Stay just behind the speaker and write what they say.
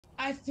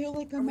I feel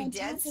like I'm on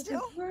dead top of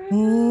still? the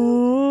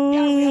ground.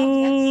 Yeah, we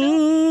all dead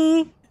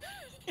still.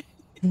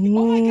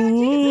 Oh my god,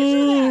 take a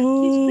picture of that.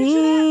 Take a picture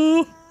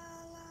of that.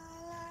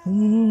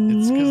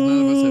 It's because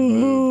none of us have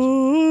moved.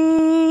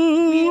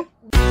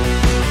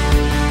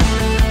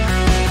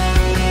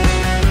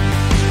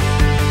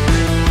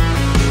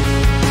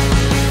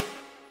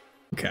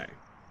 Okay.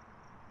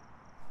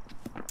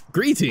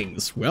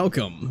 Greetings,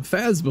 welcome,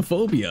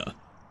 Phasmophobia.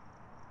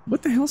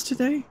 What the hell's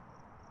today?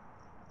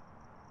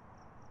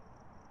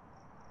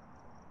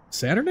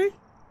 Saturday?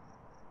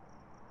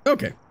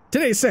 Okay,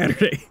 today's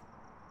Saturday.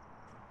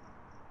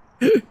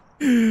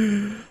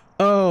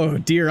 Oh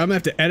dear, I'm gonna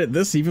have to edit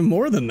this even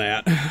more than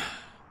that.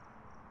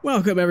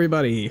 Welcome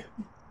everybody.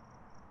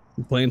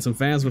 We're playing some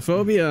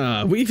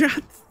Phasmophobia. We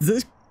got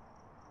this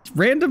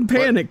random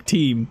panic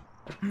team.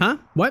 Huh?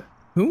 What?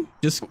 Who?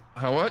 Just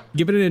How what?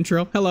 give it an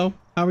intro. Hello,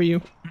 how are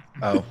you?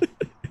 Oh.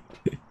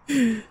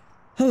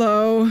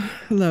 Hello,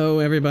 hello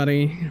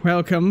everybody.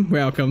 Welcome,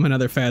 welcome,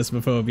 another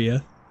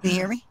Phasmophobia. Can you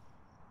hear me?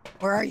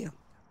 Where are you?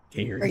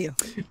 Can't hear Where are you.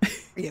 you?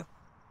 Where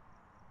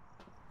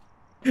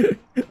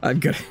are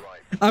you?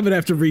 I'm gonna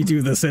have to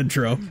redo this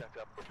intro. I'm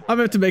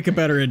gonna have to make a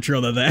better intro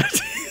than that.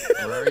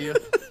 Where are you?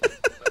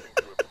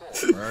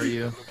 Where are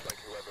you?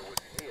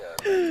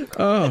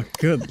 Oh,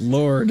 good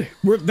lord.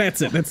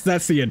 That's it.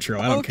 That's the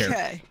intro. I don't care.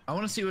 Okay. I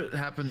want to see what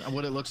happened.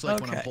 What it looks like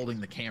when I'm Okay. holding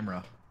the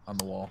camera on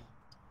the wall.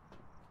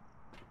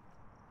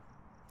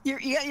 You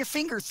got your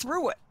finger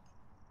through it.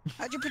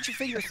 How'd you put your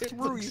finger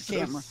through your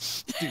camera?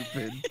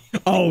 Stupid.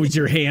 Oh, is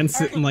your hand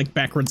sitting like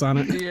backwards on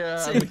it?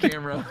 Yeah, on the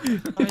camera.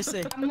 Let me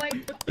see. I'm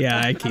like, Yeah,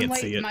 I I'm can't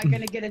like, see it. am I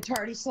gonna get a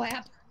tardy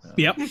slap?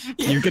 Yep.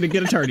 You're gonna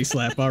get a tardy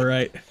slap. All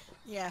right.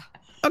 Yeah.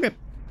 Okay.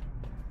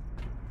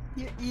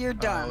 You're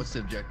done. What's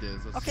the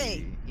objectives? Let's Okay.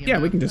 see. Yeah,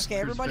 we can just-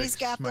 Okay, everybody's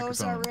got those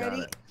microphone, got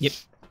already? it. Yep.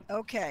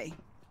 Okay.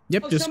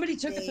 Yep. Oh, Just somebody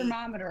took a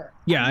thermometer.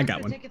 Yeah, I I'm got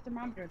gonna one. Take a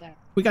thermometer there.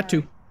 we got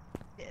two.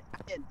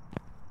 Did.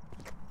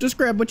 Just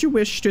grab what you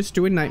wish. Just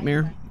do a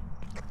nightmare.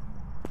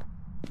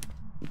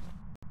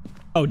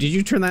 Oh, did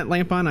you turn that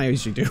lamp on? I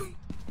usually do.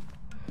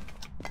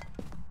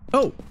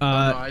 Oh, No,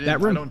 I that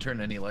didn't- room. I don't turn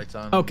any lights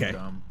on. Okay.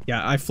 But,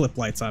 Yeah, I flip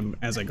lights on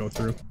as I go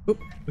through. Oop,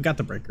 we got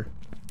the breaker.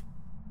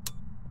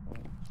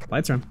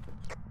 Lights are on.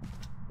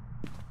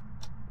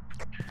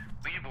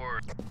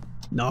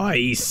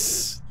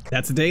 Nice.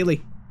 That's a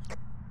daily.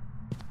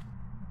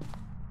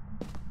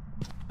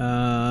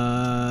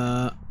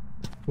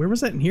 Where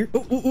was that in here?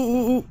 Ooh, ooh, ooh,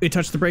 ooh, ooh. It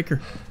touched the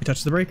breaker. It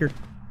touched the breaker.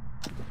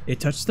 It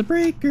touched the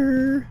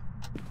breaker.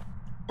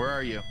 Where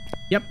are you?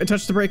 Yep, it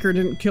touched the breaker.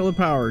 Didn't kill the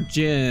power.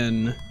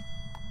 Jen.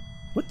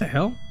 What the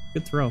hell?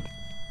 Good throw.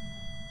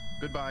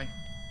 Goodbye.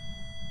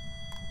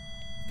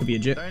 Could be a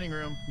Jen. Dining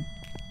room.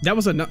 That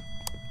was a no.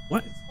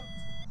 What?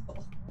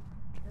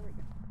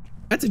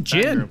 That's a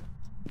Dining Jen. room.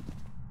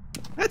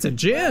 That's a Where are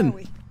Jen.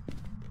 we?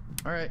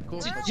 All right, cool.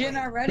 Where are Gin we?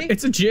 already?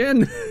 It's a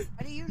Jen.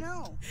 How do you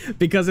know?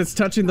 Because it's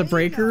touching the How do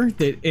you breaker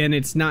know? and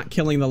it's not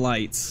killing the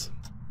lights.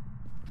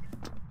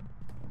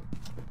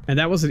 And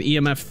that was an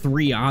EMF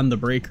 3 on the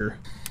breaker.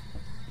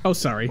 Oh,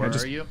 sorry. Where I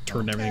just are you?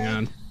 turned everything Okay.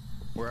 on.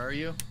 Where are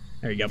you?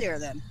 There you go. There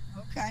then.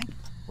 Okay.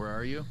 Where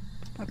are you?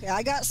 Okay,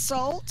 I got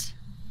salt.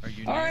 Are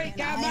you? All near right,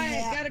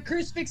 me? got a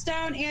crucifix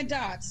down and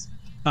dots.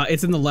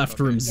 It's in the left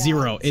room. Yeah.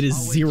 0. It is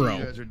I'll wait till 0.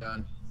 You guys are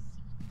done.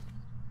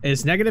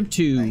 It's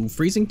 -2. Right.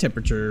 Freezing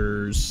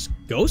temperatures.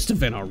 Ghost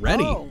event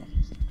already. Oh.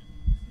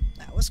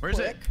 That was Where's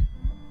quick. it?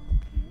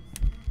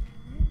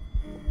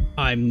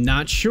 I'm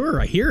not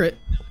sure. I hear it.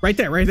 Right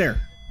there, right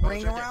there.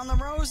 Ring around the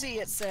rosy,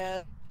 it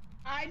said.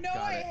 I know,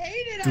 Got I it.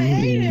 hate it. I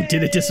hate it.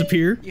 Did it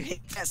disappear? You hit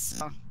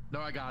this. No,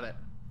 I got it.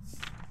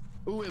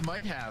 Ooh, it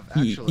might have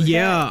Y- actually.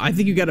 Yeah, I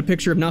think you got a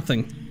picture of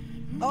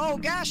nothing. Oh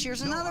gosh,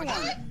 here's another one.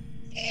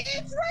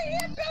 It's right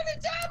here, built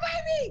it down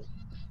by me.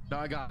 No,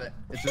 I got it.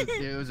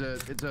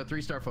 It's a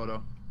 3-star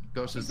photo.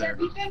 Ghost is Is there.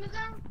 that me bending it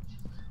down?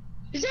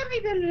 Is that me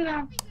bending it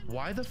down?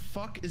 Why the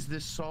fuck is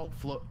this salt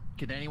float?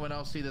 Can anyone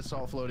else see the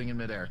salt floating in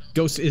midair?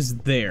 Ghost is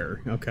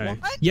there. Okay.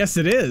 What? Yes,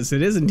 it is.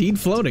 It is indeed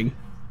floating.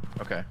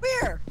 Okay.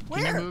 Where? Can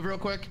you Where? move real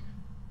quick,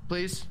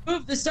 please?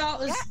 Move, the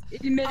salt is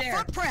in A midair.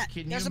 footprint.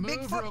 Can There's you a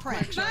big move real footprint.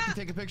 quick so I can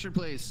take a picture,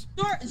 please?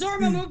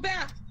 Zorma, move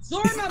back.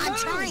 Zorma, move. I'm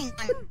trying.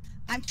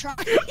 I'm trying.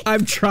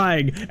 I'm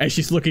trying as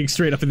she's looking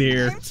straight up in the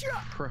air. I'm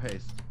trying.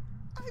 Christ.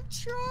 I'm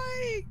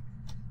trying.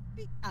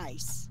 Be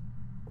nice.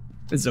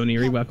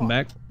 Zoniri, welcome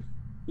back.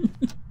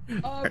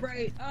 All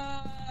right.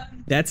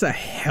 That's a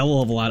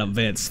hell of a lot of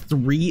events.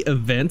 3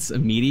 events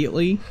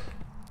immediately.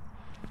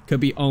 Could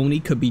be Oni,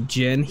 could be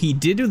Jin. He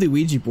did do the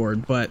Ouija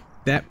board, but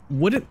that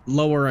wouldn't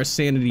lower our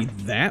sanity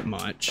that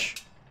much.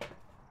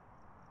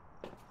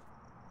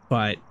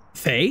 But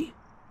Faye?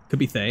 Could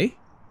be Faye.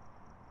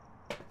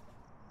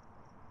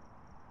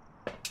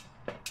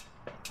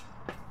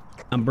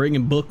 I'm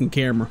bringing book and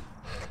camera.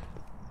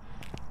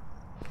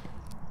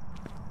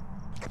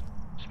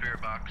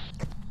 Spirit box.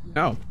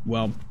 Oh,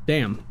 well,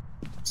 damn.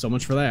 So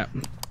much for that.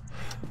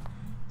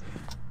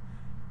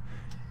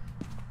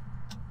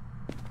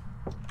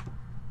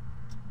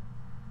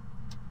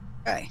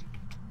 Okay.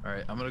 All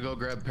right, I'm gonna go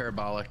grab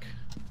parabolic.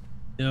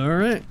 All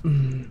right.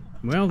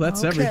 Well,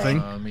 that's Okay. everything.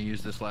 Let me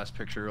use this last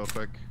picture real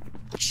quick.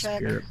 Check.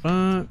 Spirit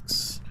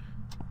box.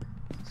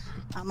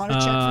 I'm gonna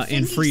check for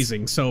And fingies.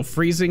 freezing. So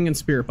freezing and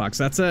spirit box.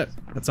 That's it.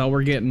 That's all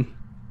we're getting.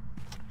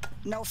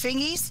 No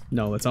fingies?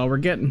 No, that's all we're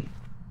getting.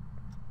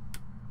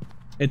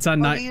 It's on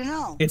What do night. you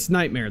know? It's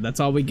nightmare. That's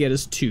all we get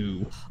is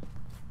 2.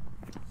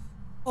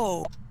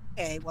 Oh,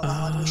 okay. Well,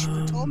 I wish you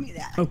would have told me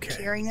that. I'm okay.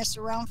 carrying this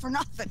around for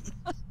nothing.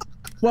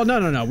 Well,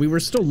 no. We were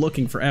still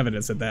looking for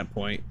evidence at that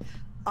point.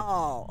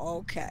 Oh,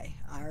 okay.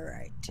 All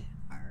right.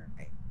 All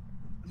right.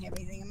 I don't have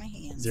anything in my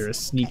hands. Is there a Okay.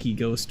 sneaky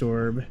ghost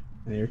orb?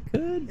 There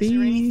could be. Is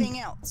there anything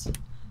else?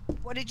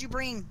 What did you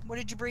bring? What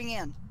did you bring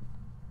in?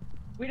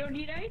 We don't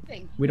need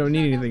anything. We don't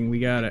need anything. We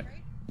got it.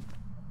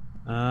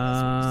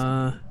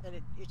 That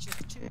it's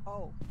just two.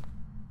 Oh.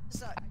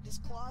 So, this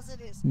closet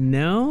is.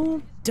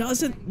 No,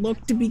 doesn't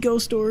look to be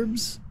ghost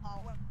orbs. Oh,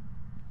 well,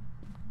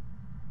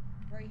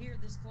 Right here,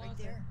 this right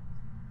closet. there.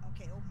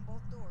 Okay, open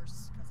both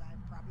doors, because I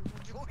probably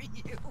will join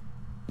you.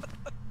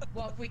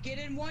 Well, if we get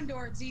in one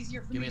door, it's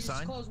easier for Give me me to a just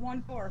sign. close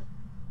one door.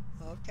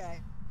 Okay.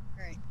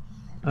 All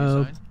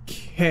right.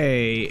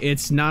 Okay,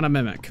 it's not a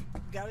mimic.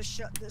 You gotta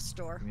shut this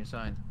door. Give me a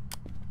sign.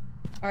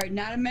 All right,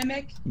 not a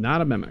mimic.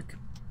 Not a mimic.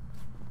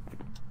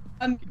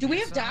 Do we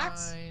have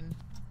dots? Sign,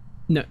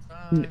 No,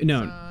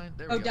 no. sign.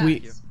 There Oh, we go. We-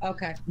 dots.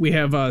 Okay. We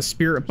have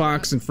spirit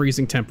box and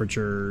freezing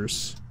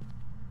temperatures.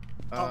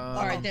 all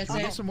right, that's can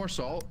we it. get some more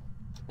salt?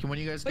 Can one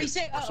of you guys What get you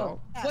say? more Oh, salt?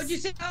 what'd you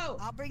say? Oh,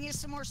 I'll bring you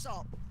some more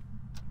salt.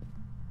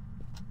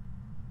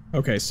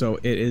 Okay, so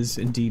it is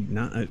indeed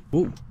not.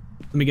 Ooh,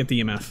 let me get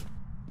the EMF.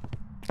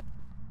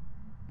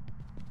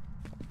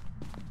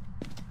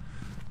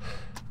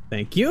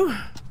 Thank you.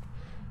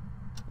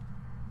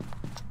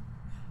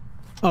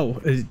 Oh,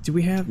 do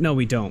we have? No,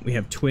 we don't. We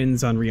have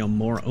twins Unreal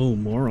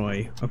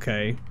Moroi.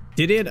 Okay.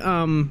 Did it,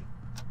 where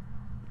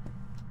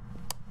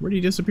did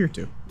he disappear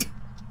to?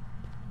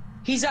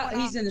 he's out.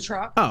 He's in the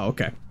truck. Oh,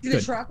 okay. In the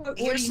Good. truck. What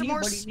do Here's you some need?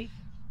 more What do you need?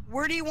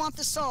 Where do you want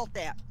the salt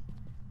at?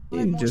 I You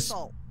want more just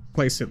salt.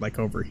 place it like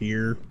over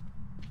here.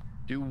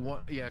 Do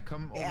one. Yeah,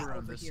 come Yeah, over on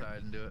over this here.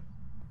 side and do it.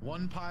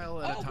 One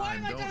pile at Oh, a why time.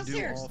 am I Don't do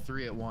downstairs? all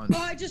 3 at once. Oh,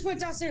 I just went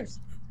downstairs.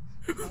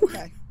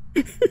 Okay.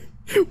 Why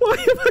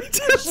am I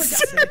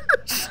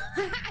downstairs?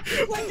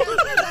 Went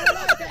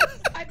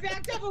downstairs. I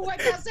backed up and went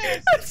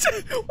downstairs.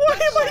 Why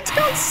am I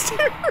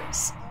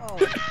downstairs? Oh,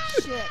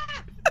 shit.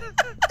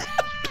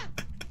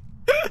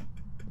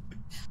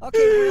 Okay,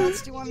 where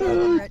else do you want me to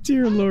Oh, put it?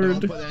 dear Don't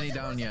Lord. put any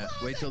down yet.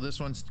 Wait till this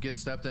one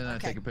gets stepped in and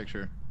Okay. I take a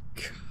picture.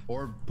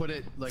 Or put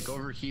it like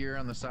over here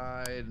on the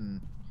side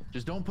and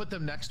just don't put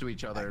them next to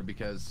each other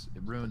because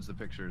it ruins the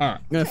pictures. Alright,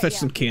 I'm gonna Okay, fetch yeah.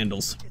 some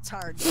candles. It's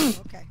hard.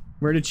 Okay.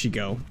 Where did she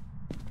go?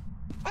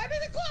 I'm in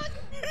the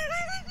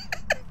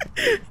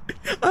closet.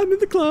 I'm in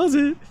the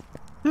closet.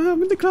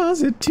 I'm in the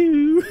closet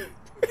too.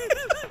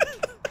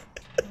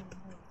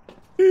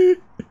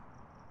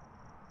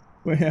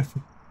 What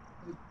happened?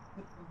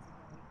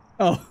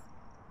 Oh.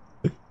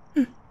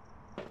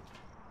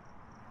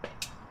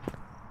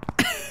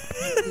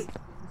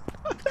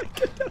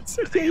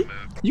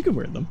 You can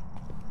wear them.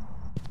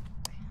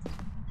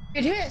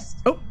 It hissed.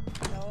 Oh,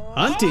 No.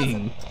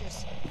 hunting.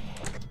 Just,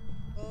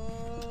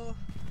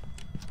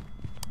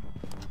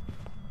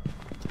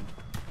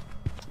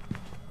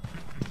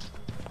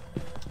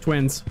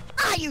 Twins.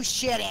 ah, you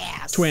shit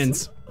ass.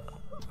 Twins.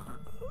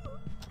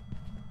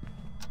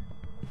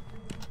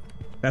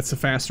 That's a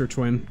faster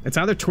twin. It's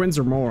either twins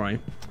or Moroi.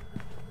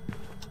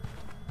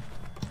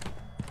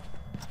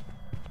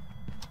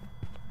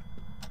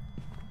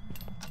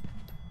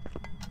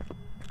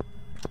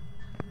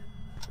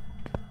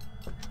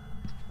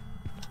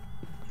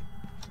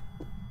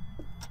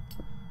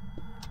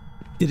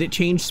 Did it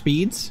change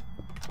speeds?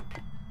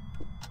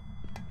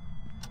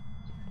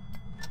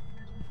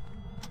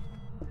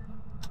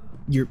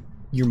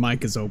 Your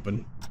mic is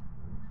open.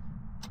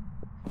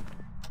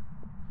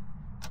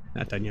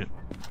 Not done yet.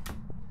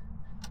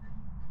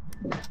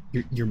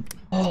 You're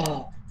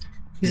Oh,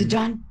 is it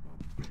done?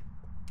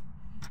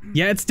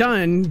 yeah, it's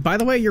done. By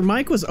the way, your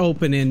mic was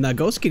open and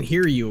Ghost can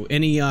hear you.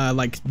 Any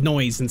like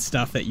noise and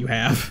stuff that you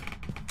have.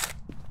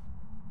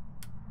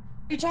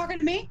 Are you talking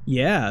to me?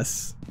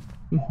 Yes.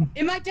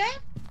 Am I dead?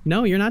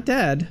 No, you're not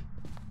dead.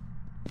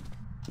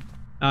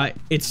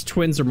 It's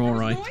twins or There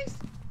was Moroi. noise?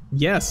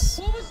 Yes.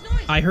 What was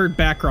noise? I heard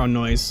background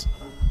noise.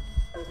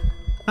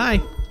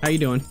 Hi. How you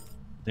doing?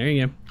 There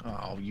you go.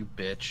 Oh, you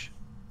bitch.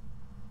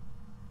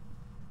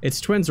 It's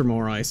twins or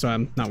Moroi, so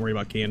I'm not worried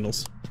about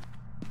candles.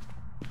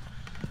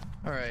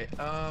 All right.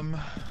 I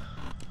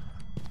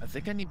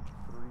think I need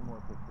 3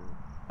 more pictures.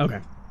 Okay.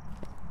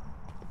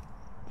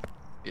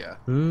 Yeah.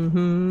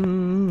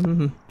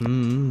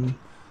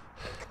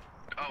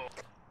 Oh.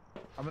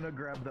 I'm gonna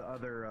grab the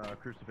other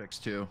crucifix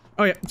too.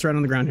 Oh yeah, it's right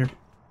on the ground here.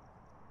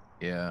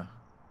 Yeah.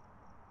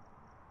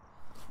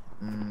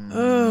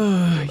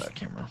 That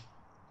camera.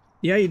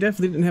 Yeah, you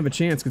definitely didn't have a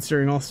chance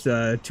considering all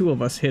 2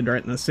 of us hid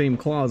right in the same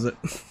closet.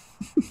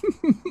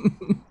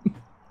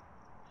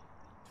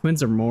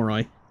 Twins or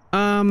Moroi.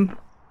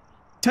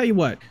 Tell you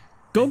what,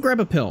 go grab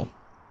a pill.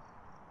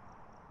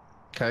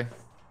 Okay.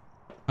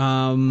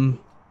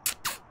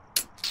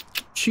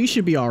 She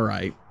should be all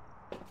right.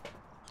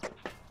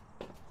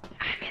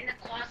 I'm in the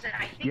closet.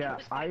 I think Yeah, it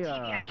was my TV.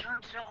 I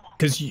turned it off.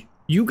 Because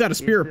you got a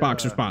spirit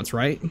box response,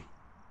 right?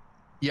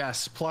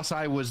 Yes, plus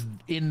I was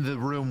in the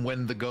room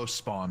when the ghost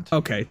spawned.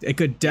 Okay, it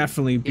could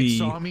definitely be... It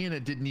saw me and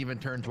it didn't even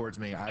turn towards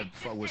me. I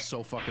was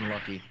so fucking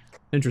lucky.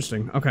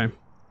 Interesting, okay.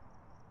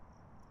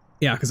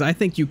 Yeah, because I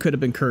think you could have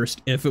been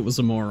cursed if it was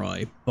a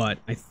Moroi, but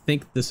I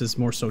think this is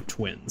more so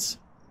twins.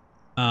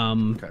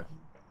 Okay.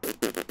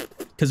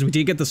 Because we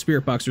did get the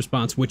spirit box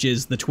response, which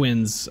is the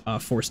twins'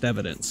 forced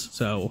evidence,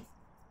 so...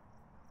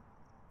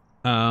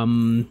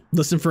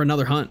 listen for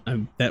another hunt.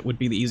 That would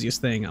be the easiest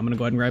thing. I'm gonna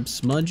go ahead and grab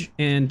Smudge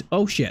and...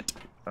 Oh, shit.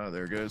 Oh,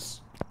 there it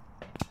goes.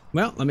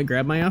 Well, let me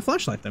grab my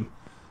flashlight then.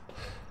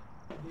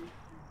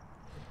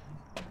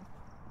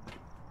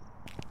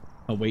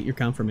 Await your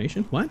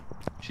confirmation? What?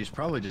 She's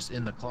probably just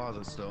in the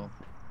closet still.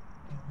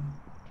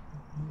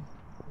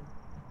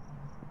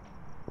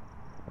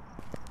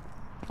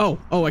 Oh,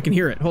 I can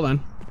hear it. Hold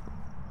on.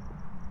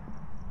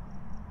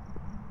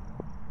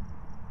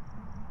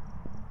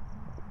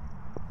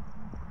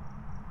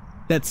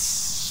 That's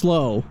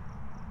slow.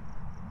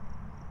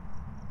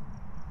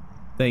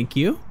 Thank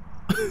you.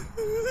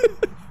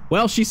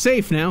 Well, she's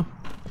safe now.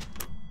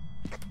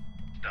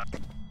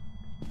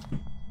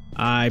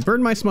 I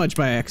burned my smudge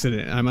by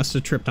accident. I must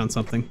have tripped on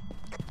something.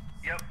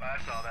 Yep, I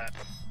saw that.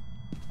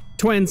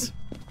 Twins.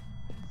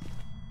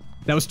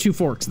 That was 2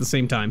 forks at the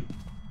same time.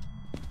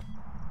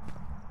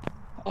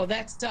 Oh,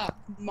 that's tough.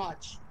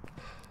 Much.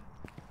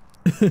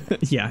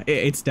 Yeah,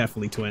 it's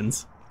definitely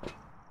twins.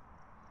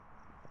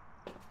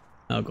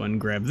 I'll go ahead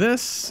and grab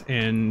this,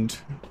 and...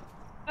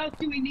 What else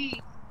do we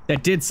need?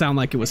 That did sound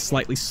like it was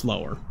slightly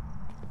slower.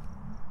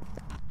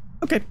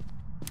 Okay.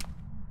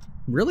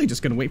 Really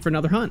just gonna wait for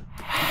another hunt.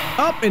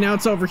 Oh, and now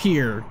it's over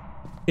here.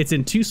 It's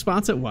in 2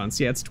 spots at once.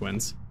 Yeah, it's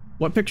twins.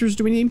 What pictures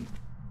do we need?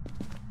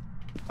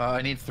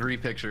 I need 3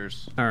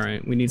 pictures.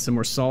 Alright, we need some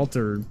more salt,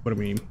 or what do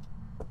we need?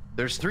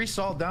 There's 3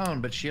 salt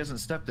down, but she hasn't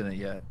stepped in it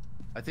yet.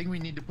 I think we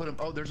need to put them...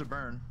 Oh, there's a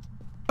burn.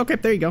 Okay,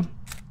 there you go.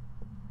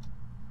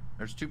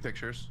 There's 2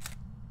 pictures.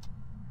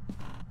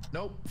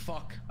 Nope,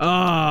 fuck.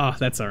 Ah,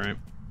 that's alright.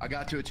 I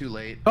got to it too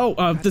late. Oh,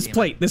 God this damn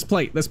plate, it.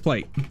 this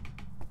plate.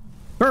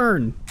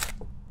 Burn!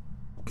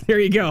 There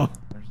you go.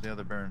 There's the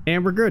other burn.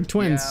 And we're good,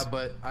 twins. Yeah,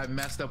 but I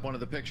messed up one of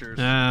the pictures.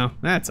 Oh,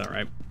 that's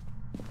alright.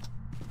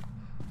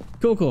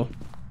 Cool.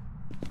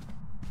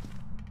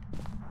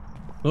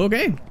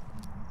 Okay.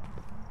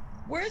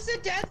 Where's the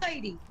dead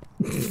lady?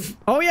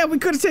 Oh yeah, we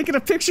could have taken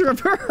a picture of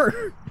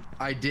her.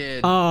 I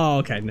did. Oh,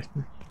 okay.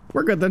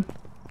 We're good then.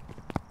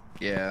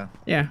 Yeah.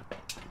 Yeah,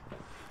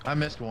 I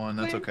missed one.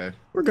 That's okay.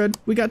 we're good.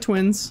 We got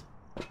twins.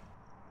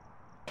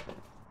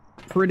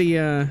 Pretty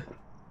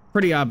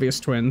obvious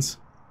twins.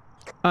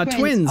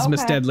 Twins,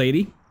 Miss okay. Dead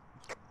Lady.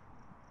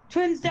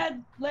 Twins,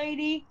 dead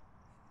lady.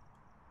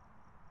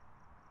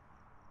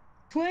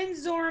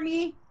 Twins,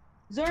 Zormy.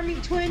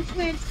 Zormy,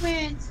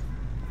 twins.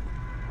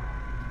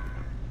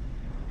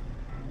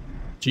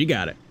 She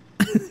got it.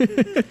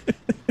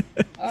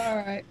 All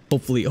right.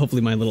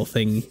 Hopefully my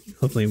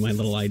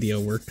little idea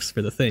works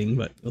for the thing,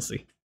 but we'll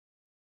see.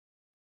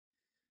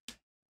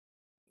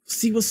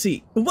 We'll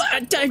see. What?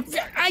 I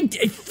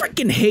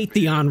freaking hate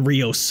the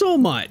Onryo so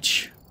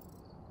much.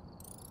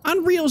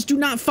 Onryos do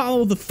not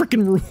follow the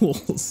freaking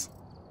rules.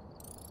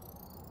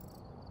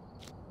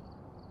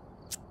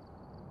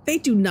 They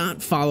do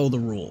not follow the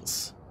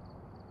rules.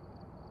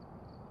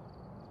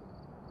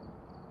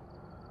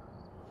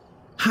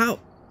 How?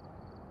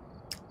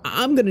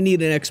 I'm gonna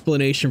need an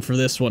explanation for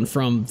this one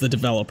from the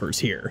developers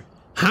here.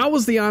 How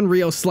was the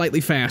Onryo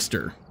slightly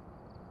faster?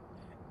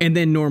 And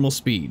then normal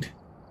speed?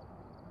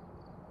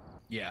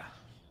 Yeah.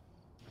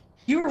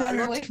 You were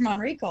running away from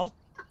Enrico.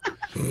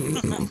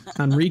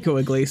 Enrico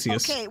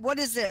Iglesias. Okay, what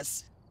is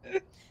this?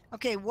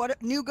 Okay,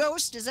 what new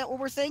ghost? Is that what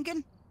we're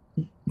thinking?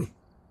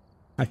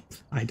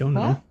 I don't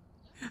know.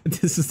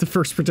 What? This is the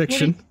first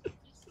prediction.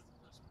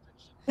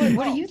 Wait,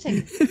 what do you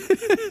think?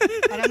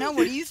 I don't know.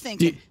 What do you think?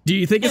 Do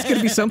you think it's going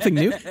to be something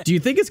new? Do you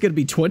think it's going to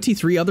be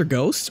 23 other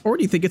ghosts? Or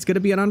do you think it's going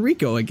to be an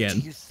Enrico Do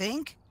again? you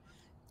think?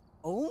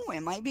 Oh,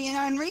 it might be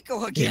an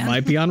Enrico again. It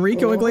might be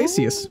Enrico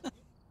Iglesias.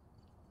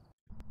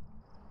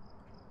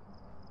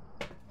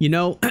 You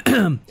know,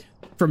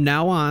 from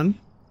now on,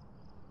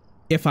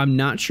 if I'm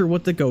not sure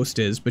what the ghost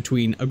is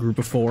between a group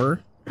of 4,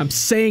 I'm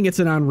saying it's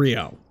an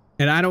Onryo.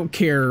 And I don't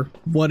care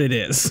what it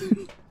is.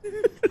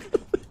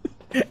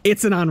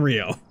 It's an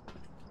Onryo.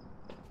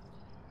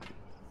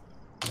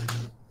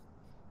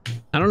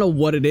 I don't know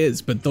what it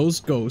is, but those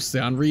ghosts, the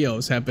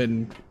Onryos, have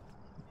been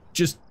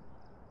just...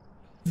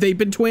 They've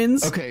been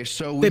twins. Okay,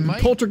 so we They've been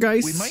might...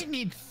 poltergeists. We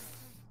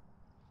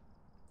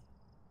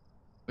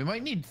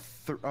might need...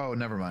 Oh,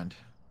 never mind.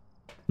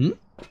 Hmm?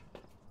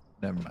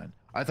 Never mind.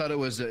 I thought it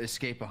was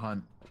escape a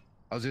hunt.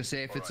 I was gonna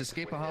say if it's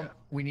escape a hunt,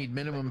 we need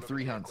minimum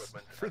 3 hunts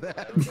for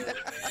that.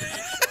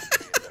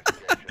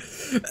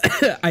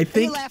 I Are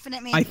you laughing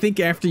at me? think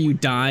after you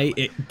die,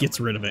 it gets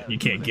rid of it. You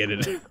can't get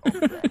it.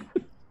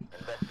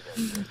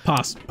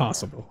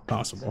 Possible.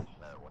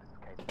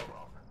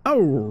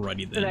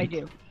 Alrighty then. What I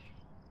do?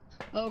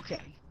 Okay.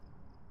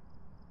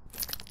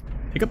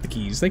 Pick up the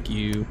keys. Thank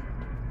you.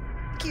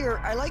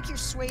 I like your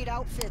suede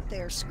outfit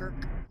there, Skirk.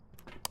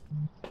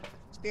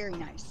 It's very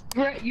nice.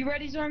 You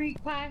ready,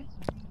 Zormy Pie?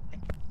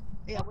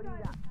 Yeah, what do you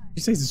got? Did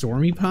you say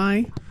Zormy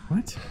Pie?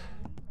 What?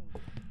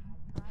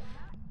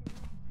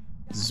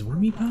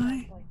 Zormy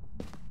Pie?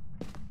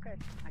 Okay,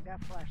 I got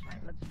a flashlight.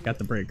 Let's do Got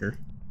the breaker.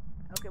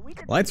 Okay, we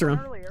did Lights this are one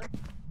on. earlier.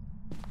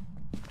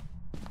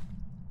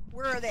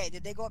 Where are they?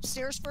 Did they go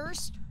upstairs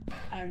first?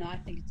 I don't know. I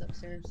think it's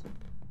upstairs.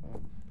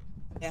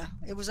 Yeah,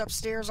 it was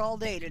upstairs all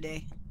day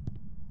today.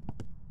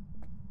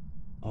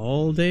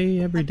 All day,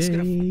 every I'm just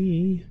gonna-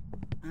 day.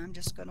 I'm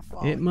just gonna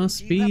follow. It you. must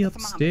Do you be have a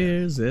thermometer?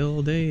 upstairs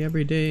all day,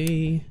 every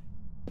day.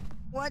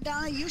 Well,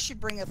 Donna, you should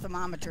bring a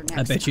thermometer next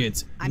I bet you time.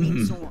 it's I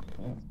mean, Zorn.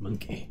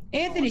 monkey.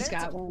 Anthony's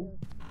that's got a- one.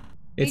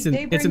 It's They in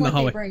bring it's in the what they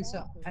hallway. bring,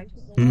 so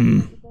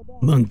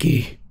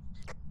Monkey.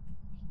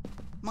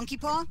 Monkey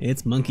paw?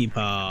 It's monkey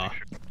paw.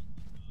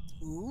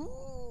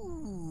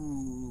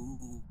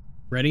 Ooh.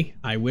 Ready?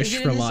 I wish Is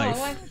it for in this life.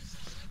 hallway?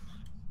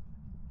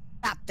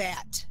 Stop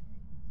that.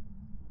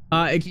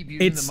 Keep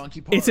using the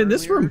monkey paw it's in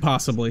this earlier? room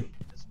possibly.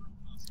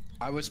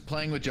 I was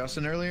playing with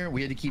Justin earlier.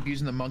 We had to keep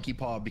using the monkey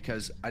paw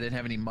because I didn't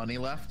have any money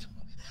left.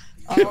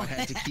 So I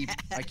had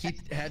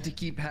to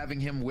keep having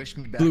him wish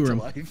me back Blue to room.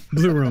 life.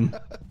 Blue room.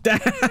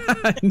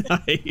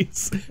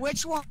 Nice.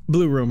 Which one?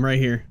 Blue room right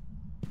here.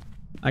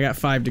 I got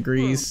 5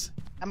 degrees.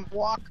 I'm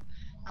walking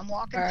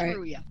All right.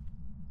 through you.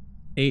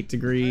 8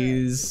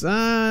 degrees.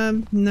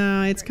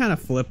 No, it's kind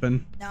of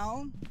flipping.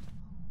 No?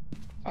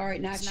 All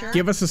right, not It's sure. not.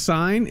 Give us a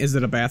sign. Is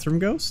it a bathroom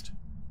ghost?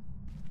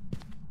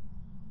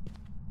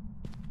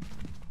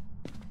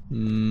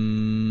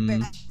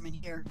 Bathroom in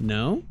here.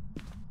 No.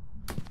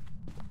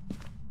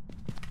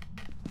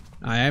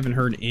 I haven't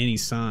heard any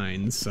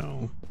signs,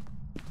 so.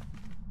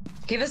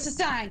 Give us a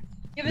sign.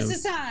 Give us No. a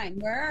sign.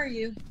 Where are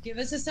you? Give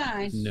us a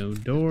sign. No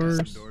doors.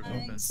 Doors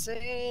open. Mine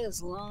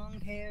says long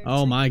hair.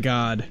 Oh my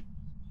god.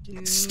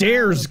 do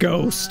Stairs not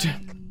ghost. apply.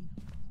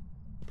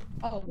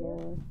 Oh,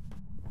 Lord.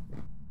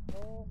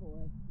 Oh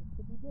boy, this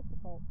could be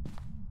difficult.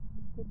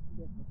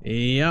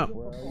 Yep.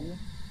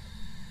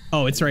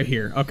 Oh, it's right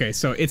here. Okay,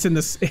 so it's in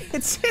this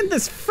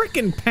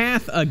freaking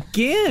path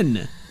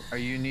again. Are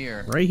you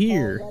near? Right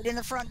here. Right in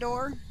the front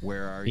door.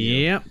 Where are you?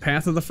 Yep,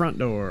 path of the front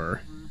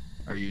door.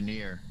 Are you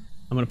near?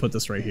 I'm gonna put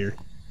this right here.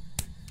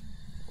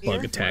 Plug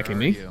Here? attacking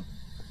Where are me. you?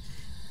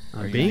 Are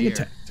I'm you being near?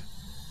 attacked.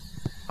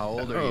 How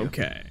old are you?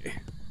 Okay.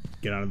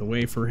 Get out of the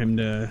way for him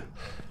to.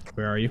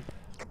 Where are you?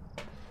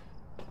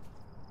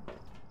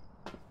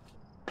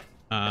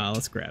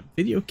 Let's grab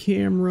video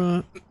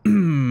camera.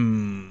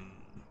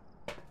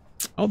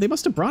 Oh, they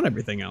must have brought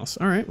everything else.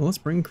 All right, well, let's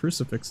bring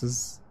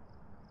crucifixes.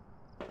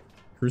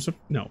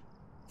 No.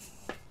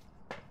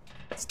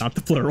 It's not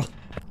the plural.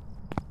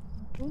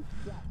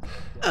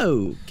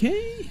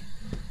 Okay.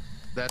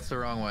 That's the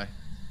wrong way.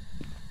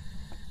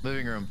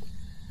 Living room.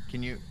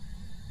 Can you?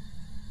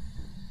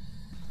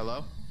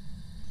 Hello?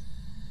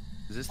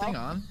 Is this thing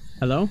on?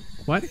 Hello?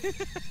 What?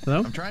 Hello?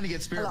 I'm trying to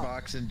get Spirit Hello.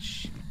 Box and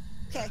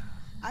Okay,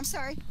 I'm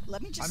sorry.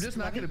 Let me just. I'm just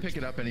not going to pick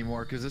it up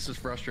anymore because this is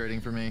frustrating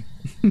for me.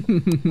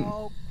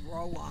 Oh,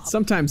 grow up.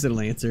 Sometimes it'll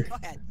answer. Go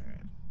ahead.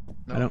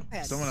 No, I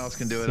don't someone else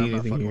can do it. see I'm not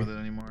anything fucking here. with it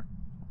anymore.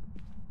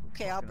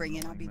 Okay, I'll bring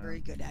it. I'll be very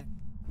good at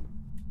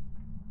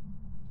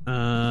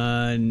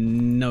it.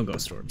 No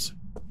ghost orbs.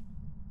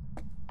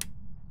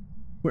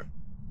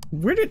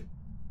 Where did?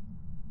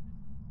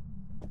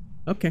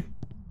 Okay.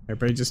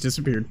 Everybody just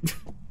disappeared.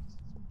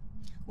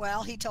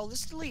 Well, he told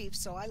us to leave,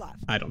 so I left.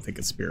 I don't think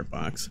it's Spirit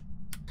Box.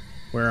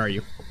 Where are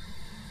you?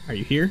 Are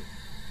you here?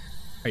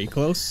 Are you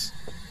close?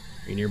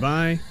 Are you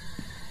nearby?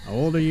 How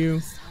old are you?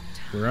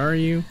 Where are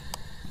you?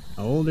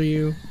 How old are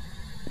you?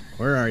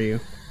 Where are you?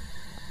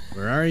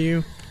 Where are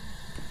you?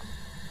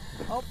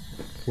 Oh.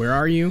 Where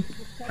are you?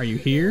 Are you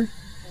here?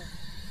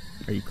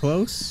 Are you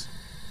close?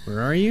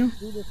 Where are you?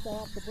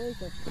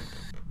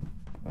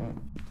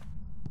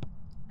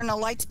 Turn the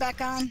lights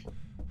back on.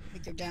 I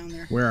think they're down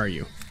there. Where are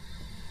you?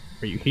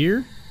 Are you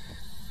here?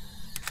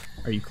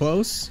 Are you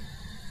close?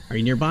 Are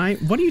you nearby?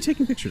 What are you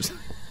taking pictures?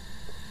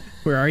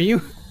 Where are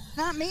you?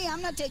 Not me.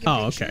 I'm not taking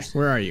Oh, okay. pictures.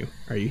 Where are you?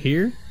 Are you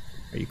here?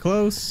 Are you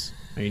close?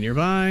 Are you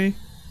nearby?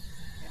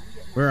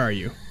 Where are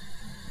you?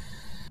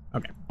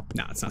 Okay.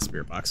 No, it's not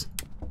Spirit Box.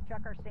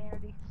 Check our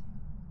sanity.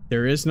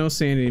 There is no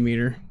sanity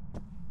meter.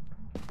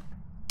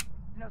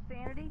 No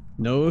sanity?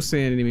 No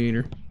sanity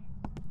meter.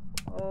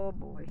 Oh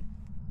boy.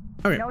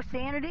 Okay. No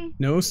sanity?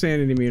 No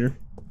sanity meter.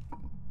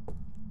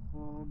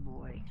 Oh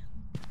boy.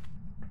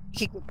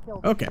 He could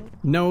kill Okay.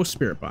 No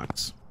Spirit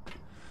Box.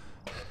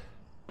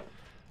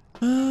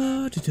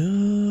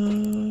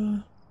 Da-da.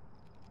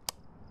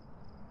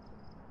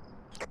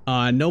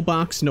 No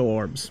box, no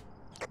orbs.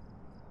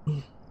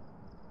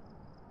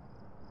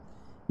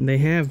 They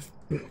have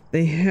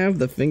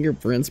the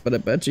fingerprints, but I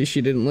bet you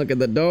she didn't look at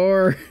the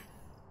door.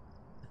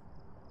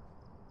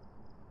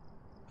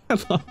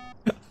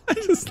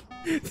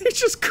 They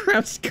just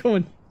crap's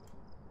going.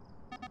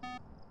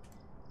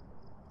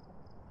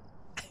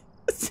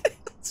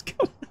 Let's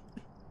go.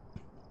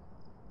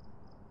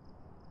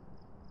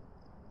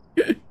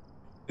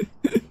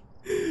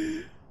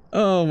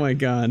 Oh my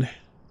god.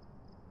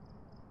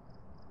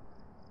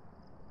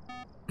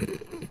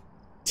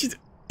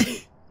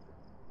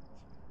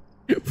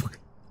 What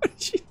did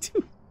she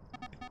do?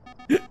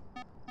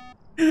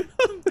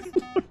 Oh my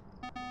lord.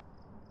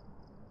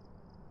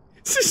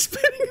 She's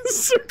spinning in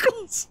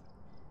circles.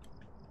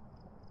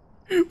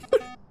 What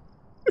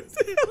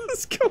the hell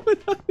is going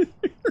on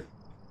here?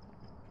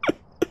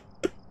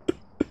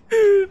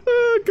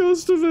 Oh,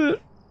 ghost of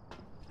it.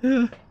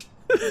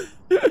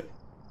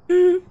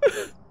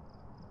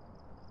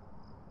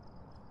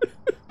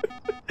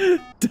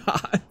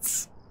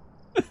 Dots.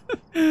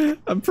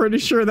 I'm pretty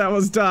sure that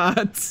was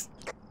dots.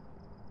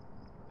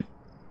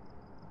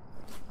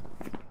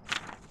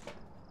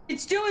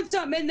 It's doing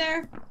something in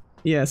there.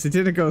 Yes, it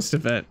did a ghost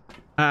of it.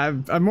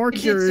 I'm more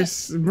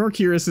curious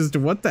as to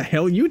what the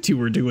hell you two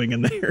were doing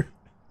in there.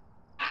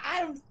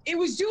 I don't. It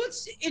was doing.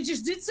 It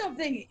just did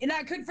something, and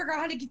I couldn't figure out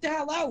how to get the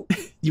hell out.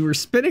 You were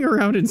spinning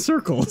around in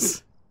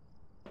circles.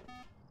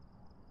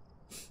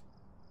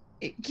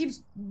 It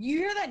keeps. You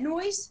hear that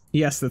noise?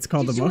 Yes, that's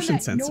called a motion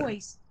sensor.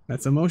 Noise.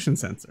 That's a motion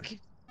sensor.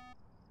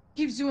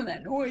 Keeps doing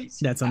that noise.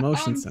 That's a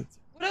motion sensor.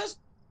 What else?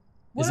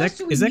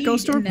 Is that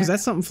ghost orb? Was that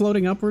something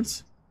floating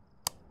upwards?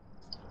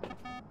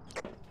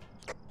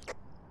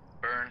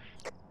 Burn.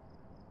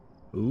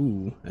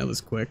 Ooh, that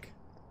was quick.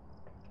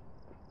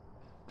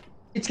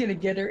 It's gonna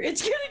get her.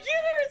 It's gonna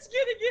get her. It's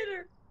gonna get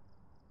her.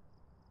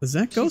 Was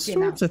that ghost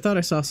getting orbs? I thought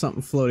I saw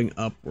something floating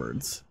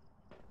upwards.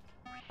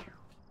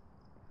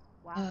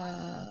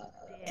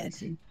 Let's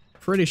see.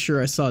 Pretty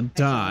sure I saw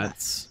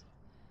dots.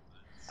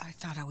 I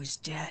thought I was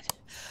dead.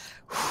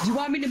 Do you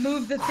want me to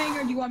move the thing,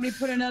 or do you want me to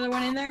put another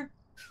one in there?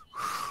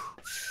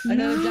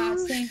 Another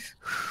dots thing?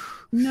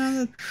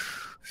 No.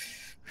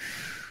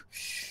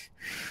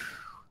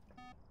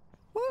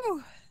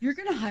 Woo. You're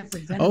gonna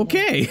hyperventilate.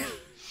 Okay.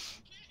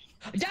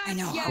 Dots. I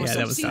know. Yeah, Yeah,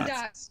 that was see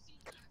dots.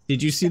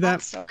 Did you see that?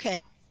 Dots,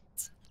 okay.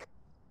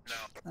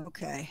 No.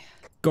 Okay.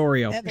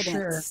 Gorio. Evidence.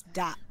 sure.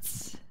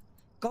 Dots.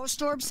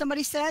 Ghost orb,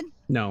 somebody said?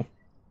 No.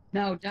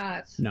 No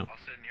dots. No. I'll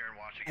sit in here and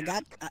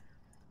watch again.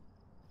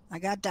 I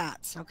got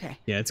dots. Okay.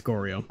 Yeah, it's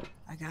Gorio.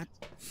 I got.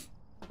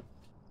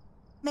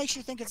 Makes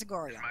you think it's a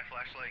Gorio. Is my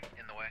flashlight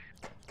in the way?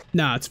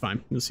 Nah, it's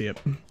fine. You'll see it.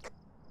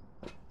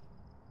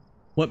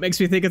 What makes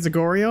me think it's a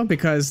Gorio?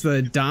 Because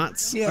the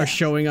dots Yeah. are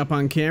showing up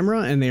on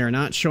camera and they are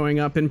not showing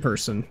up in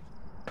person.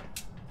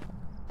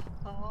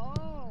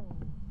 Oh.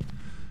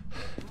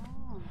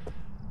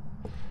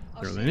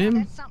 Throw See, that now in.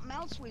 that's something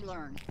else we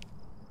learned.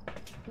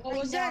 What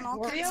was that? Down all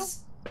Oreo?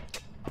 kinds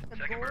of- The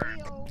Second burn.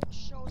 Gorio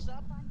shows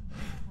up on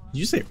camera. Did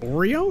you say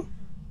Oreo?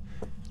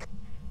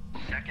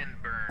 Second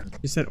burn.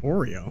 You said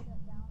Oreo.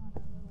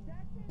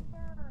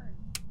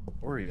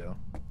 Oreo.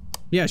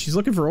 Yeah, she's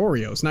looking for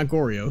Oreos, not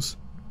Gorios.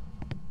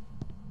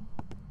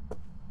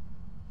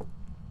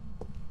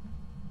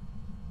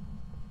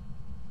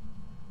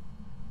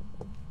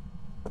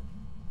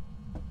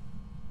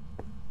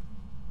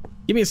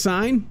 Give me a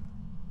sign.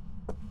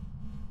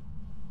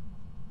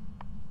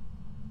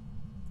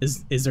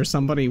 Is there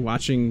somebody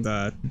watching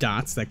the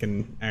dots that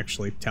can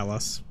actually tell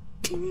us?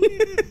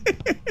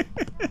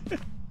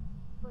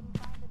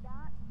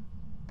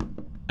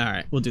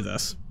 Alright, we'll do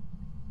this.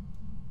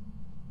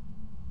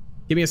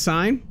 Give me a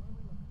sign.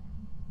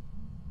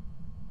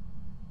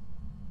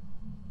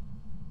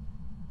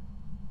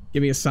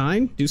 Give me a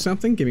sign. Do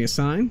something. Give me a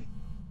sign.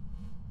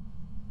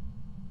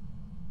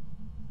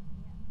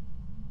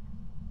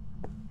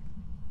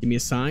 Give me a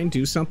sign.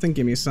 Do something.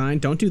 Give me a sign.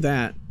 Don't do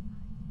that.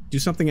 Do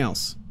something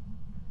else.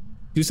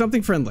 Do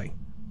something friendly.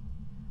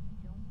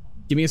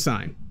 Give me a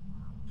sign.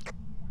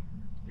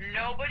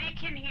 Nobody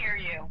can hear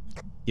you.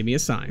 Give me a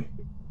sign.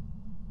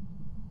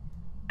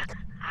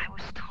 I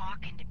was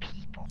talking to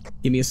people.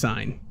 Give me a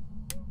sign.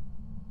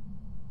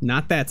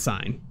 Not that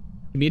sign.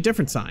 Give me a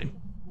different sign.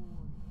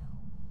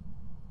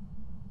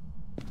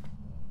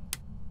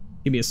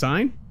 Give me a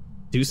sign.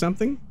 Do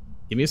something.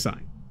 Give me a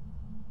sign.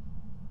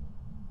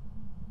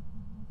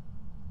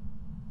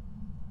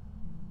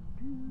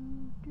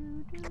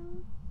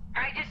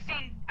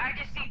 I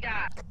just see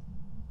dots.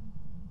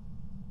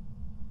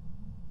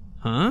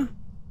 Huh?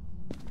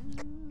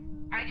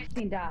 I just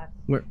see dots.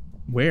 Where?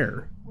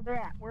 Where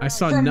at? I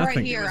saw From nothing.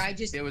 right here, I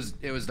just It was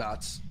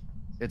dots.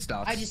 It's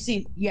dots. I just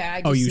seen. Yeah, I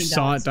just Oh, you seen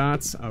saw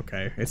dots. it, dots?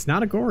 Okay. It's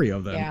not a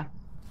Gorio then. Yeah.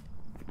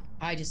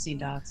 I just seen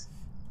dots.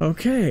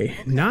 Okay.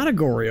 Not a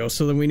Gorio,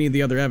 so then we need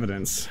the other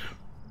evidence.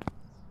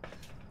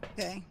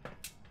 Okay.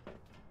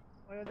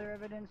 What other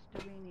evidence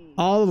do we need?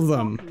 All of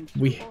them.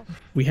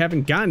 We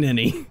haven't gotten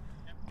any.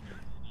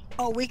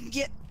 Oh, we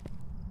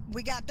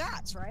got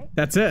dots, right?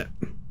 That's it.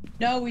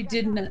 No, we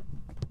didn't.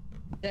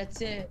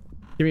 That's it.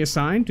 Give me a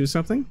sign. Do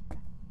something.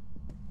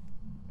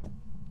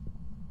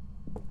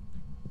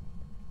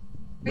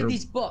 Read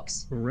these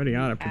books. We're already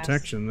out of Ass.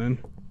 protection then.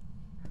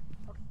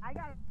 Okay, I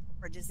got it.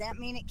 Or does that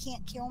mean it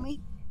can't kill me?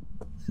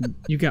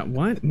 You got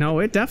what? No,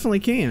 it definitely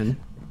can.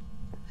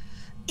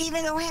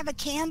 Even though I have a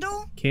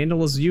candle?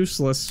 Candle is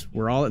useless.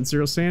 We're all at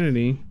 0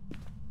 sanity.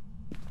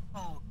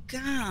 Oh,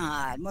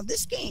 God. Well,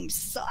 this game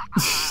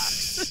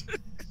sucks.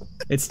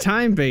 It's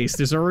time-based.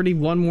 There's already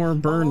one more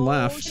burn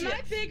left. shit. Am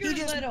I big or He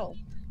just- little?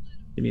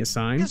 Give me a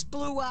sign. Just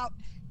blew out.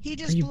 He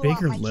just Are you blew big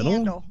out or my little?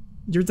 candle.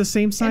 You're the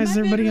same size as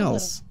I big everybody or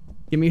else.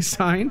 Give me a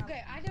sign.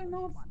 Okay, I don't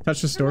know.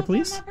 Touch the store, I don't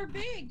know if please. I'm up or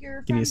big, or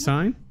if Give me a I'm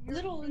sign.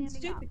 little and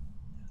stupid.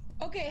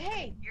 Okay,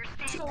 hey.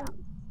 So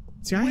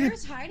See,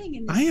 where's hiding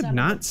in this? I have son of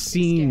not a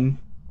seen.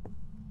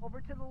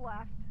 Over to the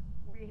left.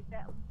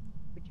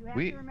 But you have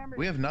to remember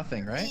We have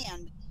nothing, right?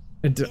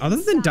 And Other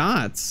than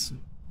dots,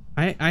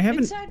 I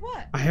haven't. Inside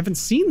what? I haven't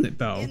seen it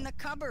though. in the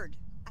cupboard.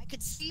 I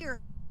could see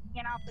her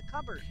in out the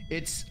cupboard.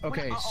 It's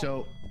okay. Uh-oh.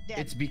 So Dead.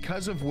 it's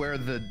because of where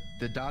the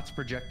dots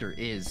projector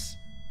is.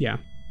 Yeah.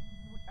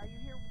 Are you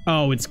here?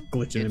 Oh, it's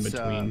glitching in It's,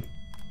 between.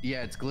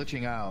 Yeah, it's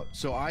glitching out.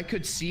 So I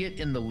could see it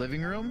in the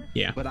living room.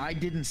 Yeah. But I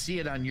didn't see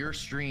it on your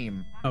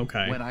stream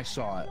Okay. when I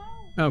saw it.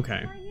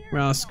 Okay.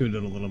 Well, I'll scoot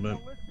it a little bit.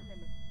 Well, listen to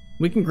me.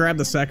 We can grab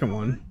the second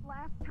one.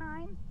 Last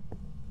time,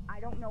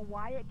 I don't know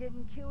why it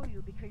didn't kill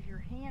you because your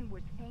hand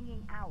was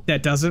hanging out.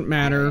 That doesn't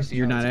matter. See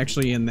You're how not it's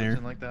actually in there.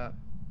 glitching like that.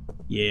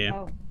 Yeah.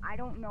 Oh, I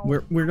don't know.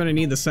 We're gonna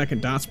need the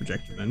second dots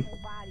projector then.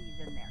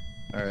 Bodies in there.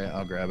 All right,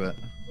 I'll grab it.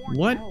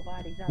 What? no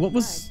body's What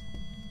was? outside.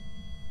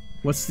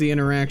 What's the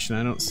interaction?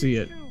 I don't see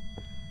it.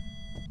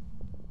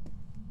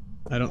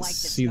 I don't Like this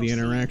see no the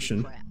sanity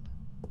interaction. crap.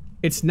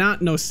 It's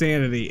not no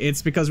sanity.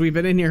 It's because we've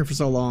been in here for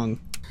so long.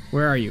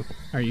 Where are you?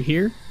 Are you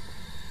here?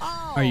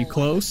 Oh, Are you I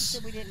close?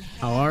 said we didn't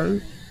How have are?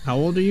 any. How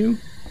old are you?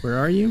 Where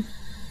are you?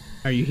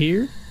 Are you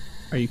here?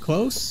 Are you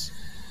close?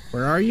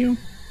 Where are you?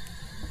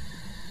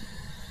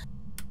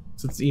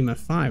 So it's EMF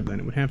 5 then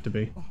it would have to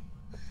be.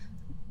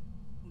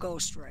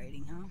 Ghost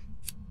writing, huh?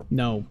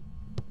 No.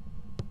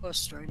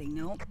 Ghost writing,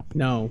 no. Hey,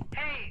 No.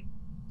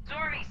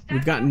 Zorby, step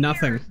We've got out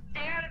nothing. here.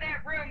 Stay out of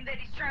that room that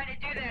he's trying to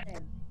do that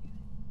in.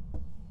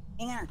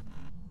 Hang on.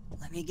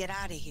 Let me get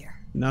out of here.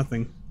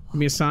 Nothing. Give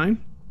me a sign.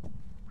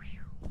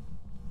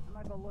 I'm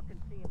gonna go look and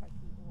see if I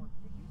see orbs.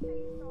 Did you say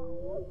you saw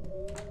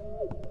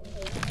orbs?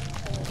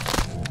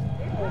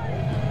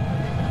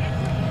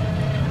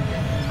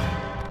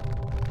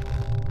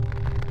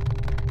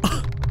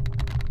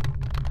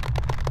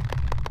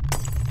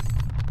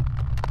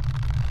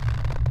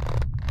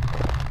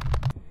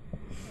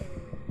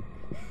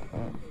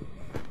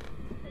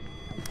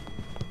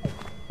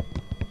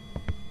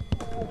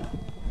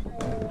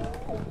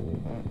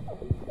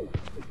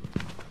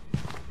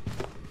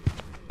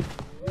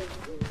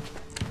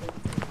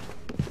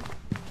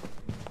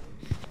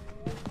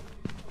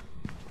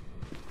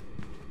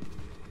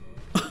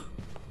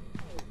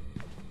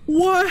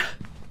 What?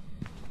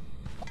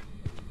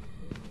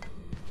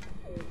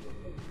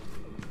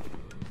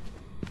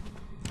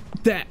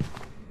 That...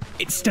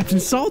 It stepped in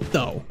salt,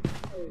 though.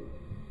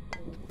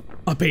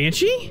 A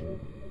banshee?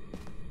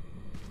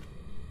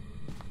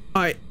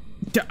 I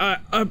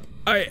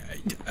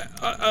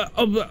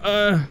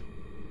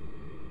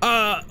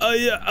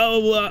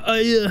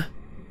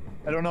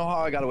don't know how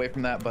I got away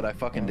from that, but I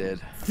fucking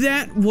did.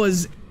 That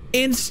was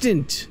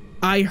instant.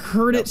 I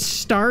heard it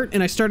start,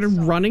 and I started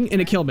running, and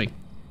it killed me.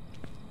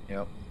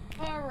 Yep.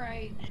 All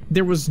right.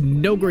 There was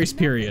no grace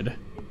period.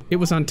 It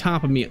was on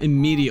top of me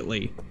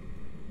immediately.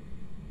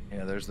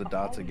 Yeah, there's the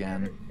dots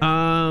again.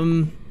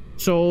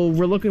 So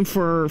we're looking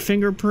for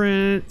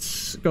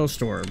fingerprints,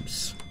 ghost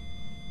orbs.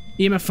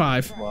 EMF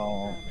 5.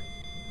 Well,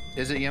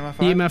 is it EMF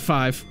 5? EMF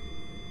 5.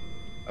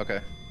 Okay.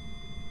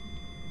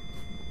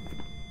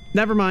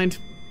 Never mind.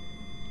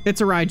 It's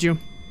a Raiju.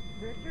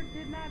 Richard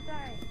did not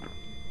die.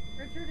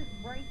 Richard is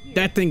right here.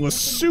 That thing was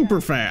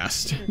super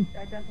fast.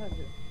 I done told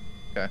you.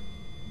 Okay.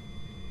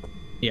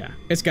 Yeah,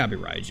 it's gotta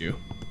be Raiju.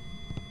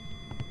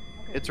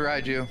 It's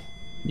Raiju.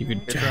 You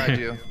could. It's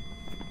Raiju.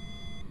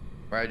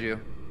 Raiju.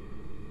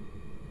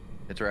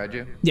 It's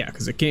Raiju. Yeah,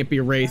 because it can't be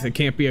a Wraith, it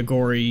can't be a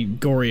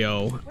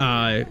Goryo.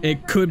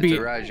 It could It's be. a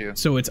Raiju.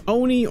 So it's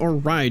Oni or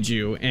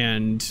Raiju,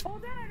 and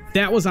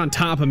that was on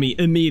top of me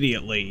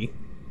immediately.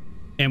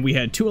 And we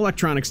had 2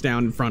 electronics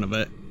down in front of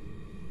it.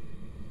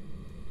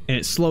 And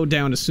it slowed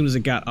down as soon as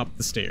it got up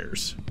the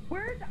stairs.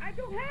 Where's I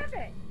don't have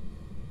it.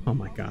 Oh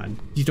my god.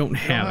 You don't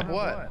have it.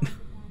 What?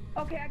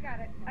 Okay, I got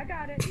it. I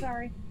got it.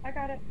 Sorry. I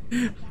got it.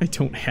 I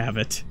don't have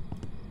it.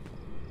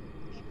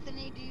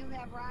 Anthony, do you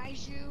have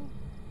Raiju?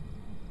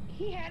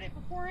 He had it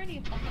before any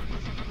of them.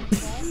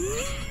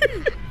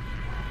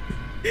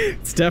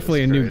 It's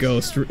definitely a new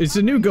ghost. It's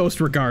a new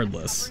ghost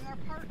regardless.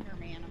 Covering our partner,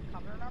 man. I'm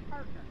covering our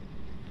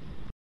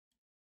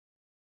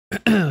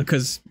partner.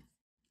 Because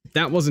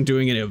that wasn't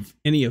doing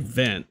any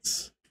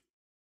events.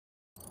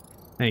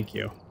 Thank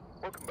you.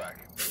 Welcome back.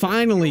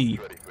 Finally,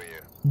 Ready for you.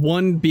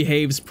 one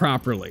behaves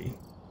properly.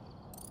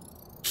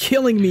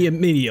 Killing me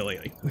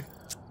immediately.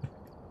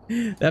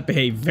 That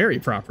behaved very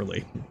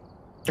properly.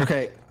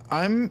 Okay,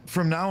 I'm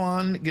from now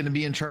on gonna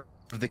be in charge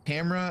of the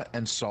camera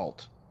and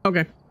salt.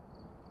 Okay.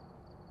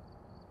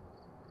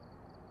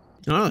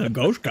 Oh, the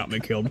ghost got me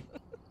killed.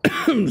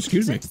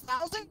 Excuse me.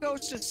 6,000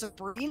 goes to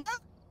Sabrina?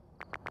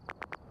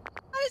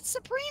 How did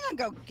Sabrina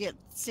go get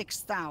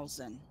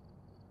 6,000?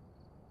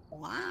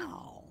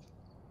 Wow.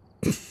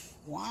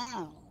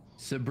 Wow.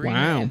 Sabrina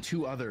Wow. and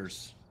 2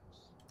 others.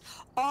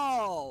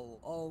 Oh,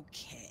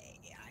 okay.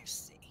 I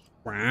see.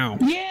 Wow.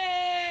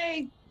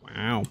 Yay!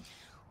 Wow.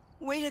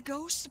 Way to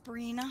go,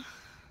 Sabrina.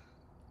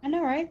 I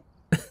know, right?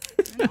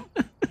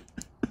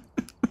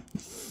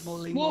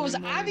 Well, it was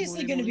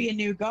obviously going to be a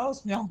new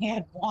ghost. We only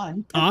had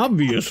one.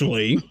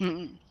 Obviously.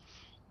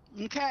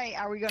 Okay,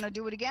 are we going to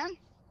do it again?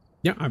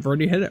 Yeah, I've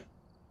already hit it.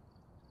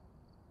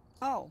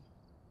 Oh,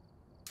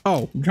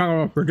 Oh, you're talking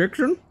about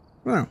prediction?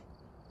 Oh.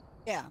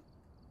 yeah.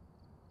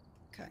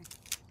 Okay.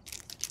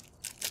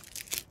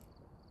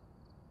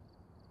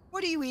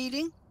 What are you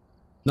eating?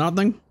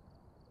 Nothing?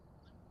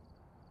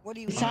 What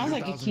do you It eat? sounds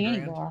like a 100,000 candy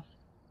grand. bar.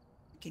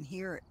 I can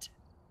hear it.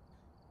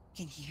 I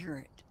can hear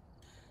it.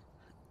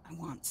 I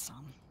want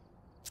some.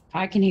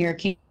 I can hear a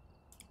candy.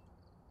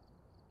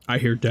 I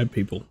hear dead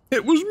people.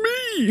 It was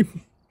me!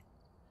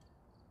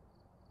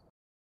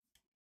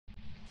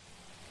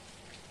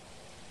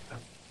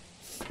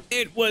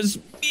 It was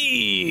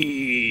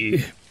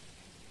me!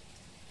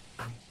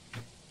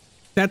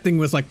 That thing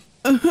was like...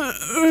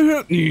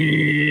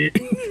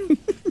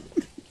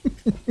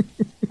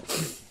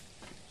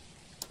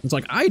 It's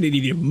like, I didn't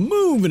even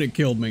move and it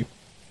killed me.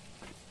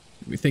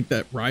 We think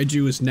that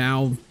Raiju is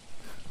now...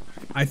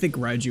 I think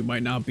Raiju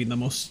might not be the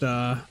most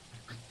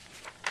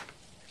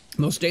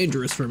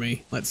dangerous for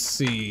me. Let's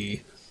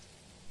see.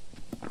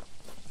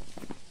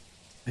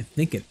 I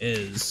think it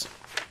is.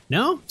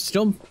 No,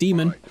 still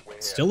demon.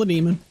 Still a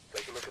demon.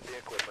 Take a look at the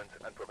equipment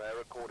and prepare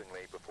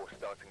accordingly before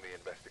starting the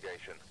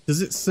investigation.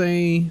 Does it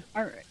say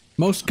All right.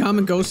 most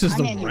common ghost is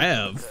the I'm in here.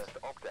 Rev?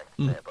 First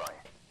octet nearby.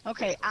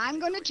 Okay, I'm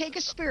going to take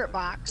a spirit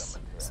box.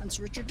 Since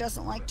Richard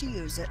doesn't like to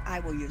use it, I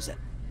will use it.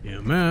 Yeah,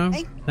 man.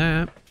 Hey.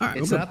 That. All right,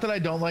 It's we'll go. not that I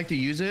don't like to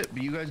use it,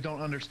 but you guys don't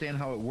understand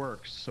how it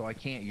works, so I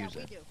can't use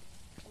it.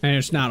 And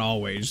it's not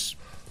always.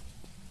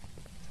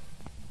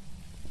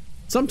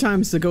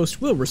 Sometimes the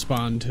ghost will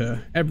respond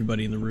to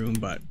everybody in the room,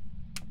 but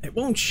it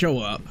won't show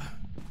up.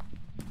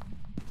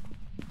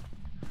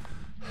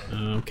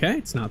 Okay,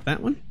 it's not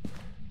that one.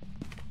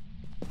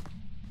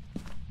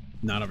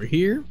 Not over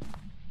here.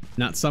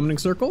 Not summoning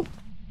circle.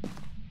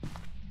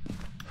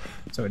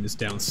 So it is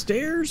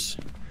downstairs.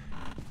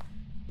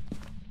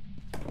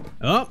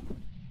 Oh,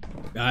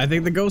 I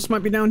think the ghost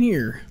might be down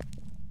here.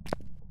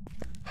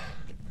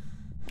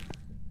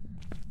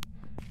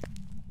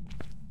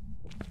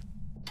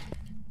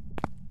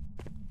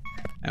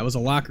 That was a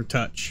locker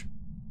touch.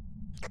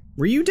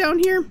 Were you down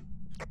here?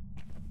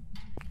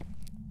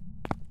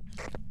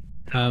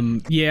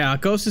 Yeah,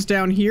 ghost is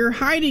down here,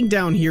 hiding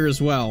down here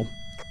as well.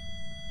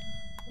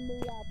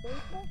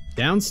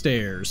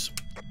 Downstairs.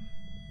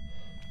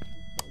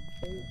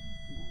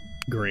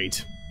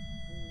 Great.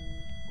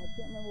 I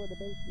can't remember where the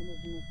basement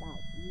is in this house.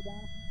 Are you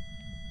down?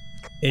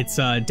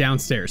 It's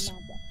downstairs. Not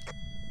there.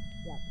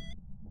 Yep.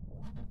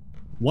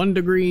 1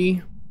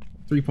 degree,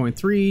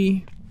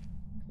 3.3.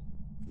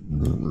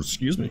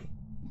 Excuse me.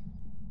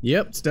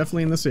 Yep, it's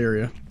definitely in this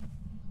area.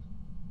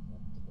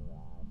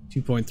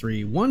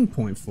 2.3,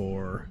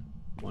 1.4,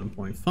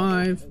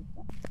 1.5,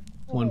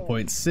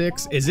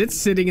 1.6. Is it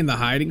sitting in the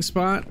hiding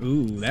spot?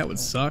 Ooh, that would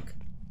suck.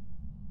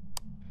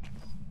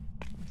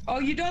 Oh,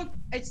 you don't.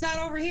 It's not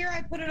over here.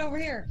 I put it over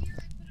here.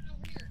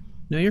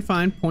 No, you're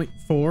fine.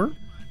 0.4.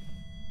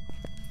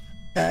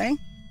 Okay.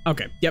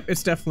 Okay, yep,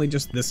 it's definitely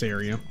just this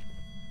area.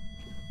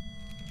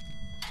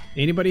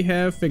 Anybody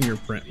have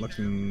fingerprint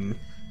looking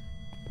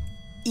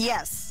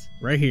Yes.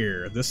 right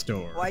here, this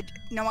door? Oh,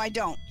 no, I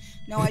don't.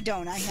 No, I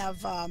don't. I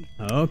have,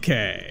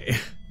 Okay.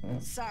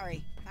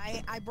 sorry.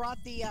 I brought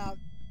the,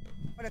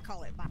 what do I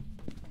call it?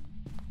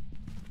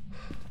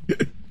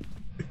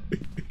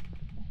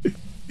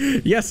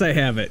 Yes, I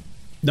have it.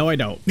 No, I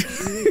don't.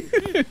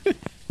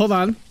 Hold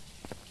on.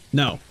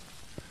 No.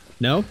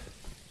 No.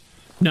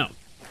 No.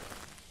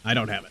 I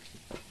don't have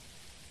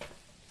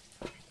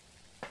it.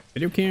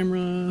 Video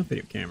camera.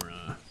 Video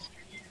camera.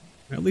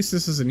 At least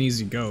this is an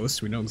easy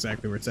ghost. We know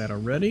exactly where it's at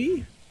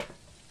already.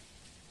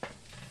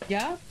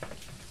 Yeah.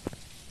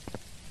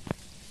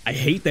 I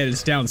hate that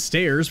it's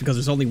downstairs because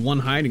there's only one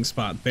hiding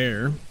spot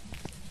there.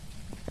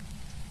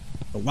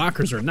 The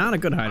lockers are not a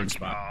good hiding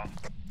spot.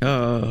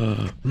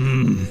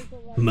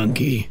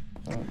 Monkey.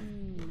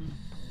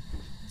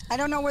 I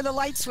don't know where the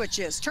light switch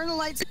is. Turn the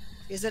lights.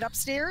 Is it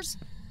upstairs?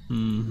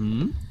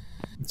 Mm-hmm.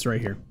 It's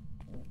right here.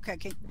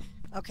 Okay.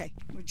 Okay.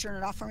 Would you turn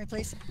it off for me,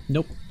 please?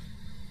 Nope.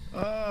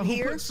 Who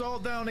Here? put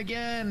salt down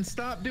again?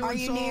 Stop doing Are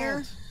you salt.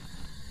 near?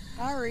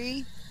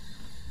 Sorry.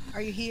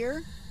 Are you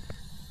here?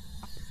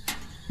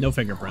 No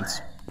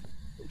fingerprints.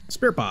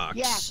 Spirit box.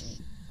 Yes.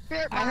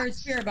 Spirit box. I heard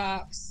spirit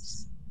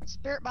box.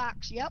 Spirit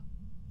box. Yep.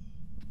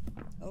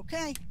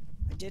 Okay.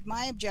 I did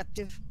my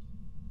objective.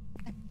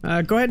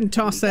 Go ahead and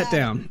toss You that got it.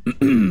 down.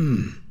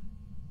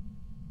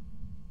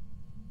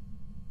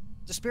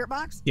 The spirit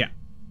box? Yeah.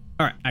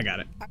 All right, I got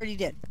it. I already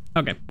did.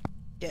 Okay.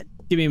 Did.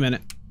 Give me a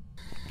minute.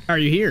 Are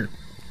you here?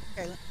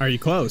 Okay. Are you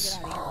close?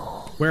 Get out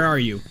of here. Where are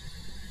you?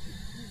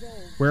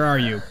 Where are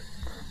you?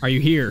 Are you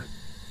here?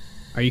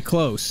 Are you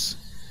close?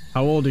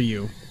 How old are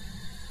you?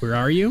 Where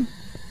are you?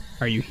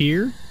 Are you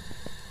here?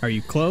 Are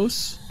you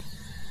close?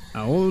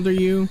 How old are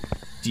you?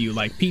 Do you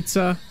like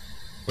pizza?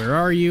 Where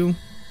are you?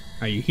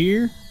 Are you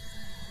here?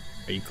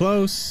 Are you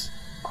close?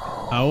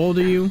 How old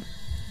are you?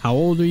 How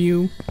old are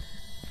you?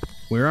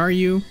 Where are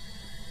you?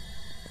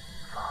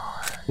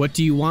 What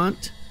do you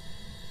want?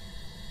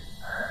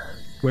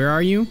 Where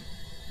are you?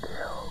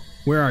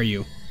 Where are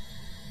you?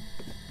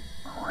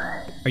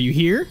 Are you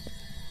here?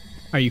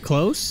 Are you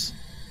close?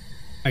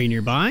 Are you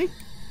nearby?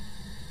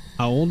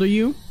 How old are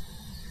you?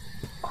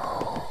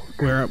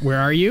 Where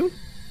are you?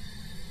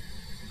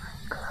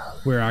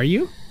 Where are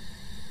you?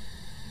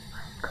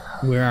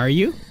 Where are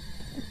you?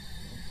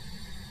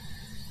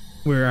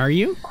 Where are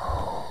you?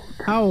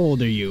 How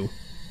old are you?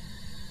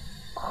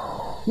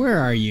 Where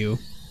are you?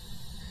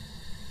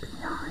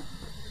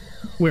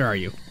 Where are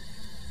you?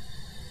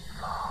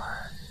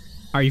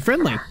 Are you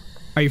friendly?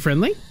 Are you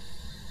friendly?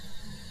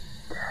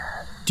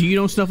 Do you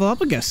know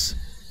Snuffleupagus?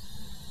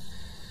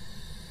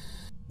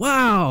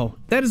 Wow,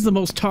 that is the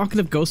most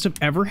talkative ghost I've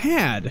ever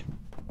had.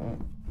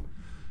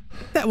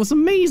 That was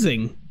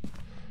amazing.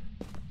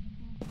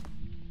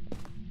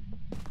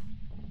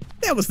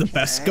 That was the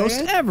best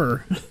ghost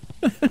ever.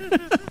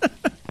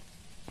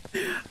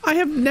 I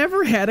have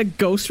never had a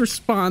ghost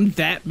respond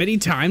that many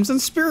times on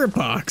Spirit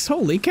Box.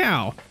 Holy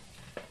cow.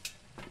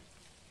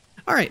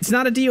 Alright, it's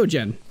not a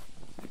Diogen.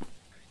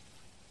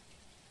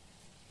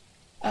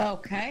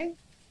 Okay.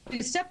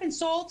 Did it step in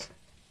salt?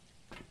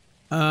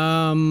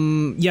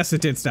 Yes,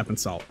 it did step in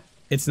salt.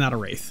 It's not a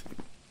wraith.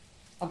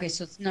 Okay,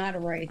 so it's not a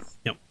wraith.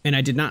 No, and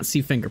I did not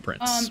see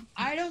fingerprints.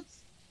 I don't.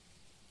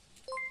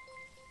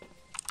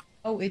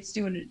 Oh, it's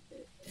doing it.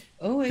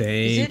 Oh,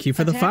 Thank you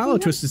for the follow,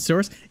 Twisted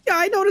Source. Yeah,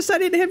 I noticed I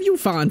didn't have you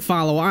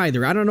follow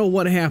either. I don't know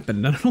what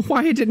happened. I don't know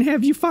why I didn't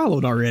have you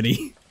followed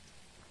already.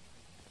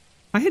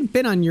 I had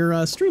been on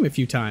your stream a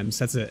few times.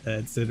 That's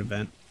it's an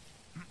event.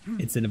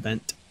 It's an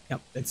event.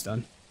 Yep, it's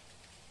done.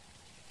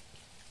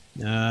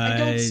 I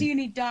don't see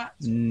any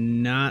dots.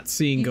 Not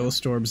seeing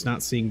ghost orbs,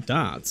 not seeing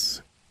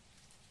dots.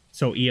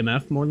 So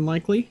EMF more than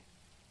likely?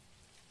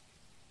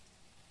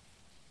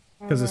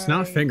 Because it's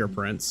not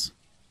fingerprints.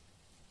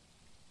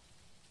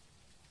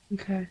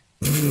 Okay.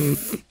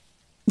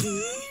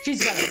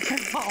 She's got a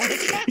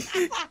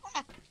parabolic.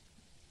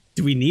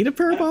 Do we need a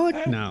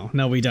parabolic? No,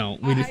 we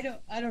don't.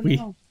 I don't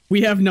know.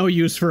 We have no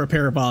use for a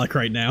parabolic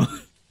right now.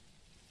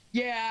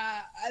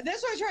 Yeah,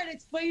 that's why I tried to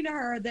explain to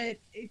her that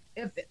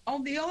the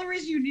only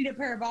reason you need a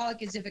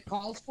parabolic is if it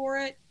calls for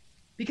it,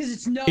 because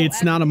it's not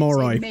a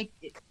Moroi.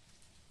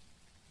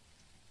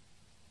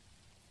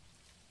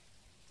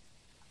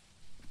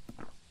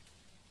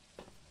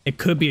 It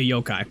could be a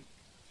yokai.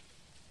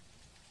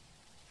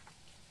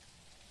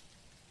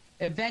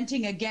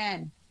 Venting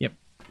again. Yep.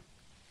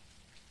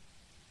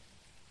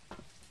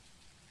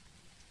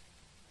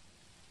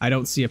 I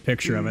don't see a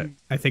picture of it.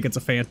 I think it's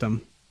a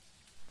phantom.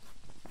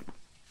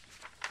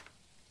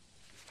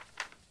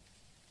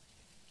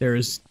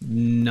 There's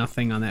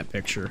nothing on that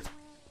picture.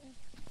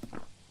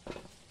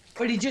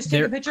 But he just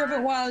took a picture of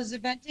it while I was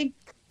venting?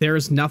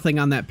 There's nothing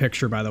on that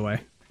picture, by the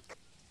way.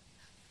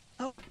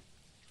 Oh.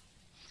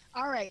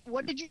 All right.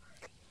 What did you...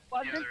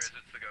 Was yeah, it? there is. It's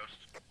the ghost.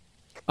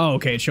 Oh,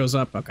 okay. It shows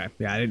up. Okay.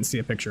 Yeah, I didn't see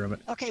a picture of it.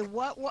 Okay.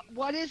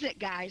 What is it,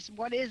 guys?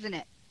 What isn't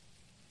it?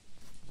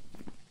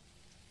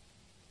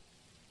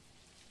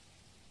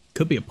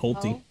 Could be a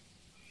Pulte. Oh.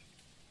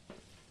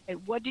 Hey,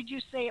 what did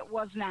you say it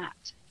was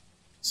not?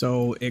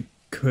 So it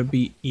could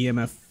be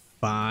EMF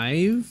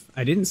 5.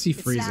 I didn't see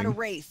freezing. It's not a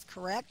wraith,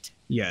 correct?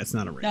 Yeah, it's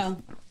not a wraith. No.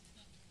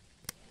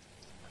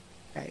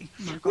 Okay.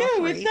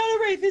 No, it's not a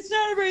wraith. It's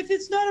not a wraith.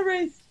 It's not a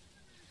wraith.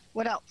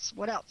 What else?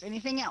 What else?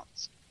 Anything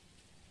else?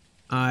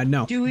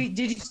 No. Did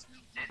you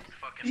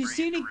It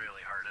see any?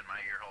 really hard in my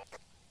ear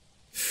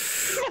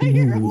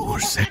hole. Ooh,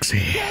 sexy.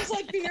 That was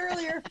like me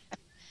earlier.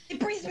 It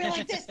breathes me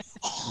like this.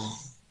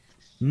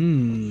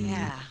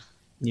 Yeah.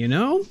 You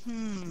know?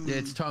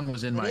 Its tongue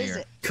was in my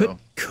ear.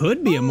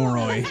 Could be a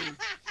Moroi.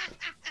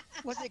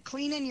 Was it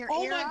cleaning your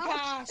Oh ear my out?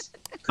 gosh.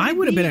 I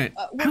would have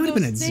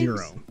been at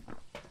 0.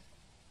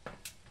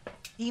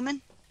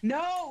 Demon?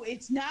 No,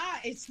 it's not.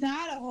 It's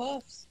not a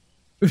hoofs.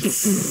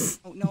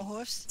 Oh, no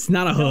hoofs? It's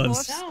not a No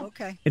hooves. hoofs? No.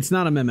 Okay. It's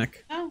not a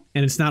mimic. No.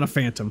 And it's not a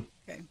phantom.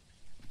 Okay.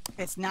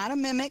 It's not a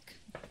mimic.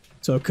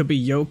 So it could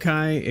be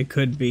yokai. It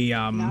could be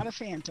Not a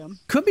phantom.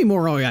 could be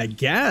Moroi, I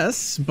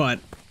guess, but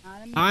Not a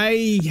mimic.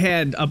 I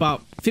had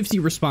about 50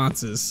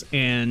 responses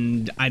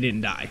and I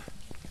didn't die.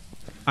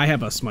 I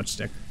have a smudge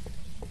stick.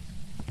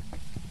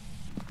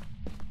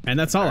 And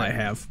that's all I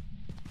have.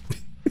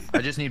 I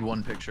just need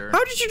one picture.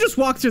 How did you just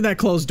walk through that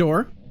closed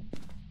door?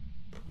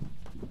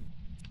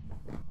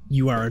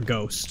 You are a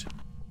ghost.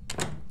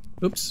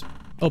 Oops.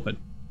 Open.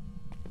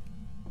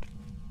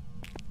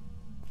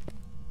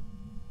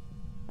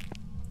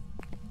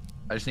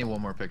 I just need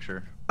one more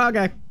picture.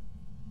 Okay.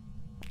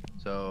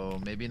 So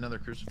maybe another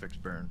crucifix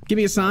burn. Give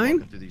me a sign.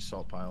 Walking through these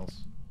salt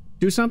piles.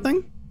 Do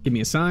something. Give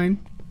me a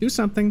sign. Do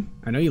something.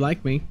 I know you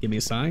like me. Give me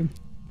a sign.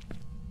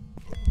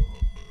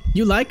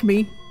 You like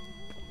me.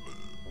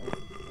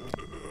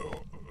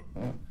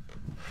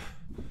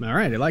 All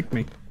right, it liked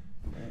me.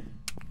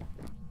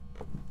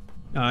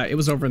 It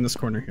was over in this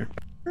corner here.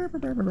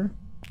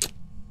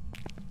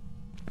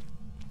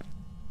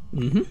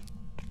 Mm-hmm.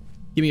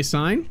 Give me a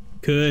sign.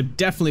 Could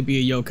definitely be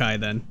a yokai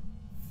then.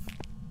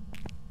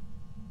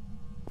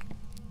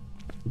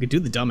 We could do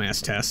the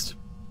dumbass test.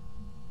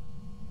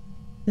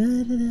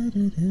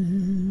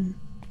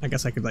 I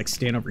guess I could like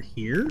stand over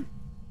here.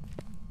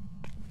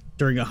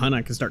 During a hunt,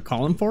 I can start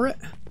calling for it.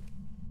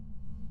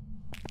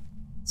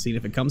 See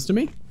if it comes to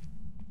me.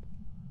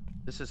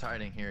 This is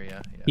hiding here,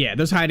 yeah. Yeah,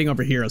 there's hiding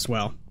over here as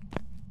well.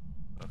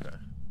 Okay.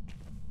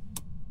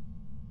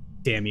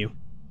 Damn you.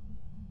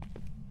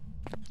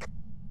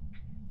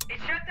 It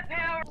shut the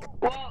power.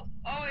 Well,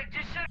 oh, it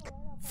just shut.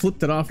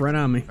 Flipped it off right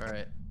on me. All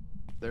right.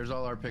 There's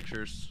all our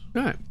pictures.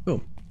 All right,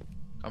 cool.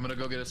 I'm gonna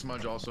go get a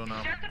smudge also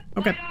now. Shut the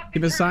Okay, light off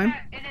give and us a turn sign.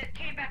 back, and it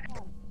came back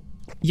on.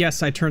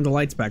 Yes, I turned the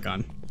lights back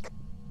on.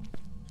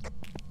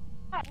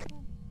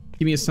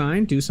 Give me a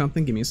sign. Do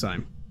something. Give me a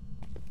sign.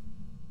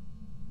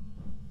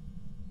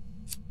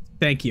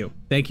 Thank you.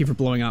 Thank you for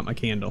blowing out my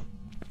candle.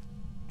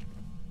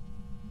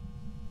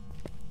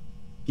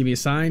 Give me a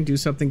sign. Do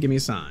something. Give me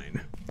a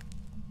sign.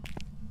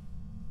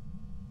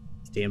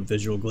 These damn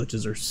visual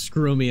glitches are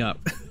screwing me up.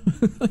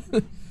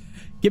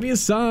 Give me a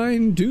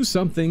sign. Do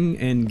something.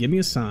 And give me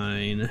a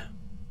sign.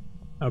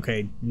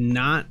 Okay,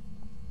 not...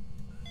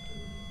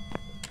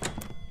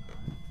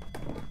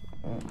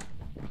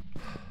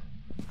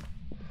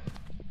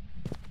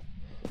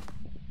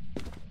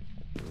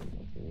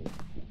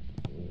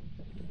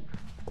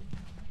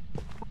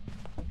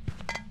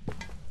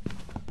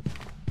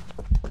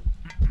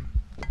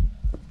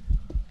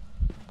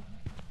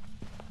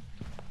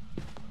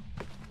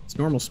 It's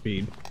normal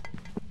speed.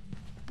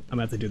 I'm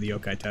gonna have to do the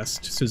yokai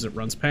test as soon as it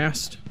runs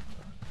past.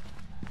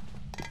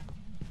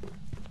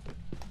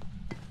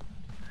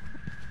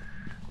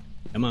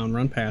 Come on,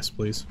 run past,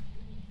 please.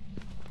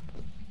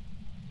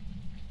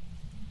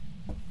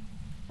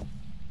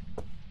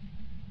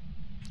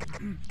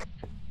 You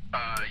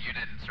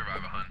didn't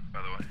survive a hunt,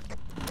 by the way.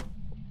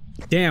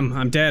 Damn,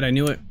 I'm dead. I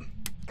knew it.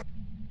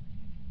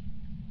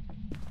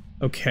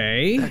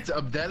 Okay.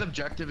 That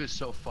objective is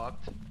so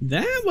fucked.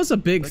 That was a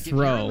big Like, if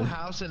you're in throw. the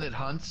house and it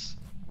hunts,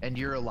 and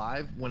you're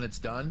alive when it's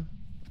done,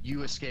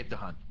 you escape the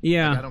hunt.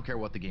 Yeah. Like, I don't care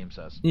what the game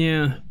says.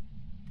 Yeah.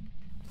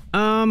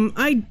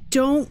 I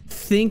don't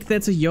think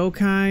that's a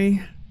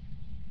yokai.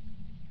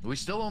 We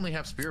still only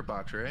have Spirit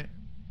Box, right?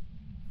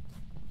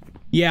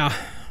 Yeah.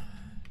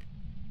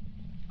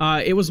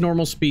 It was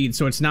normal speed,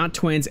 so it's not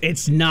twins.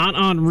 It's not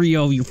on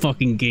Rio, you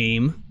fucking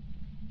game.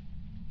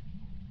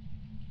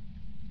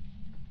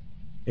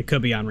 It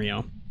could be on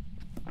Rio.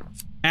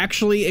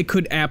 Actually, it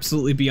could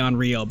absolutely be on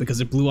Rio because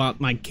it blew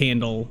out my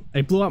candle.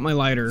 It blew out my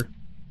lighter,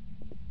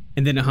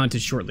 and then it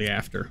hunted shortly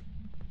after.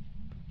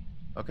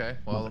 Okay,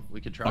 well, we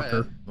could try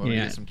Fucker. it. Want to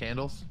Yeah. get some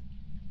candles?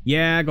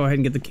 Yeah, go ahead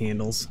and get the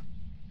candles.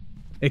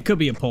 It could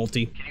be a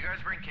Pulte. Can you guys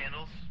bring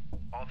candles?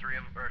 All three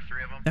of them, or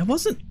three of them? That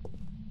wasn't...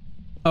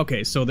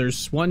 Okay, so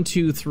there's 1,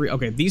 2, 3...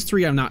 Okay, these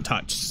 3 I've not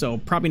touched, so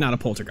probably not a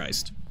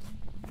poltergeist.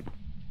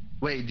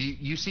 Wait, do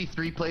you see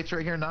 3 plates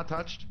right here not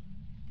touched?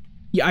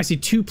 Yeah, I see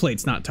 2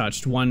 plates not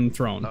touched, 1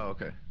 thrown. Oh,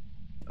 okay.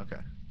 Okay.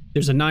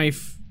 There's a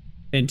knife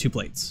and 2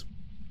 plates.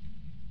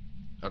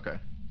 Okay.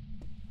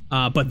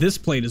 But this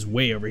plate is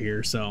way over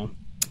here, so...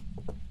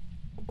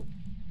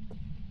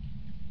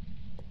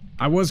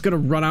 I was gonna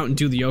run out and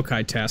do the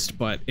yokai test,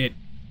 but it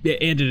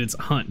ended its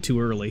hunt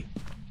too early.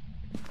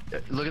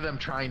 Look at them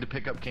trying to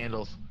pick up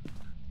candles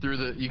through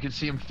the. You can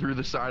see them through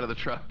the side of the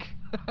truck.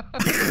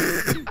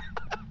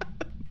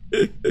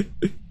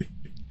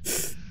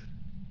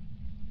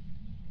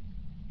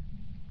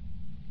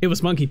 It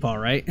was monkey paw,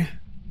 right?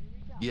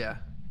 Yeah.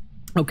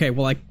 Okay,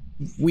 well,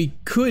 we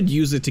could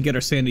use it to get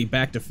our sanity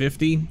back to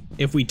 50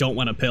 if we don't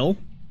want a pill.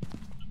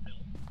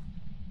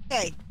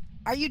 Hey,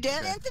 are you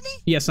dead, Anthony?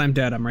 Yes, I'm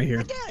dead. I'm right here.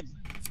 You're dead.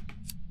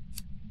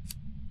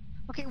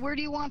 Okay, where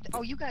do you want...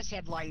 Oh, you guys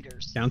had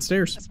lighters.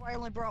 Downstairs. That's why I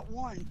only brought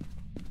 1.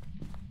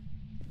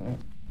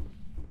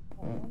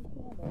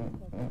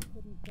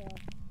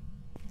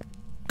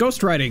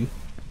 Ghost riding.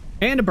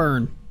 And a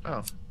burn.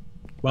 Oh.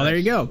 Well, there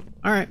you go.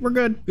 Alright, we're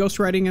good. Ghost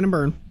riding and a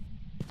burn.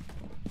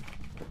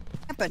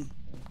 Happen.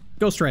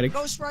 Ghost riding.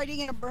 Ghost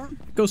riding and a burn.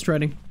 Ghost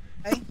riding.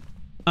 Okay.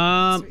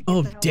 Oh, the hell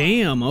out.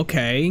 damn,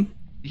 okay.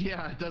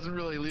 Yeah, it doesn't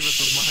really leave us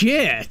with much.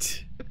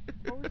 Shit!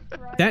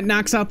 That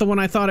knocks out the one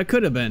I thought it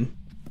could have been.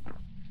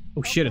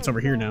 Oh shit, it's over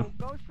here now.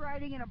 Ghost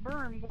riding and a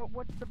burn.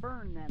 What's the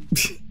burn then?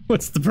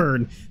 What's the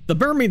burn? The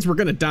burn means we're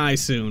gonna die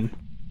soon.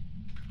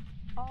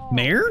 Oh.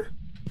 Mayor?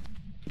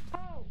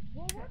 Oh,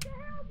 well, what the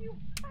hell? You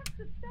have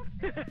to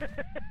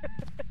step.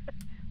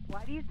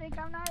 Why do you think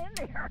I'm not in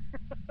there?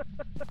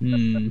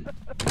 Hmm.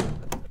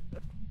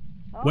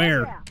 Oh,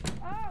 Where? Yeah.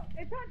 Oh,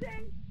 it's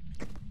hunting.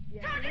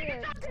 Yeah,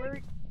 it is.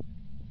 Where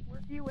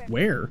do you in?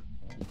 Where?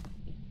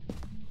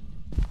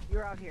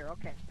 You're out here.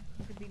 Okay.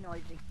 You could be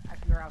noisy.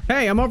 You're out.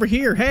 Hey, I'm over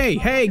here. Hey,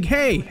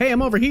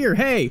 I'm over here.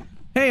 Hey,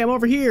 I'm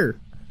over here.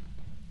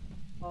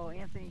 Oh,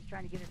 Anthony's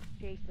trying to get us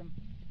to chase him.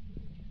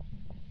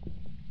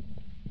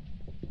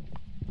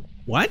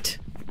 What?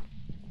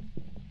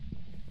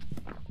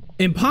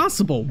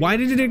 Impossible. Why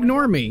did it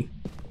ignore me?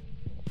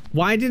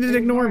 Why did it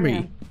ignore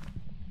me?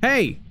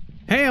 Hey,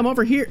 Hey, I'm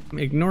over here.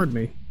 Ignored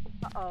me.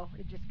 Uh-oh,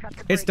 it just cut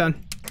the It's brake. done.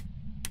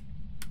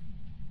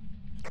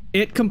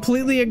 It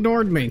completely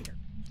ignored me.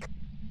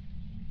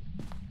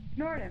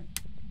 Ignored him.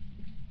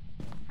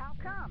 How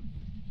come?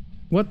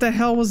 What the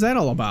hell was that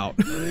all about?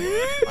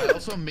 I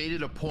also made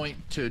it a point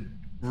to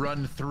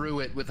run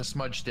through it with a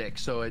smudge stick,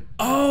 so it.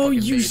 Oh,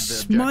 fucking you made the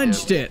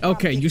smudged objective. it.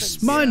 Okay, you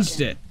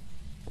smudged it.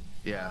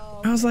 Yeah.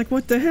 I was like,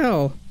 what the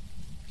hell?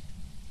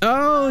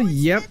 Oh,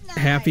 yep.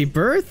 Happy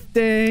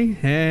birthday.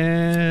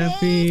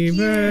 Happy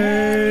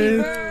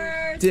birthday.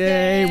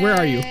 Where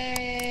are you?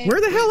 Where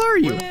the hell are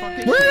you? Where the fuck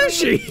is Where is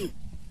she? she?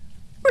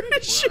 Where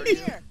is she?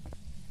 Here.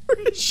 Where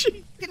is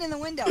she? Get in the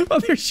window. Oh,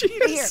 there she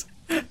Right is.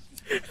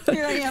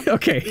 Here I am.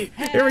 Okay,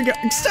 here we go.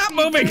 Stop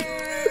moving.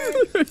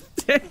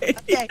 Okay.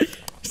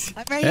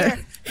 I'm right here.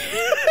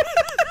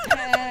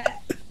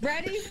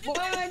 Ready?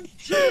 1,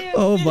 2.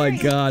 Oh my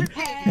God.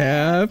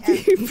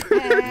 Happy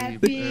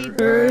birthday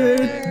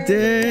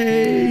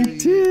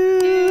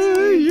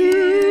to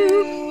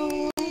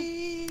you.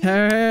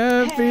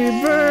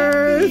 Happy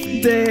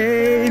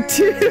birthday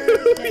to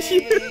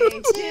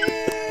you.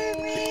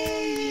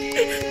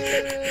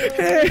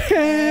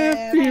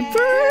 Happy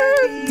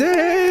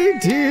birthday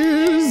to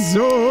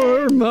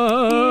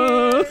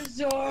Zorma.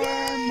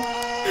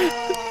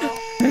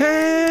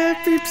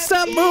 Happy,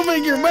 stop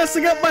moving, you're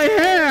messing up my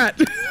hat.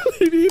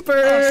 Happy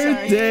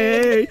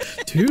birthday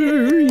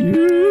to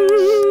you.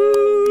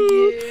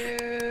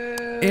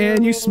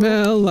 And you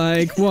smell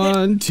like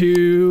 1,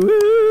 2.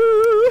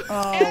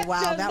 Oh,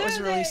 wow, that was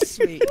really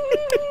sweet.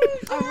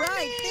 All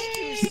right,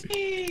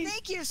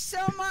 thank you so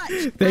much.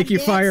 Thank you,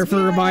 Fire,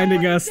 for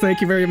reminding us.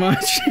 Thank you very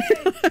much.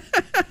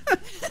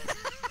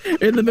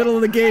 In the middle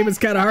of the game, it's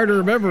kind of hard to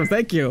remember.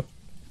 Thank you.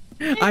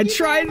 I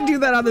tried to do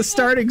that on the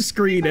starting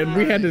screen, and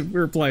we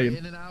were playing.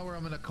 In an hour,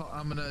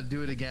 I'm gonna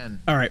do it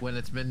again. All right. When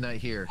it's midnight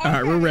here. All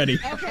right, we're ready.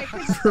 Okay,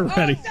 We're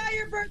ready. it's not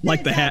your birthday,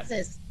 Like the hat.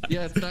 Texas.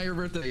 Yeah, it's not your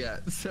birthday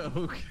yet,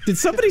 so. Did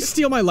somebody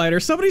steal my lighter?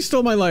 Somebody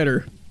stole my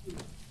lighter.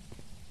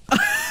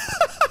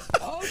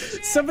 Oh,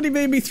 shit. Somebody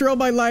made me throw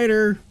my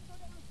lighter.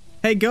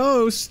 Hey,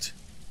 Ghost.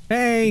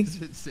 Hey,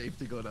 Is it safe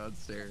to go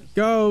downstairs?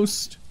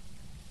 Ghost.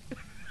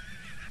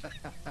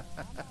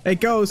 Hey,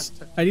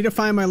 Ghost. I need to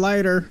find my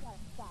lighter.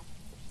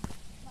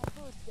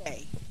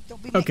 Hey,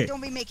 Okay.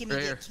 Don't be making me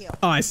Right get killed.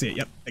 Oh, I see it.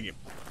 Yep. Thank you.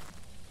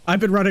 I've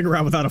been running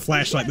around without a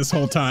flashlight this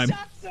whole time.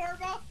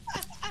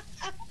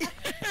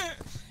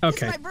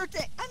 Okay. It's my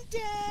birthday. I'm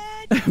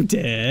dead. I'm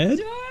dead.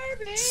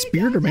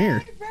 Spirit or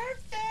mare?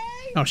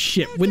 Oh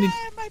shit. When did?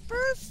 My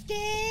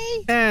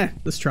birthday.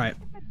 Let's try it.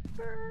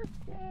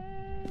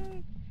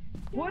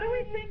 What do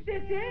we think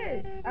this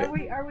is? Are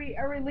we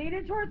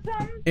leaning towards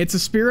something? It's a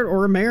spirit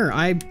or a mare.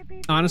 I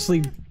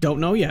honestly don't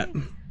know yet.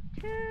 Okay.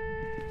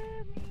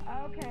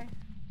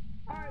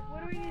 Alright,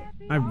 what do we...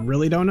 I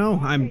really don't know.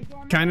 I'm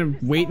kind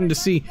of waiting to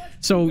see.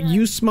 So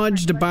you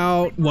smudged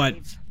about, what,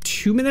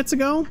 2 minutes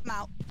ago? I'm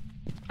out.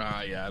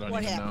 Yeah, I don't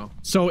What even happened? know.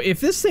 So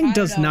if this thing I don't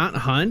does know. not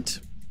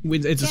hunt,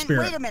 it's a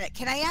spirit. Wait a minute.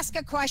 Can I ask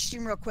a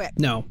question real quick?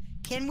 No.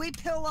 Can we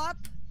pill up?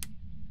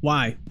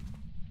 Why?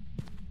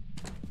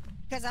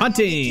 'Cause I don't wanna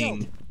get Hunting.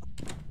 killed.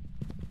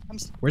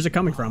 Where's it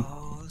coming from?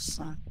 Oh,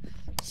 son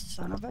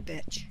of a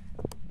bitch.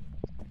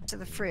 To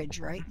the fridge,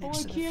 right? Oh, Next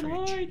I to the can't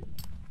fridge. hide.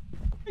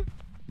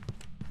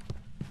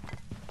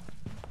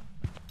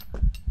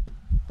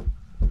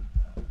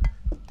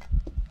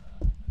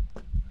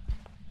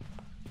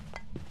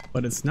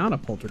 But it's not a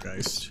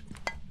poltergeist.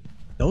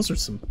 Those are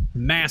some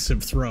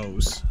massive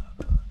throws.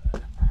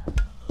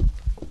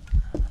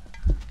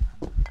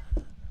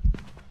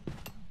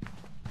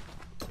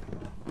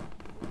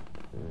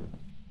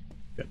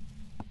 Good.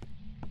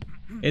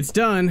 It's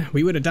done.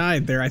 We would have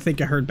died there. I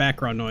think I heard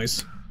background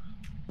noise.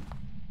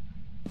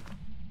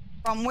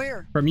 From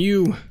where? From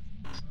you.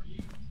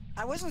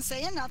 I wasn't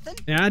saying nothing.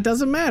 Yeah, it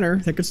doesn't matter.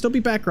 There could still be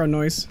background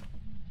noise.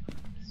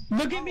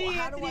 Look at me,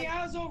 how do Anthony.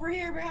 I was over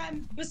here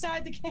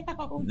beside the couch.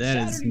 That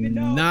I is don't even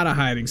know. not a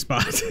hiding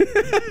spot.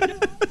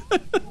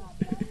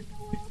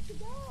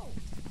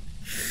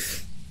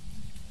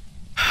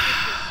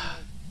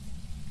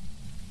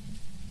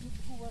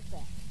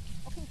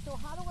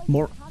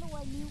 More.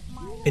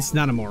 It's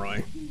not a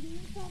Moroi.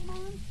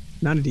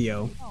 Not a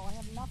Dio.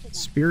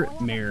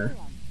 Spirit mare.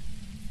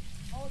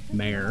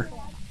 Mare.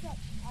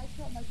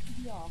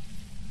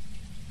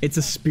 It's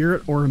a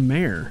spirit or a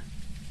mare.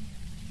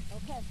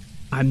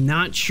 I'm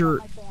not sure.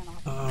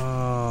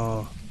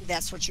 Oh.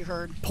 That's what you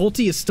heard.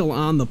 Pulte is still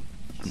on the.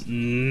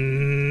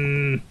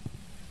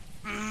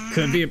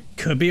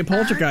 Could be a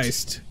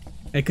poltergeist.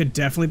 It could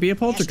definitely be a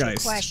Ask you a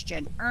poltergeist.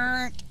 question.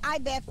 I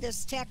bet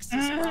this text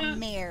is from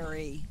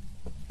Mary.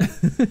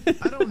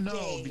 I don't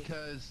know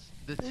because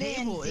the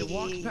table, it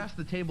walks Lindsay. past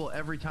the table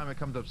every time it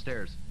comes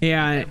upstairs.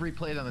 Yeah, Every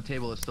plate on the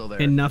table is still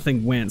there. and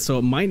nothing went, so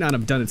it might not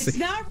have done its It's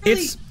thing. not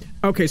really... It's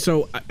okay.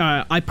 So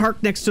I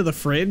parked next to the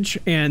fridge,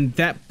 and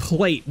that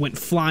plate went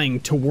flying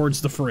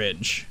towards the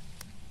fridge.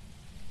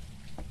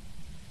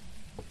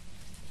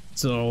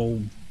 So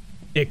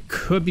it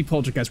could be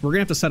poltergeist. We're gonna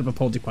have to set up a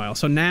polty pile.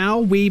 So now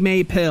we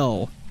may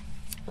pill.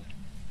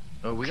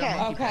 Oh, we got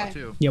monkey paw Okay.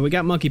 too. Yeah, we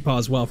got monkey paw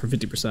as well for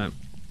 50%.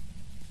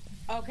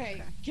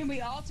 Okay. Can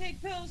we all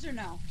take pills or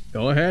no?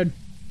 Go ahead.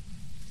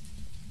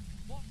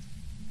 Well,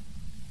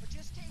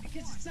 just take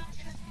Because one. it's not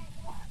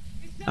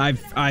gonna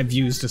I've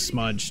used a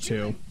smudge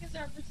too. Because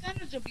our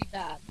percentage will be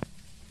bad.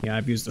 Yeah,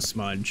 I've used a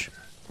smudge.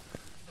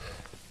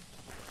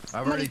 I've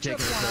Somebody already took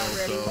taken a one pill,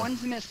 already. so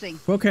One's missing.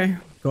 Okay,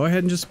 go ahead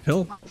and just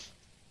pill.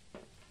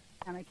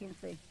 And I can't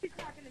see. He's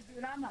not gonna do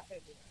it. I'm not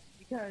gonna do it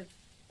because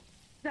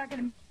it's not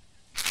gonna.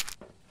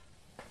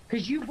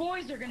 Because you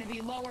boys are gonna be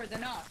lower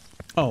than us.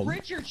 Oh,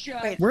 Richard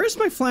should. where's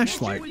my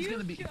flashlight? always You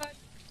gonna be- should.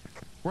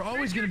 we're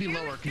always gonna be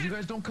lower because you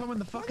guys don't come in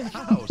the fucking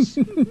house.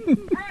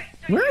 Right,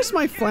 so Where is you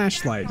my should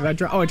flashlight? Did I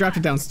drop? definitely- Oh, I dropped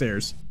it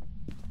downstairs.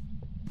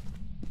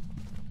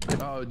 Oh, you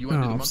want to do the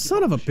Oh, monkey son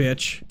paw? of a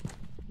bitch.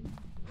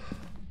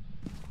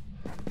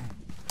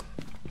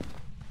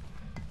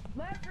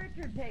 Let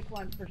Richard take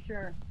one for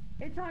sure.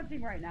 It's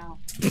hunting right now.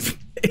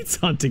 It's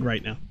hunting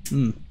right now.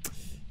 Hmm.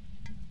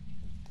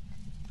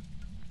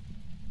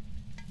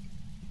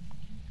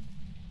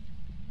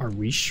 Are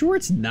we sure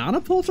it's not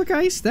a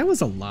poltergeist? That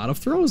was a lot of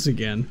throws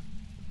again.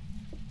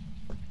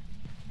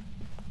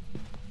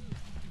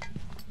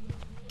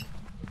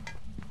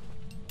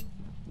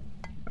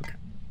 Okay.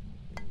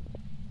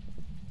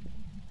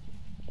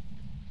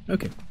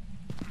 Okay.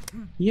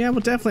 Yeah,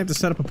 we'll definitely have to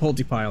set up a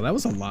polty pile. That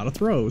was a lot of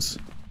throws.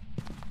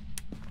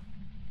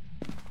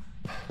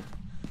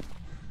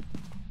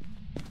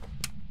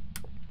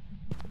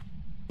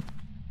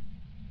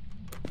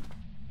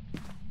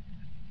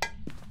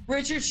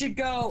 Richard should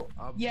go.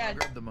 I'll Yeah,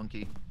 grab the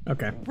monkey.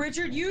 Okay.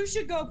 Richard, you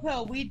should go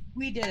pill. We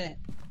didn't.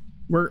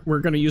 We're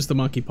gonna use the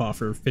monkey paw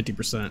for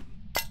 50%.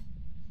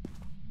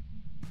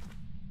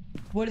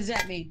 What does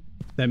that mean?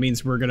 That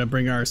means we're gonna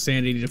bring our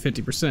sanity to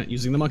 50%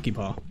 using the monkey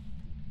paw.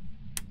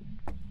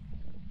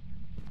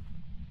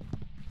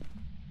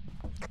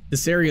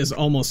 This area is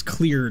almost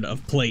cleared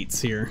of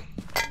plates here.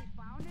 Have you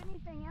found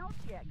anything else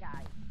yet,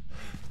 guys?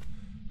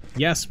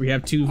 Yes, we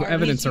have two Are we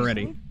evidence using-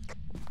 already.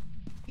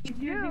 He's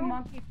using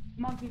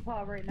monkey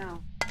paw right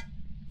now.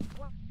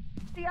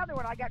 What's the other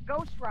one? I got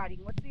ghost riding.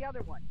 What's the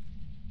other one?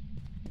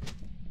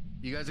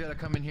 You guys gotta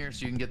come in here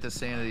so you can get this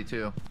sanity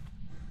too.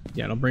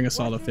 Yeah, it'll bring us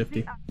all to What is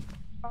 50.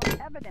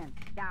 the evidence,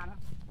 Donna.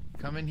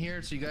 Come in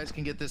here so you guys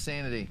can get this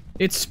sanity.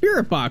 It's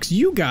Spirit Box.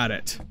 You got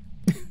it.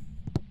 It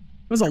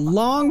was a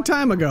long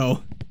time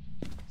ago.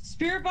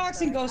 Spirit box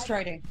and ghost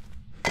riding.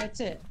 That's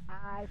it.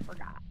 I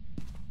forgot.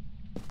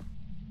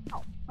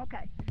 Oh,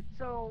 okay.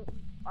 So,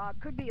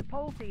 could be a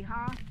polty,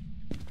 huh?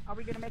 Are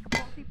we gonna make a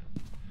polty?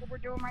 What we're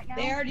doing right now?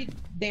 They already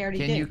Can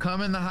did. you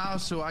come in the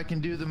house so I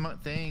can do the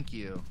thank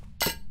you.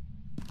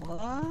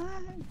 What?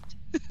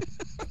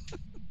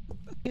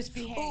 Just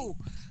behave. Oh,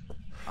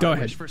 Go I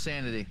ahead. wish for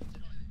sanity.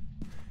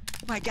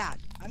 my God.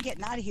 I'm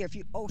getting out of here. If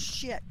you. Oh,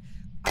 shit.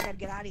 I gotta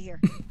get out of here.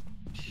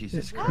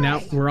 Jesus Christ.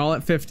 Now we're all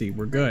at 50.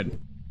 We're good.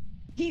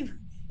 He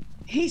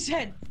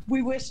said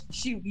you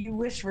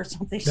wish for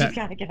something. That- She's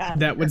gotta get out.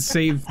 That would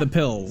save the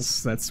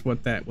pills. That's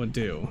what that would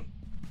do.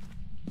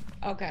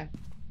 Okay.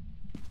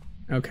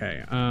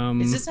 Okay.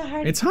 Is this a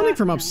hiding It's hunting spot?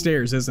 from No.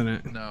 upstairs, isn't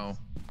it? No.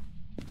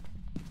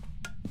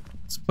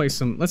 Let's play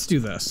some. Let's do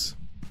this.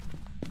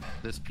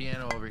 This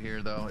piano over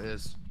here though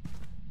is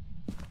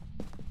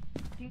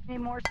Do you need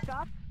more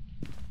stuff?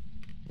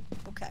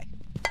 Okay.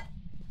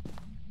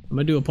 I'm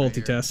gonna do a polty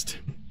here. test.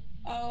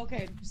 Oh,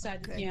 okay.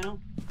 Beside the Okay. piano.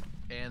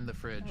 and the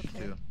fridge Okay.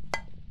 too.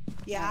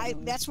 Yeah,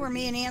 that's where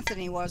me and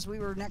Anthony was. We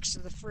were next to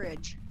the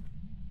fridge.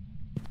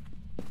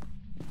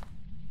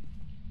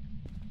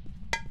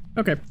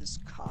 Okay. This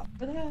cop.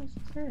 What the hell is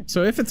her?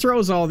 So if it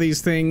throws all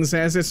these things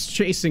as it's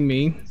chasing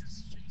me,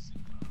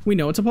 we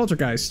know it's a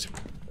poltergeist.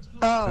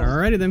 Oh.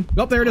 Alrighty then.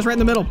 Oh, there it is, right in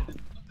the middle.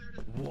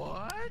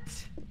 What?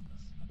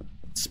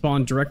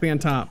 Spawned directly on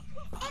top.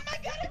 Oh my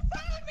god! It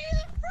followed me in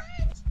the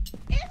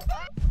fridge. It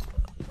followed.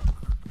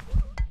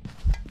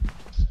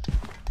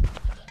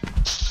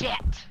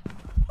 Shit.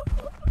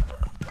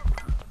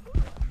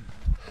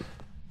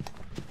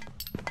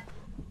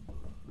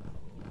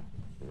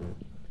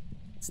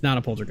 It's not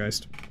a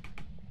poltergeist.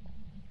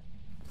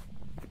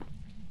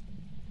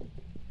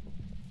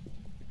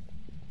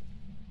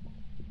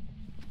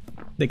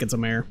 I think it's a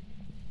mare.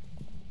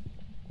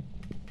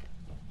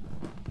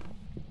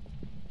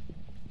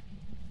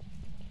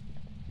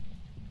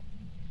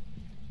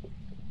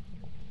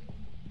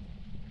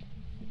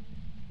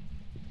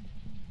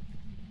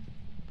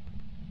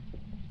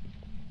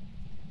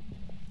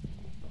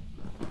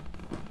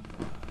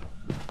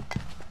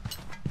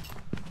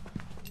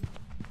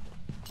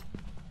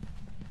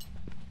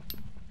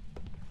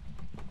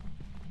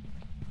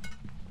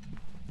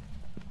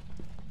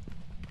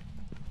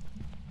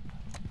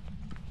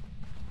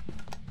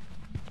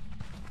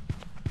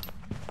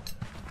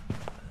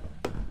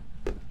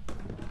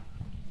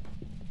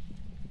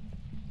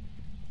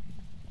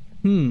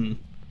 Hmm.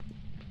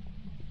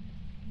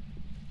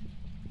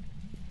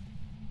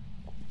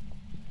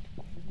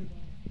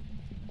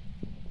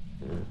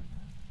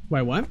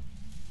 Wait, what?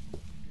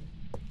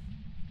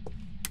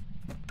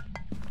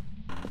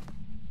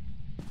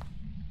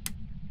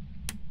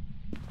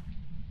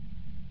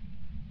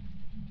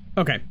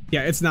 Okay,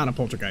 yeah, it's not a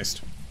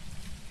poltergeist.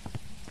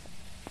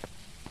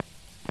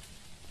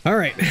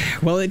 Alright,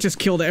 well, it just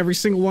killed every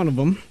single one of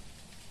them.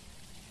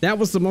 That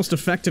was the most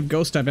effective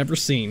ghost I've ever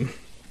seen.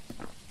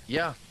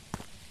 Yeah.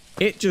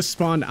 It just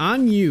spawned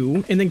on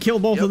you and then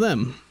killed both of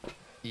them.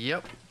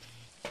 Yep.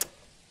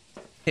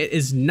 It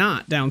is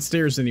not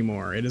downstairs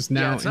anymore. It is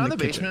now yeah, it's not in the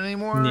kitchen. basement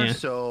anymore, Yeah.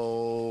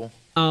 so...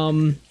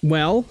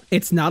 Well,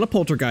 it's not a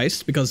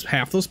poltergeist because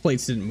half those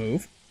plates didn't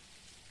move.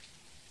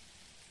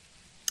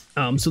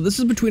 So this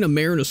is between a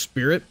mare and a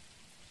spirit.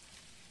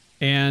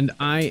 And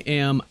I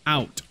am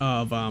out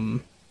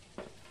of,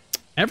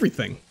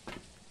 everything.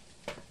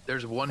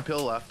 There's one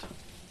pill left.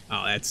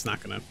 Oh, that's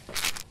not gonna...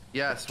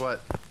 Yes,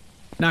 what?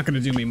 Not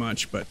gonna do me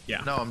much, but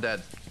yeah. No, I'm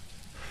dead.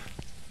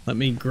 Let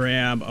me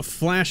grab a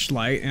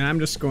flashlight, and I'm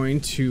just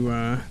going to,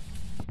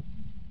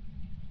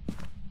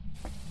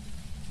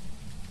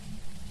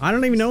 I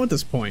don't even know at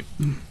this point.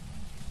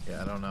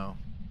 Yeah, I don't know.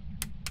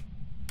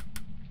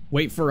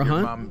 Wait for a Your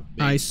hunt. mom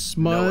made I no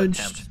smudged.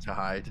 attempt to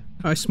hide.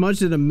 I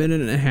smudged it a minute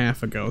and a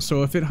half ago,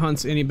 so if it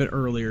hunts any bit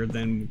earlier,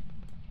 then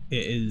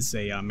it is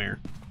a mare.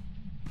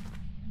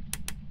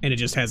 And it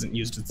just hasn't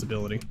used its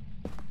ability.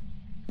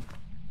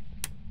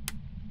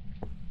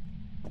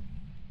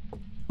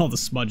 All the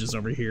smudge is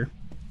over here.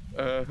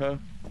 Uh-huh.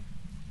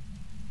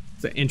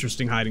 It's an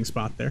interesting hiding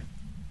spot there.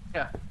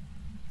 Yeah.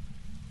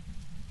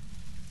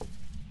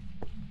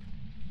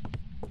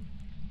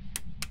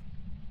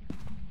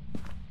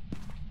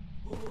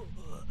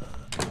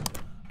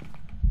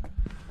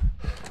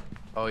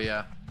 Oh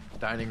yeah,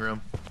 dining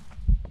room.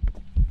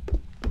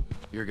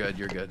 You're good,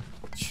 you're good.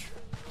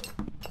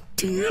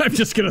 I'm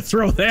just gonna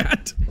throw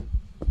that.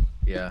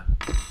 Yeah.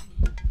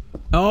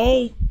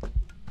 Oh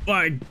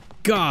my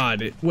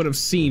god, it would have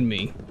seen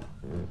me.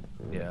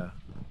 Yeah.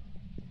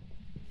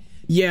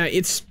 Yeah,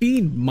 its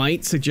speed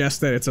might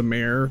suggest that it's a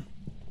mare,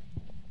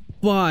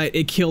 but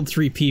it killed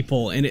 3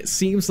 people, and it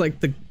seems like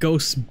the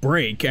ghosts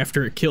break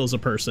after it kills a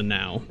person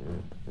now.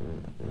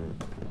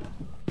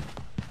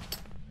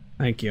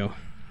 Thank you.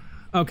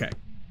 Okay.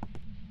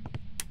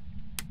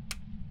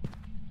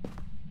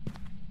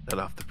 Let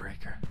off the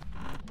breaker.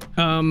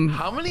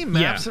 How many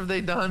maps have they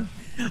done?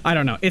 I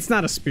don't know. It's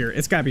not a spirit.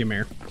 It's gotta be a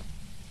mare.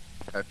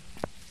 Okay.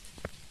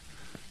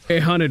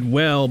 It hunted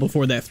well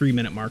before that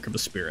 3-minute mark of a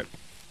spirit.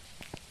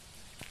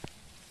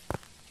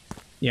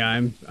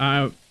 Yeah,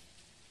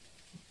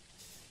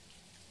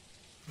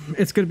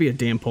 it's gonna be a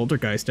damn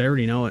poltergeist. I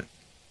already know it.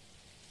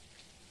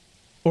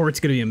 Or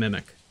it's gonna be a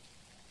mimic.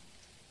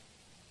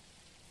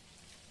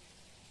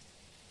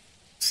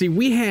 See,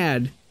 we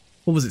had,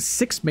 what was it,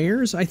 6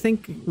 mares, I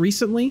think,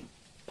 recently?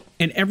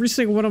 And every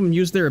single one of them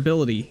used their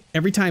ability.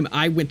 Every time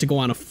I went to go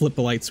on a flip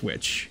a light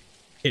switch,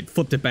 it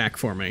flipped it back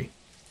for me.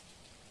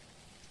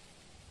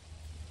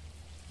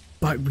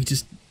 But we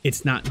just,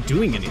 it's not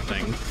doing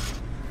anything.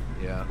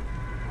 Yeah.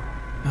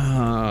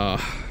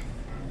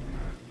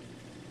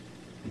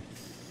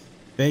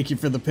 Thank you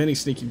for the penny,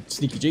 sneaky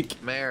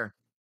Jake. Mayor.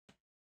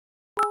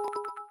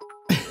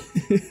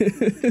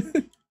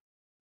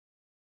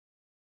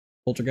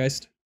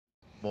 Poltergeist.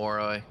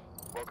 Moroi.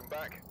 Welcome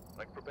back.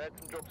 I've prepared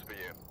some jobs for you.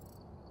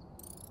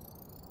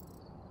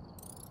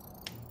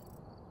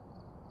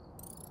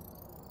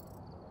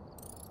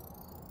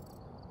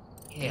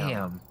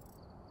 Damn.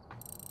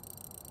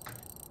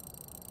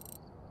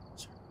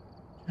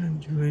 I'm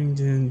doing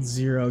in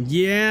 0.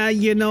 Yeah,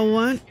 you know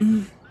what?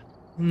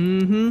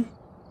 Mm-hmm.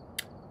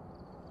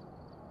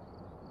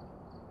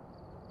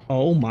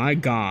 Oh my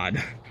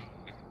god.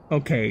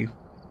 Okay.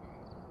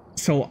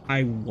 So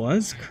I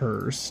was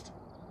cursed.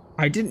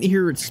 I didn't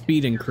hear its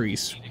speed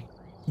increase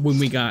when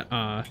we got,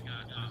 I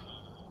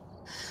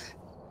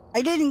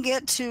didn't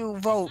get to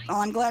vote.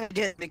 Oh, I'm glad I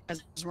did because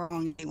it was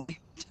wrong anyway.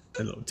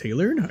 Hello,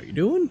 Taylor. How you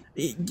doing?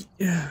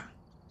 Yeah.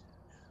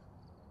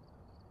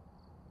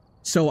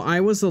 So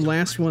I was the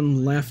last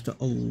one left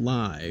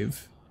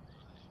alive.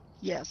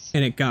 Yes.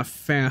 And it got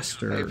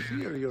faster.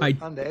 I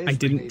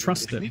didn't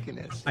trust it.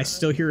 I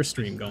still hear a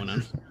stream going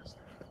on.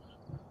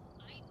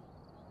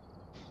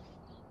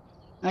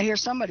 I hear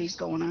somebody's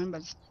going on,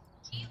 but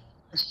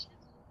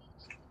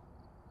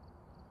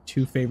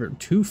Two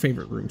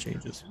favorite room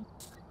changes.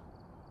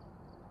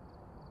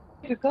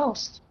 You're a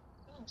ghost.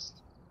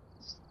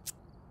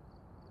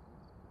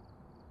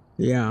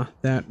 Yeah,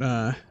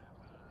 that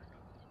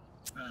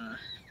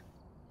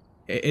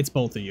it's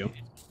both of you.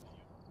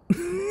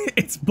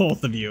 It's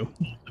both of you.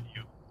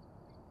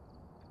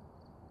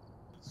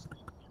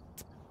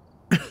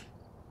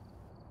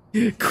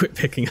 Quit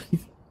picking on you.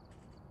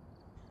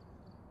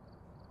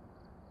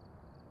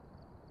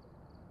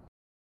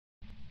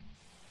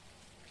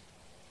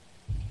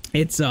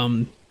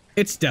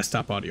 It's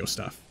desktop audio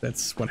stuff.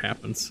 That's what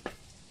happens.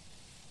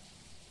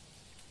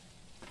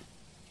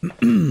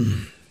 I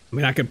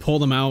mean, I could pull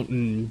them out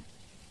and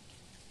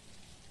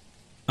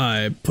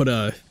put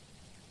a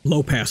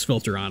low pass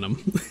filter on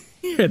them.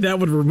 Yeah, that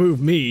would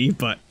remove me,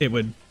 but it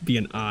would be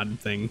an odd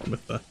thing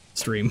with the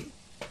stream.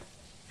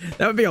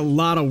 That would be a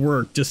lot of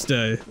work just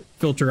to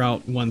filter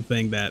out one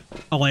thing that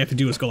all I have to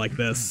do is go like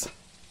this.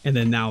 And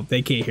then now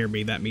they can't hear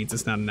me. That means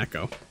it's not an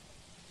echo.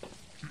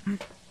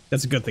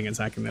 That's a good thing. It's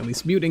I can at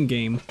least mute in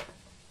game.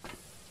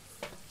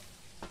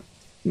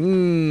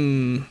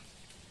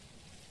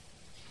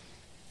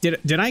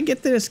 Did I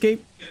get to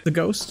escape the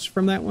ghosts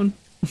from that one?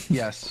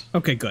 Yes.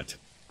 Okay, good.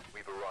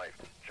 We've arrived.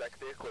 Check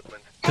the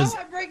equipment. Oh,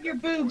 I break your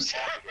boobs.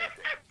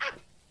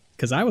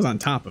 Because I was on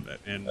top of it,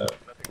 and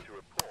Nothing to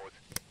report,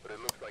 but it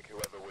looks like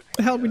whoever was what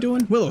the hell are we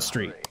doing? Willow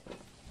Street.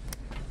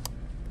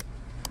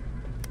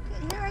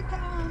 Here I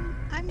come.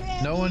 I'm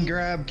ready. No one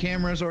grab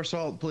cameras or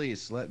salt,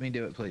 please. Let me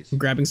do it, please. I'm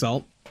grabbing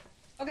salt,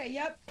 Okay,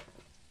 yep.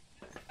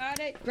 Got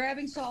it.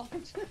 Grabbing salt.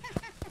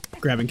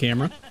 grabbing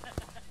camera.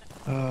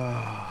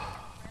 I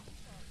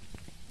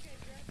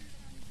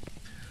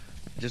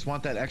just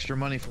want that extra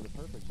money for the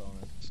perfect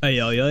bonus.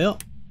 Yo.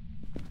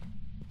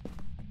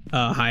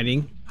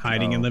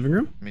 Hiding in living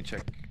room. Let me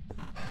check.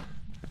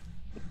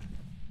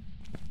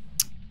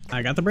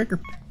 I got the breaker.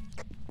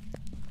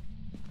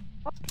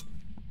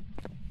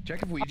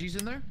 Check if Ouija's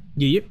in there.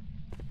 Yep.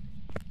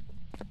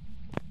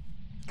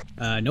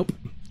 Nope.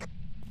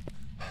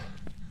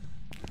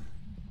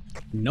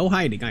 No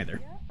hiding either.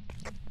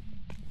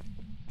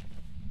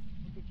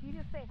 Did she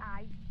just say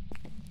hi?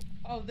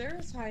 Oh, there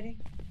is hiding.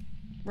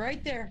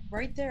 Right there.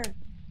 Right there.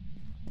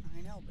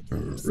 I know, but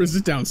Or is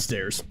it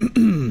downstairs?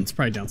 It's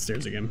probably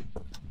downstairs again.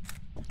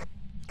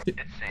 It's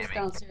It's Sammy.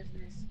 downstairs.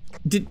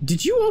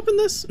 Did you open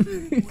this?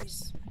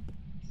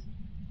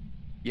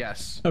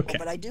 Yes. Okay.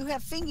 but I do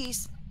have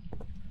fingies.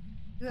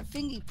 You have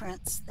fingy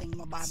prints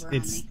thingamabobber on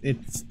me.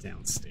 It's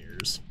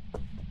downstairs.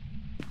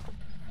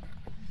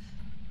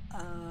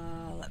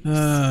 Let me see.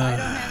 I don't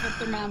have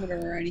a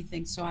thermometer or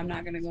anything, so I'm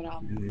not gonna go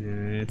down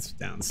there. It's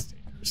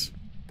downstairs.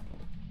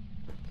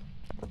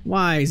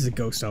 Why is the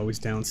ghost always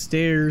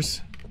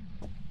downstairs?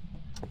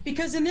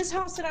 Because in this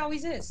house it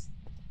always is.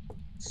 Me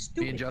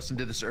Stupid. and Justin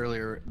did this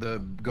earlier. The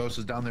ghost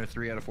was down there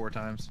 3 out of 4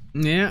 times.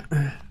 Yeah,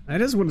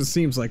 that is what it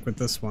seems like with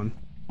this one.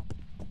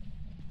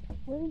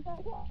 Where you guys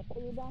at? I thought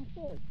you were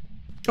downstairs.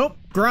 Oh,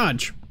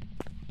 garage.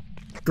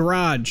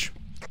 Garage.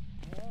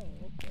 Oh,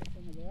 okay. It's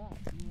in the garage.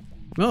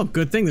 Not Oh,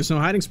 good thing there's no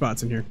hiding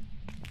spots in here.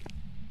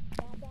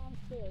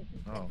 downstairs.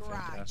 Oh,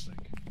 Garage. fantastic.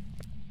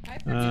 I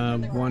forget where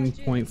the garage is.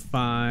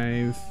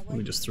 1.5. Let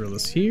me just throw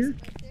this here.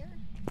 Right there.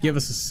 Give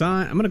us a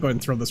sign. I'm gonna go ahead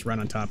and throw this right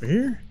on top of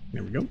here.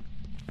 There we go.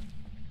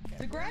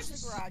 The garage Where's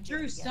is the garage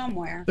through at?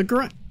 somewhere. The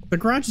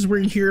garage is where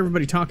you hear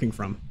everybody talking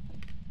from.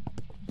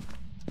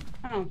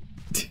 Oh,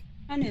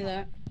 I knew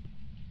that.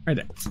 Right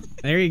there.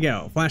 There you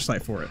go.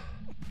 Flashlight for it.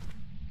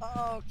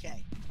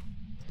 Okay.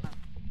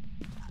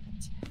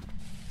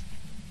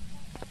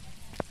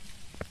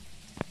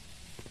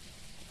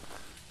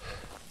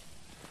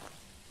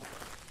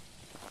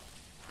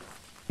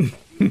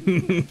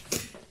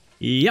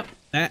 Yep,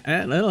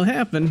 that'll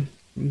happen.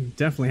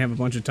 Definitely have a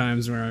bunch of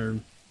times where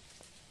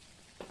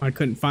I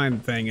couldn't find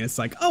the thing. And it's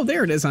like, oh,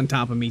 there it is on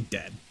top of me,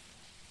 dead.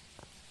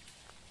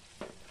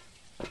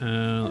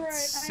 Alright,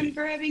 Let's I'm see.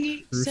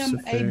 grabbing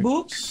a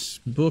book.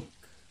 Book,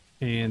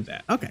 and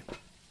that. Okay,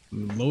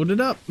 load it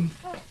up.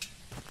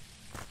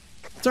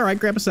 It's all right.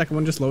 Grab a second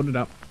one. Just load it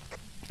up.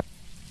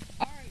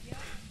 Alright, yeah.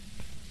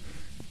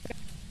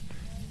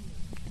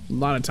 A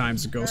lot of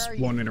times the ghosts Where are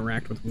you? won't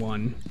interact with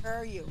one. Where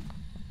are you?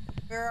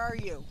 Where are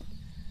you?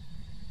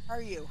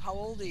 Are you? How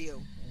old are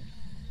you?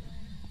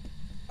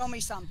 Show me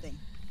something.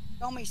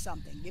 Show me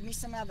something. Give me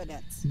some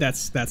evidence.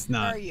 That's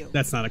not Where are you?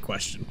 that's not a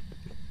question.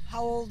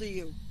 How old are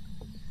you?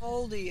 How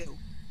old are you?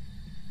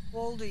 How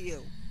old are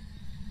you?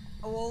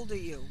 How old are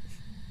you?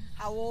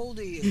 How old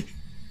are you?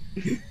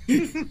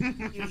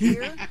 You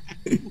here?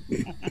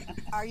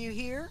 Are you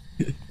here?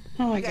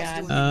 Oh my You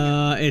guys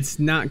god. doing- It's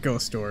not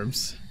ghost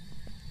orbs.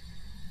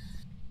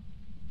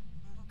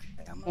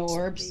 Okay, I'm gonna set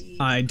Orbs. the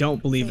I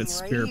don't believe thing it's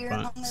right spirit here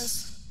on box.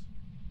 this.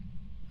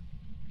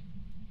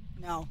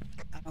 No,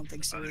 I don't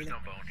think so There's either. no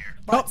bone here.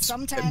 But Oh,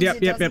 sometimes yep,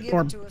 it yep, doesn't yep, give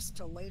orb. it to us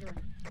till later.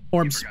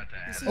 Orbs. Forgot to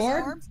add This it. is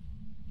Orb? orb?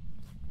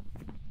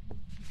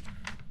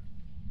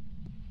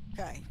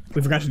 Okay.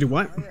 We forgot to do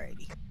what? Alrighty.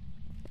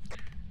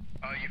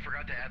 You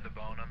forgot to add the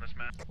bone on this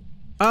map.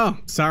 Oh,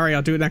 sorry.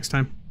 I'll do it next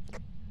time.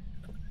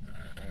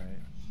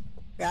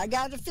 Yeah, I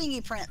got a fingy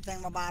print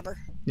thingamabobber.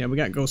 Yeah, we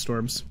got ghost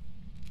orbs.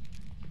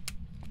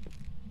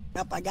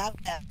 Yep, I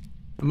got that.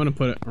 I'm gonna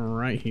put it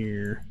right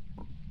here.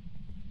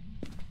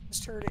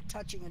 Just heard it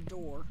touching a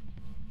door.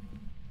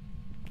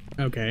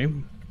 Okay.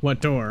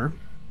 What door?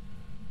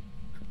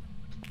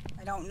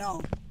 I don't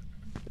know.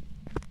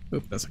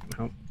 Oop, that's not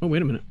gonna help. Oh,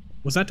 wait a minute.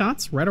 Was that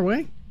dots right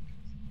away?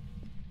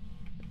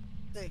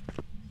 See.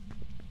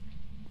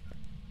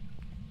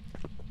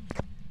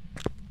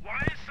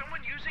 Why is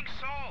someone using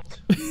salt?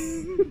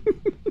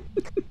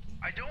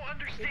 I don't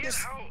understand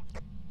This- how.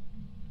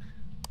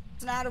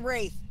 It's not a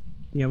wraith.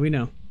 Yeah, we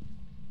know.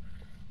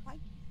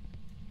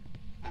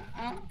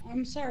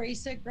 I'm sorry, you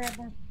said grab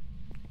more.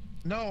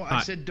 No,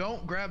 I said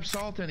don't grab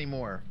salt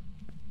anymore.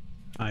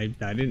 I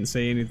didn't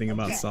say anything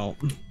about Okay. salt.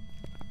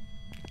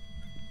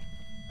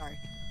 Sorry.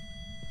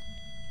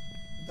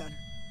 Better.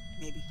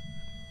 Maybe.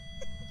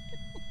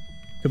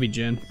 Could be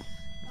gin.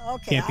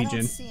 Okay, Can't be I don't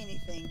Jin. see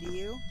anything. Do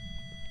you?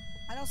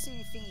 I don't see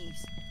any thingies.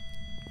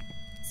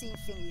 See any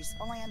thingies.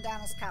 Only on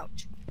Donna's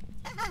couch.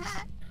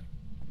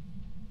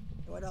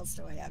 What else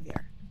do I have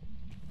here?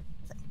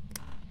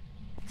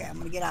 Okay, I'm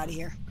gonna get out of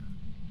here.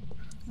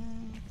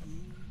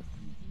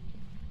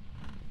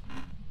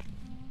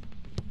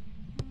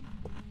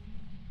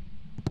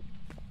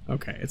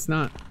 Okay, it's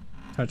not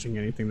touching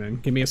anything then.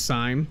 Give me a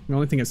sign. The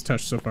only thing it's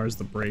touched so far is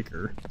the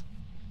breaker.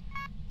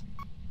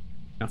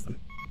 Nothing.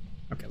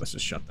 Okay, let's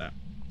just shut that.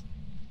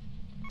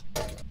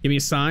 Give me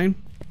a sign.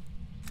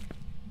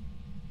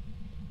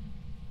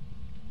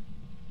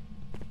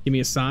 Give me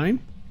a sign.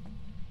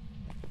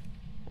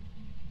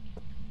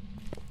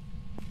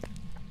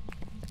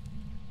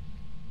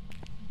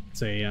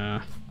 It's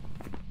a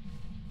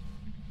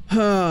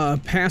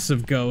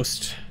passive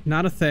ghost,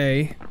 not a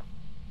Thay.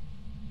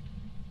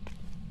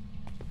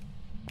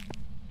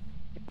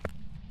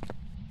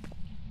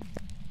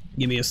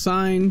 Give me a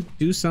sign.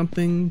 Do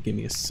something. Give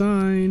me a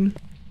sign.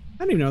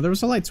 I didn't even know there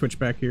was a light switch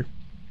back here.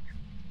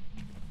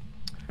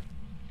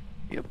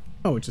 Yep.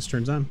 Oh, it just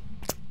turns on.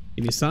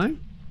 Give me a sign.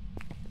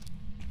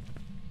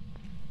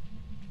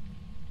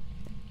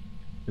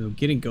 Oh,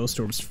 getting ghost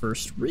orbs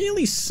first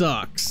really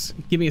sucks.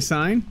 Give me a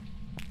sign.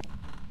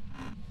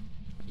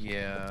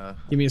 Yeah.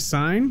 Give me a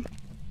sign.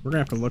 We're gonna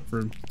have to look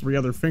for three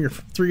other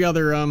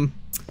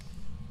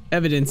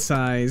evidence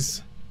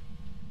size.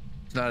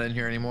 It's not in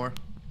here anymore.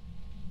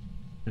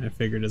 I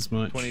figured as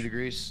much. 20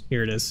 degrees.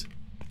 Here it is.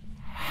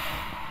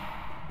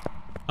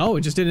 Oh,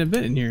 it just didn't have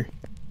been in here.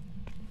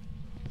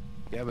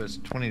 Yeah, but it's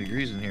 20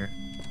 degrees in here.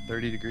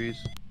 30 degrees.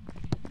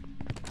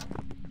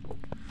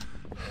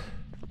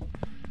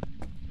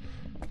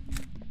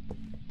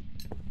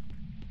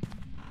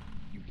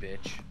 You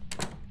bitch.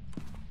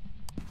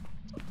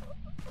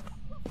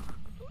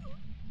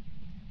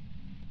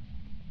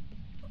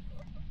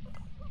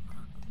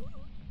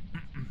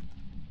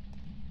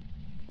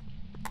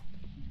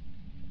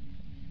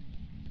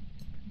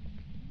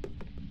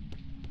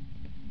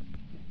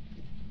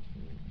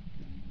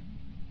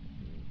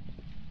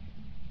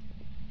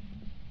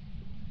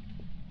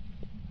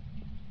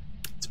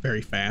 It's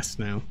very fast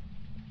now.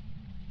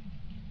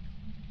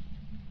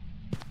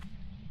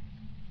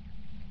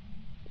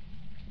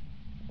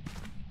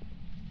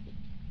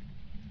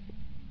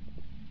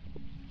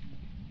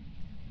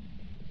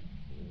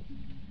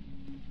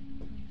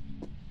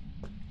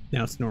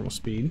 Now it's normal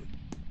speed.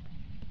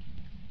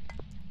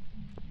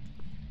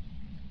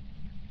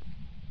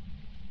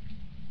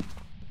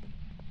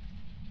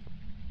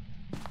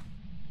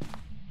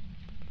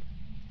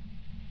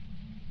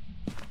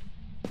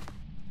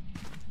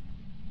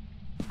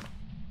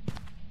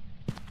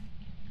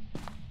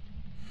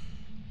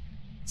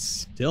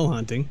 Still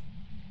hunting.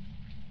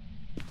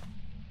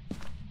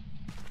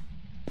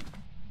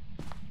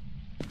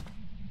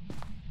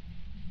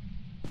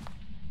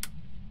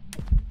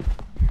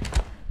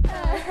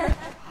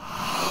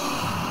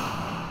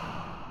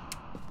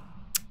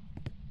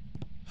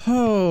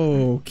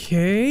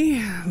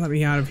 Okay, let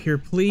me out of here,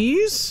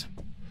 please.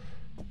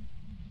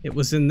 It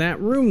was in that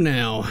room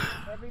now.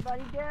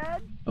 Everybody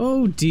dead?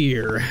 Oh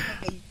dear.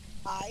 Okay,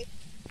 5.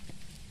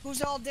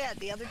 Who's all dead?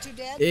 The other 2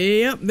 dead?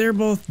 Yep, they're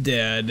both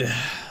dead.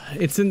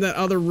 It's in that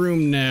other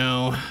room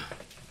now.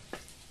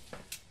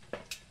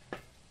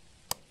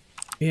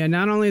 Yeah,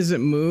 not only is it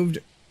moved...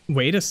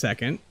 Wait a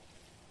second.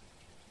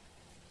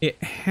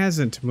 It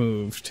hasn't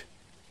moved.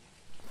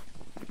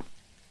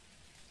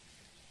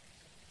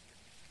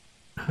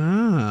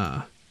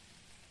 Ah.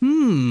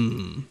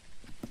 Hmm.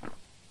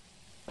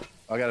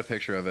 I got a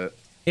picture of it.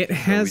 It So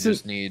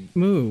hasn't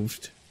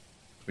moved.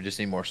 we just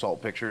need more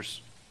salt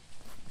pictures.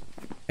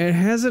 It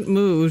hasn't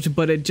moved,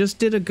 but it just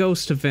did a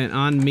ghost event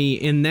on me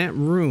in that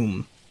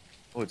room.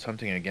 Oh, it's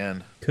hunting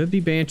again. Could be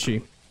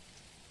Banshee.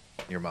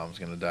 Your mom's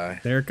gonna die.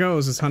 There it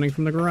goes. It's hunting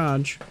from the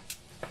garage.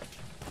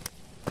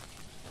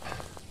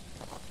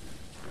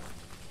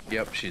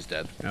 Yep, she's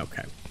dead.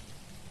 Okay.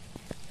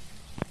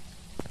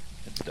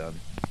 It's done.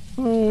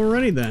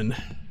 Alrighty then.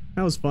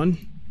 That was fun.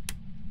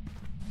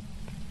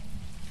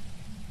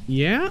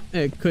 Yeah,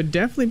 it could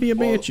definitely be a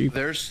Banshee.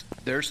 Well,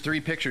 there's 3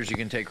 pictures you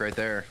can take right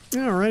there.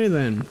 Alrighty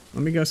then.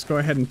 Let me just go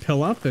ahead and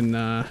pill up and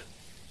We'll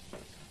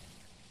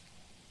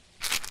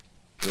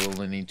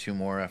only need 2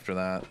 more after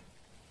that.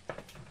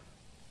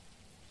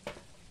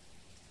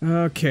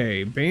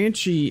 Okay,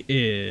 Banshee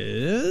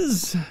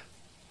is...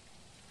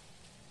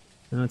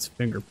 That's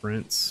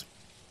fingerprints.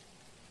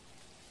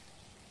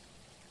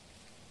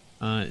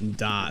 And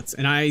dots.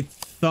 And I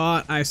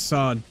thought I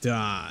saw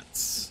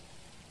dots.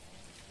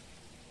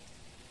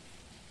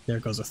 There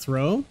goes a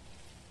throw.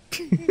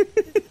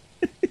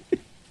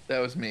 That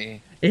was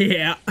me.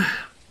 Yeah.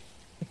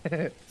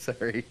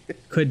 Sorry.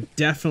 Could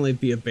definitely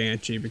be a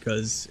Banshee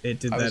because it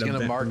did I that was gonna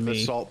event mark for the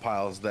me. salt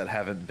piles that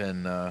haven't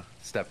been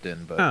stamped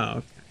in, but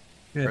Oh,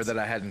 okay. or It's- that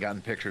I hadn't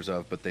gotten pictures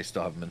of, but they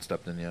still haven't been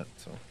stepped in yet.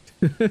 So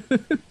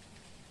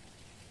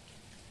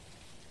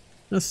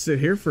Let's sit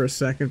here for a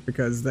second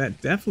because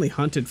that definitely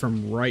hunted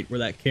from right where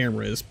that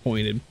camera is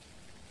pointed.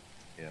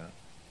 yeah.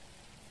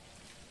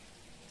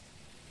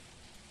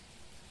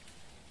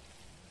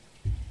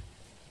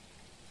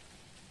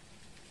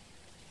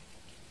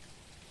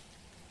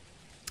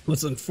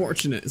 What's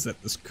unfortunate is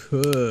that this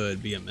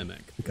could be a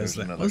mimic because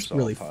There's that another was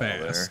really salt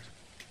pile fast.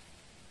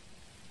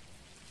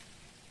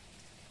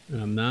 there.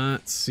 And I'm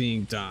not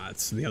seeing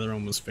dots. The other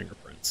one was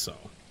fingerprints, so.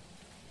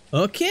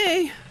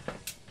 Okay.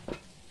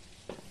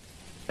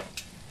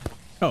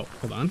 Oh,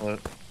 hold on. Well,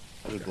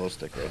 there's a glow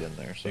stick right in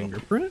there. So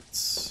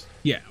Fingerprints.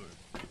 Yeah,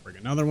 bring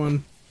another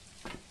one.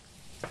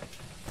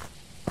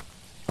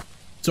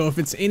 So if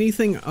it's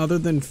anything other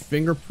than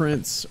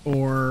fingerprints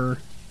or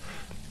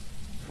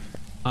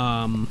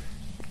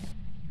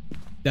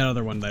that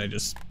other one that I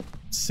just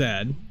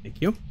said,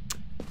 thank you,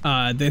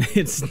 then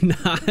it's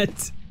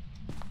not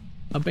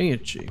a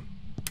banshee.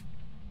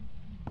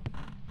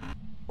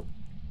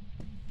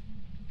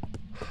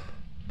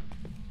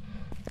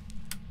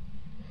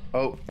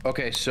 Oh,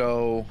 okay,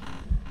 so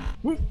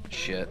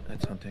shit,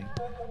 that's hunting.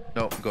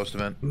 No, ghost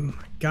event. Oh my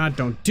God,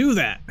 don't do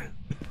that.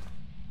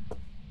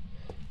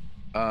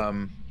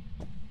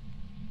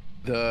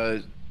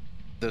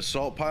 The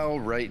salt pile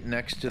right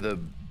next to the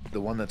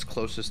one that's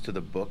closest to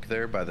the book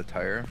there by the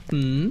tire.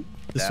 Hmm.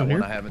 This That one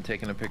one here? I haven't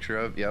taken a picture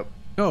of. Yep.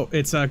 Oh,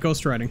 it's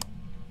ghost riding.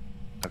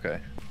 Okay.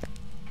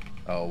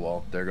 Oh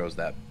well, there goes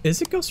that.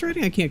 Is it ghost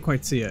riding? I can't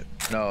quite see it.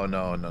 No.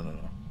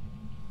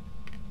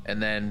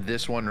 And then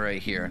this one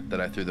right here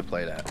that I threw the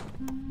plate at.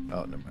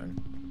 Oh, never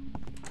mind.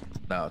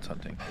 Now it's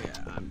hunting.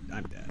 Yeah,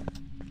 I'm dead.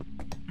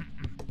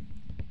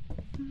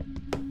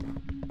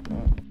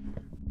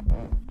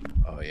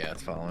 Oh yeah,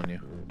 it's following you.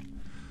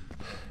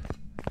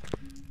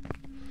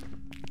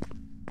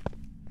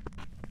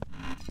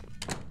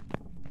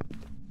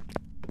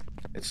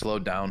 It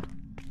slowed down.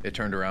 It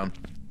turned around.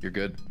 You're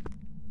good.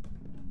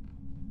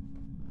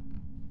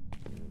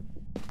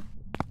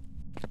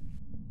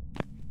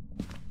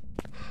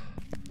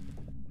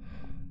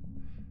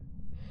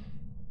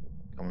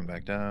 Coming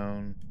back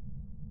down.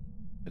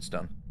 It's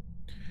done.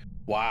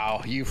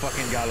 Wow, you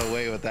fucking got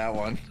away with that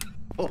one.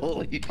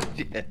 Holy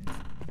shit.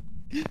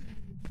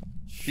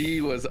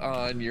 He was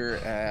on your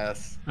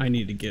ass. I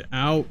need to get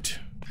out.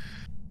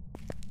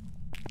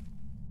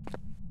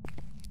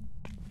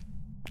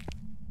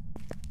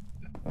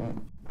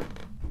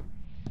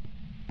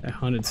 I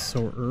hunted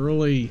so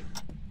early.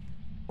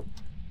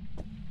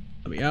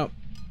 Let me out.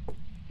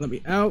 Let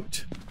me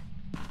out.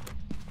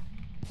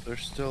 There's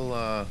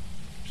still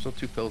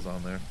 2 pills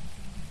on there.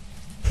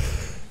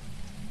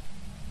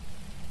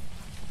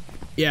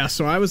 Yeah,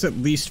 so I was at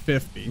least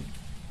 50.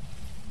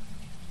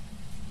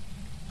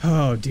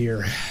 Oh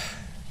dear.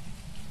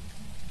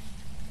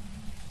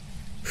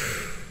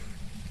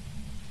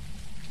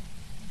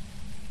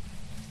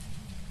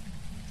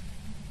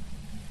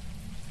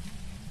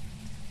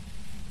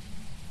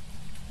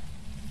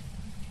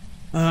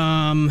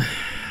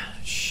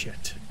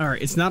 Shit.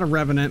 Alright, it's not a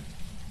Revenant.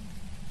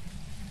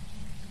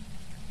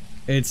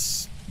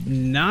 It's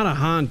not a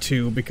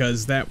Hantu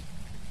because that...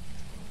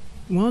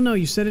 Well, no,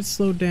 you said it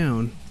slowed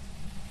down.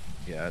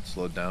 Yeah, it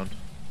slowed down.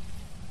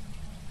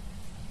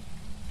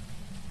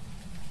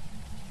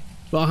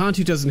 Well,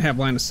 Hantu doesn't have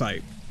line of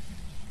sight.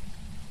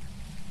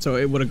 So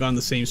it would have gone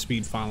the same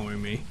speed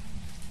following me.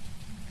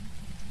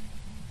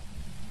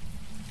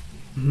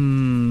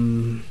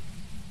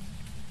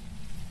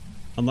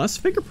 Unless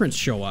fingerprints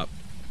show up.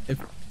 If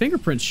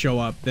fingerprints show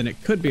up, then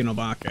it could be an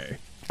Obake.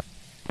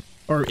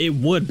 Or it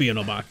would be an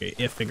Obake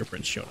if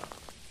fingerprints showed up.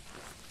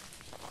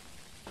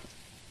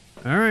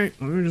 Alright,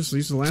 let me just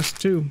use the last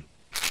 2.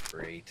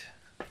 Great.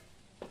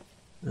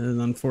 It is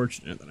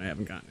unfortunate that I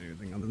haven't gotten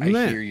anything other than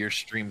that. I hear your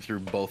stream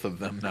through both of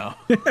them now.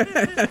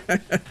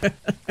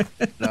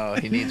 No,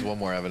 he needs one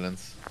more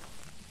evidence.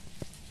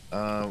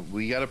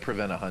 We gotta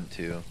prevent a hunt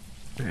too.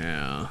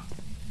 Yeah.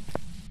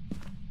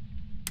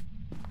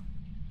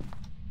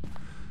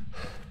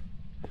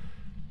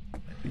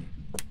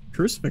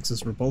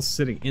 Crucifixes were both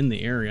sitting in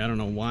the area. I don't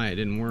know why it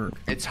didn't work.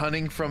 It's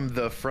hunting from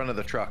the front of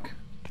the truck.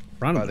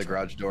 Front of by the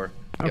garage door.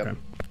 Okay. Yep.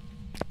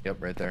 Yep,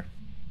 right there.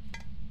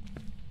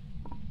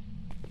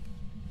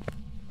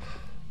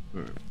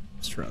 Alright,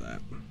 let's try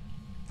that.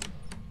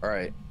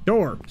 Alright.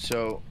 Door!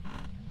 So...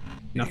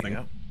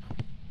 Nothing.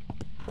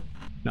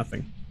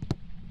 Nothing.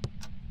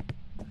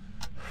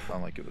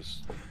 Sound like it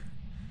was...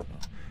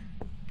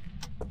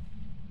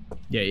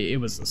 Yeah, it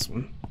was this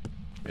one.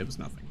 It was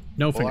nothing.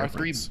 No Well,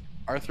 fingerprints.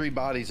 our three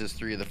bodies is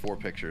 3 of the 4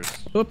 pictures.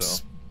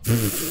 Oops.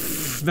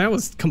 So. That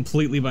was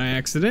completely by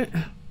accident.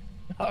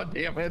 Oh,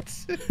 damn it.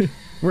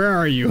 Where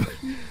are you?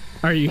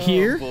 Are you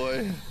here? Oh,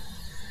 boy.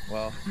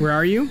 Well. Where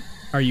are you?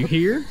 Are you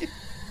here?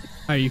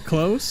 Are you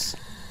close?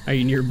 Are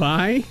you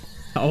nearby?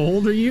 How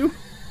old are you?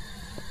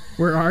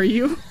 Where are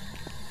you?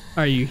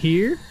 Are you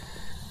here?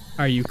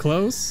 Are you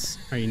close?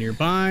 Are you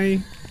nearby?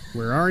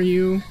 Where are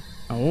you?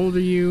 How old are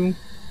you?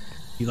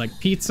 You like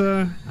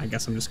pizza? I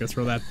guess I'm just gonna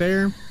throw that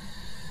there.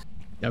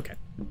 Okay.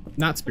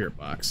 Not spirit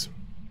box.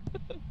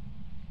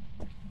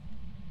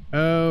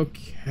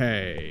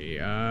 Okay.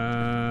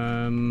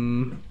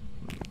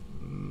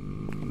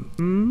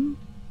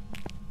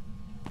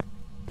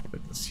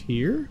 Put this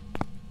here.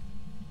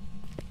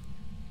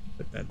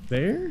 Put that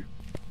there.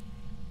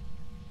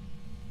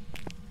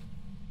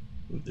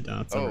 Move the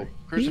dots over Oh,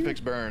 crucifix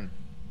here. burn.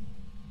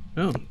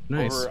 Oh,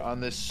 nice. Over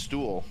on this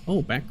stool.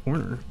 Oh, back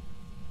corner.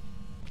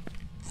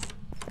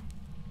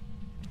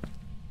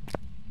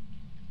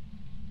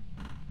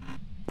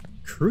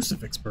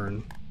 Crucifix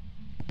burn.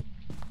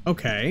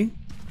 Okay.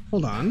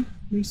 Hold on.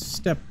 Let me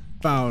step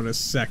out a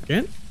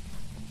second.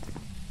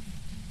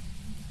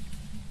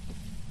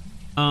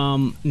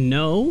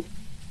 No.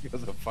 It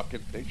was a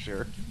fucking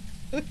picture.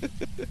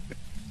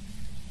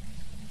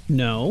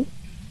 No.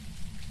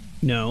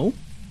 No.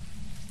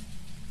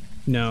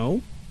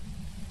 No.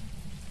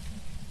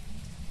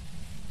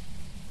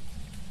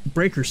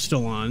 Breaker's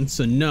still on,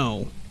 so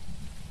no.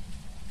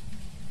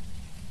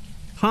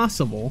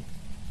 Possible.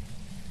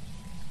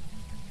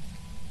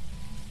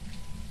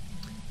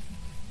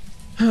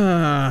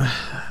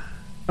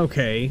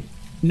 Okay.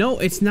 No,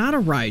 it's not a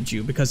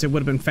Raiju because it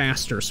would have been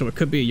faster, so it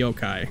could be a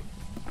yokai.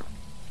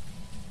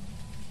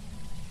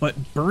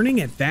 But burning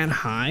it that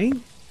high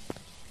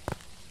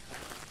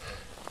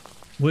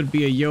would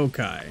be a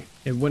yokai.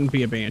 It wouldn't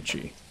be a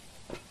banshee.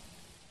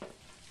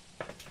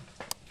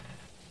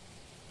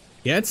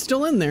 Yeah, it's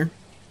still in there.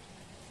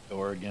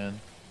 Door again.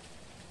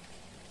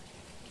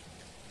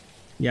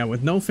 Yeah,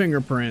 with no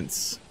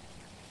fingerprints.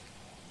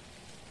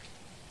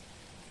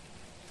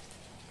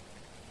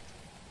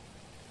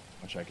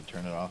 Wish I could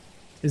turn it off.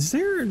 Is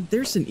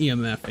there's an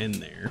EMF in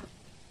there?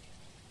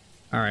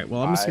 All right,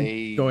 well, I'm just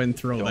gonna go ahead and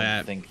throw that.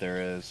 I think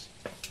there is.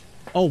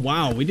 Oh,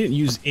 wow, we didn't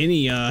use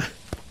any,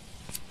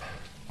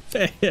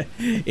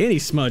 any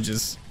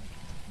smudges.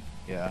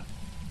 Yeah.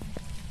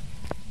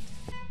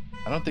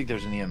 I don't think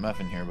there's an EMF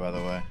in here, by the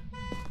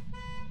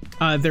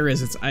way. There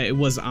is. It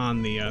was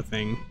on the,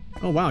 thing.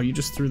 Oh, wow, you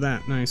just threw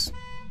that. Nice.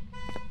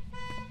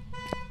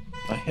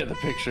 I had the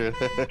picture.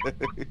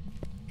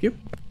 Yep.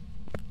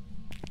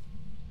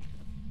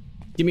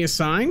 Give me a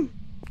sign.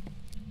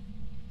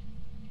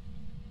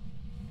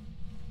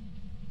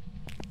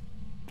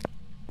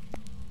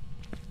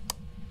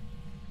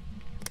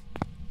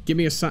 Give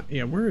me a sign.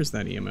 Yeah, where is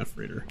that EMF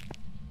reader?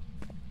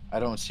 I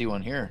don't see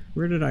one here.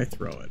 Where did I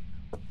throw it?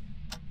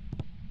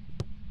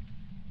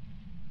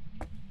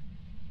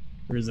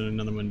 Or is it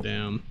another one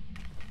down?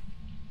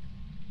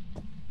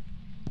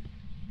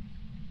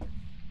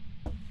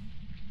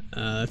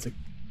 That's a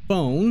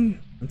phone.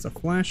 That's a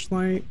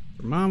flashlight.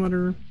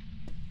 Thermometer.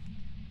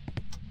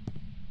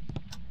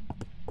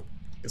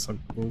 Guess I'll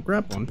go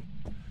grab one.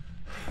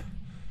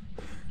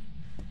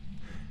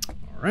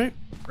 Alright,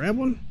 grab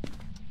one.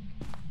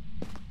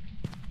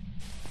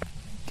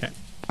 Okay.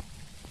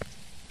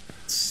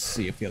 Let's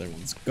see if the other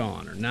one's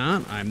gone or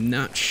not. I'm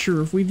not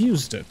sure if we've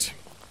used it.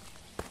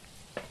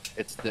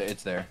 It's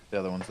there. The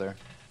other one's there.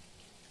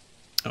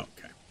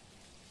 Okay.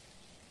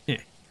 Yeah.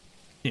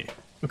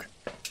 Okay.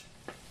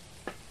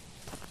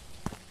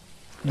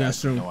 Yeah, Yeah,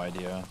 so no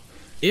idea.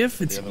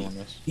 if it's The other one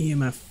is.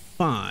 EMF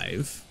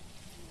 5.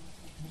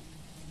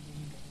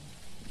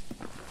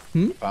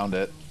 Found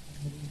it.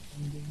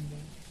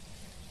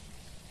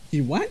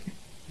 You what?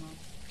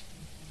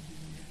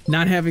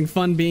 Not having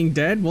fun being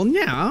dead? Well,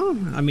 yeah.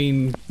 I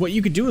mean, what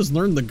you could do is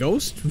learn the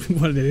ghost,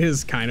 what it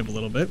is, kind of a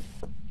little bit.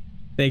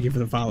 Thank you for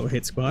the follow,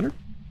 Hit Squatter.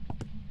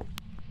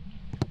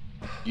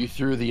 You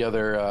threw the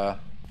other,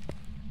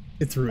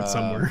 It threw it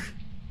somewhere.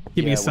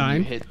 Give me a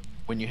sign.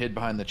 When you hid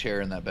behind the chair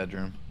in that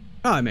bedroom.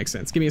 Oh, that makes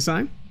sense. Give me a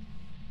sign.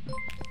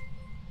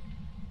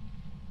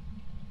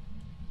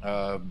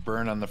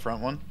 Burn on the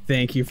front one.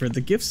 Thank you for the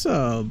gift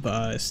sub,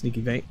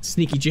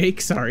 Sneaky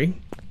Jake, sorry.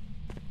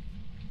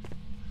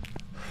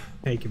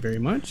 Thank you very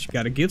much.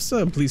 Got a gift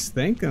sub, please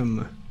thank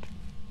him.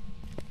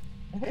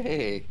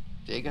 Hey,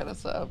 Jay got a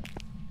sub.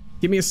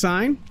 Give me a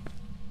sign.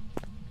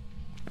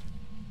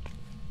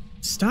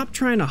 Stop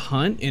trying to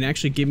hunt and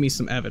actually give me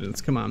some evidence.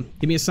 Come on.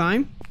 Give me a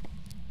sign.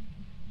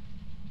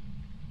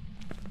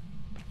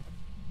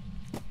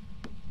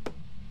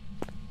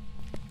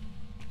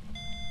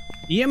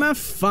 EMF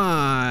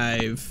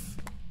 5.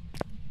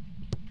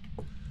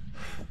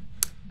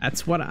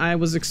 That's what I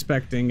was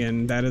expecting,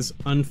 and that is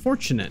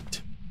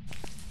unfortunate.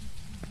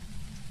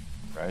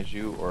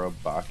 Raiju or a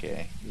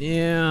Bake.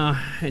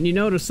 Yeah, and you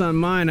notice on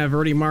mine, I've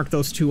already marked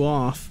those two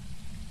off.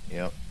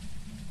 Yep.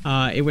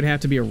 It would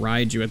have to be a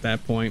Raiju at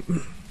that point.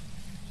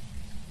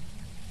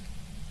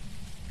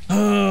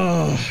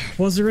 Oh,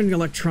 was there any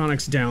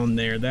electronics down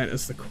there? That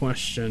is the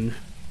question.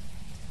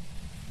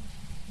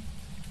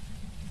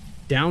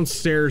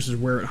 Downstairs is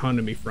where it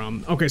hunted me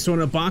from. Okay, so an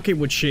Abake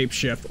would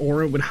shapeshift,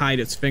 or it would hide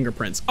its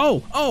fingerprints.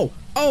 Oh!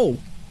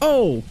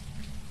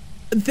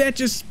 That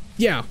just...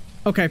 yeah.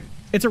 Okay.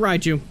 It's a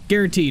Raiju.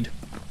 Guaranteed.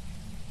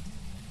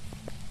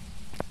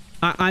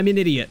 I'm an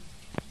idiot.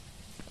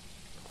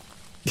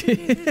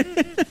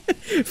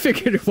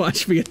 Figured to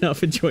watch me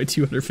enough. Enjoy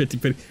 250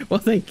 penny. Well,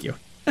 thank you.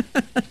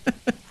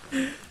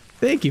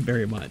 Thank you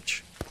very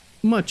much.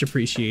 Much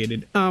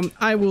appreciated.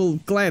 I will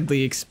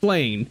gladly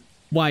explain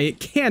why it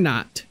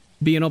cannot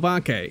be an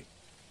Obake.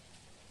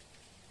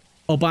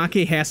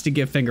 Obake has to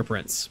give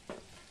fingerprints.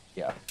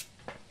 Yeah.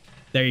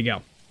 There you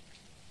go.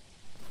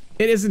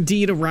 It is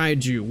indeed a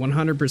Raiju,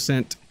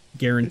 100%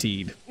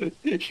 guaranteed.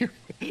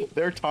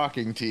 They're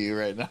talking to you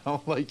right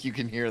now, like you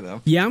can hear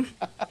them. Yeah?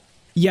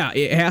 Yeah,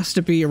 it has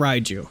to be a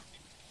Raiju.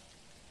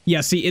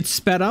 Yeah, see, it's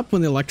sped up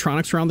when the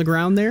electronics are on the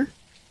ground there.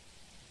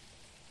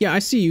 Yeah, I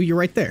see you. You're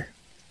right there.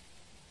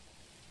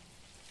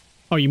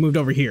 Oh, you moved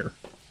over here.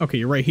 Okay,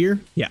 you're right here?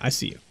 Yeah, I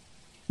see you.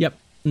 Yep.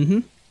 Mm-hmm.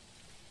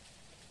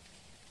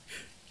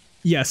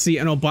 Yeah, see,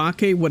 an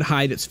Obake would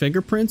hide its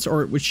fingerprints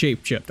or it would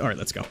shape-shift. All right,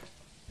 let's go.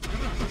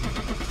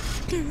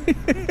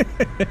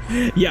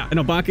 Yeah, an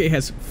Obake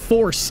has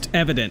forced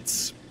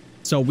evidence.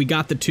 So we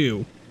got the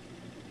 2.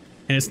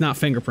 And it's not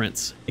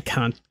fingerprints. It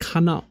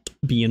cannot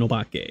be an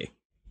Obake.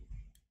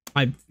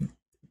 I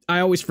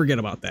always forget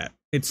about that.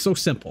 It's so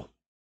simple.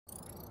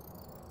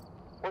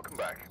 Welcome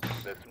back.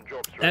 There's some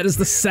jobs. That is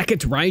the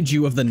second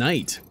Raiju of the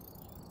night.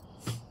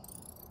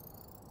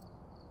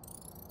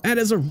 That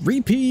is a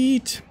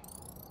repeat.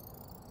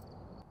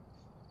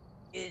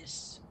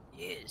 Yes,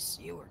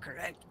 you were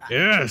correct.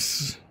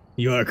 Yes,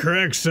 you are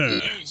correct,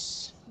 sir.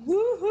 Yes.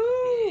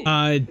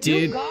 Woohoo!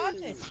 Did... You got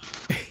it.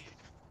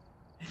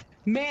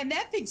 Man,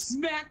 that thing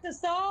smacked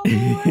us all,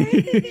 boy.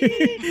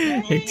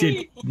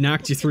 It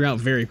knocked you 3 out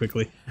very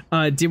quickly.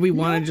 Did we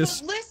want to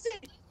just... Listen,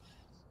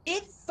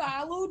 it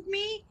followed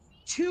me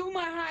to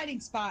my hiding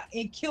spot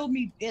and killed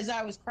me as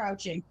I was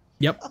crouching.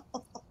 Yep.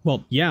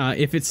 Well, yeah,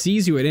 if it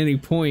sees you at any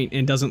point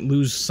and doesn't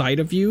lose sight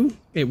of you,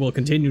 it will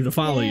continue to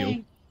follow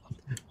you.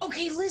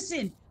 Okay,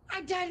 listen.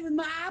 I died with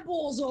my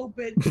eyeballs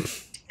open.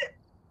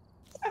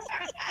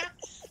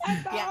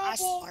 I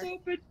saw her.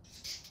 open.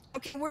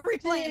 Okay, we're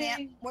replaying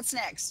it. What's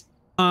next?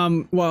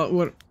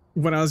 Well,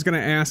 what I was gonna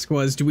ask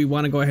was, do we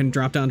want to go ahead and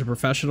drop down to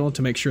professional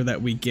to make sure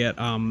that we get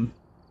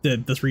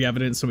the 3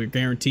 evidence so we're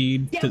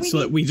guaranteed,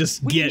 that we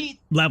just get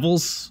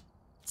levels?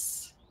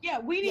 Yeah,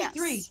 we need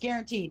 3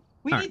 guaranteed.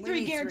 We need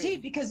 3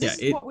 guaranteed because this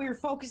is what we were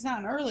focused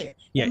on earlier.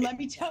 Yeah, and let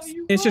me tell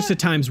you, it's just a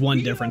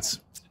 ×1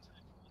 difference.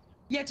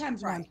 Yeah,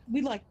 ×1.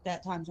 We like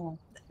that ×1.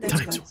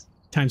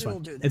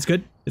 ×1. It's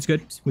good. It's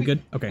good. We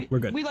good. Okay, we're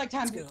good. We like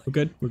 ×1. We're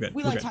good. We're good.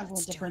 We like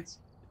 ×1 difference.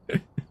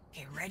 Okay,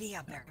 ready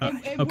up there.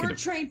 And okay, we're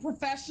trained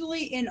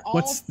professionally in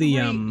all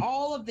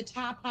all of the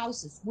top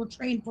houses. We're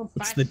trained professionally.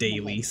 What's the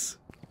dailies?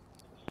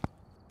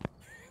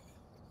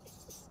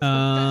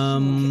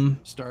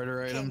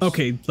 Starter items.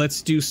 Okay,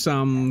 let's do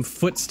some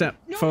footstep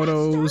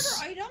photos.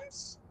 Starter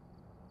items?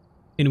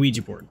 And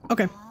Ouija board.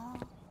 Okay.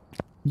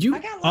 You I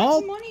got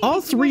lots of money all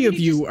if you 3 want of me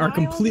to you just are buy all the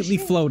completely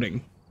shit.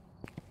 floating.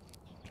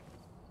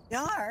 You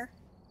are.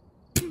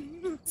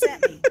 What's that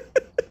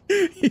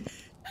mean?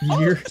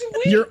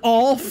 You're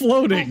all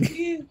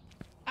floating.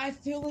 I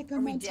feel like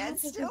I'm we on dead top of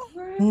still? the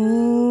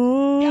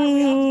ground. Yeah,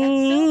 we all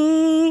dead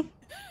still.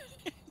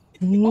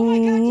 Oh my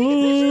god, take a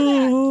picture of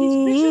that. Take a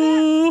picture of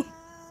that.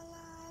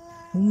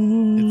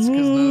 It's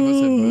because none of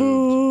us have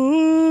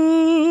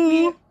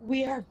moved.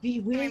 We are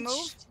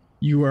bewitched.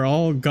 You are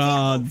all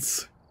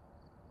gods.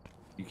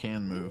 You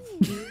can move.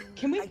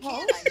 Can we I pause?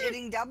 can't. I'm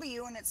hitting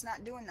W and it's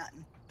not doing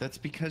nothing. That's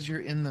because you're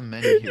in the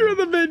menu. You're in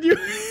the menu.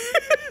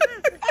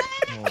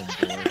 Oh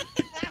boy.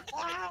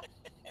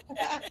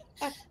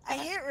 I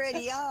hit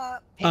ready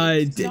up.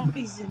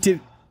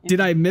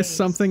 Did I miss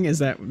something? Is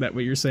that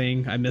what you're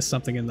saying? I missed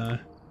something in the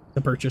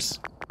purchase.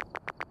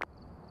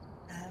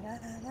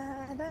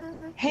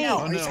 Hey,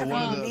 Oh no,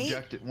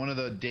 one of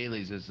the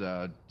dailies is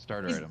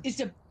starter item.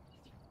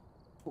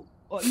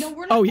 No,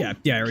 we're not. Oh yeah,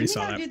 I already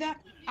saw Can we not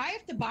that. do that? I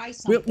have to buy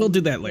something. We'll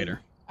do that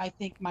later. I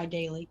think my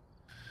daily.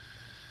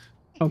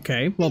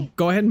 Okay, well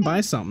go ahead and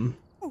buy something.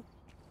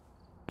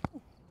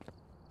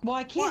 Well,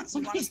 I can't. What, you want us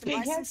Somebody's to buy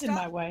big some head's in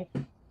my stuff? way.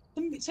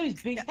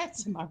 Somebody's big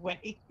head's in my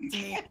way.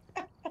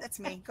 That's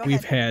me. Go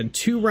We've ahead. had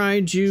 2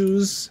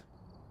 Raijus.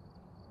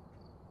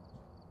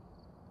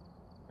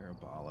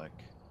 Parabolic.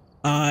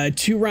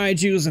 2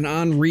 Raijus, an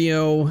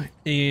Onryo,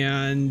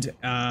 and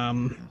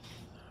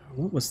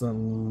what was the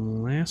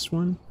last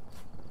one?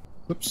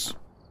 Whoops.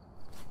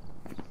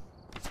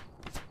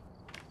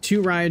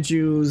 2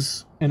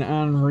 Raijus, an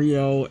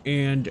Onryo,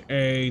 and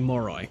a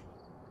Moroi.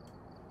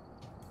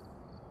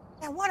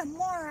 Yeah, what a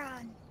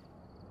moron.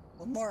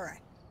 Well, moron.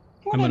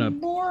 What I'm gonna a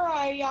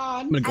moron.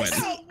 I'm gonna go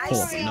ahead and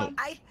pull up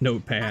a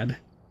notepad.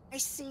 I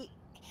see.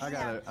 I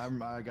got it.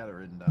 I got it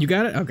written down. You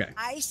got it? Okay.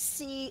 I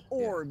see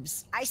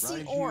orbs. I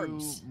see Raiju,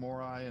 orbs.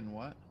 Morai, and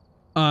what?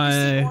 You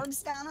see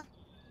orbs, Donna?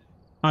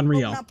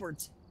 Onryo. Going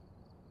upwards.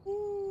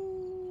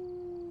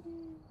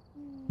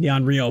 The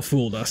Onryo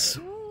fooled us.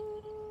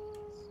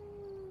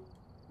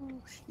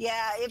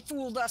 Yeah, it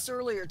fooled us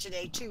earlier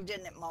today too,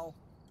 didn't it, Mo?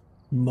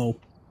 Mo.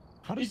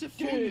 How does it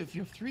fool you if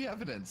you have 3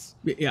 evidence?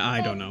 Yeah,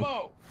 I don't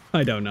know.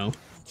 I don't know.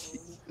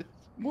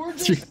 We're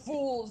just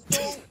fools.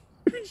 Don't.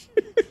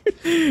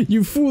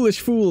 You foolish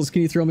fools.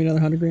 Can you throw me another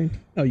 100 grand?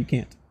 Oh, you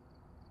can't.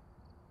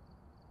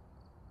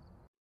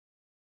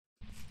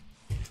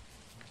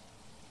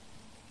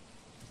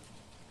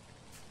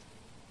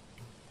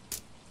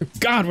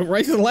 God, went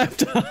right to the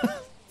laptop.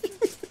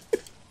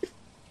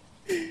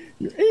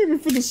 You're aiming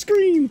for the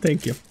screen.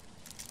 Thank you.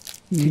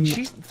 Can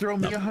she throw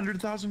me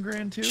 100,000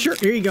 grand too? Sure,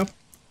 here you go.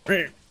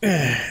 Right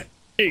here.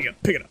 Here you go.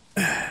 Pick it up.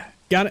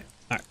 Got it?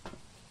 All right.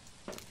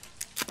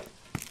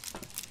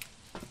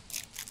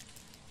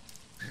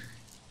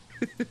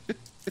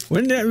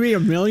 Wouldn't that be a Oh,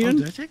 million?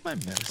 did I take my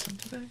medicine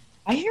today?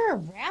 I hear a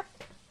rap.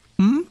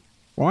 Hmm?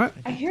 What?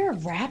 I hear a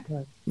rapper.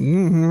 Well,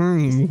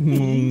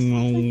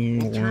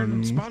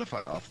 turn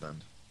Spotify off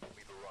then. What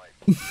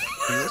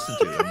do you listen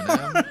to?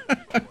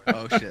 Eminem?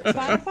 Oh shit.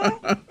 Sorry.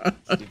 Spotify?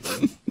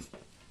 Stupid.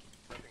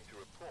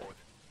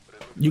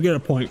 You get a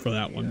point for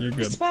that one. You're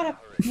good. Spotify.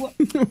 What?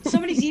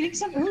 Somebody's eating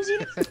something. Who's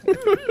eating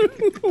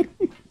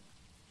something?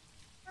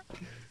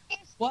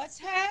 What's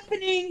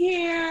happening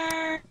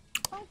here?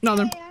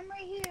 Nothing. Hey, I'm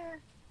right here.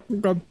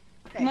 Good.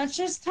 Let's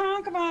just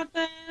talk about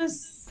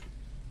this.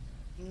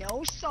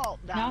 No salt,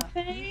 Donna.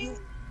 Nothing.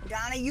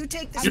 Donna, you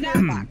take the I'm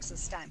spirit not- box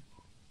this time.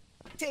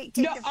 Take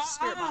No, the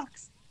spirit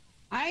box.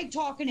 I ain't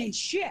talking in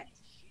shit.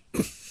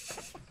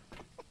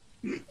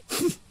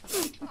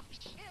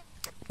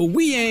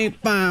 We ain't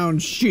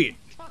found shit.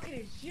 Talking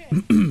in shit.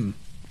 Damn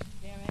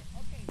it.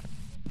 Okay.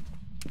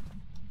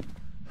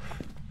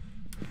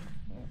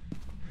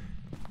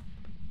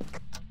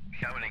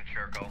 Summoning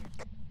circle.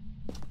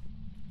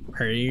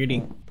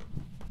 Pretty.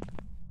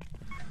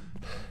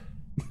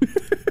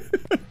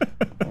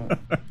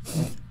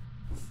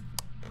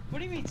 What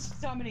do you mean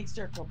summoning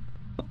circle?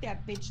 Fuck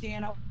that bitch,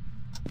 Dano.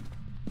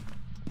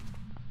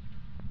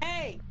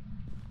 Hey!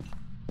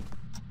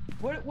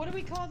 What are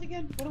we called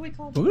again? What are we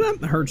called? Ooh,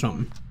 that heard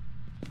something.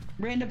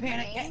 Random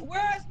panic. Hey,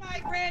 where's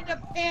my random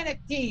panic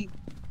team?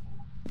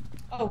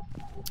 Oh,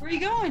 where are you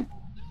going?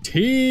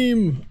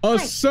 Team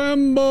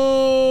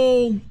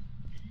assemble.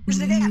 Where's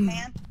it at,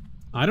 man?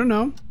 I don't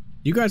know.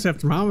 You guys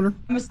have thermometer.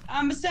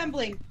 I'm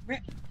assembling.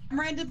 I'm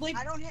randomly.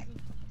 I don't have.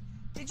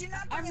 Did you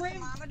not bring I'm a ready.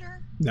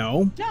 thermometer?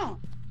 No, No.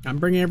 I'm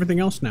bringing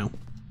everything else now.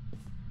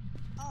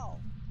 Oh,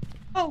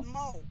 Oh,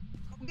 Mo.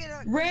 Go get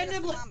a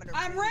randomly. thermometer,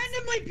 I'm please.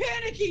 randomly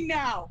panicking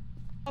now.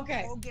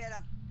 Okay. Go get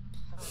a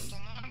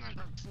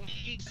thermometer,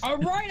 please. All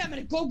right. I'm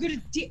gonna go get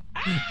a.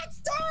 It's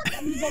dark.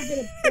 I'm gonna go get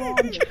a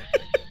thermometer.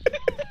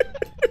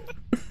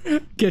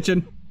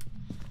 Kitchen.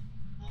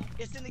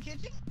 It's in the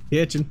kitchen?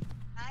 Kitchen.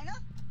 Dinah?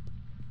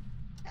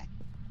 Okay.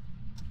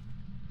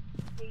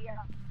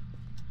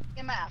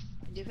 The MF. I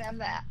do have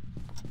that.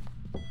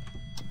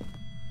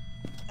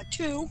 A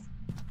 2.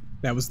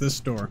 That was this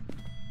store.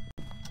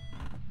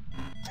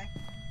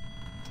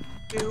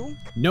 2.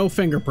 No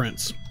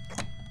fingerprints.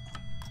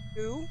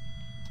 2.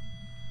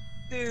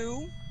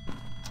 2.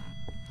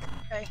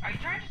 Okay. Are you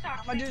trying to talk I'm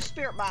to gonna me? do a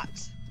spirit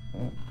box.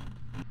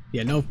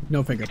 Yeah, no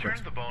You fingerprints.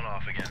 turned the bone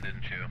off again,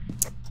 didn't you?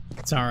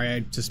 Sorry, I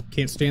just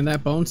can't stand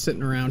that bone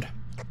sitting around.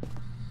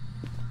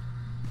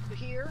 You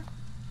here?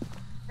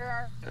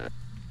 Where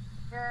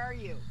are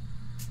you?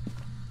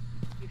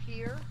 You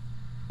here?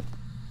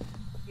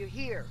 You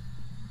here?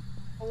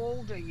 How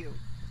old are you?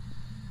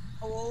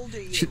 How old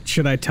are you?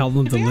 Should I tell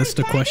them the we list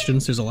of already find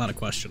questions? There's a lot of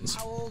questions.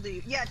 How old are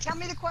you? Yeah, tell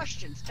me the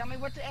questions. Tell me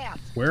what to ask.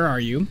 Where are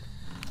you?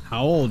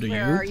 How old are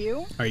Where you? are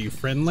you? Are you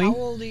friendly? How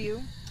old are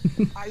you?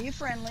 Are you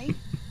friendly?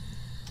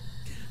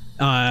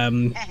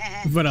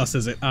 What else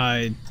is it?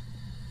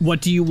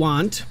 What do you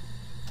want?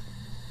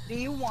 Do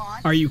you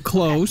want? Are you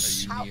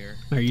close? Are you near?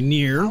 Are you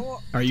near?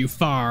 How- Are you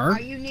far? Are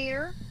you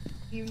near?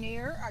 You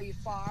near? Are you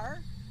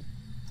far?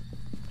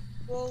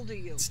 How old are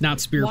you? It's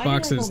not spirit Why did I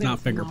boxes, go it's get a not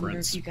thermometer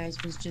fingerprints. If you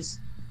guys was just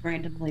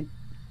randomly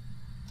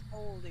How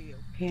old are you?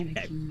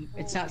 panicking. How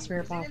It's old are not you?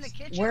 spirit Is it in box. the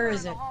kitchen Where or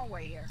is in it? the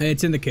hallway here?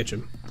 It's in the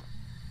kitchen.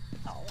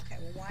 Oh, okay.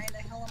 Well, why the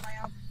hell am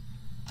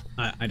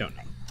I out? I don't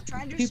know. I'm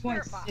trying to do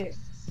spirit 2.6. box.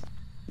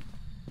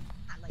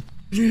 I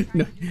like.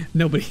 No,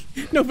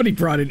 nobody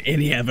brought in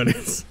any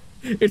evidence.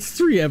 It's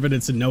 3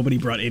 evidence and nobody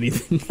brought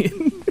anything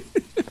in.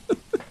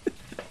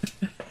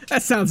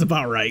 That sounds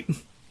about right.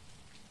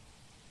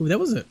 Ooh, that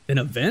was an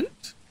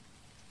event?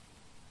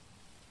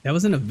 That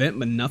was an event,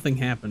 but nothing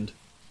happened.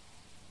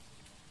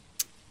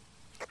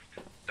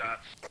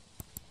 Dots.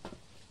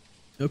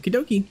 Okie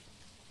dokie.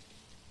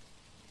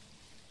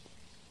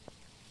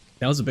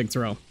 That was a big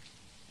throw.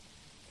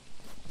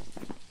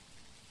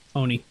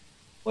 Oni.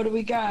 What do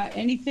we got?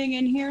 Anything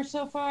in here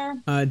so far?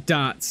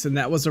 Dots, and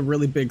that was a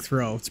really big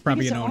throw. It's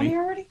probably It's an a Oni.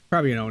 already?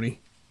 Probably an Oni.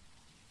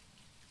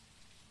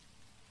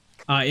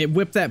 It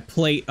whipped that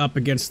plate up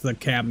against the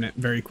cabinet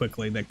very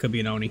quickly. That could be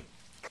an Oni.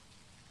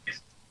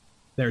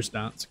 There's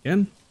Dots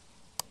again.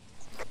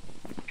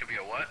 Could be a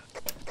what?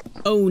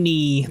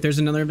 Oni. There's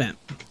another event.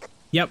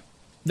 Yep.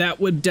 That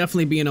would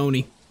definitely be an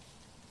Oni.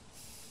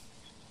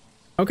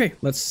 Okay,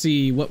 let's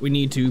see what we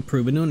need to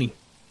prove an Oni.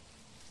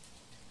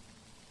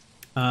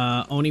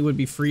 Oni would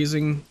be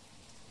freezing.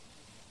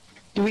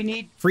 Do we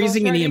need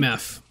Freezing and ghostwriting?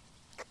 EMF.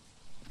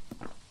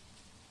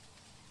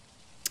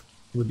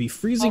 Would be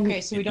freezing. Okay,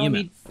 so we and don't EMF.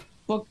 need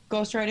book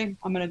ghostwriting.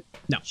 I'm gonna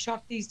No.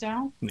 chuck these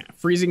down. Yeah,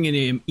 freezing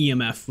and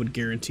EMF would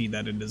guarantee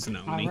that it is an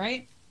Oni. All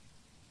right.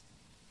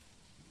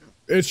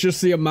 It's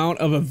just the amount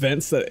of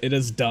events that it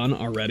has done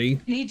already.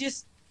 And he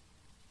just.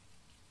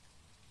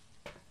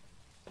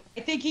 I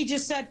think he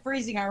just said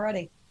freezing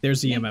already.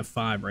 There's EMF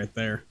 5 right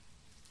there.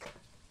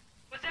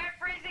 Was that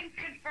freezing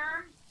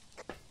confirmed?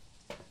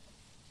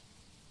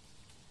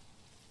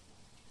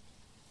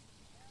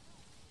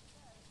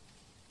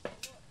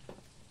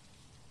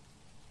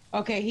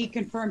 Okay, he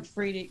confirmed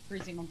freezing.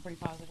 I'm pretty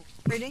positive.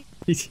 Ready?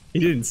 He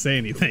didn't say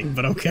anything,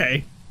 but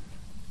okay.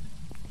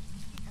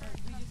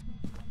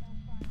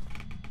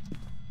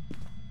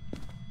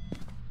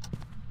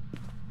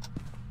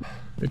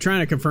 They're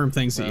trying to confirm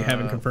things that you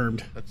haven't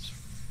confirmed. That's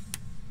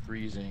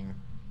freezing.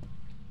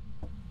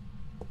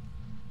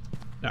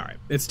 Alright,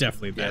 it's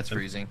definitely that. Yeah, it's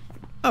freezing.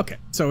 Okay,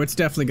 so it's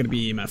definitely going to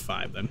be EMF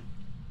 5 then.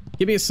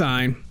 Give me a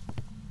sign.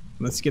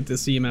 Let's get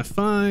this EMF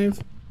 5.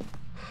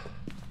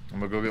 I'm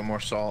gonna go get more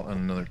salt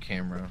and another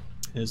camera.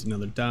 There's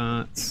another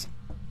dots.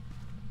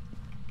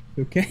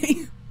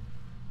 Okay.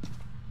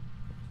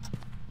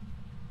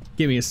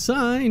 Give me a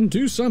sign.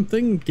 Do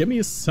something. Give me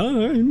a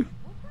sign.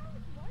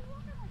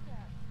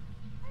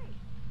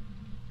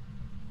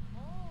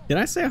 Did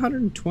I say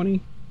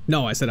 120?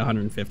 No, I said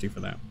 150 for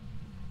that.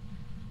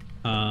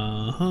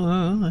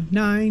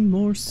 9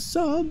 more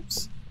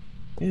subs,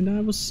 and I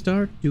will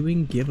start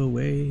doing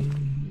giveaway.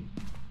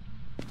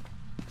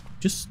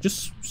 Just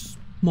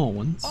small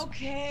ones.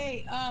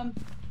 Okay.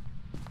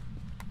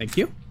 Thank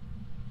you.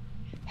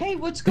 Hey,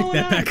 what's going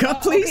on? Pick that back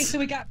up, please. Okay, so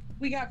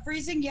we got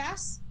freezing,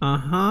 yes.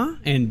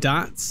 And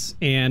dots,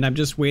 and I'm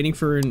just waiting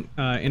for an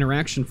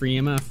interaction for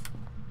EMF.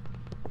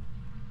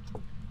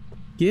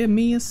 Give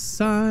me a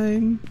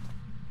sign.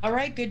 All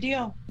right, good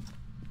deal.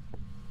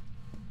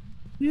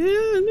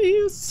 Give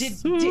me a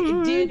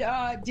sign. Did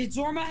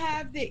Zorma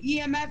have the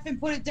EMF and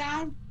put it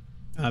down?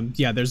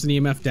 Yeah, there's an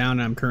EMF down,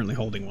 and I'm currently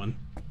holding one.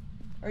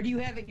 Or do you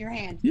have it in your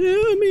hand?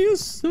 Give me a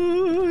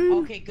sign.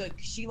 Okay, good.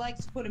 'Cause she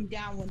likes to put them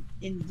down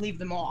and leave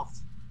them off.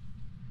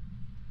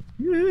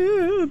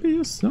 Give me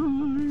a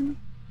sign.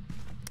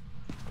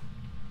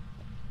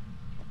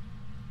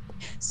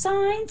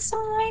 Sign,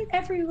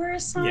 everywhere a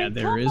sign. Yeah,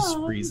 there Come is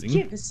on, freezing.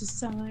 Give us a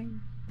sign.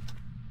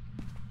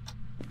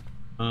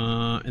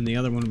 And the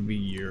other one would be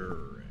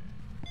your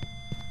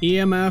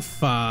EMF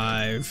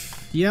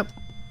 5. Yep.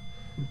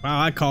 Wow,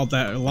 I called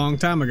that a long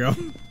time ago.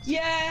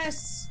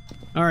 Yes.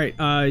 All right.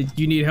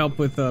 You need help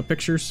with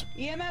pictures?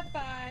 EMF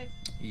 5.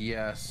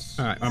 Yes.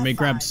 All right. Let me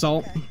grab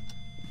salt. Okay.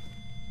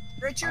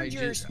 Richard,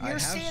 your I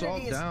have sanity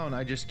salt is... down.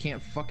 I just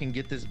can't fucking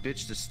get this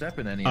bitch to step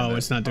in any Oh, of it.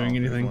 it's not doing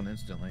anything? One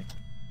instantly.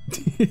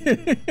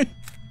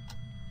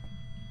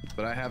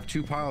 But I have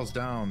 2 piles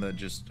down that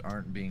just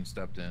aren't being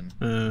stepped in.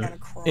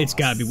 It's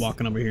got to be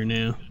walking over here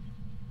now.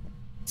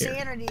 Here.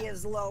 Sanity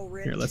is low,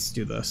 Rich. Here, let's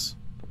do this.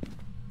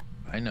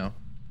 I know.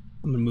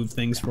 I'm gonna move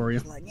things for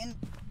you.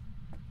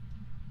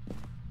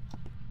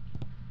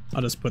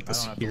 I'll just put I this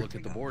don't have here. to look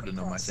at the board to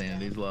know my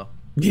sanity's low.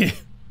 Yeah.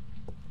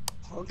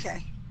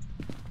 Okay.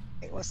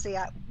 Okay, well, see,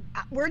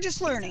 we're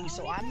just learning,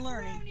 so I'm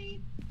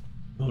learning.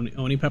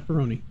 Oni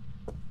pepperoni.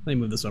 Let me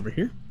move this over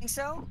here. Think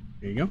so?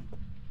 There you go.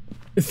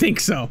 Think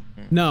so.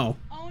 No.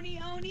 Oni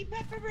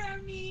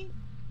pepperoni.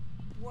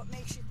 What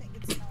makes you think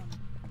it's Oni?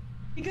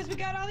 Because we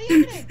got all the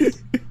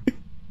evidence.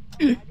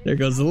 There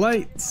goes the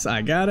lights.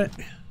 I got it.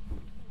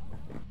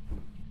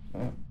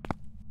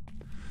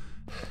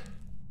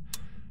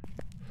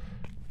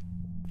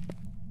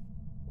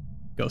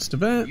 Ghost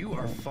event. You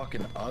are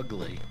fucking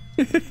ugly.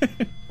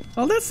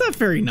 Oh, that's not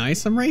very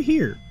nice. I'm right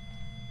here.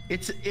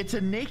 It's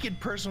a naked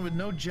person with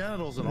no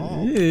genitals at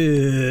all.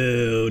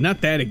 Ew,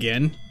 not that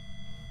again.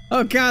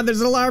 Oh god,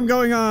 there's an alarm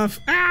going off.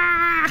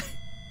 Ah!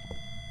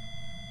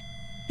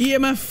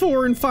 EMF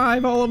 4 and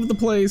 5 all over the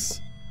place.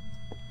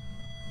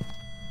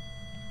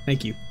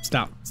 Thank you.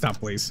 Stop,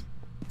 please.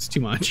 It's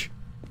too much.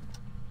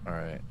 All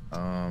right.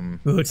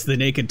 Oh, it's the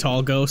naked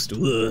tall ghost. Ugh.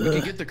 We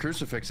can get the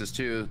crucifixes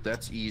too.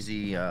 That's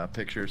easy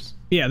pictures.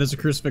 Yeah, there's a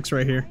crucifix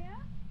right here.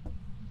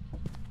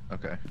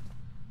 Okay.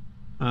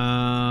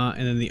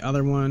 And then the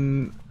other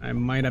one I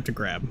might have to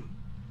grab.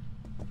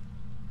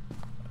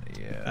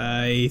 Yeah.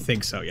 I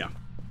think so, yeah.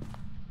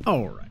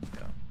 All right.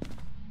 Yeah.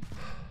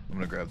 I'm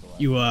gonna grab the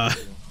last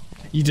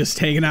You just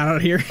hanging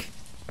out here?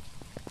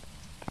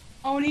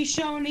 Oni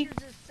shoni.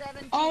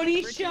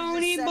 Oni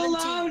shoni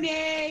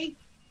baloney.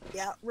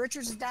 Yeah,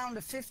 Richard's is down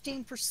to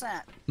 15%.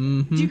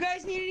 Mm-hmm. Do you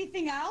guys need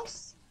anything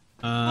else?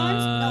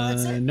 No,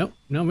 that's it. Nope.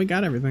 No, we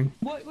got everything.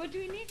 What do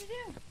we need to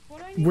do? What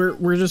do I need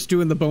We're just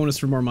doing the bonus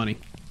for more money.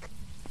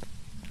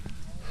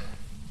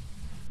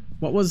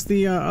 What was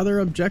the other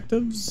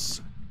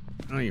objectives?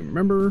 I don't even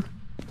remember.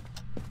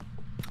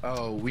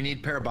 Oh, we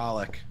need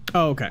parabolic.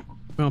 Oh, okay.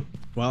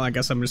 Well, I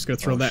guess I'm just gonna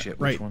throw that shit,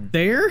 right one?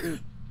 there.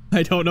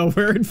 I don't know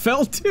where it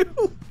fell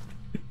to.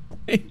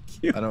 Thank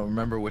you. I don't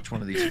remember which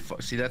one of these.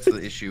 See, that's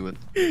the issue with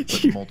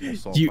multiple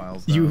salt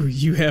files.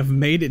 You have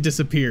made it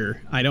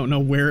disappear. I don't know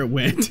where it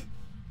went.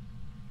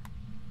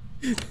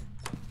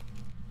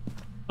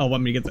 Oh,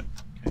 want me to get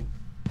the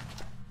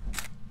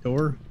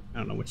door? I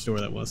don't know which door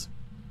that was.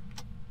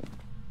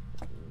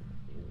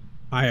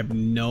 I have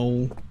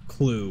no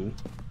clue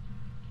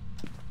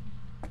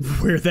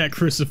where that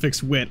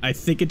crucifix went. I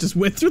think it just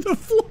went through the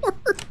floor.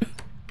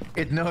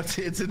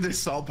 It's in this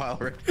salt pile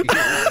right here.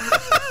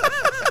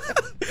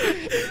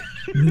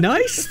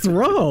 Nice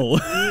throw.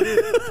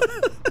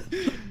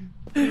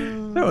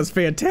 That was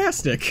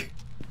fantastic.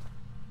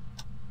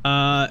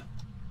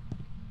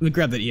 Let me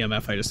grab that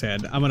EMF I just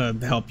had. I'm gonna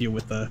help you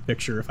with the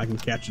picture if I can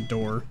catch a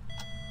door.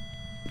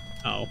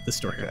 Oh, this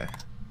door here. Okay.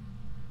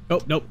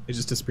 Oh, nope. It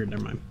just disappeared.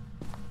 Never mind.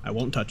 I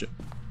won't touch it.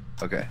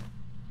 Okay.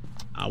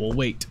 I will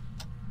wait.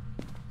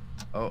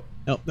 Oh.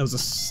 Oh, that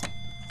was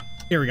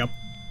Here we go.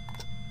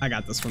 I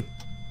got this one.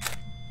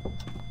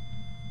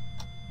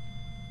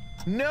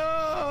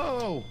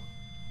 No!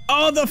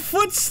 Oh, the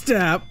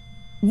footstep!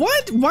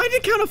 What? Why did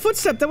it count a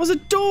footstep? That was a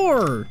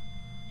door!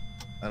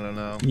 I don't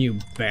know. You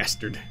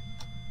bastard.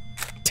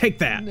 Take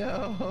that.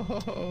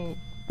 No.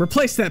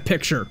 Replace that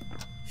picture.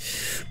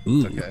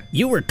 Ooh, Okay.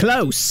 you were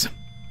close.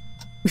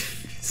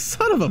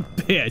 Son of a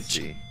bitch.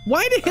 See.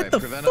 Why'd it hit Alright, the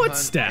prevent a hunt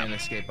footstep? and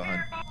escape a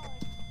hunt.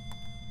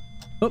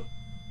 Oh,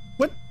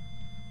 what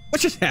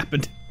just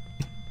happened?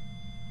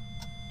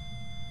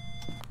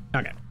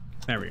 Okay,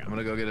 there we I'm go.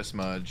 gonna go get a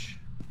smudge.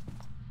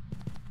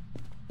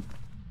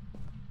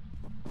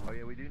 Oh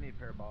yeah, we do need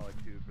parabolic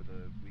too for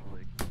the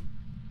weekly.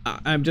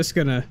 I'm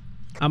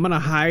gonna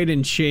hide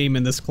in shame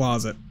in this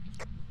closet.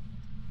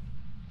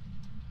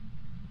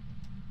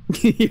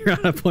 You're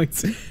out of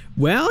points.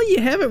 Well,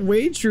 you haven't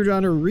wagered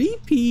on a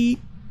repeat.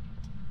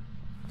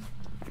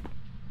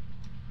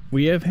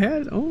 We have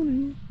had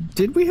Oni.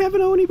 Did we have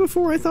an Oni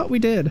before? I thought we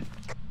did.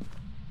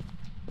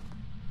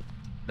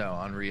 No,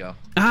 on Rio.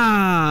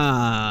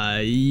 Ah,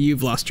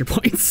 you've lost your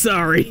points.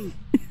 Sorry.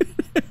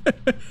 I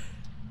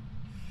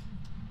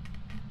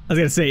was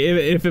gonna say,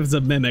 if it was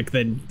a mimic,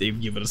 then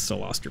you would have still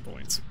lost your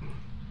points.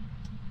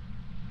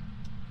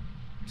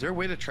 Is there a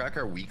way to track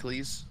our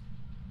weeklies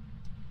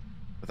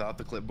without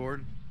the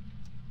clipboard?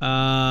 No.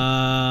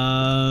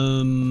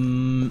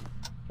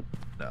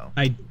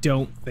 I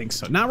don't think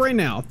so. Not right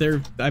now.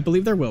 I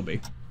believe there will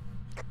be.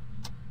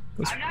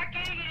 I'm not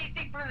getting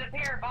anything from the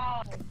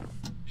parabolic.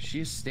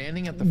 She's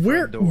standing at the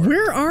front door.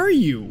 Where are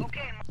you?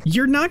 Okay,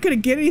 You're not gonna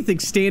get anything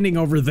standing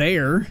over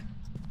there.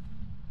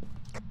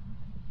 I'm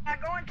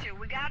not going to.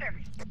 We got her.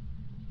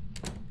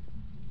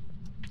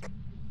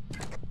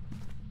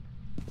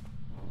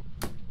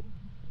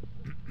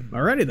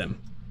 Alrighty then.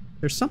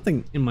 There's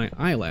something in my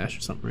eyelash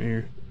or something right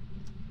here.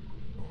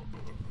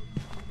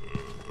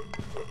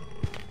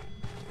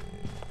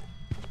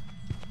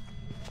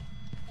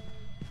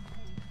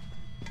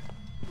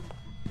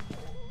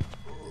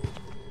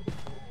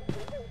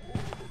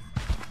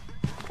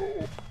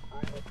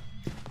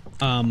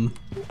 I'm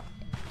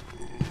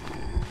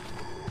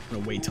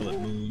gonna wait till it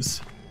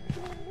moves.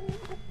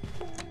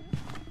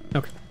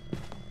 Okay.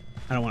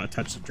 I don't want to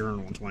touch the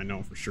journal until I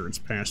know for sure it's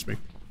past me.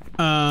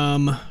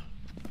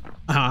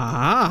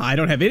 I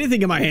don't have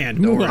anything in my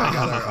hand. Don't worry,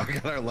 I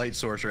got our light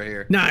source right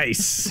here.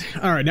 Nice.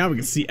 All right, now we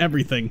can see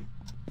everything.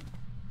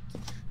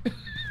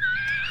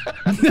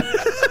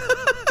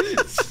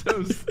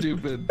 So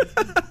stupid.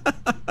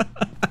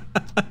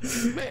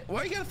 Man,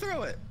 why you gotta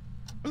throw it?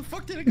 Where the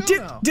fuck did it go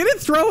now? Did it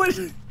throw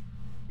it?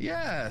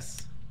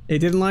 Yes. It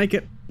didn't like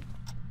it.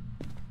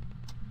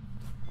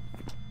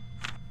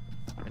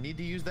 I need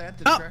to use that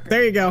to Oh, track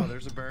there you go. Oh,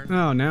 there's a burn.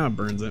 Oh, now it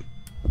burns it.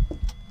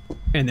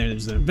 And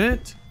there's an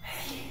event.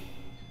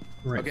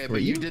 Right Okay, for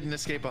but you didn't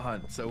escape a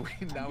hunt, so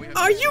now we have.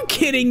 Are you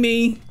kidding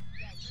me?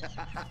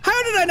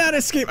 How did I not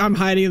escape? I'm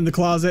hiding in the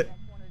closet.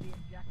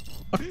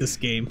 Fuck this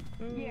game.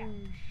 Yeah.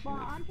 Well,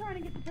 I'm trying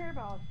to get the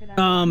parabolic for that.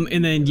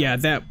 And then yeah,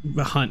 that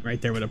the hunt right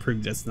there would have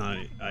proved that's not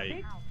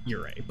a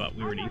Ure, but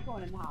we already. I'm not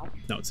going in the house.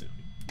 No, it's.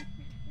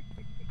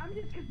 I'm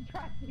just gonna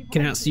try to see if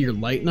Can I it see your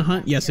light in the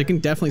hunt? Yes, it can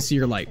definitely see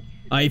your light.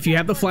 If you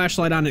have the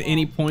flashlight on at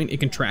any point, it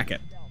can track it.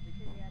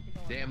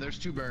 Damn, there's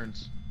 2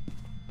 burns.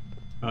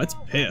 Oh, it's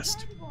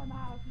pissed.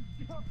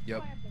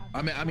 Yep.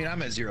 I mean,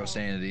 I'm at 0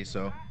 sanity,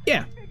 so.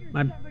 Yeah,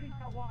 I'm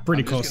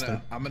pretty close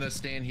to. I'm gonna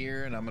stand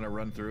here and I'm gonna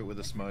run through it with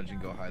a smudge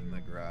and go hide in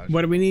the garage.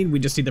 What do we need? We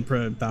just need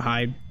the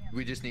hide.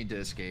 We just need to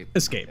escape.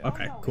 Escape. Yeah.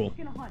 Okay, Oh, no, cool. It's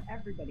gonna hunt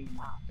everybody in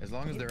the house. As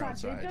long as they're It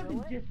outside.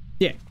 doesn't just.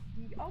 Yeah.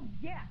 Oh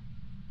yeah.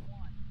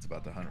 It's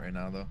about to hunt right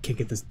now, though. Can't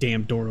get this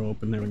damn door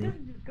open. There It we go.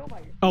 doesn't just go by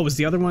yourself. Oh, was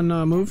the other one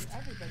moved?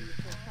 Everybody if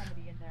there's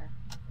somebody in there.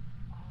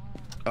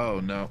 Oh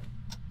no,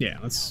 Yeah,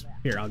 let's.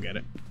 Here, I'll get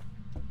it.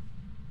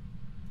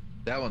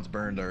 that one's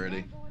burned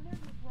already. Go in there,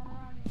 just run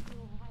around into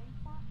a hiding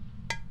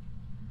spot.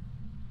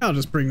 I'll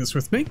just bring this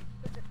with me.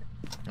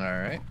 All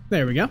right,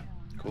 There we go.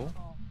 cool.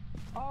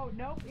 Oh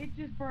nope, it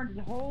just burned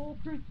the whole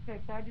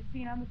crucifix. I just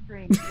seen on the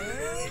screen.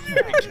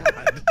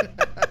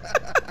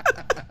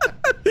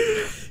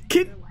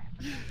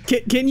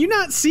 Can you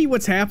not see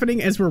what's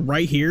happening as we're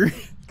right here?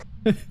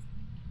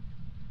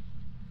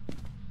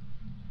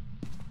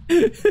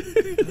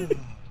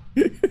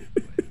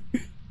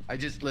 I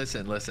just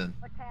listen. What's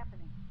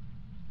happening?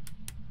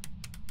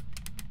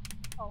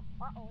 Oh,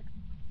 uh-oh.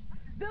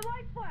 The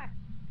light flash!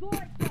 The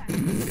light flash!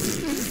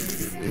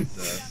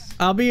 Jesus.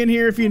 I'll be in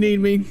here if you need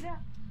me.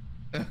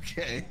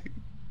 Okay.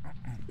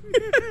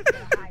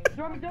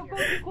 Don't go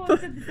too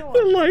close to the door.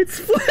 The lights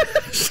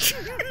flashed.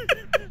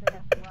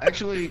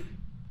 Actually,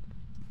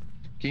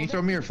 can you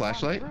throw me your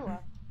flashlight?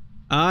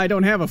 I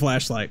don't have a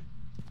flashlight.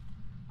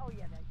 Oh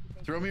yeah,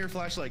 Throw me your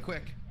flashlight,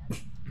 quick.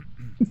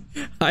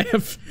 I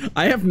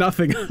have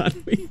nothing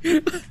on me.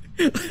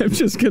 I'm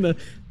just gonna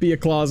be a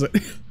closet.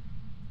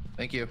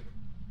 Thank you.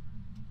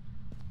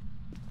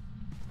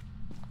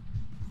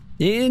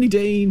 Any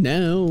day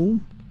now.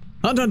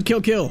 Hunt, hunt, kill,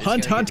 kill.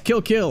 Hunt, hunt,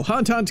 kill, kill.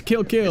 Hunt, hunt,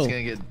 kill, kill. It's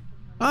gonna get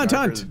Hunt, darker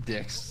hunt. than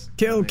dicks.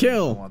 Kill, I mean,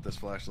 kill. I don't want this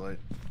flashlight.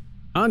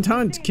 Hunt,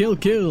 hunt, kill,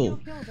 kill.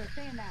 They're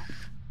saying that.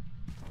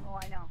 Oh,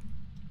 I know.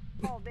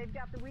 Oh, they've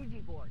got the Ouija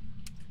board.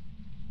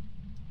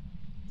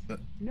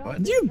 No,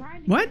 What? they're You-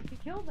 trying to what? get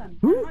to kill them.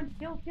 Who? Hunt,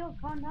 kill, kill,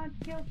 hunt,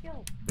 kill,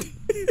 kill.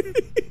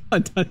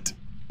 Hunt, hunt,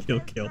 kill,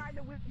 Guys, kill. find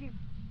the Ouija-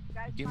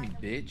 guys, Give me, find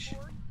the Ouija bitch.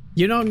 board.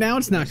 You know, now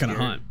it's not gonna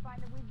Scared. hunt.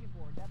 Find the Ouija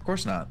board. That's Of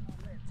course not.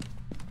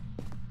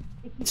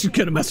 She's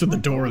gonna mess with the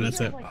door and that's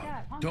it.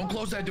 Don't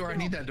close that door. I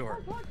need that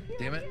door.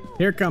 Damn it. Here it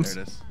There comes.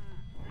 it is.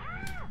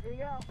 Here you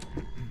go.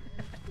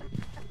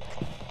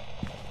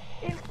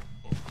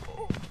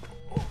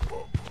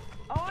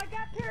 Oh, I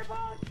got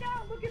parabolics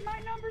now. Look at my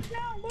numbers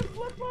now. Look,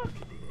 look, look.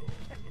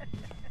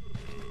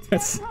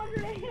 That's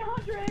 700,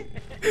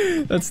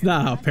 800. that's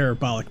not how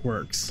parabolic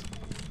works.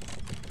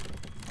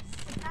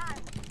 Guys,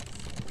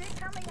 is it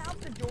coming out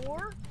the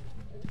door?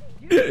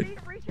 You didn't see it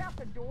reach out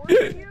the door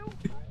to you?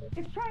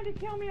 It's trying to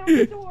kill me on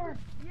the door.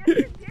 Yes,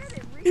 it did.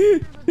 It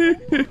reached through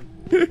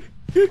the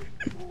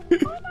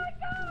door. Oh my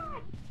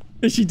god!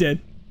 Is she dead?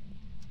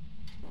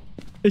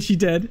 Is she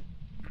dead?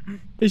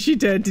 Is she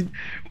dead?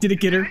 Did it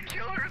get her?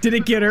 Did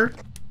it get her?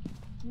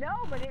 No,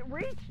 but it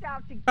reached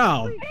out to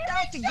Oh. reached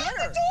out to get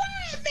her.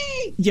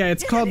 Yeah,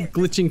 it's called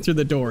glitching through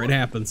the door. It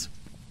happens.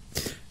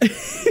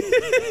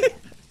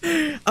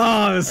 Oh,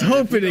 I was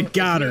hoping it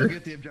got If we her. don't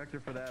get the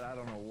objective for that, I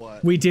don't know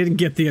what. We didn't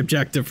get the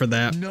objective for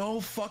that. No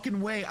fucking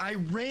way. I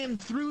ran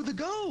through the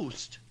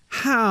ghost.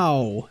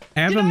 How?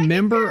 Have Did a I get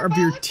member of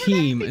your parabolic for that?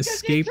 team Because they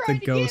escape the tried to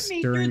get ghost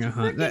me during through a the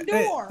hunt?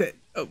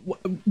 freaking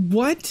door.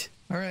 What?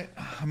 All right,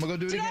 I'm gonna go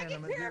do it Did I again. get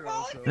I'm at 0.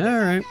 parabolic? So. All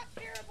right.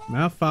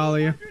 I'll follow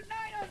you.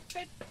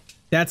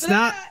 That's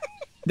not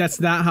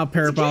how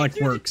parabolic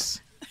works.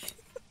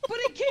 But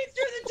it came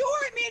through the door.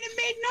 I mean, it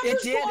made It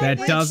numbers did. fall That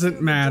away. doesn't Through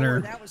the matter.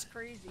 door. That was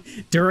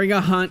crazy. During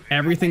a hunt,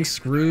 everything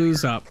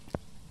screws up.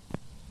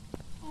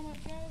 Oh my god,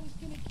 it was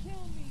gonna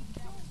kill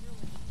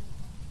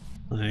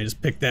me. I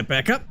just picked that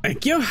back up.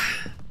 Thank you.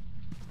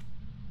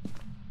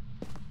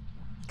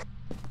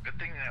 Good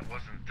thing that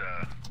wasn't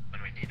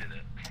when we needed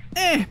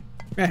it.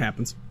 That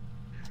happens.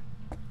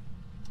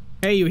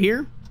 Hey, you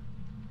here?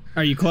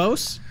 Are you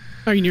close?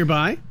 Are you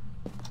nearby?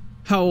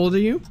 How old are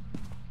you?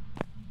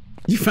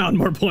 You found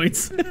more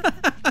points.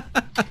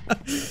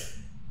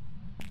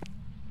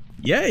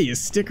 Yeah, you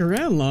stick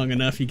around long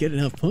enough, you get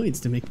enough points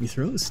to make me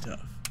throw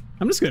stuff.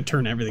 I'm just gonna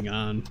turn everything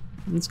on.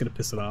 I'm just gonna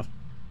piss it off.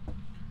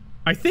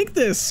 I think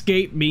the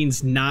escape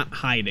means not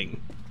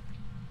hiding.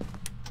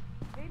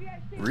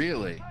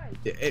 Really?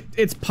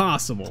 It's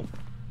possible.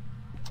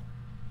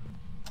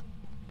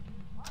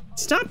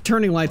 Stop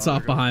turning lights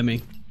off behind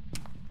me.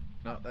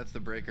 No, that's the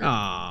breaker.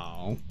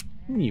 Oh,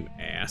 you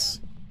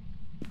ass.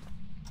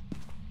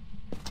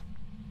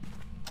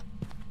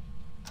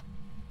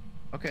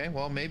 Okay,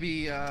 well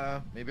maybe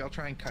maybe I'll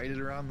try and kite it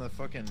around the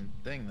fucking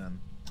thing then.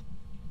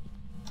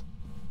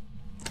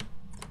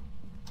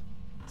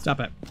 Stop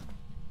it.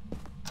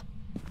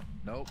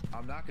 Nope,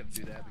 I'm not gonna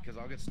do that because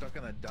I'll get stuck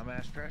in that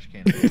dumbass trash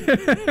can.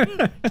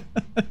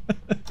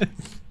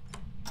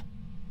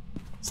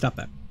 Stop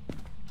that.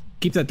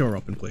 Keep that door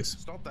open, please.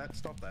 Stop that,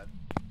 stop that.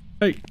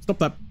 Hey, stop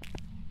that.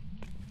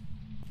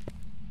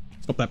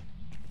 Stop that.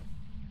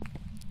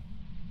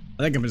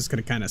 I think I'm just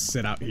gonna kind of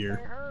sit out here.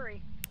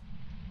 Hurry.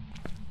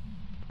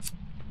 If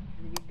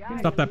you die,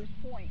 Stop you that. lose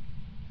point.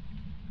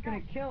 It's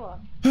gonna kill us.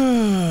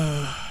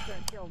 It's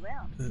gonna kill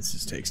them. This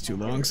just takes too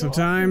long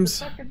sometimes.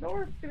 The fucking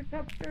door's gonna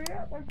come straight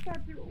up. I'm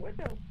stuck through the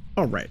window.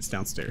 Oh, right, it's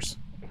downstairs.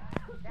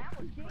 That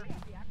was easy.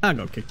 I'll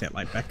go kick that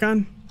light back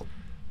on.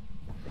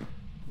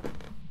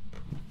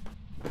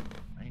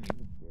 I ain't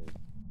even scared.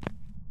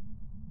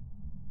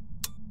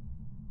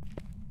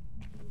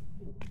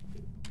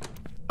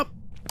 Oh, here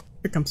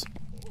it comes.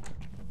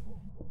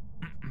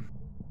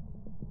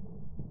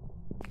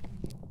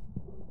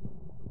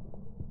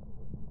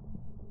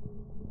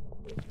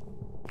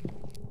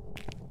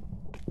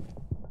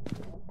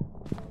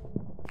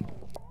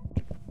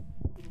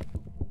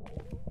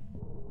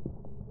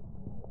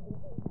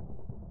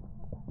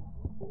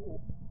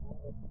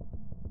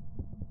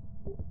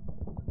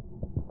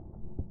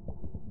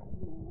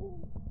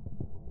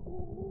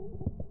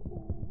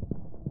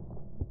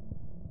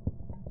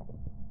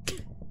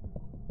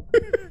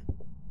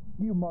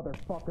 You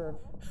motherfucker.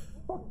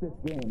 Fuck this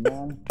game,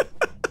 man.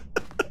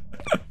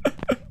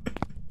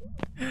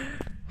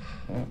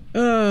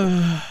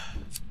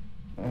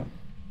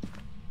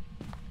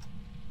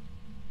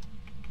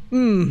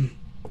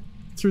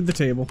 Through the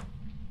table.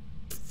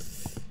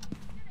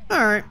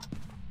 Alright,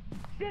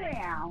 Sit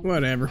down.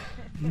 whatever.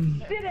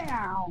 Sit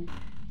down.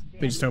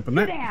 We just open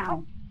Sit that.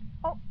 down.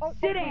 Oh,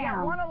 Sit we got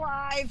down. one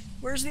alive.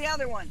 Where's the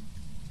other one?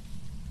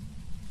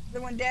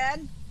 The one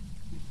dead?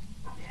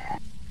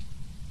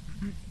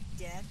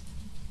 Dead.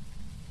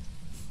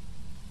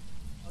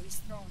 Oh, he's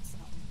throwing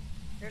something.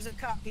 There's a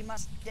cup. He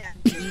must be dead.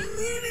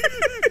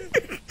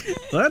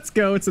 Let's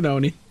go. It's an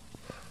Oni.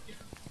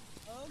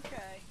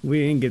 Okay.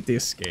 We didn't get the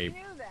escape. I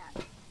knew that.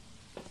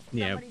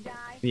 Yeah. Somebody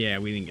died. Yeah,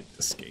 we didn't get the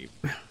escape.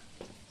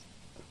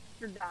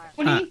 Or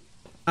died.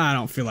 I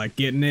don't feel like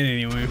getting it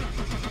anyway.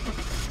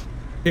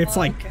 It's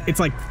like Okay.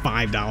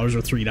 $5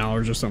 or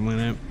 $3 or something like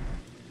that.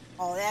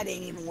 Oh, that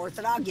ain't even worth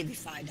it. I'll give you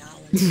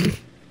 $5.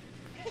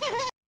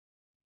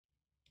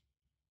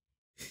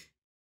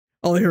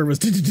 All I heard was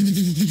that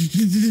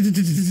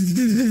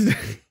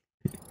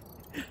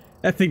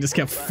thing just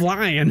kept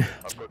flying.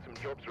 I've got some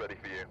jobs ready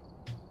for you.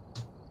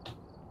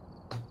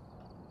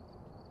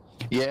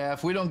 Yeah,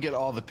 if we don't get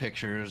all the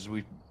pictures,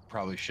 we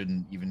probably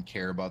shouldn't even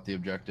care about the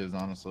objectives,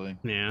 honestly.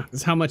 Yeah.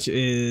 How much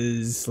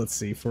is, let's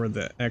see, for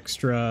the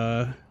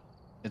extra?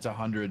 It's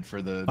 100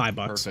 for the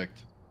 $5. perfect.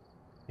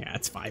 Yeah,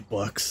 it's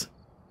 $5.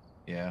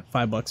 Yeah.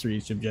 $5 for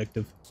each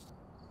objective.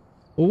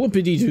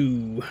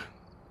 Whoopity-doo.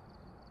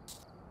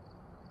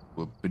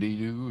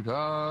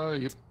 Whoopity-doo-dah,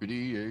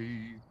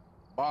 yippity-yay.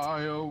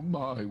 My, oh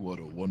my, what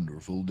a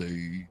wonderful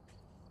day.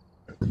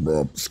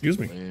 Excuse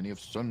me. Plenty of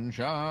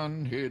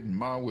sunshine heading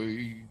my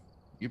way.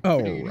 Oh.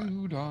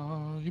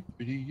 Yippity-doo-dah,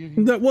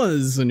 yippity-yay. That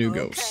was a new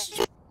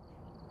ghost.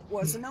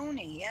 Was an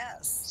Oni,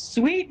 yes.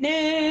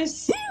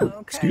 Sweetness. Okay.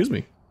 Excuse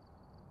me.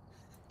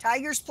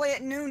 Tigers play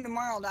at noon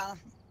tomorrow, Donna.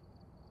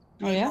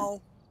 Oh yeah.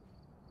 Mo.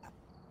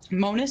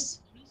 Monus.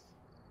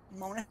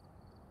 Mona.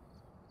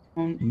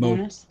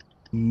 Monus.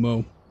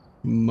 Mo.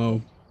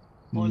 Mo.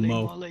 Molly,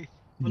 Mo. Molly.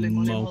 Molly, Molly,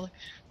 Mo.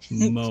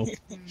 Molly. Mo.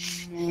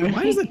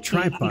 Why is the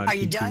tripod Are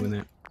you keep done? doing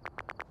that?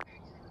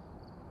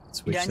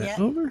 Switch Done that yet?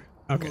 over.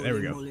 Okay, there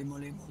we go. Molly,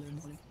 Molly, Molly,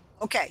 Molly.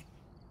 Okay.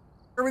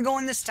 Where are we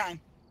going this time?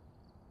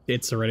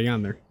 It's already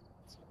on there.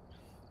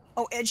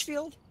 Oh,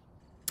 Edgefield?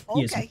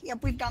 Yes. Okay.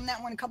 Yep, we've done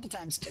that one a couple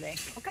times today.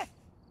 Okay.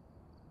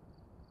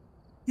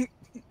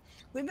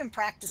 We've been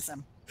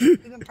practicing.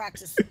 We've been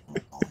practicing.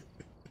 Why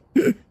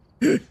are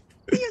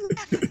you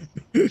laughing?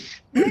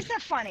 Why is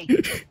that funny?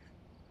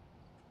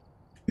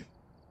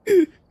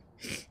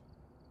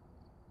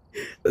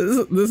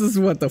 This is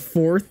what, the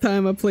 4th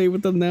time I played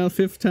with them now?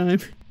 5th time?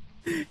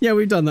 Yeah,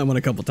 we've done that one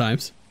a couple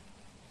times.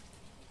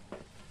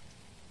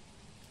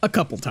 A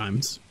couple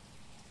times.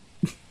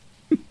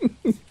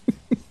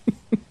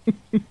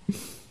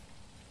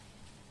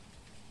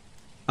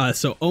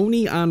 So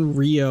Oni on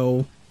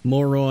Rio,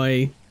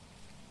 Moroi,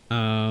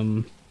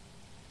 and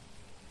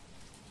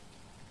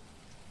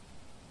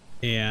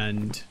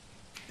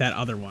that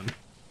other one.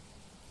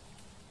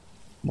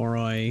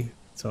 Moroi,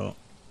 so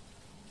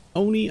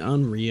Oni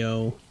on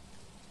Rio,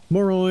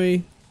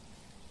 Moroi,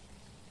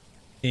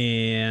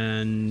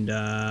 and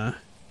that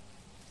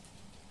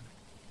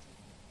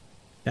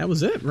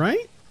was it,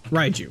 right?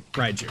 Raiju.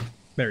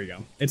 There you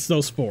go. It's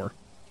those 4.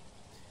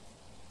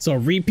 So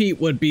repeat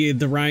would be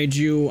the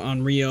Raiju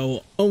on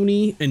Rio,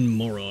 Oni, and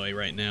Moroi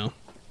right now.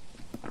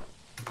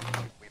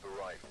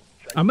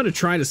 I'm gonna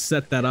try to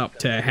set that up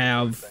to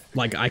have,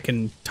 like, I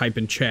can type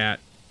in chat, !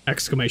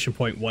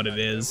 What it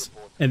is,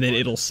 and then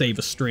it'll save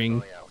a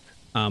string.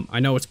 I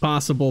know it's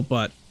possible,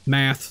 but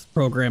math,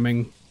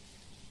 programming,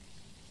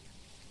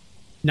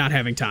 not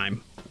having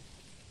time.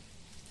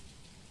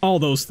 All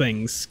those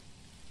things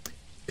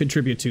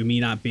contribute to me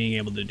not being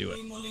able to do it.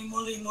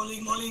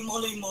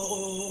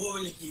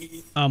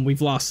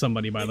 We've lost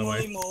somebody, by the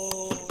way.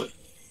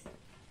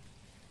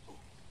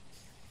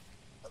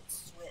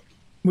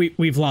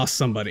 We've lost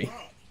somebody.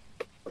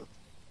 My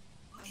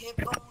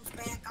headphones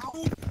back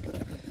on.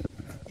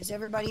 Is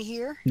everybody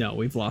here? No,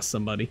 we've lost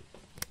somebody.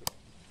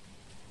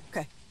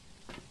 Okay.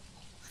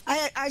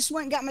 I just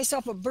went and got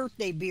myself a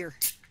birthday beer.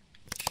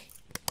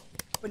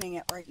 Opening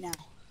it right now.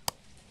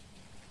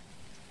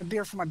 A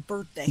beer for my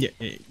birthday.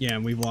 Yeah,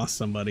 we've lost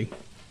somebody.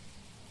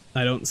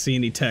 I don't see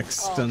any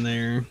text on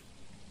there.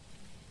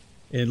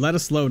 It let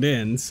us load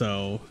in,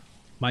 so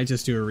might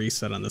just do a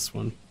reset on this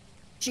one.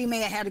 She may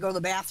have had to go to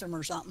the bathroom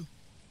or something.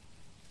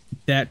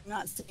 That I'm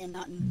not seeing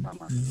nothing from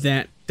her.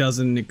 that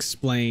doesn't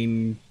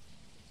explain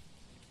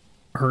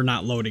her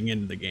not loading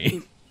into the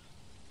game.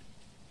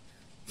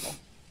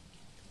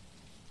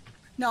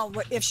 No,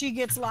 but if she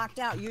gets locked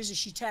out, usually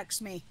she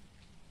texts me.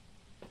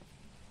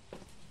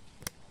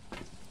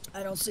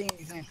 I don't see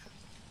anything.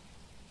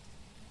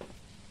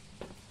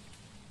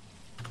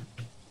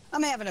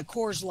 I'm having a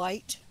Coors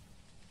Light.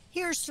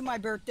 Here's to my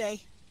birthday.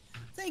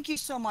 Thank you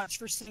so much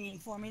for singing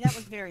for me. That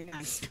was very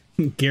nice.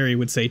 Gary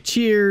would say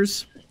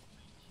cheers.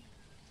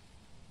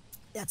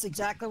 That's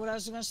exactly what I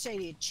was going to say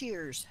to you.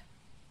 Cheers.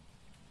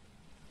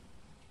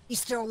 You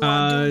still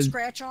doing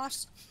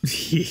scratch-offs?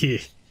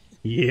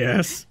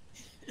 Yes.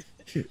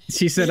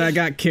 She said I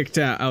got kicked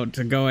out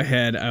to go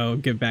ahead. I'll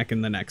get back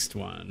in the next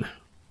one.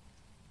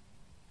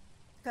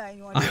 Okay,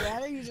 you want to do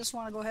that, or you just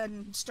want to go ahead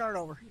and start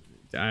over?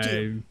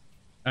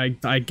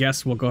 I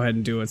guess we'll go ahead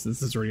and do it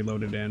since it's already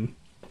loaded in.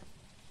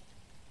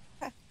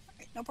 Okay,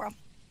 right, no problem.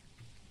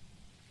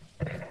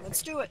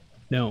 Let's do it.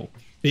 No,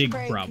 big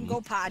Craig problem. Can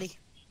go potty.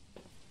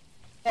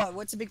 Oh,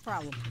 what's a big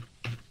problem?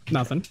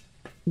 Nothing.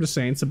 I'm just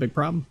saying it's a big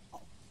problem.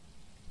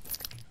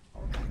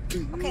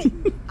 Okay,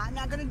 I'm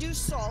not going to do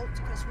salt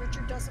because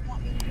Richard doesn't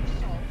want me to do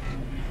salt.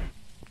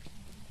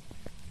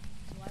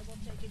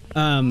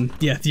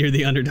 Yeah, you're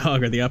the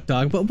underdog or the up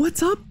dog, but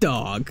what's up,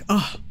 dog?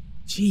 Oh,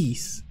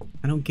 jeez.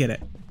 I don't get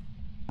it.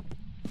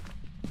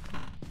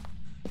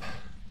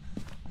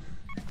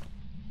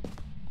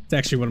 It's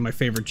actually one of my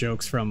favorite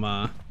jokes from,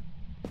 oh,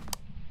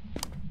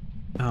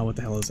 what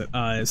the hell is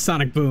it?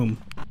 Sonic Boom.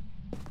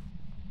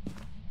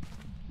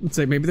 Let's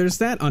say maybe there's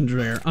that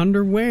underwear.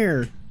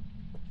 Underwear.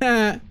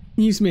 Ah,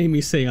 you just made me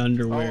say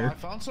underwear. Oh, I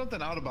found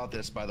something out about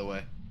this, by the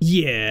way.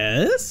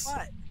 Yes?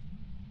 What?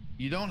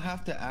 You don't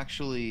have to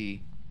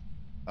actually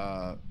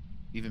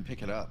even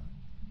pick it up.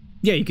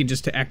 Yeah, you can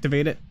just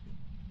activate it.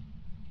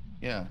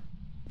 Yeah.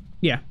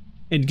 Yeah,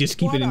 and just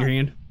keep it in your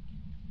hand.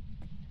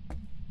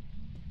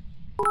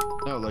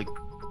 No, like,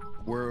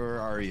 where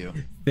are you?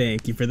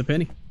 Thank you for the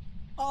penny.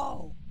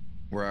 Oh.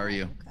 Where are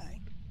you?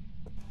 Okay.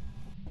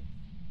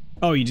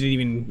 Oh, you didn't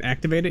even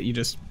activate it? You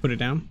just put it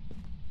down?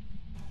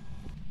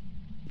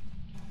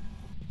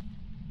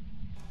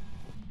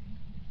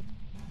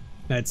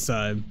 That's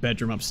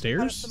bedroom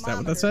upstairs? Is that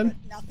what that said?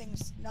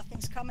 Nothing's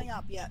coming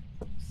up yet.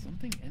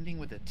 Something ending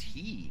with a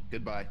T.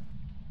 Goodbye.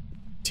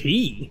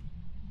 T?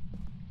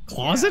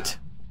 Closet?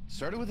 Yeah.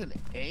 Started with an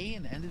A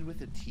and ended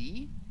with a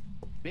T?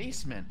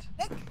 Basement.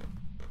 Nick?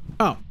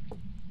 Oh.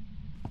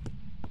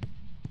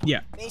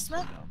 Yeah.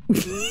 Basement?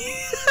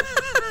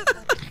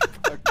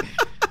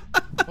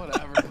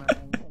 Whatever, man.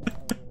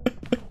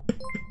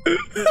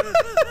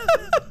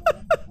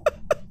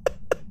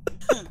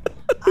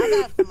 I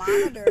got the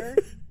monitor.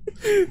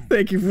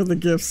 Thank you for the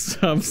gift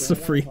sub,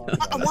 Sabrina.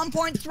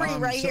 1.3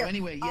 right so here.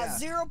 Anyway, yeah.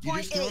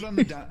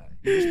 0.8.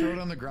 You just throw it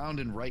on the ground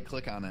and right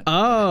click on it.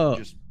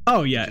 Oh.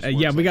 Oh yeah.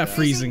 Yeah, we got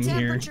freezing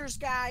here. Temperatures,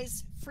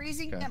 guys.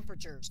 Freezing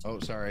temperatures. Oh,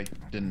 sorry.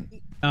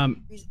 Didn't.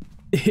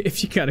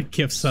 If you got a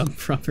gift sub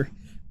from her,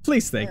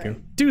 please thank her.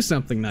 Do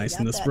something nice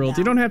in this world. down.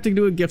 You don't have to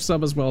do a gift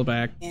sub as well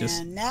back. And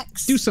Just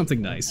next, do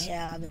something nice.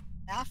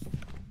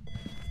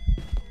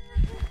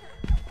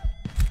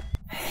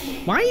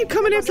 Why are you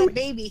coming after me?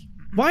 Baby.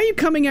 Why are you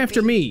coming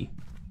after me?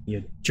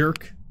 You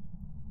jerk.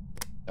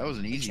 That was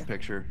an easy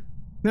picture.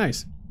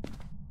 Nice.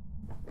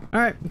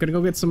 Alright, I'm gonna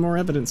go get some more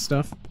evidence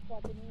stuff.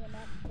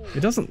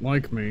 It doesn't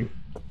like me.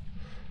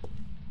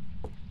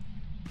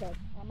 Okay,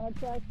 I'm gonna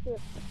try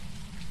this.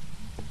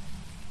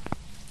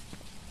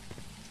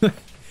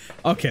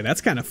 Okay, that's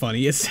kind of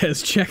funny. It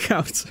says, check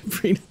out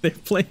Sabrina. They're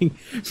playing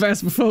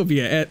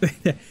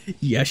Phasmophobia.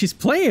 Yeah, she's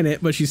playing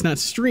it, but she's not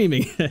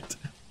streaming it.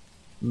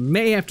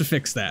 May have to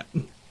fix that.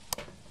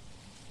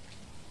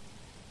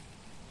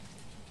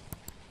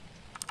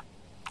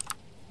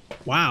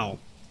 Wow.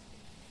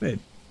 They had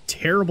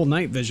terrible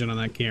night vision on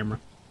that camera.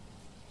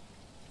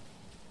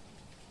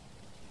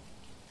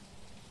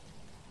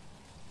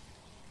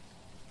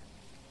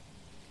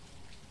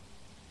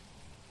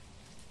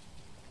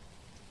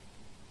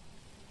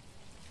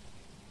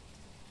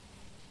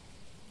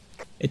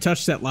 It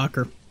touched that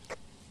locker.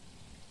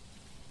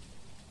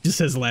 Just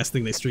says the last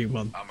thing they streamed.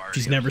 Well,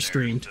 she's never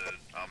streamed.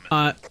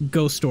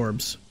 Ghost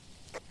orbs.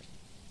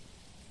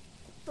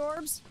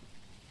 Orbs?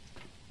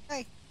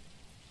 Hey.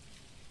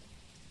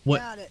 What?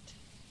 Got it.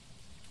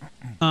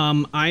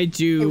 I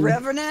do. A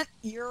Revenant,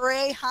 you're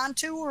a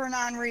Hantu or an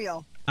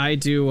Unreal? I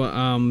do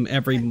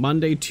every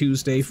Monday,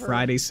 Tuesday,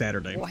 Friday,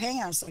 Saturday. Well,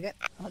 hang on a second.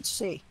 Let's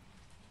see.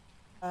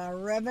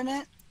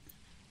 Revenant.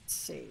 Let's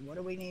see. What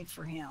do we need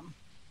for him?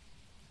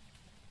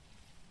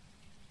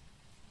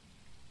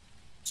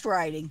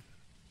 Writing.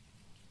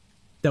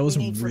 That was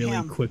a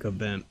really quick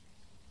event.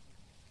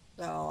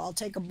 So I'll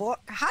take a book.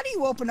 How do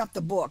you open up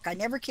the book? I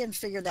never can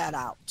figure that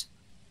out.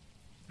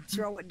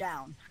 Throw it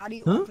down. How do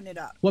you open it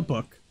up? What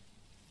book?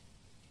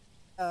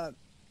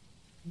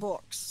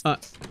 Books.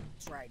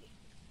 Writing.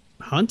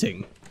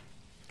 Hunting.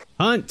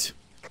 Hunt.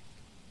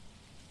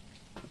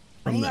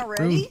 Are you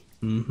already?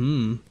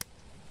 Mm-hmm.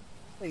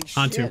 Holy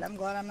Hantu. shit, I'm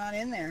glad I'm not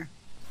in there.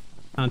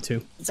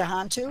 Hantu. It's a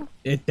Hantu?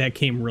 That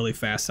came really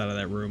fast out of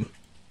that room.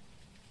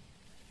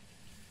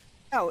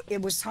 Oh,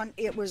 it was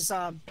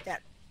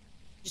that.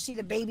 You see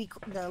the baby,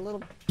 the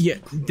little. Yeah,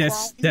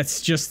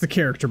 that's just the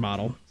character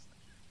model.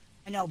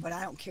 I know, but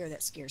I don't care.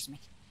 That scares me.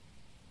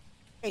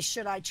 Hey,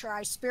 should I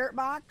try Spirit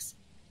Box?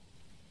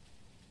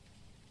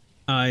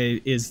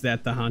 Is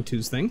that the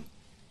Hantu's thing?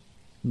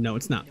 No,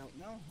 it's not. I don't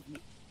know.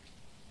 Okay,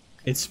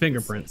 it's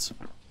fingerprints.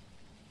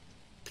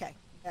 Okay.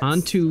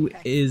 Hantu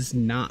is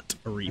not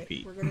a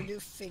repeat. We're gonna do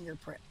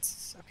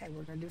fingerprints. Okay,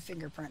 we're gonna do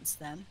fingerprints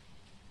then.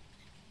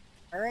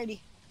 Alrighty.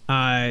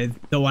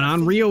 The one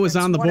on Rio is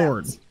on the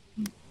board.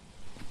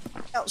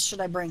 What else should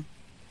I bring?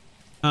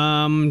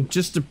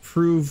 Just to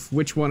prove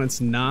which one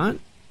it's not.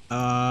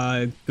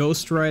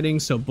 Ghostwriting,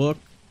 so book.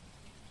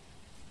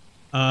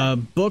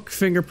 Book,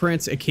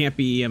 fingerprints, it can't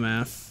be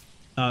EMF.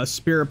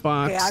 Spirit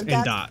box,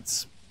 and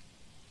dots.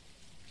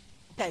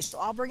 Okay, so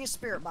I'll bring a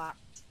spirit box.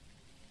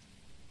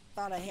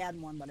 Thought I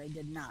had one, but I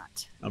did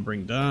not. I'll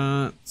bring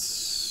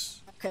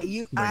dots.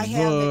 Okay, I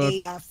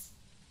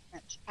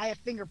have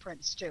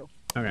fingerprints too.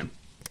 Okay.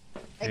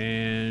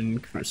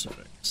 And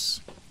crucifix.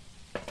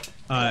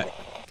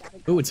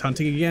 Oh, it's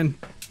hunting again.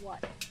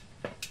 What?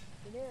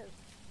 It is.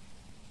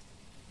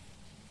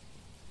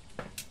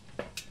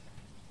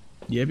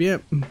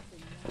 Yep.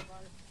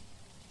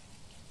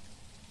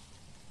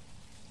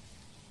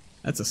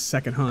 That's a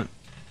second hunt.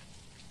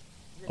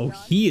 Oh,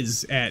 he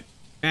is at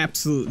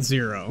absolute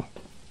 0.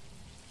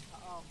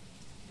 Uh-oh.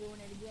 Doing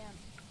it again.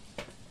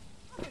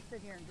 I'll just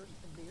sit here and drink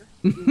some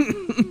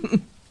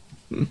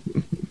beer.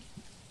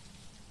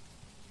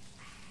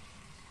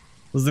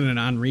 Was it an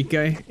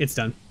Enrique? It's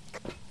done.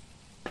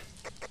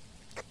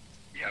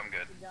 Yeah, I'm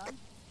good. You done?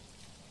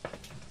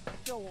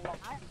 Still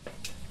alive?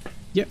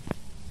 Yep.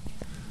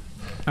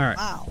 Alright.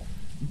 Wow.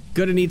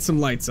 Gonna need some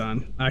lights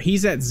on.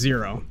 He's at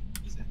 0.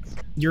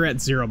 You're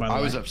at 0, by the way.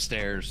 I was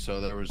upstairs,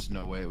 so there was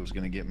no way it was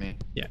gonna get me.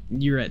 Yeah,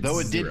 you're at 0. Though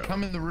it did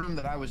come in the room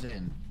that I was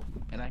in,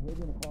 and I hid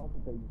in a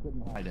closet that you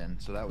couldn't hide in,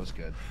 so that was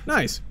good.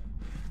 Nice.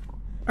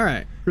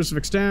 Alright,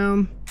 crucifix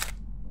down.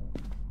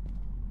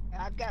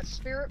 I've got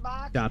spirit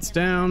box. Dots and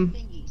I've got down.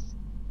 thingies.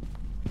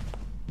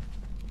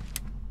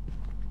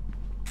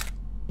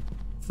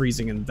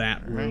 Freezing in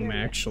that room,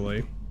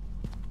 actually.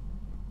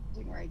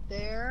 Right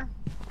there.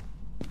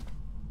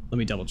 Let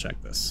me double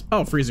check this.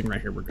 Oh, freezing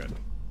right here, we're good.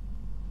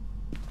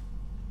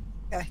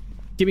 Okay.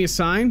 Give me a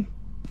sign.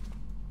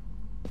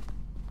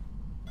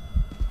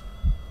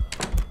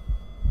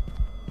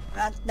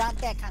 Not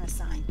that kind of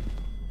sign.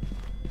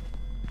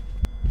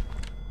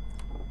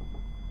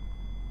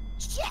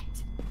 Shit!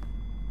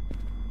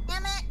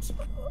 Damn it!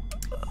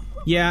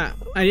 Yeah,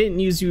 I didn't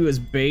use you as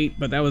bait,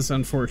 but that was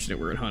unfortunate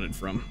where it hunted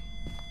from.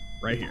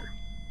 Right here.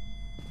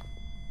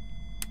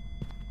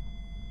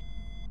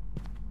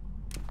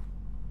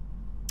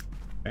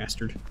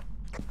 Bastard.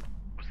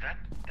 Was that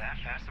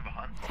fast of a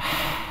hunt?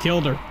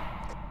 Killed her.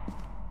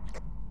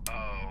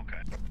 Oh,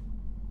 okay.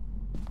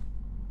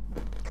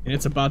 And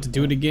it's about to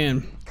do it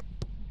again.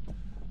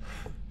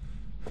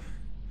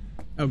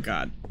 Oh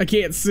god. I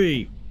can't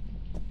see.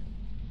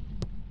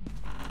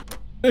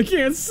 I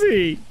can't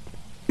see.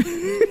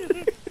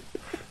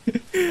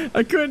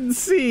 I couldn't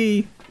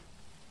see.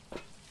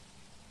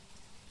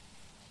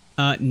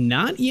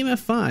 Not EMF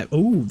 5.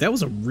 Oh, that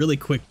was a really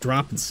quick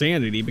drop in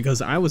sanity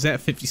because I was at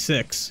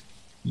 56.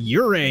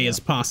 Your A is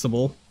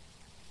possible.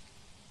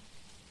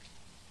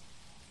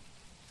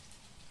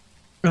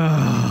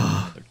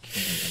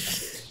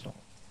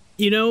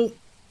 You know,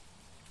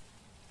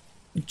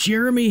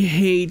 Jeremy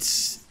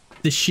hates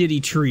the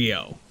shitty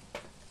trio.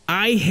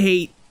 I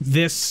hate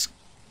this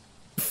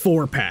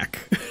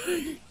 4-pack.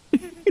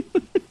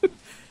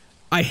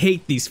 I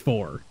hate these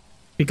 4.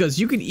 Because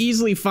you could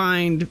easily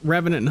find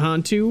Revenant and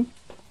Hantu,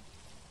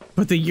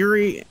 but the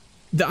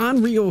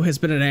Onryo has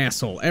been an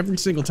asshole every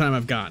single time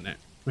I've gotten it.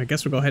 I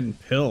guess we'll go ahead and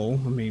pill.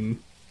 I mean...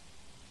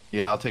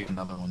 Yeah, I'll take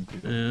another one,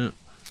 too.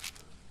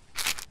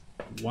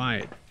 Why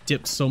it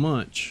dips so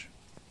much?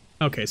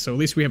 Okay, so at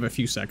least we have a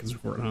few seconds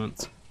before it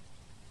hunts.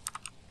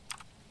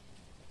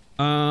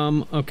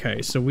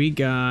 Okay, so we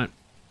got...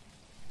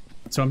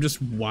 So I'm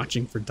just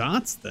watching for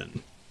dots,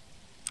 then.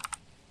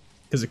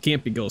 Because it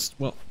can't be ghost...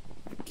 Well...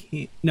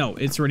 No,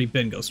 it's already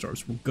been ghost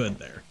orbs. We're good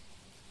there.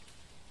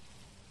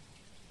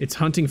 It's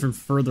hunting from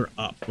further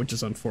up, which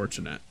is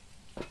unfortunate.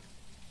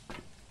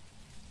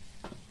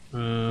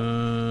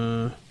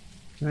 That.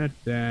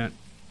 I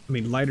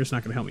mean, lighter's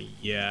not gonna help me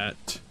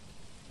yet.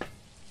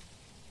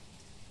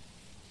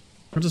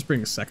 I'll just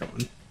bring a second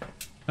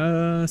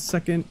one.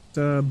 Second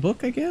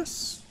book, I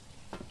guess.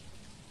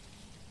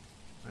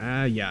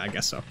 Yeah, I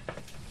guess so.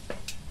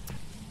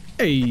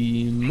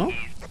 Hey, Mo.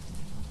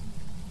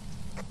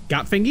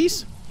 Got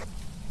fingies?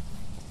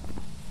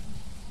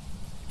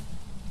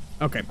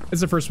 Okay,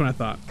 it's the first one I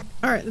thought.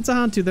 Alright, it's a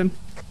Hantu then.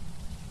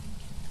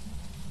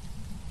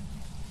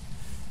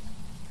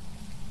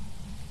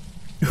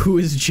 Who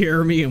is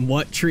Jeremy and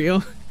what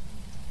trio?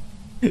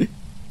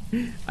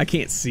 I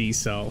can't see,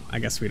 so I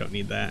guess we don't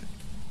need that.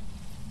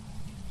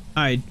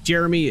 Alright,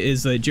 Jeremy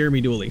is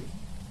Jeremy Dooley.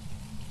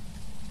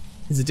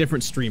 He's a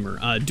different streamer,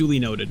 duly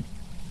noted.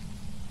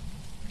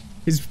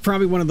 He's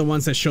probably one of the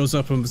ones that shows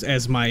up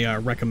as my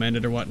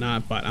recommended or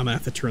whatnot, but I'm gonna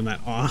have to turn that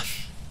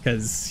off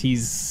because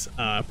he's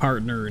a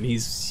partner and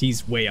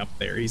he's way up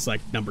there. He's like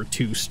number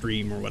 2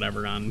 stream or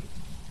whatever on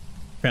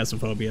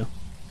Phasmophobia.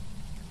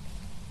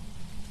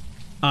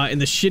 And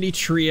the shitty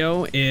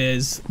trio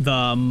is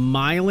the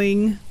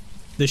Myling,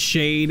 the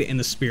Shade, and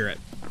the Spirit.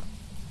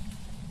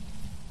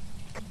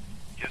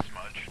 Yes,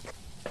 Mudge.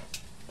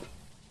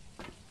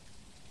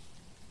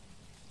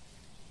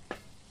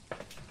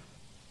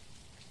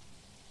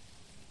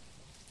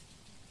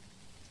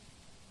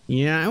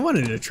 Yeah, I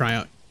wanted to try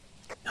out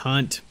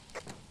Hunt.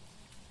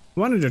 I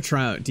wanted to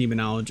try out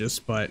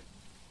Demonologist, but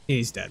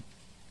he's dead.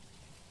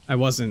 I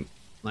wasn't,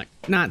 like,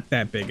 not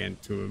that big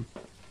into him.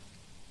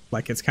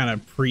 Like, it's kind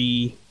of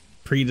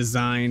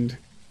pre-designed.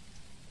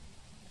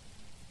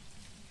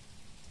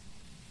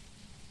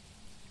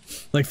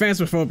 Like,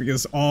 Phasmophobia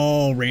is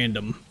all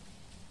random.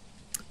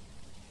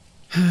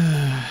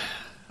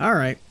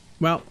 Alright,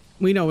 well,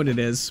 we know what it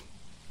is.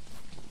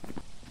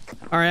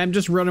 Alright, I'm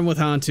just running with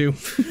Hantu.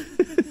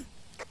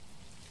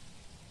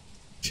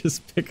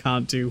 Just pick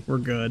Hantu, we're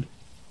good.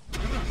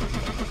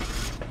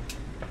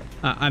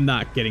 I'm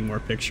not getting more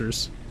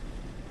pictures.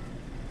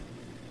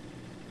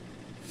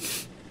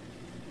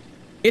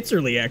 It's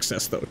early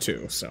access though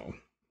too, so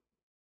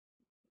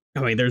I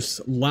mean, there's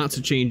lots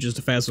of changes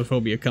to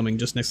Phasmophobia coming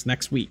just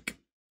next week.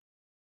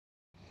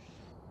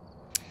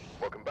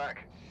 Welcome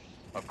back.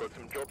 I've got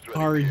some jobs ready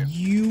Are for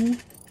you. you?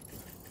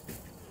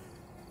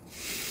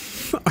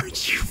 Are you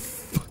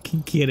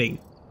fucking kidding?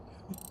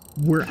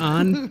 We're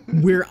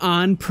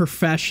on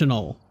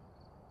professional.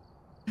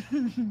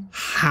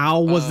 How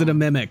was it a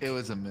mimic? It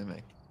was a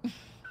mimic.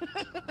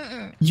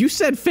 You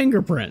said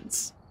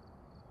fingerprints.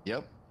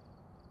 Yep.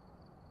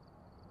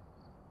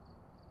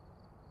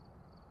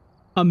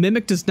 A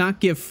mimic does not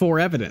give 4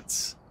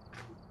 evidence.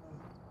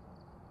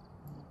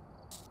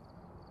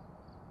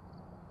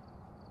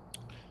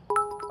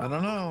 I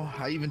don't know.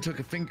 I even took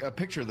a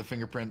picture of the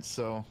fingerprints,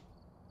 so.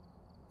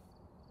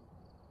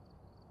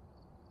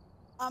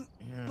 Was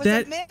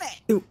That it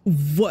mimic?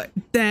 what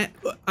that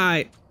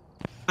I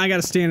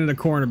gotta stand in a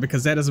corner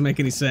because that doesn't make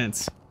any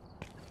sense.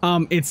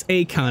 It's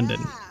a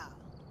Condon.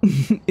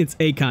 Yeah. It's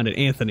a Condon.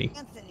 Anthony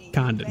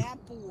Condon. Bad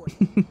boy.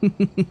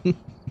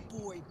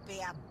 Boy,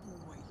 bad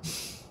boy.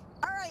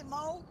 All right,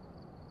 Mo.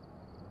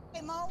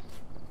 Hey, Mo.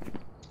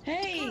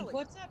 Hey, Curly.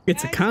 what's up?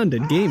 It's a guys?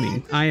 Condon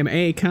gaming. I am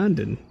a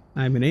Condon.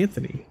 I'm an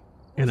Anthony,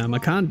 and I'm a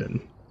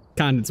Condon.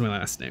 Condon's my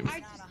last name. Not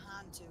a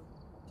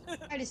Hantu.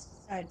 I just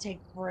decided to take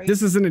a break.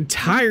 This is an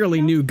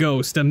entirely new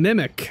ghost, a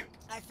mimic.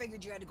 I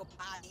figured you had to go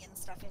potty and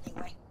stuff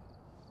anyway.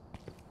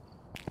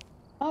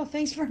 Oh,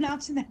 thanks for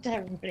announcing that to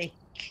everybody.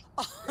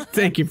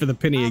 Thank you for the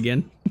penny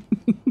again.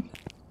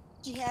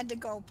 She had to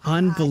go potty.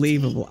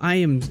 Unbelievable. I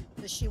am So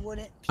she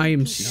wouldn't. I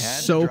am She had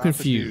to so drop a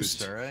confused.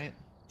 deuce, all right?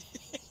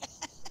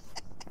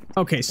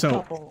 Okay, so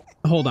Couple.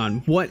 hold on.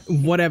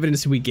 What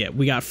evidence did we get?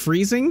 We got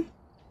freezing,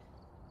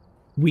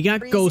 we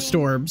got ghost Freezing.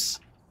 orbs,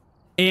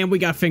 and we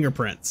got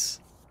fingerprints.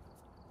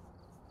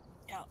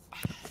 Yeah. I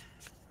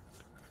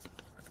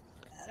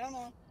don't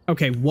know.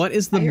 Okay, what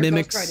is the I hear ghost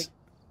mimic's writing.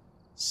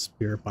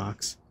 spirit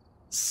box?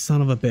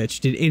 Son of a bitch.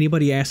 Did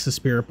anybody ask the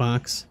spirit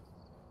box?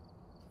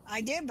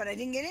 I did, but I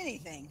didn't get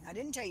anything. I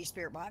didn't tell you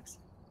spirit box.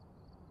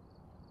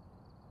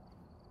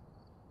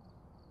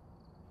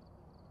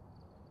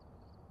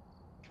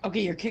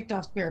 Okay, you're kicked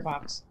off Spirit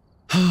Box.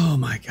 Oh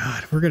my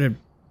god, we're gonna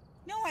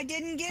No, I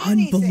didn't get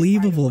anything.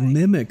 unbelievable right away.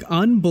 mimic.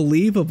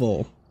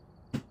 Unbelievable.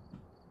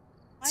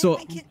 Why So-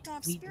 am I kicked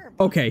off spirit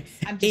box? Okay,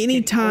 I'm just kidding.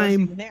 anytime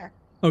Wasn't there.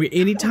 okay,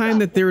 anytime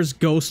that there's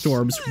ghost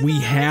orbs, we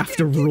have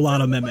to rule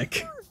out a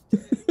mimic.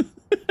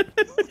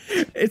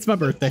 It's my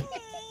birthday.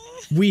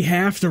 We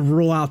have to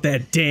rule out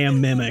that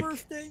damn mimic.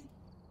 Birthday.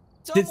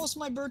 It's This- almost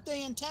my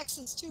birthday in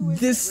Texas too. Isn't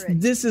This it, Rich?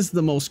 this is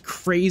the most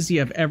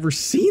crazy I've ever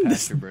seen Past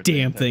this your birthday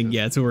damn in thing. Texas.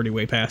 Yeah, it's already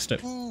way past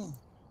it. Mm.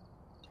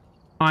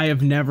 I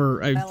have never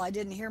Well, I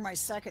didn't hear my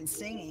second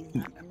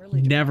singing. I'm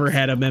really never depressed.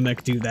 had a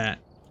mimic do that.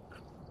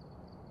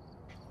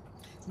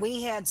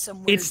 We had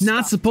some. Weird It's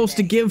not stuff supposed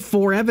to today. give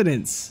 4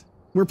 evidence.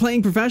 We're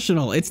playing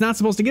professional. It's not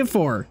supposed to give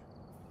 4.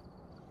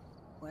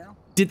 Well,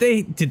 Did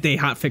they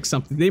hotfix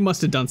something? They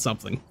must have done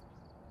something.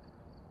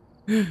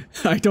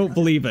 I don't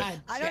believe it.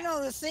 I don't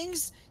know. The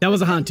things. That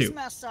was a things Hantu.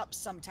 mess up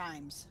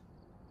sometimes.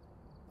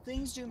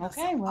 Things do mess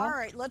Okay, up. well, All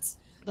right, let's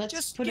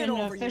just put get in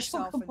an over official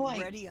yourself complaint.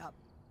 and ready up.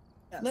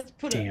 Yes. Let's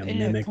put Damn it in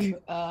mimic.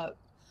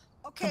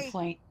 Okay,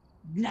 complaint.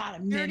 Not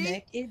a Dirty?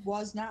 mimic. It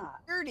was not.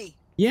 Dirty.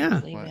 Yeah.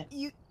 Believe What?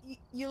 it.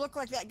 You look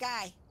like that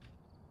guy.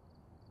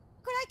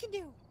 Look what I can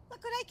do.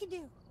 Look what I can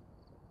do.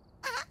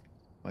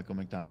 Michael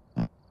McDonald.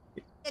 Yeah,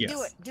 Yes.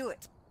 Do it. Do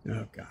it.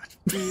 Oh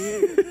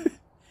god.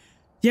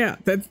 Yeah,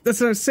 that's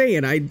what I was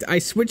saying. I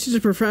switched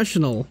to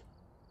professional,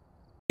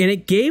 and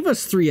it gave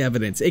us 3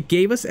 evidence. It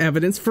gave us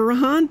evidence for a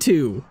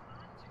Hantu.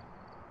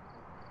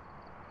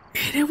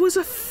 And it was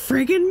a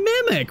friggin'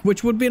 mimic,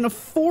 which would have been a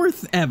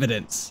 4th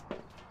evidence.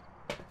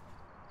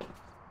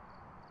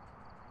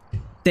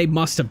 They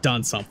must have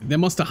done something. They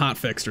must have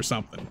hotfixed or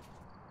something.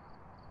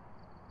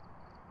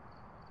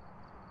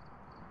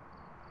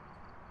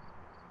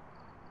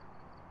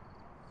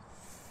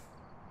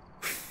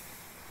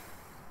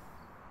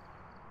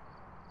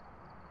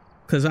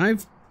 Because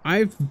I've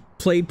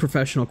played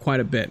professional quite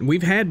a bit, and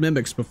we've had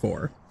mimics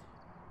before,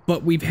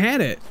 but we've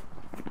had it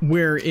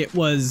where it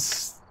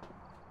was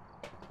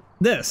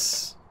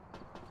this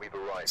We've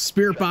arrived.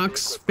 spirit Check the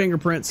box, equipment.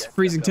 fingerprints, Get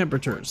freezing set up for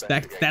temperatures.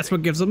 That's what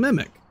investigating. gives a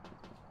mimic.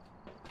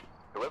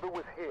 Whoever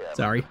was here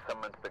Sorry. must have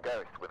summoned the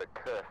ghost with a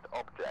cursed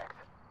object.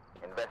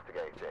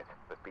 Investigate it,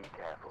 but be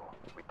careful.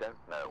 We don't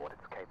know what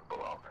it's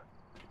capable of.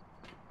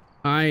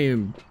 I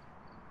am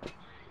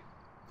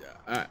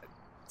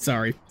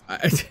sorry.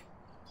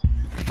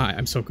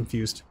 I'm so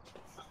confused.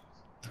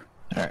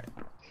 All right.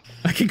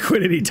 I can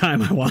quit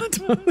anytime I want.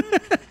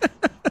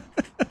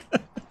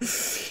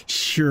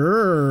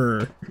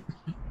 Sure.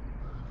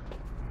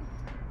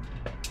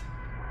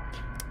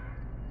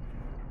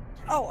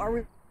 Oh, are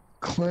we?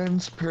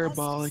 Cleanse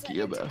parabolic I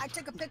EMF.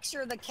 took a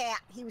picture of the cat.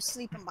 He was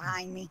sleeping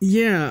behind me.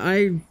 Yeah,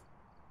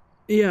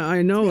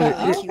 I know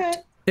Okay.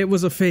 it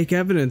was a fake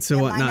evidence and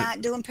Am I whatnot,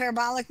 not doing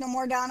parabolic no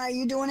more, Donna? Are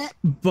you doing it?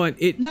 but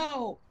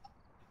No.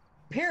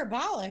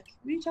 Parabolic?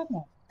 What are you talking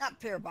about? Not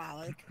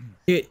parabolic.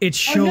 it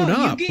showed you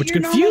up, get which your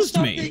normal confused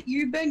stuff me. that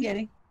you've been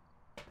getting.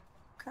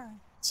 Okay.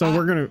 So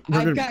we're gonna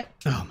got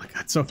oh my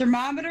god. So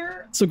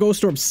thermometer. so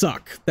ghost orbs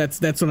suck.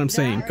 That's what I'm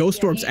saying.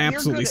 Ghost orbs You're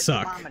absolutely good at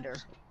suck. thermometer.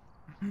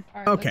 All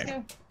right, let's Okay.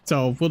 go.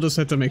 So we'll just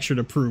have to make sure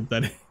to prove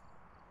that.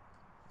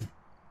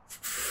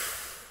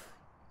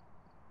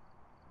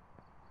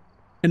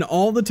 And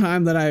all the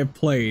time that I have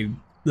played,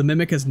 the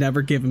Mimic has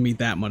never given me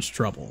that much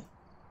trouble.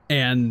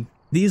 And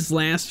these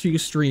last few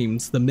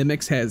streams, the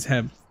Mimics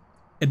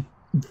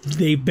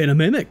they've been a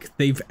Mimic.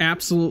 They've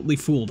absolutely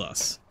fooled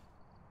us.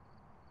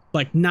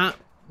 Like, not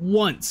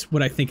once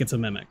would I think it's a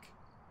Mimic.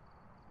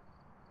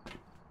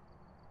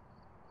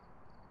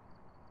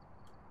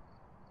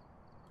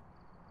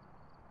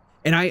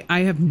 And I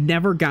have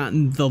never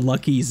gotten the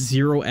lucky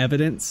 0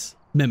 evidence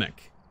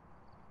Mimic.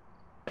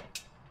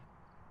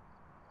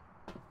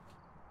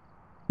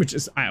 Which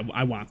is,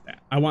 I want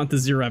that. I want the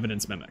 0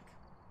 evidence Mimic.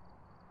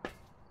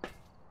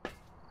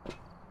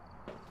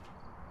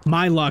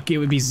 My luck, it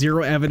would be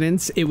 0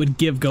 evidence, it would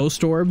give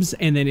ghost orbs,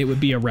 and then it would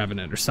be a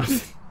Revenant or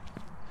something.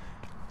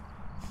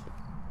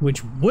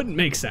 Which wouldn't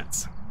make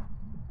sense.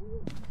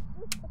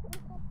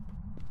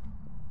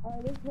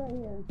 Alright, it's right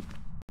here.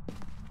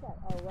 Okay,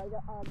 oh, right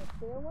on the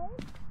stairway?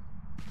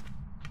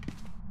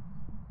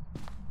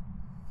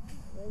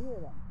 Right here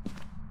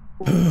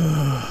then.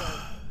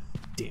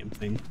 Damn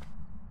thing.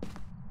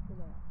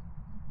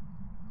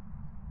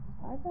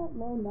 I got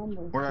low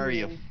numbers. Where are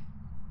you?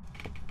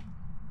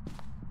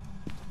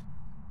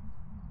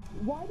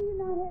 Why do you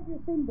not have your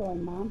thing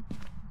going, Mom?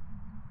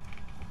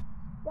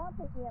 Got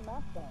the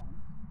EMF going.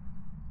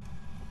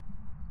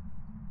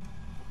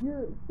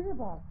 Your spirit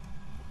box.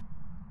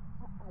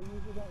 I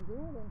usually don't do it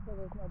until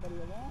there's nobody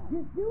around.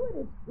 Just do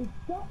it. It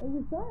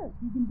was dark.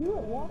 You can do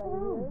it. Walk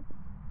around.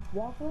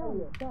 Walk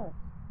around. It's dark.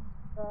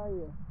 Where are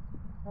you?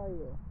 Where are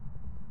you?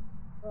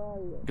 Where are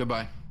you?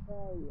 Goodbye. Where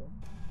are you?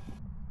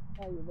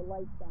 Where are you? The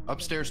light's down.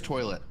 Upstairs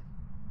toilet.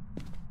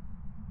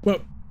 Well,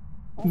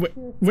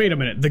 wait a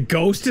minute. The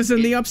ghost is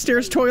in the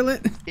upstairs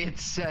toilet? It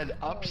said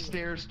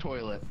upstairs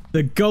toilet.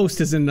 The ghost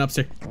is in an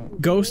upstairs.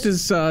 Ghost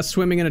is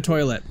swimming in a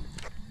toilet.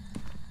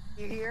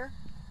 You here?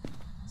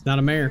 It's not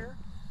a mare.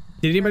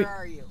 Did anybody? Where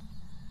are you?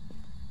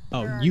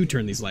 Oh, you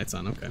turn these lights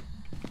on. Okay.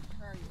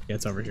 Where are you? Yeah,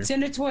 it's over here. It's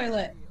in the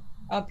toilet,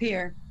 up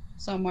here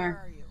somewhere.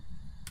 Where are you?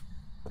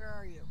 Where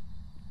are you?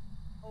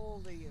 How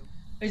old are you?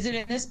 Is it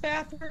in this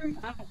bathroom?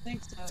 I don't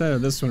think so. It's either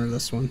this one or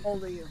this one. How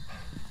old are you?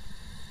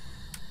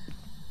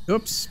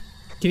 Oops.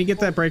 Can you get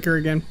that breaker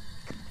again?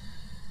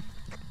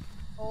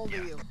 How old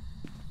are you?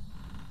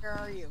 Where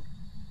are you?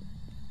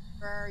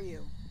 Where are you?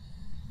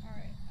 All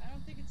right, I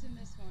don't think it's in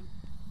this one.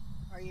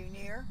 Are you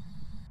near?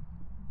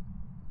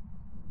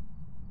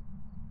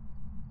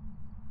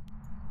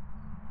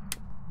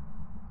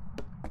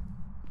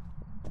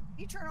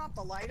 You turn off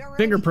the light already?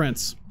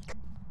 Fingerprints.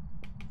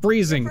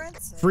 Freezing.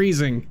 Fingerprints?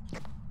 Freezing.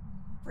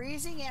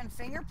 Freezing and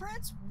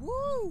fingerprints?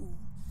 Woo!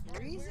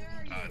 Freezing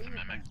and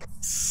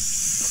fingerprints.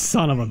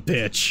 Son of a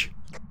bitch.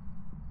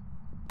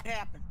 What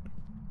happened?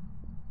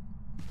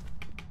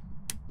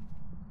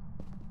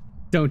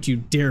 Don't you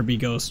dare be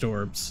ghost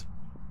orbs.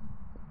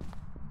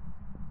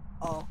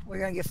 Oh, we're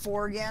gonna get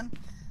 4 again?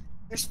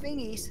 There's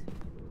fingies.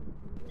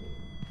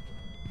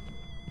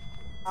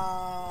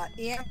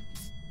 EM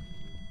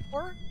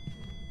 4?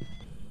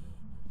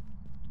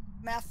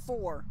 Math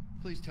 4.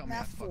 Please tell me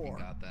I fucking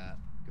got that.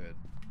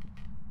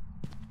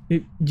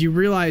 Good. You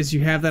realize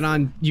you have that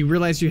on. You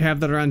realize you have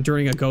that on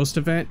during a ghost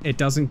event. It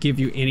doesn't give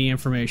you any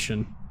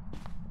information.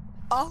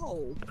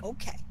 Oh,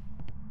 okay.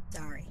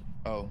 Sorry.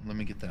 Oh, let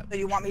me get that. So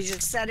you want me to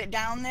just set it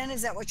down then?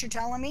 Is that what you're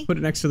telling me? Put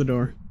it next to the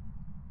door.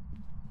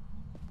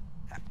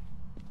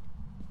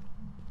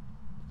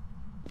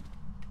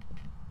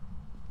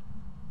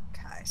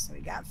 Okay, so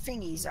we got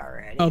fingies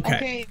already.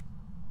 Okay.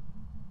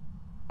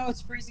 Oh,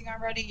 it's freezing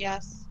already?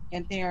 Yes.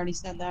 Anthony already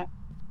said that.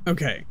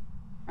 Okay.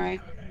 All right.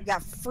 We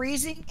got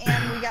freezing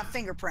and we got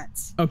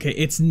fingerprints. Okay,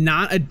 it's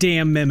not a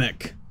damn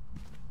mimic.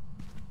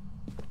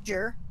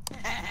 Sure.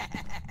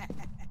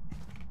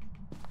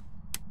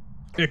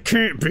 It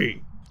can't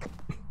be.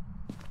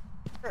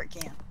 Sure it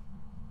can.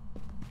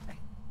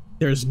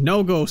 There's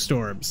no ghost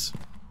orbs.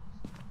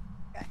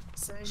 Okay,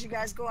 as soon as you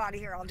guys go out of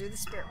here, I'll do the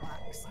spirit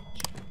box.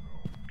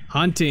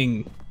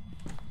 Hunting.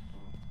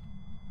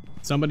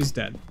 Somebody's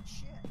dead.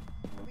 Shit.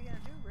 What are we gonna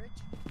do, Rich?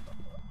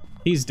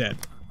 He's dead.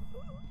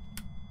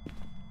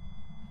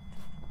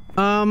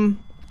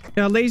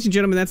 Ladies and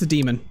gentlemen, that's a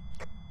demon.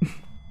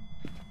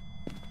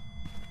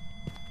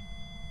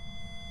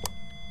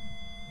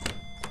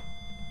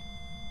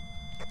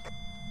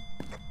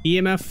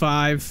 EMF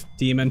 5,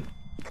 demon.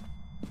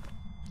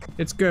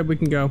 It's good, we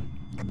can go.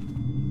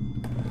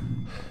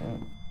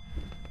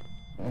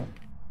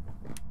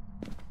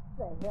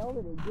 What the hell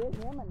did it get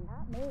him and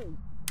not me?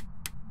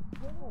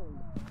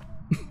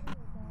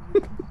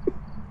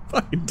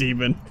 Fucking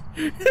demon.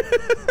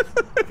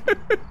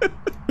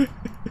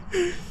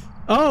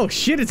 Oh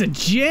shit, it's a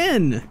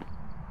djinn!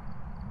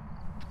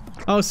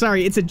 Oh,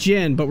 sorry, it's a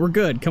djinn, but we're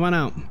good. Come on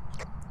out.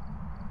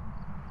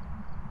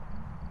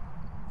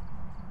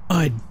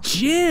 A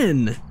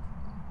djinn!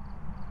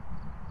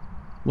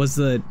 Was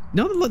the...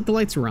 No, the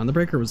lights were on. The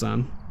breaker was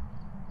on.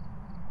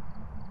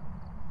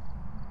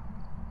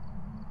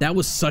 That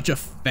was such a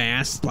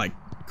fast, like,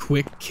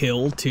 quick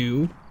kill,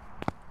 too.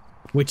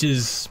 Which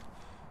is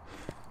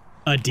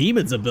a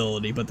demon's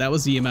ability, but that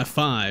was EMF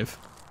 5.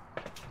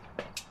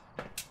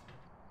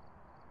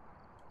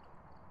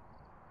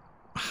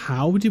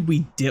 How did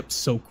we dip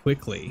so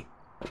quickly?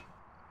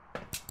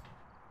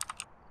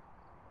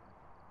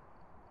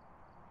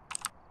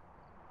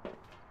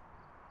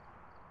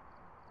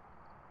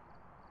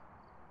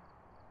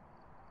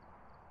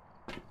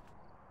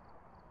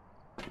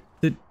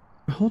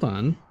 Hold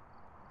on.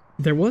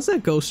 There was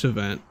that ghost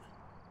event.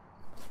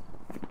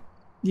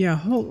 Yeah,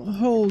 hold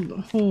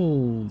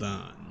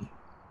on.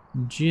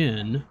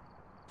 Jinn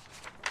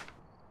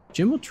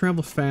will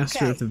travel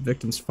faster if the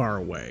victim's far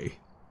away.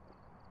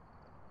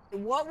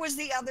 What was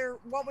the other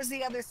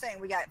thing?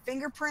 We got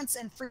fingerprints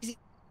and freezing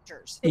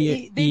temperatures.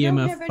 They EMF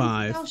don't have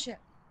 5. anything else yet.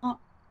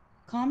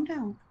 Calm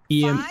down.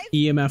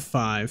 EMF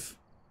 5.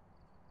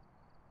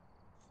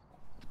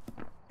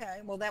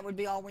 Okay, well that would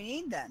be all we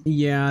need then.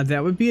 Yeah,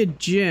 that would be a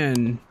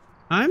Jinn.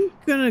 I'm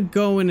gonna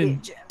go in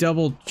and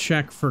double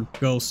check for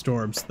ghost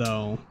orbs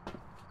though.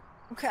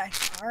 Okay,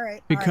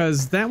 alright.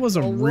 Because that was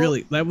a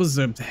that was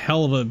a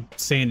hell of a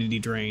sanity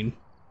drain.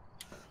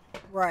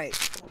 Right.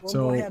 We'll so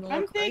go ahead and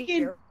I'm look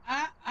thinking right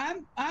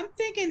I'm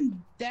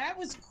thinking that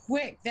was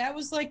quick. That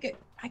was like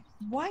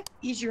what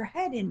is your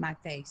head in my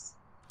face?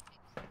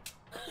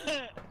 Because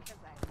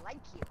I like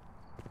you.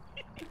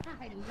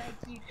 I like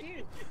you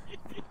too.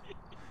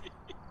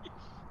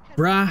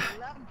 Brah.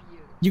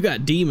 You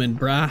got demon,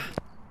 brah.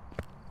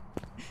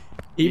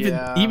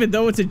 Even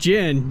though it's a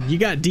Jinn, you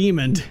got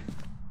demoned.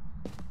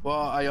 Well,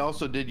 I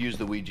also did use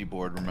the Ouija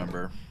board,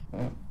 remember?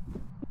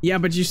 Yeah,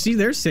 but you see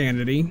their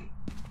sanity.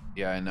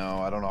 Yeah, I know.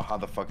 I don't know how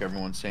the fuck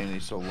everyone's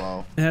sanity's so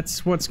low.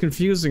 That's what's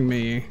confusing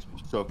me.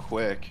 So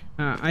quick.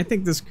 I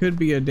think this could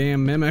be a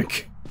damn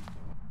mimic.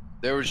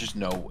 There was just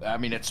no... I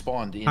mean, it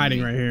spawned in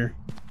hiding right here.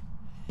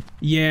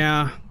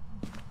 Yeah.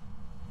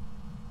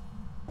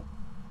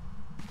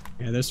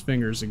 Yeah, there's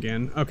fingers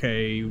again.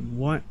 Okay,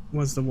 what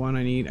was the one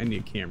I need? I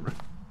need a camera.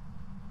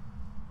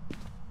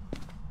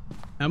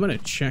 I'm gonna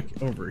check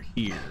over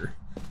here.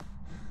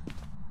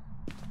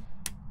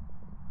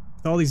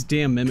 With all these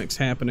damn mimics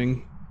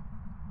happening.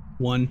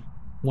 One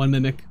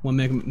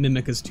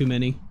mimic is too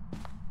many.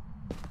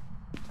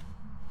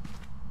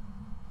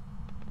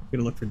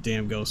 Gotta look for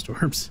damn ghost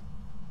orbs.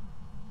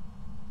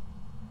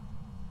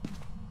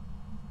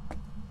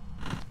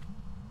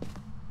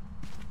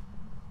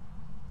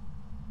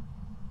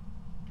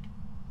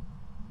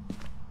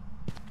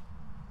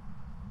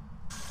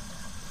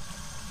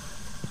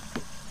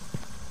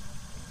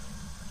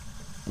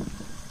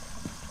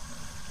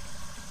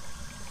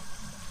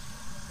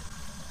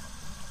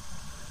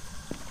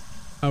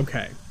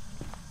 Okay.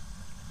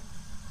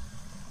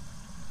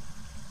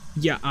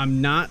 Yeah,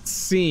 I'm not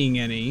seeing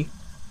any.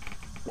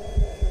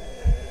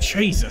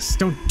 Jesus,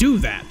 don't do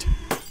that.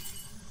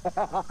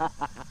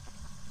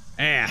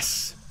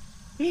 Ass.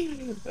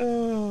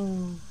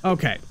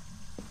 Okay.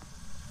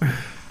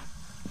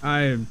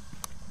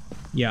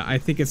 Yeah, I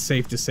think it's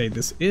safe to say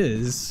this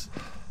is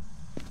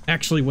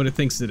actually what it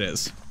thinks it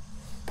is.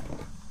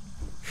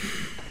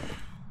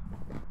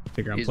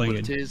 Figure I'm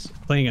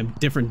playing a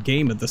different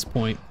game at this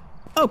point.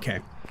 Okay.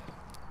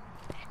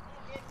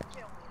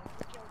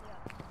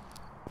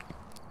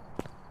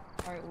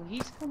 Alright, well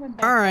he's coming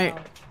back. Alright.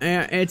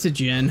 Yeah, it's a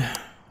Jinn.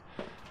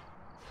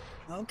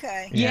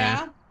 Okay.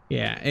 Yeah?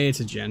 Yeah,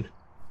 it's a Jinn.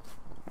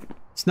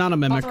 It's not a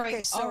mimic.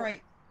 Alright,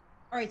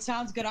 alright,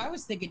 sounds good. I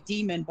was thinking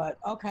demon, but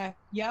okay.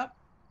 Yep.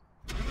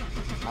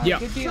 Yep.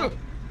 Good deal.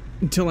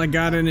 Until I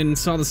got in and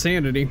saw the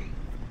sanity.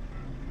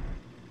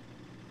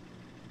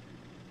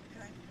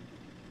 Okay.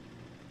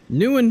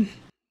 New one.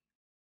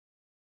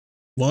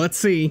 Well, let's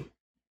see.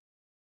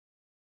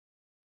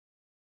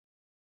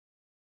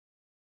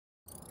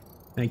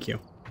 Thank you.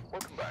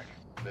 Welcome back.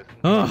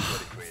 Oh,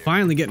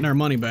 finally getting our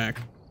money back.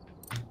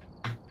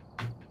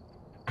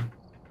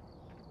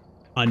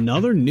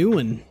 Another new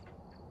one.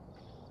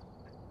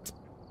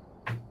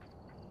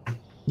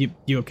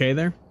 You okay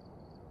there?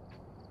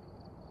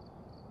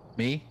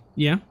 Me?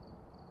 Yeah.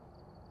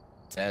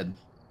 Dead.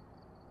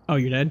 Oh,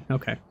 you're dead?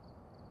 Okay.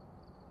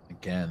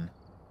 Again.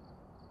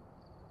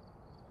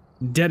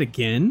 Dead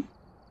again?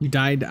 You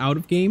died out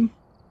of game?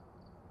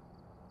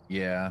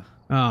 Yeah.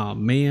 Oh,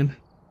 man.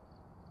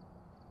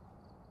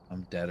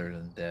 I'm deader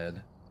than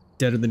dead.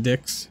 Deader than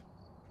dicks.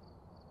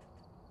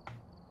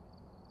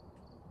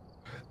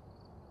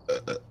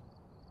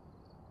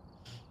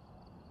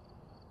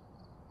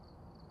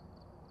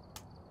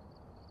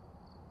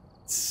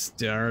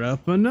 Start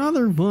up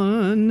another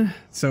one.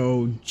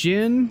 So,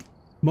 Jinn,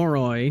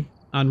 Moroi,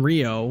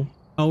 Onryo,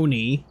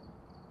 Oni.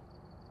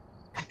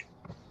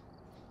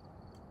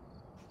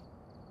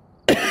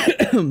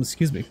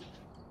 Excuse me.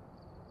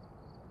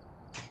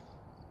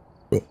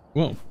 Oh,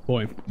 whoa,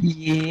 boy.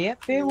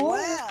 Yep, it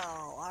was.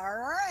 Well,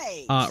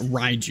 alright.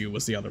 Raiju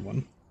was the other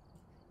one.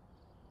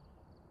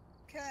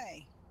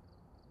 Okay.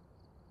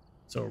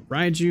 So See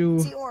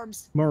Raiju,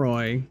 orbs.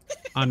 Moroi,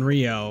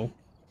 Onryo,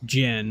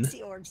 Jin.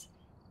 See orbs.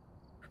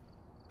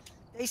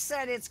 They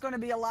said it's going to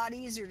be a lot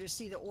easier to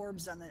see the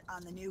orbs on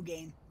the new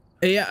game.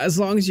 Yeah, as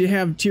long as you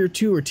have tier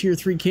 2 or tier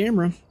 3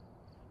 camera.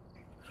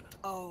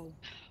 Oh.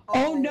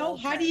 Oh no,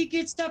 okay. how do you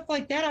get stuff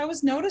like that? I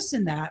was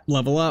noticing that.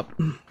 Level up.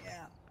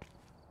 Yeah.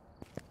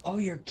 Oh,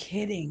 you're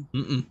kidding.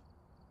 Mm-mm.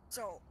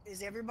 So,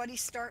 is everybody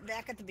start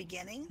back at the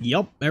beginning?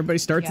 Yep, everybody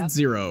starts Yep. at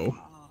 0.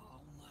 Oh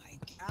my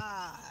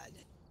god.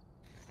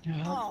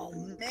 Oh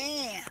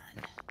man.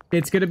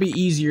 It's gonna be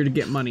easier to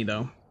get money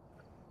though.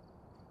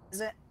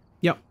 Is it?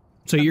 Yep.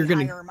 So Gonna you're be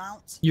gonna higher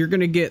amounts? you're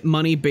gonna get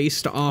money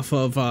based off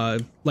of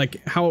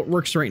like how it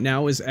works right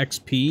now is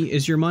XP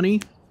is your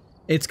money.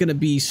 It's gonna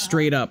be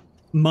straight up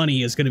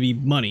money is gonna be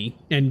money,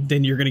 and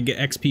then you're gonna get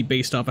XP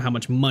based off of how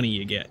much money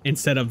you get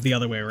instead of the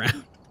other way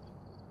around.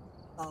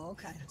 Oh,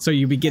 okay. So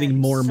you'll be getting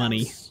more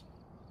money.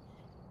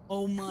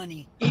 Oh,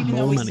 money. Even More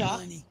though we money.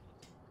 suck.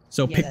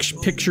 So Yeah, that's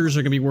cool. pictures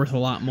are gonna be worth a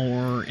lot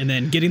more, and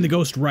then getting the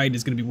ghost right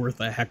is gonna be worth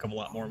a heck of a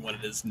lot more than what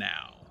it is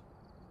now.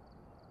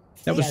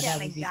 That was That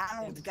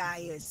McDonald's guy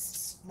is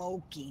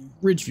smoking.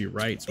 Ridgeview,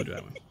 right? So do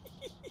that one.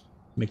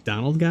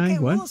 McDonald guy? Hey,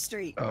 What? Wall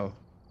Street. Oh,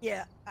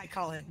 Yeah, I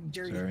call him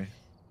dirty. sorry.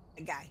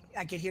 Guy.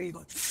 I could hear you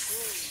going.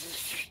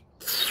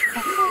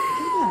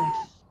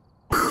 Oh,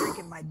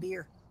 Drinking my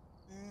beer.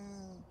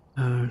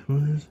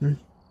 What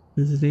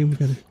is his name? We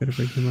gotta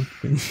bring him up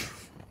again.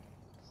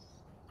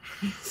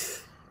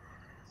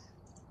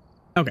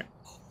 Okay.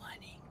 Oh,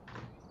 money.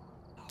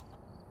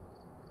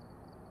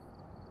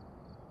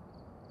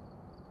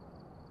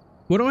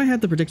 What do I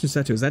have the prediction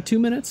set to? Is that 2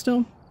 minutes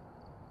still?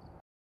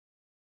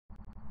 I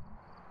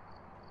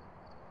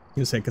was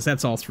gonna say, because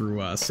that's all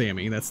through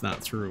Sammy. That's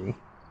not through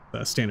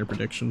the standard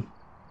prediction.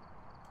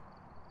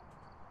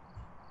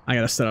 I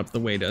gotta set up the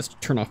way to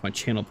turn off my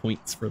channel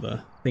points for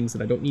the things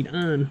that I don't need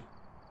on.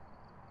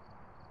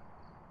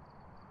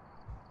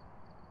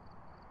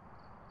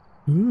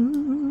 I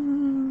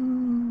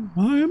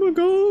am a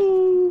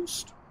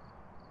ghost.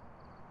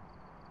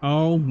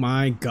 Oh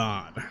my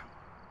god.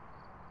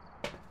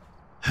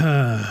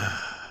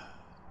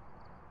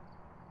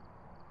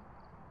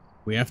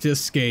 We have to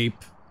escape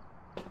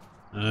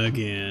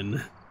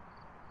again.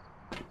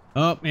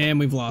 Oh, and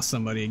we've lost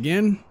somebody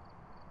again.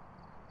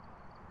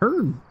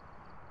 Her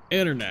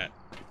internet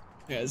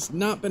has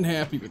not been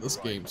happy with this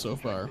game so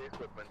far.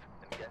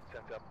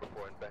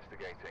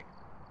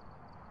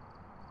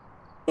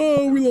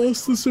 Oh, we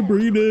lost the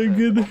Sabrina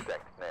again.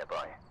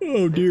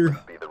 Oh dear.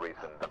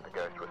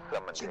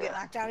 Did you get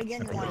knocked out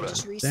again? You want to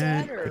just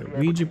reset? That, Or? put a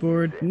Ouija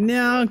board.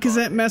 No, because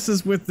that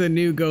messes with the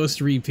new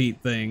ghost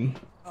repeat thing.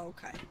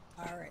 Okay.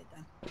 Alright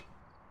then.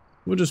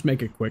 We'll just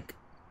make it quick.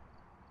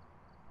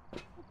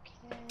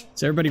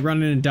 So everybody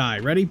run in and die.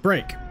 Ready?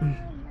 Break.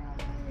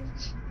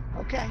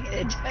 Okay.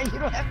 You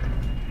don't have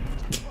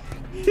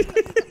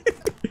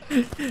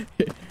to.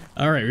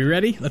 Alright, we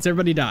ready? Let's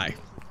everybody die.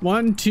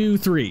 1, 2,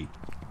 3.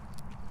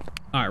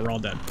 Alright, we're all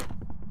dead.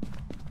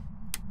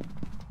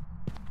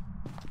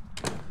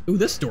 Ooh,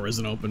 this door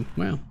isn't open.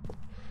 Wow.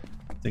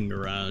 Thing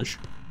garage.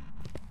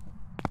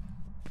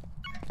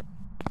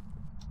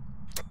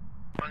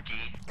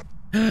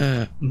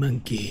 Monkey.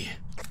 Monkey.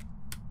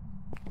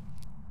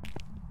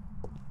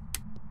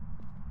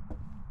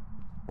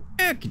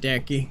 Okie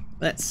dokie.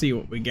 Let's see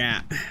what we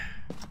got.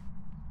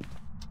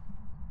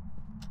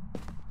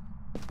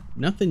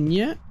 Nothing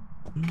yet?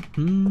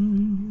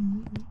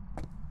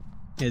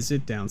 Is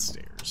it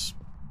downstairs?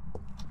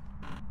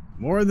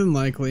 More than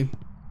likely.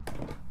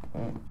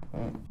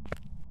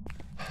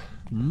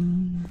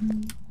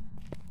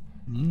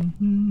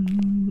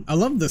 I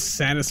love the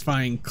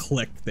satisfying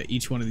click that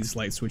each one of these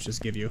light switches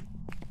give you.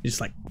 Just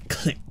like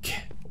click.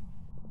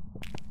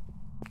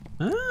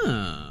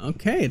 Ah,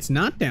 okay, it's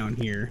not down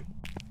here.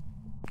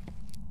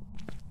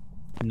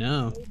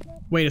 No.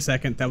 Wait a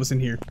second, that was in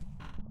here.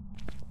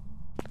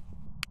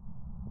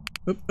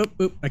 Oop, oop,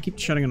 oop, I keep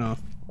shutting it off.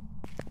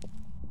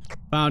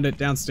 Found it,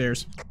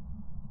 downstairs.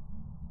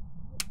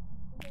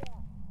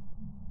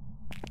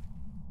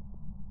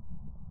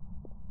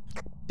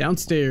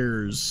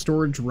 Downstairs,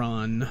 storage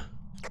run.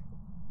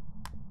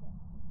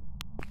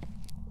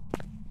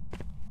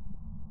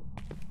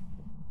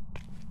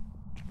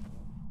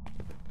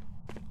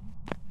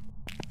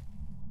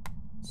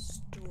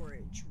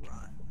 Storage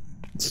run.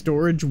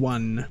 Storage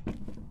 1.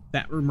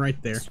 That room right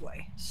there. This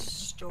way.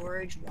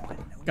 Storage 1.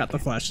 Got the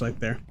flashlight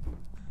there.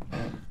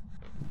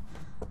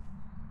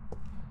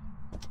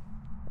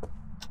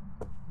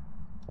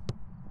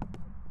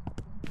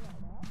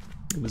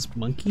 It was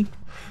monkey.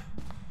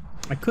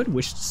 I could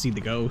wish to see the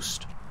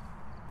ghost.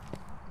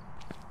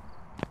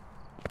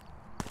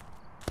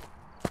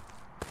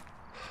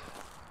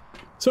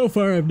 So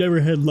far, I've never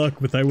had luck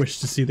with I wish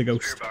to see the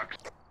ghost.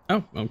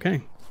 Oh,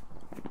 okay.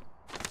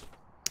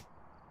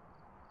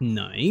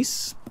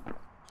 Nice.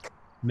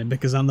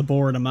 Mimic is on the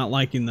board. I'm not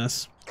liking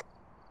this.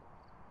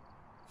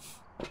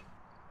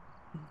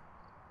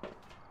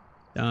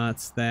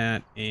 Dots,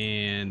 that,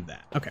 and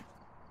that. Okay.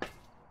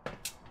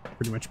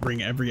 Pretty much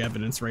bring every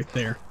evidence right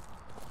there.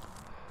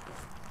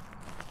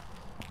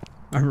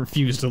 I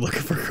refuse to look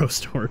for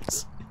ghost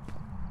orbs.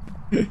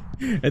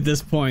 At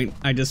this point,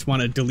 I just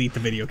want to delete the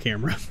video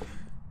camera.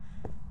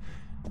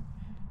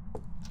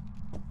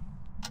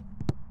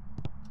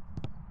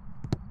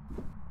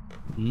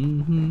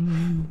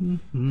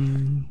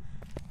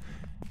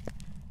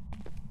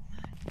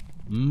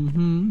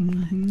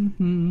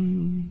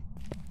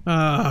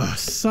 Ah,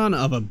 son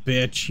of a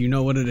bitch. You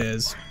know what it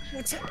is.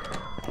 What's it?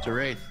 It's a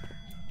wraith.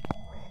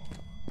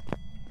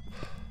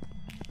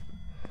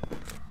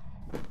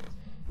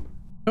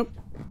 Oh.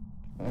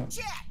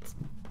 Shit!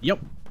 Yep.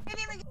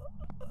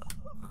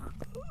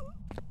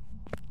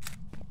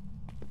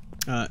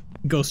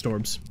 Ghost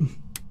orbs.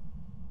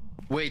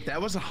 Wait,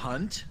 that was a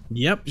hunt?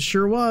 Yep,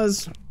 sure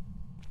was.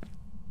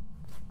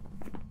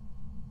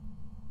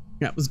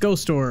 That was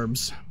ghost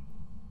orbs.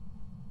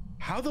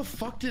 How the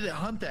fuck did it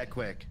hunt that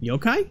quick?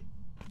 Yokai?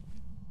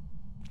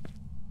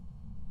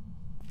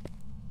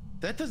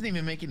 That doesn't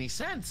even make any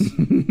sense.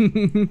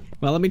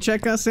 Well, let me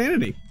check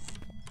sanity.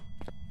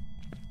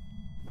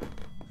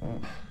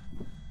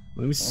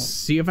 Let me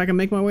see if I can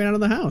make my way out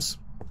of the house.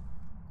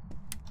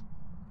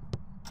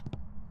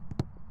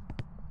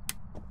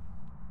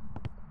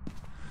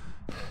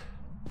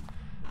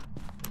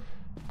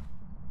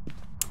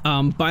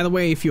 By the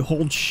way, if you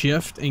hold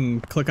shift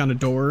and click on a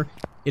door,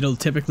 it'll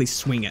typically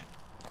swing it.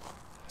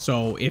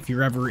 So if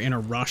you're ever in a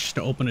rush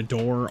to open a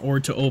door or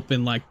to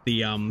open like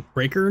the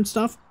breaker and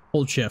stuff,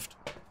 hold shift.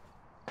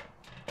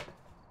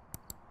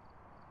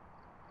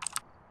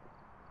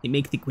 It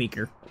makes the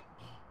quicker.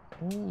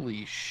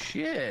 Holy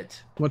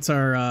shit. What's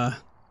our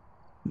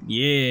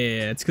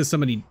yeah, it's because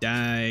somebody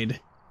died.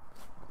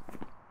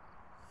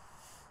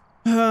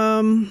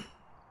 But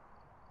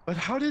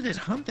how did it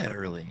hunt that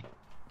early?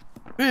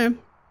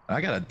 I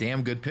got a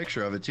damn good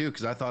picture of it too,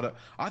 because I thought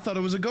it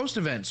was a ghost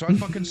event, so I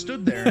fucking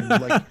stood there and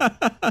like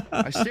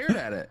I stared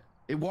at it.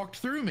 It walked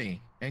through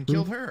me and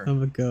killed her.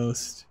 Of a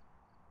ghost.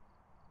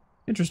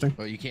 Interesting.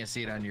 Well, you can't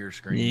see it on your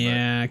screen.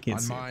 Yeah, I can't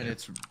on see mine,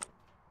 it.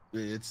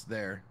 it's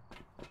there.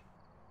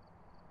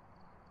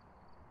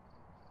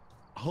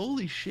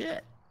 Holy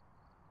shit.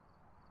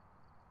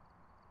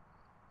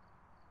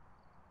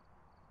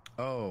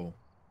 Oh.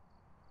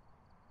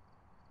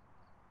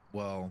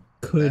 Well,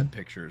 that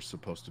picture is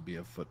supposed to be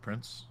of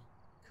footprints.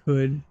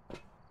 Could.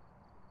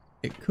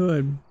 It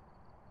could.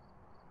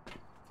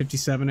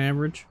 57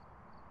 average.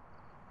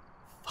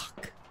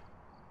 Fuck.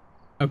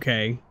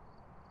 Okay.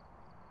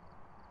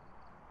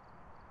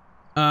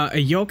 A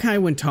yokai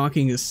when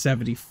talking is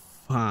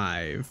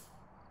 75.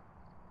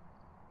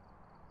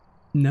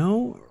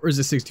 No? Or is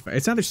it 65?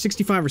 It's either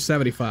 65 or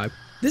 75.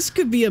 This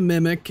could be a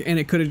mimic, and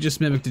it could have just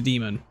mimicked a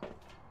demon.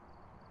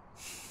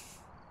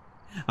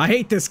 I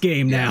hate this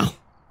game now.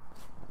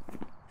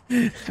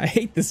 I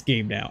hate this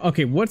game now.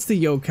 Okay, what's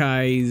the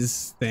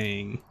yokai's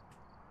thing?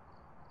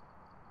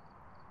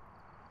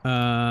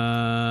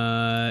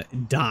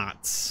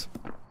 Dots.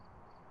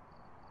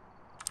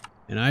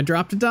 And I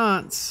dropped a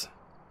dots.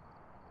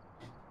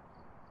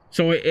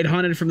 So it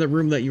hunted from the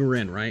room that you were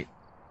in, right?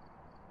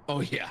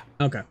 Oh, yeah.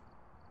 Okay.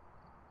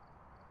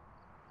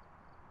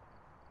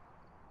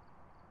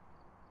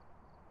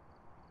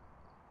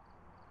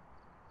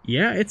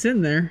 Yeah, it's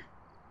in there.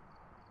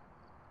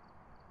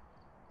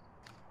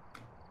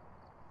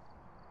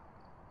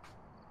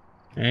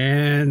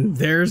 And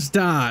there's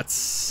dots,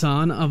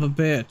 son of a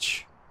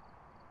bitch.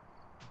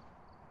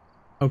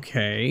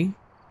 Okay.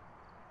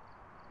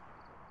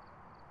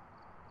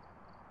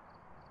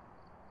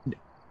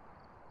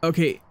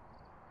 Okay,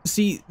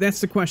 see,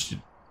 that's the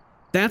question.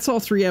 That's all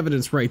three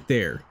evidence right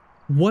there.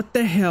 What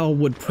the hell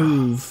would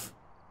prove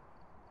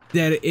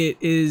that it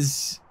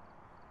is...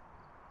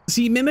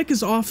 See, Mimic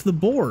is off the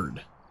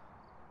board.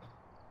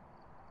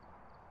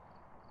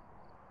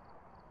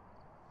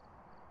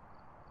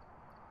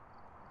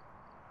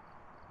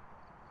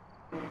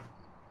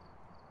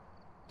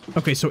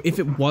 Okay, so if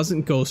it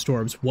wasn't ghost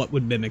orbs, what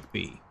would Mimic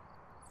be?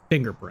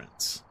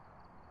 Fingerprints.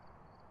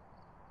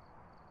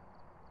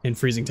 And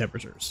freezing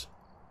temperatures.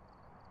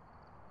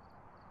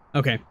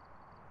 Okay.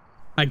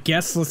 I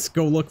guess let's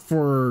go look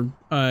for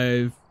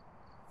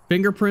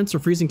fingerprints or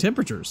freezing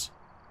temperatures.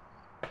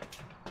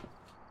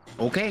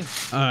 Okay.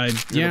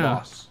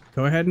 Yeah.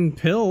 Go ahead and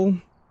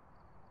pill.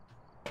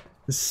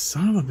 This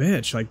son of a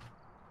bitch. Like,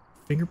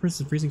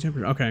 fingerprints and freezing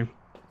temperature. Okay.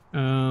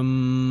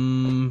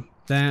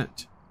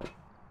 That.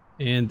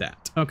 And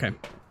that. Okay.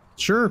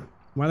 Sure.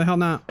 Why the hell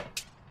not?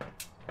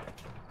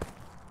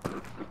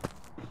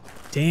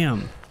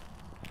 Damn.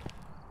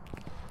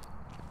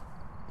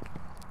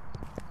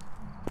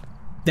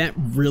 That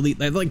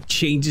like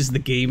changes the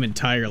game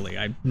entirely.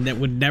 I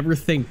would never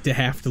think to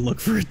have to look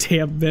for a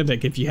damn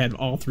mimic if you had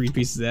all three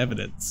pieces of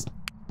evidence.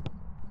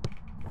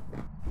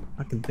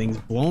 Fucking thing's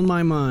blown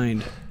my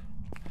mind.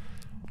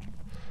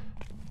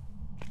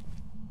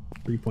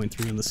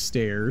 3.3 on the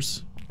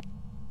stairs.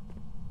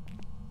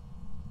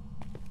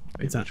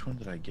 Wait, which one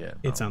did I get?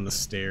 It's on the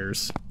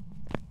stairs.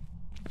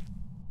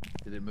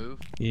 Did it move?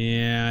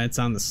 Yeah, it's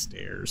on the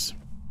stairs.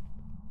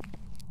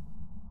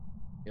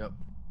 Yep.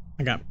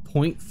 I got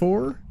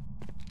 0.4.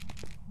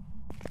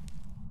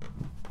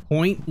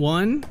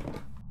 0.1?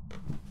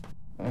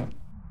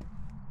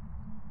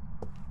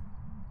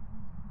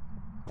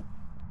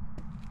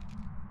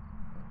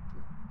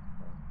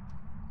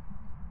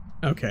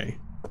 Okay.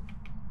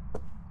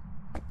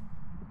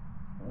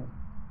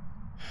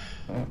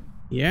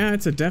 Yeah,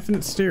 it's a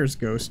definite stairs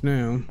ghost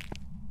now.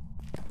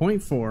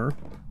 0.4.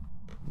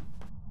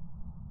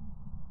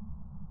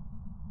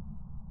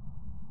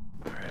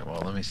 Alright,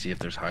 well, let me see if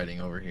there's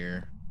hiding over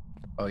here.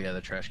 Oh yeah,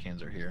 the trash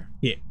cans are here.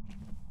 Yeah.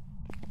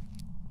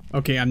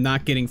 Okay, I'm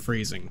not getting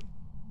freezing.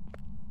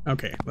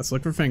 Okay, let's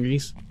look for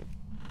fingies.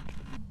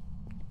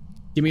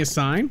 Give me a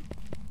sign.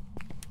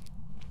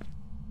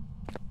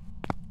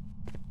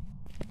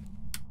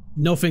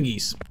 No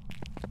fingies.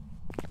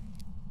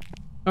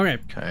 Okay.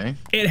 Okay.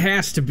 It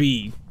has to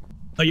be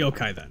a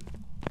yokai then.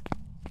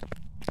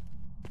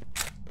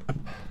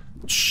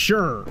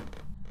 Sure.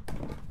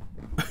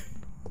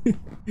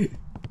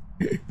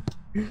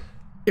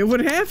 It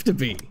would have to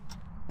be.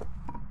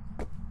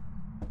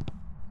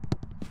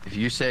 If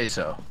you say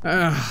so.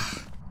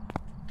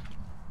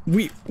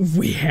 We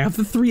have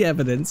the 3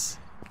 evidence,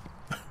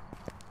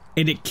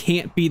 and it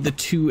can't be the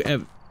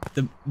 2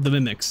 the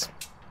mimics.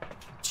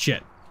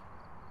 Shit.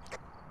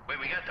 Wait,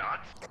 we got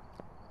dots?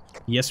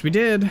 Yes, we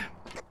did.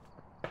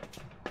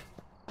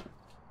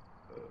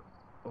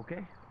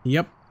 Okay.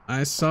 Yep,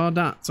 I saw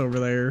dots over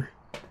there.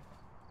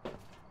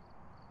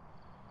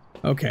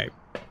 Okay.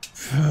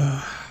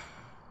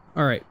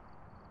 All right.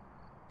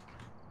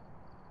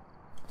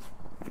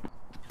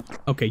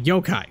 Okay,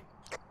 yokai.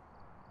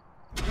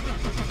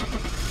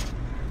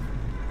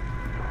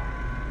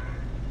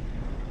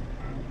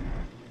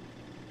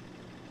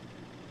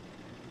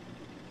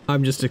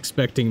 I'm just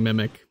expecting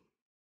mimic.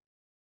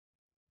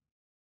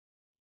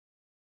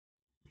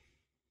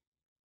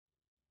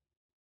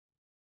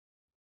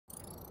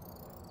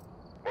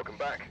 Welcome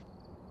back.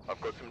 I've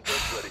got some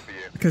jobs ready for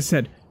you. Like I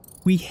said,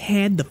 we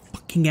had the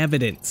fucking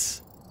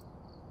evidence.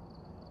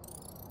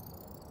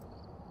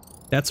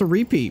 That's a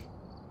repeat.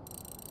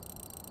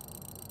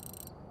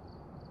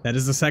 That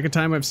is the second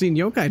time I've seen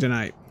yokai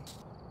tonight.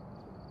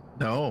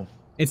 No.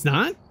 It's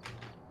not?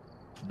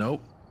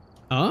 Nope.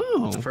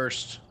 Oh. It's the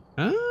first.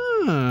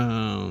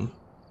 Oh.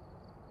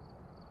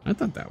 I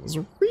thought that was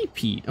a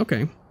repeat.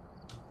 Okay.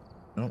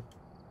 Nope.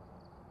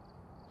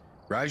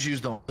 Raiju's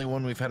the only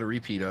one we've had a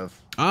repeat of.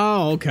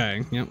 Oh,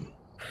 okay. Yep.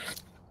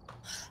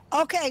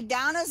 Okay,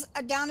 Donna's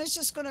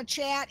just gonna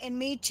chat and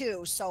me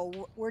too,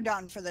 so we're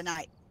done for the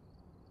night.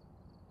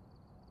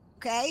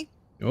 Okay?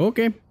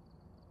 Okay.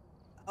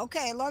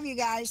 Okay, love you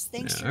guys.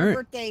 Thanks for All your right.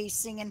 birthday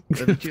singing.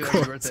 Love you too.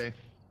 Happy birthday.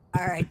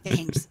 All right,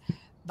 thanks.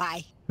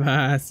 Bye.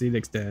 Bye. See you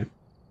next time.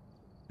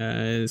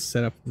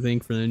 Set up the thing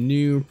for the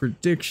new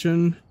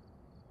prediction.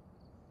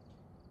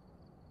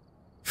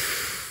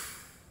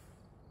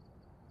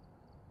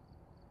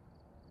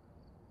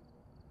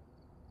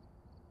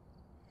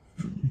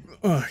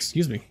 Oh,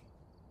 excuse me.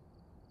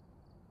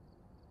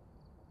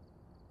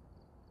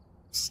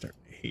 Starting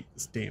to hate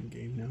this damn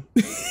game now.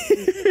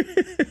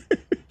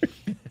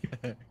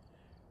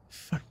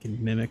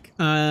 Fucking mimic.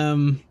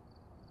 Where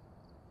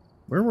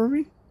were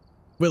we?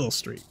 Willow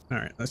Street. All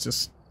right, let's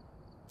just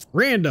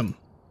random.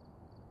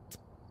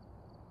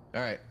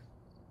 All right.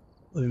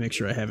 Let me make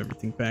sure I have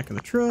everything back in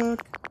the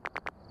truck.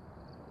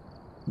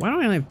 Why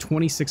don't I only have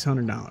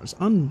 $2,600?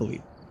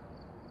 Unbelievable.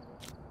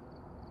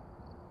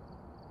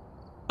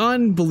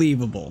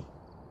 Unbelievable.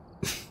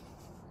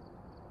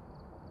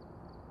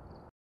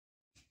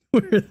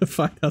 Where did the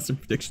 5,000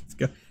 predictions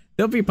go?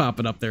 They'll be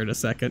popping up there in a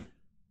second.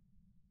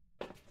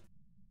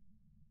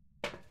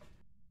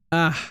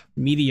 Ah,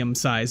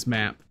 medium-sized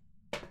map.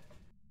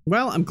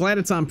 Well, I'm glad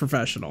it's on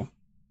professional.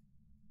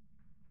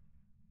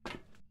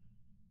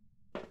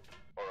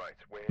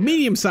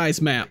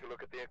 Medium-sized map. Take a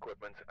look at the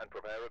equipment and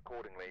prepare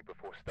accordingly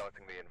before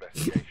starting the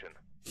investigation.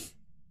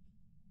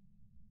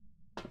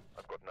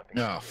 I've got nothing.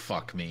 Oh,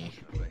 fuck me.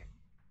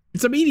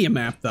 It's a medium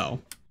map,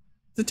 though.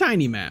 It's a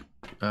tiny map.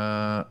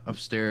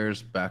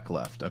 Upstairs, back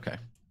left. Okay.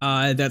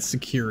 That's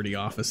security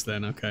office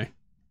then. Okay.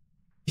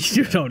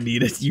 You don't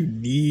need it. You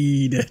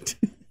need it.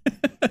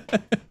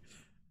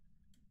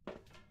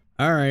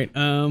 All right.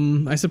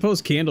 I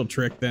suppose candle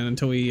trick then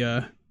until we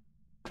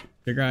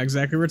figure out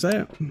exactly where it's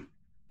at.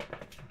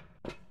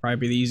 Probably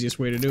be the easiest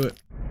way to do it.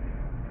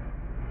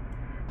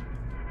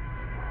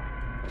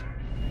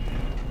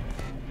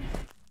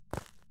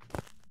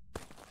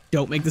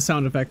 Don't make the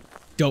sound effect.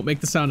 Don't make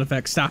the sound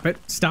effect. Stop it.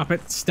 Stop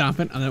it. Stop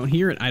it. I don't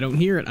hear it. I don't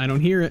hear it. I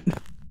don't hear it.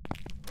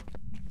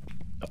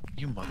 Oh,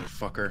 you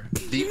motherfucker.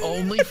 The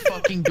only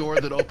fucking door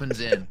that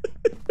opens in.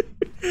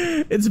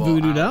 It's well,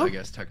 voodoo out, doll. I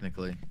guess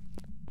technically.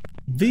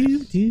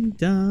 Voodoo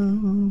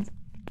doll.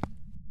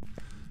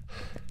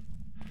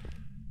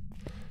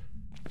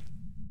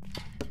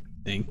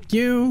 Thank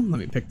you. Let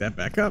me pick that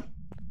back up.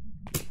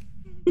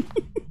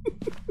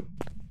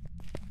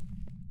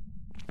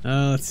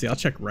 Let's see. I'll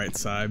check right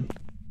side.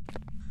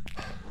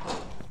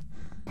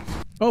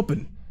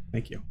 Open.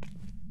 Thank you.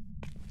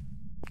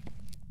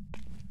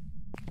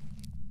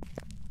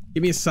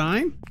 Give me a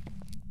sign.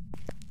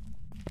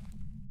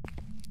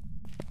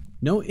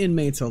 No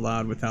inmates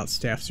allowed without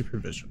staff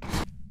supervision.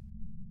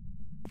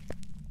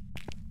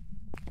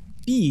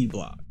 B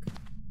block.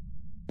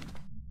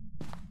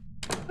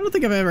 I don't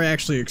think I've ever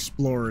actually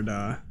explored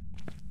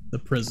the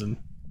prison.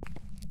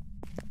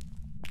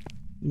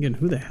 Again,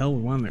 who the hell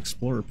would want to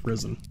explore a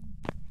prison?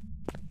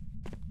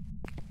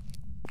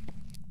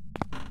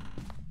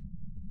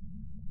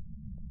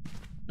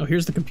 Oh,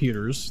 here's the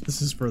computers.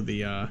 This is for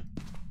the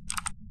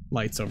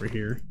lights over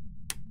here.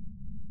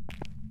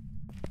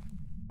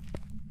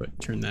 But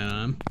turn that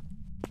on.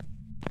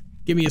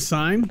 Give me a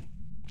sign.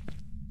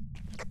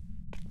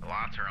 The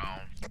lights are on.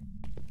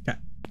 Okay.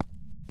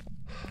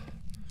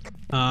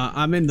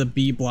 I'm in the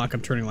B block.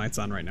 I'm turning lights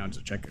on right now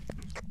to check it.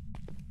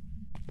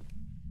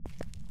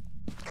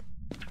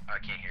 I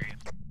can't hear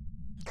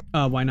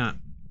you. Why not?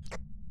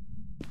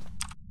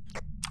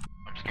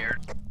 I'm scared.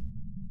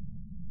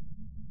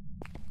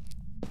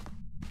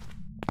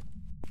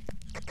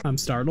 I'm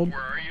startled.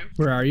 Where are you?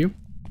 Where are you?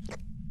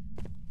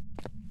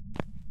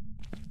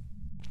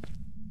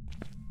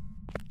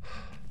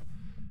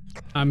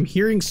 I'm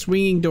hearing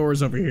swinging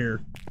doors over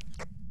here.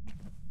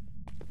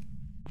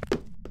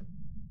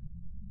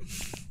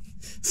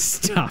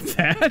 Stop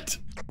that.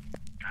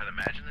 God,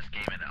 imagine this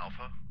game in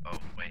alpha. Oh,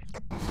 wait.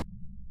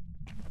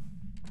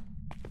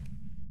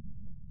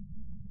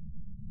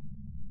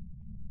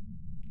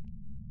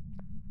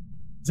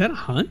 Is that a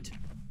hunt?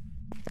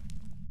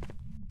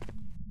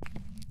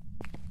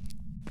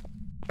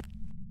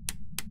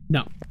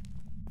 No.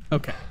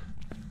 Okay.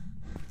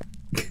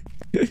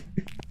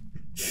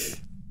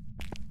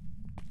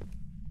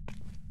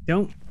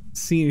 Don't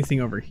see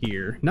anything over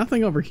here.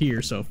 Nothing over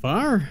here so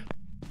far.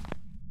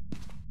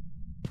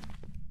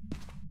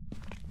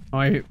 Oh,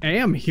 I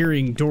am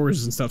hearing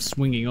doors and stuff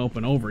swinging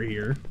open over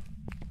here.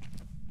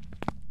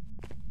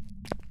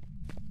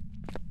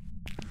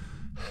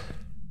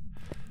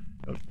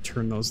 Oh,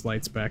 turn those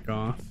lights back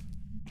off.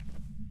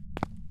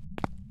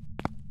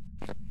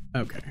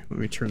 Okay, let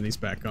me turn these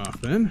back off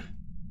then.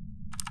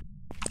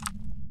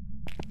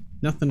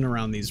 Nothing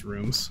around these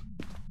rooms.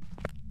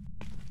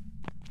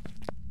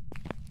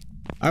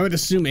 I would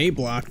assume A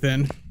block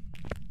then.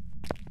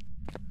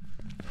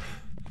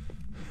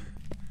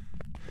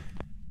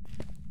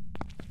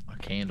 My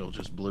candle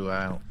just blew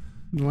out.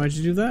 Why'd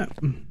you do that?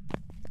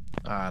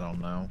 I don't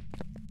know.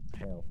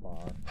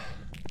 Hellfire.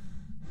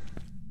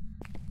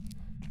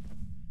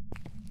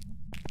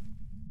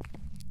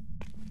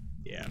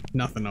 Yeah,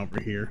 nothing over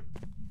here.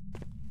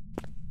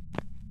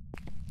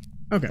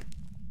 Okay.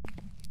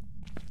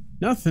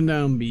 Nothing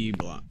down B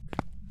block.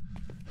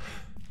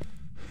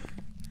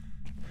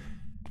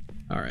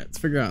 Alright, let's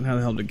figure out how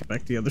the hell to get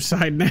back to the other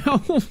side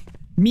now.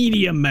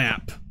 Media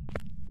map.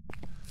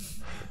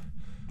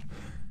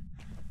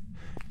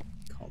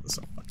 Call this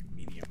a fucking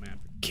media map.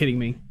 Are you kidding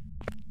me?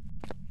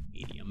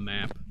 Media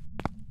map.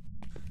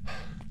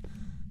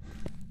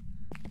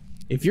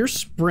 If your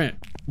sprint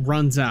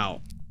runs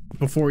out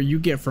before you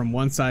get from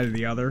one side to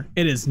the other,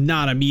 it is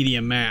not a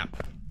media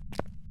map.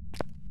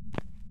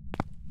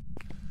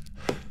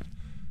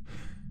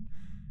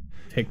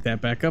 Take that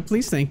back up,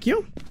 please. Thank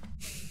you.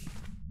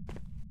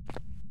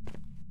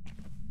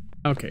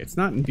 Okay, it's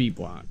not in B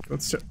block.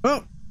 Let's...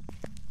 Oh!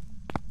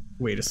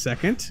 Wait a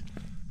second.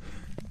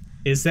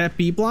 Is that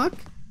B block?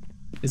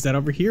 Is that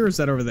over here or is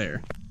that over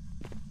there?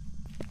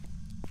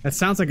 That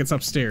sounds like it's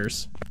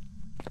upstairs.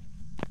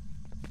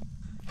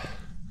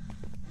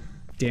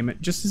 Damn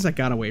it, just as I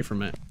got away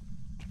from it.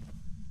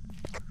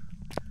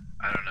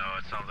 I don't know.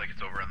 It sounds like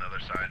it's over on the other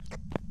side.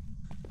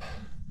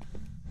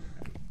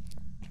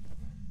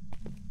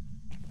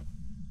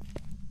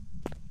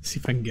 See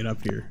if I can get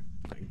up here.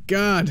 My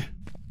God.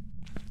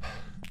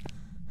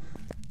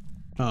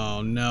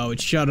 Oh no,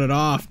 it shut it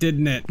off,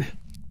 didn't it?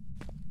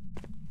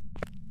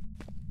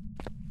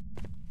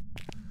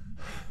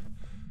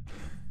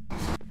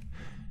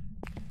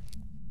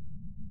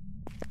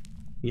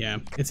 Yeah,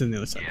 it's in the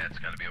other side. Yeah, it's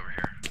gotta be over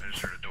here. I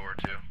just heard a door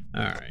too.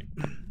 Alright.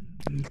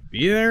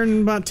 Be there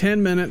in about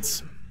 10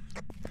 minutes.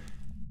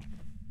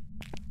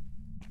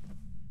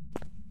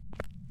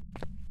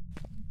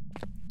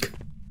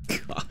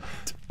 God.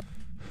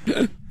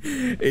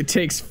 It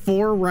takes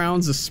 4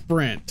 rounds of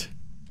sprint.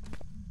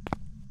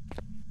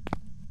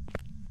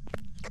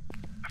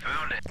 I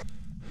found it.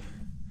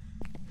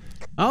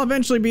 I'll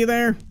eventually be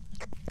there.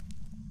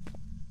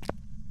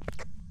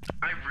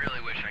 I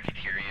really wish I could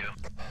hear you.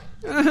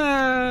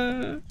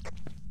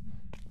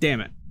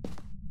 Damn it.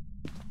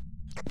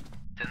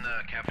 It's in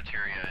the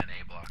cafeteria in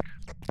A block.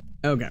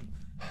 Okay.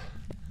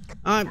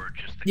 Or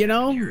just the You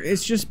know, cafeteria.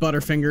 it's just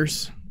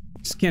Butterfingers.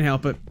 Just can't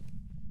help it.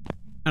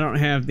 I don't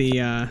have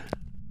the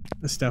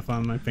stuff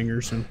on my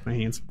fingers and my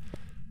hands.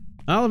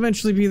 I'll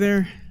eventually be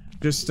there.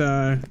 Just,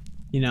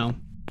 you know,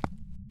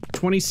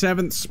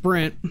 27th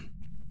sprint.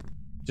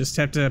 Just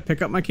have to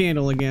pick up my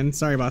candle again.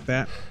 Sorry about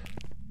that.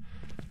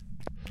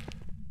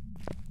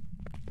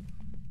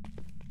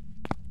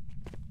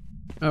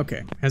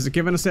 Okay. Has it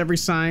given us every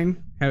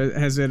sign?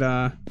 Has it,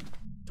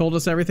 told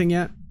us everything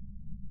yet?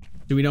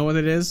 Do we know what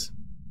it is?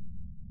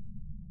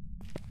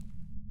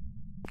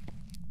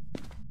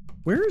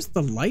 Where's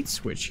the light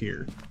switch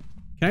here?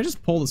 Can I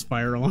just pull this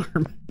fire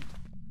alarm?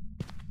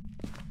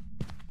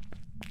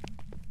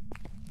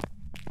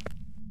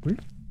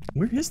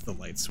 Where is the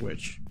light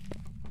switch?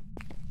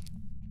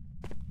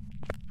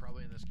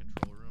 Probably in this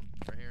control room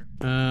right here.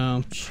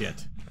 Oh,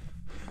 shit.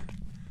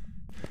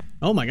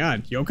 Oh my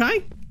god,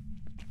 yokai?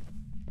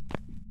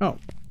 Oh,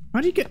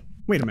 how'd you get...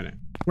 Wait a minute.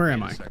 Where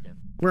am I?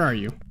 Where are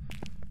you?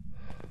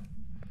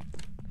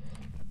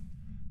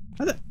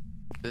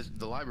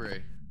 The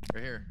library,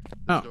 right here.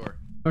 Oh, Door.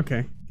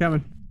 okay,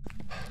 Kevin.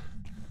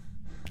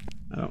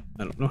 I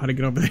don't know how to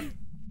get over there.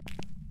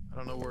 I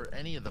don't know where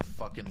any of the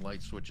fucking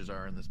light switches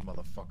are in this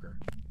motherfucker.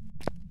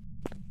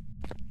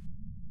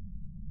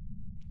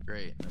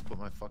 Great, I put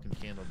my fucking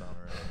candle down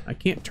already. I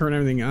can't turn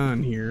everything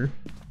on here.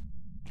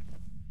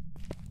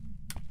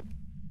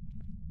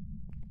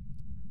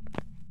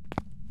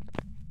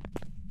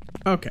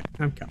 Okay,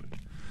 I'm coming.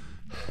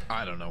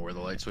 I don't know where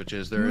the light switch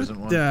is. There isn't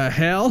one. What the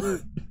hell?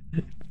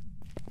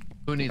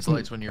 Who needs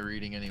lights when you're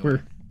reading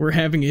anyway? We're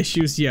having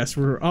issues. Yes,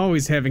 we're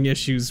always having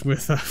issues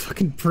with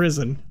fucking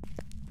prison.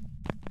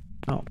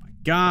 Oh my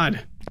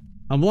god.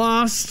 I'm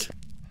lost.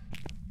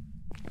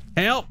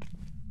 Help!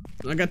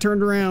 I got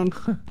turned around.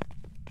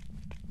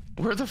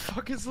 Where the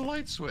fuck is the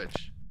light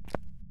switch?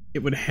 It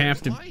would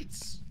have There's to.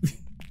 lights.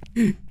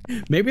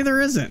 Maybe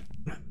there isn't.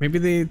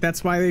 Maybe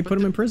that's why they put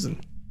him in prison.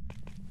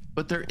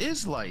 But there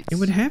is lights. It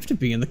would have to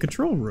be in the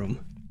control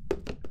room.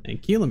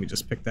 Thank you. Let me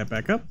just pick that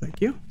back up.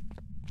 Thank you.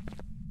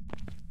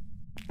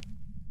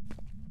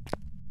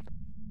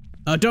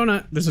 A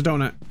donut. There's a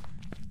donut.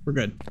 We're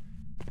good.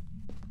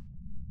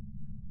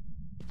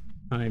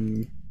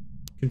 I'm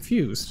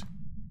confused.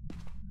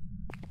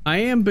 I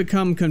am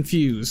become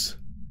confused.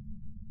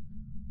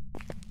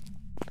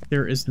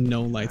 There is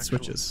no light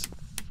switches.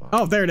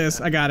 Oh, there it is.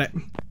 I got it.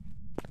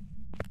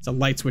 It's a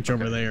light switch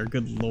over there.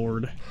 Good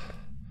lord.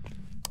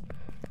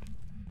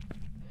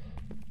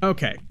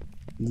 Okay.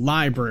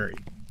 Library.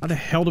 How the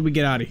hell do we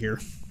get out of here?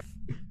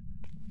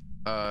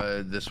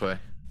 This way.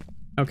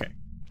 Okay.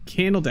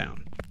 Candle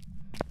down.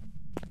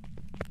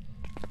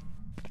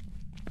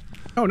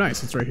 Oh,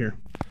 nice. It's right here.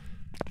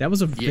 That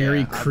was a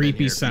very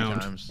creepy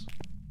sound.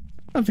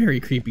 A very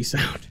creepy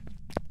sound.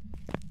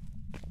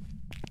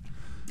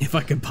 If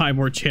I could buy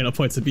more channel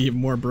points, it'd be even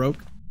more broke.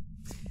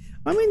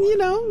 I mean, you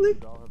know,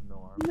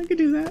 they could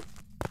do that.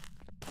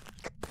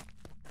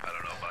 I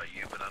don't know about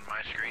you, but on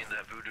my screen,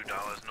 that voodoo doll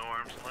has no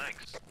arms and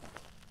legs.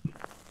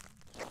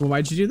 Well,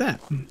 why'd you do that?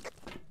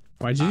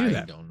 Why'd you do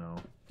that? I don't know.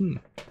 Hmm.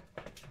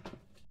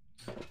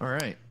 All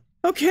right.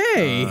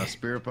 Okay.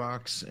 Spirit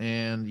box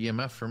and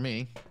EMF for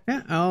me.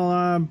 Yeah,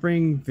 I'll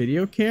bring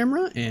video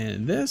camera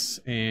and this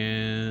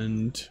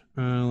and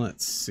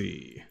let's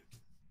see.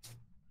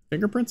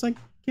 Fingerprints, I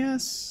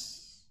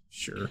guess.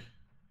 Sure.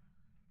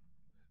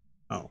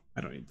 Oh,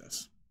 I don't need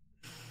this.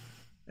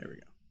 There we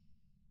go.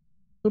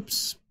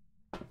 Oops.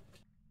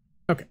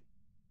 Okay.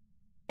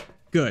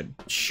 Good.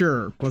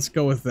 Sure. Let's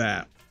go with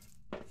that.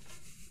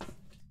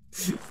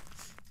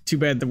 Too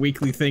bad the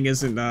weekly thing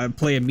isn't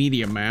play a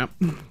media map.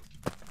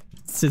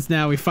 Since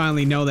now we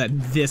finally know that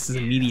this is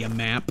a media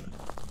map.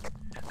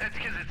 That's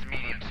because it's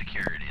medium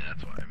security,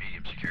 that's why.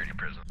 Medium security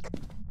prison.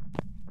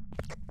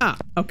 Ah,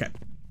 okay.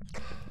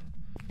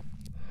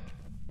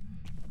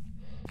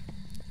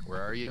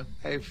 Where are you?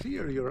 I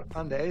fear you're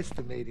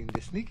underestimating the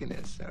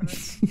sneakiness,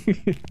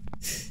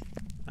 sir.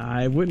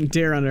 I wouldn't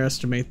dare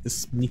underestimate the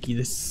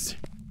sneakiness.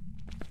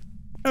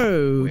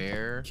 Oh.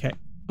 Where? Okay.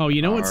 Oh,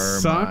 you know what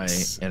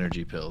sucks? My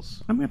energy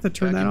pills. I'm gonna have to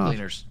turn that off. Vacuum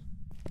cleaners.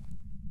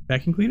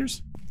 Vacuum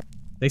cleaners?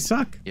 They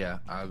suck. Yeah,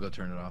 I'll go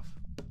turn it off.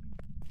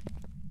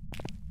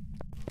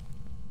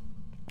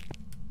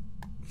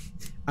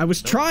 I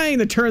was trying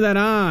to turn that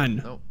on.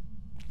 Nope.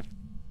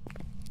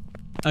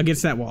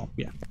 Against that wall,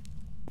 yeah.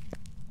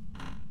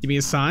 Give me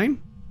a sign.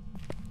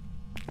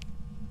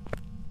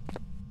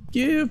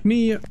 Give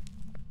me a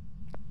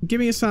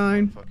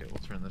sign. Fuck it,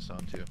 we'll turn this on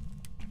too.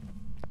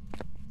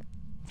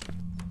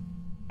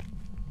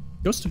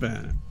 Ghost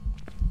event.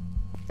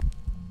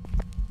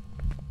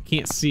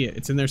 Can't see it.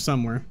 It's in there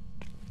somewhere.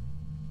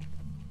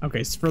 Okay,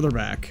 it's further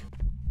back.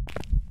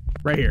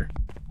 Right here.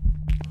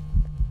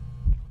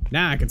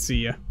 Now I can see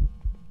you.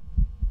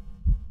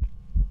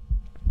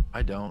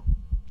 I don't.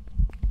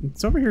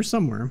 It's over here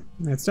somewhere.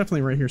 It's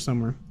definitely right here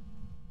somewhere.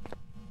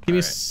 Give me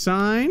a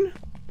sign.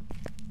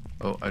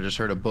 Oh, I just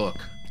heard a book.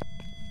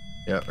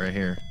 Yep, right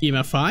here.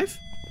 EMF 5?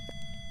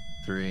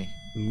 3.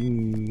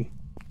 Ooh.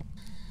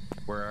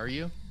 Where are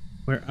you?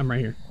 Where? I'm right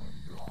here.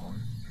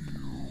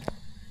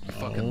 You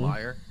fucking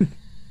liar.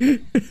 No,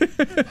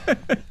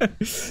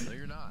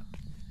 you're not.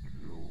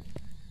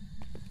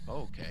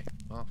 Okay.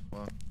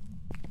 Well,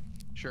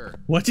 sure.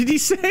 What did he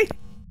say?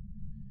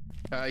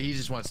 He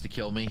just wants to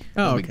kill me.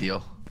 Oh, no okay. big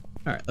deal.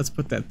 All right, let's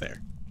put that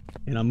there.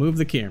 And I'll move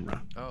the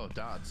camera. Oh,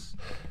 dots.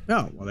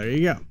 Oh, well, there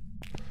you go.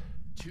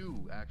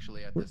 2,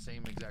 actually, at the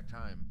same exact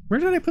time. Where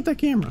did I put that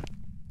camera?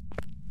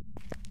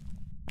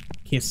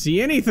 Can't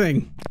see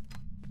anything.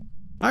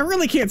 I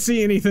really can't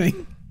see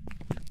anything.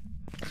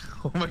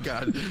 Oh my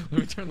god. Let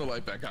me turn the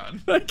light back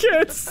on. I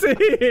can't see.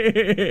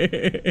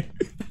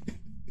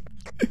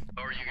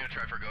 Oh, are you gonna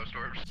try for ghost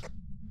orbs?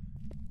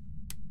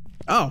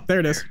 Oh, there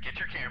it is. Get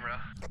your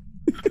camera.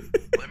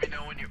 Let me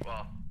know when you.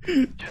 Well,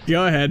 just,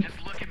 Go ahead.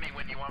 Just look at me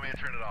when you want me to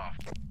turn it off.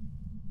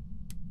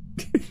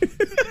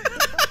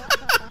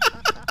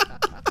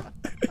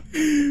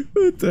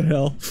 What the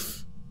hell?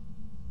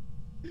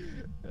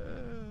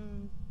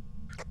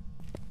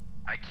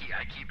 I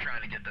keep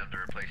trying to get them to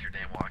replace your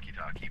damn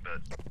walkie-talkie,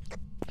 but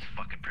this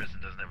fucking prison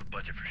doesn't have a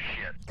budget for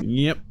shit.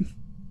 Yep.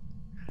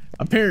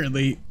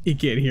 Apparently, he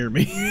can't hear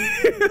me.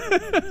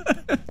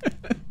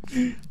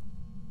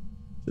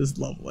 Just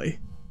lovely.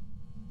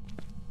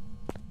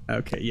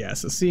 Okay, yeah,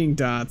 so seeing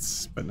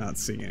dots, but not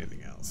seeing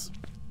anything else.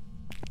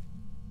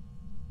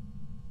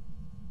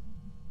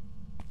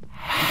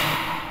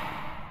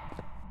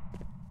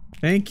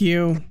 Thank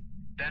you.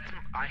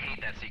 I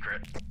hate that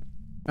secret.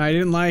 I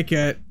didn't like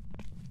it.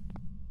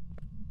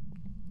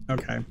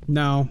 Okay,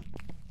 no.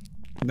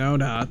 No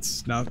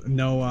dots. No,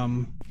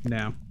 no.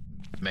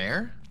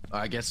 Mayor?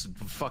 I guess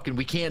fucking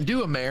we can't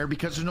do a mayor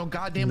because there's no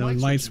goddamn No light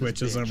light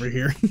switches switches over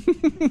here.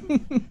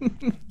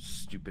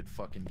 Stupid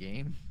fucking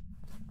game.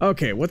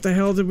 Okay, what the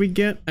hell did we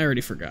get? I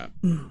already forgot.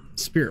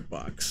 Spirit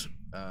box.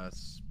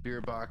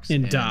 Spirit box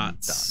and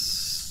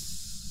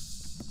dots.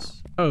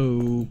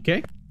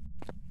 Okay.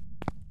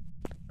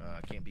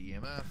 Can't be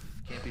EMF,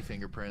 can't be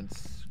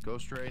fingerprints,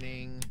 ghost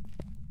writing,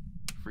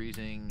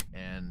 freezing,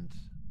 and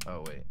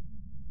oh wait,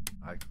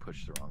 I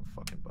pushed the wrong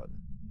fucking button.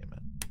 Damn it.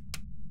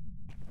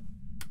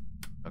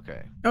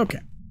 Okay. Okay.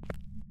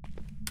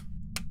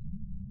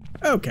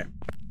 Okay.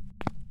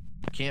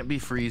 Can't be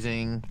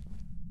freezing.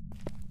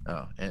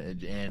 Oh,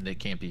 and it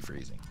can't be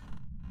freezing.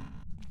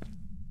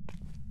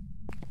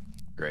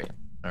 Great.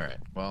 All right.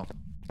 Well,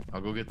 I'll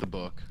go get the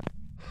book.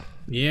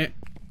 Yeah.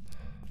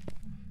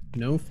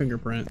 No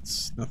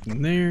fingerprints.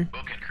 Nothing there.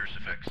 Book and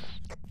crucifix.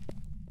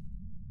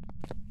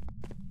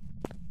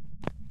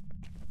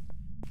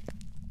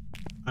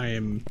 I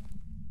am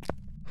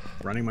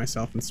running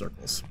myself in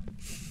circles.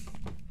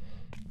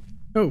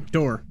 Oh,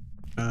 door.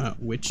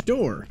 Which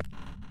door?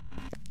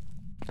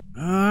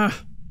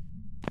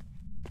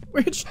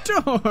 Which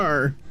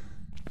door?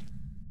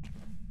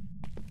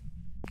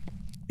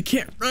 I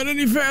can't run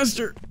any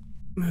faster.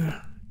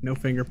 No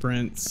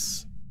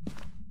fingerprints.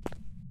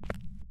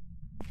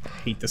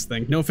 Hate this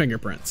thing. No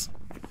fingerprints.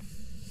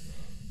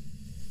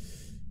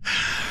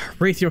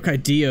 Wraith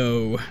Yokai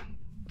Dio.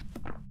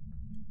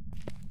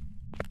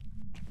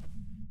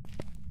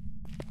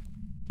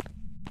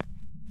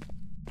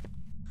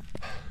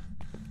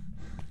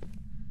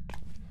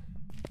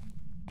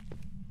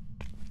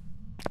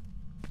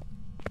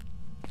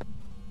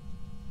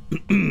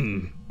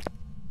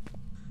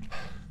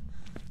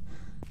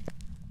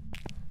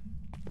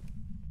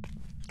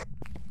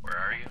 Where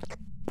are you?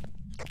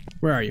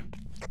 Where are you?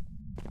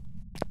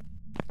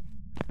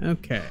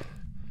 Okay.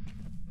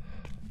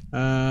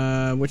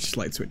 Which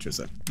light switch was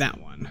it? That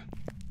one.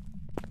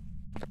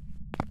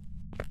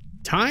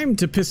 Time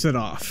to piss it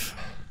off.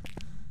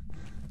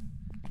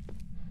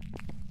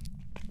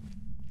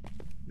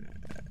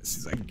 As soon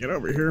as I can get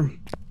over here.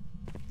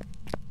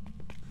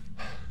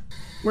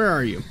 Where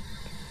are you?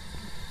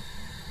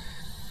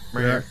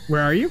 Right here.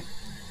 Where are you?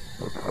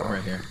 I'm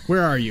right here.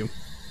 Where are you?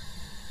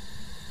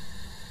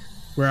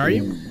 Where are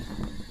you?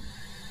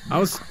 I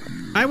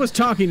was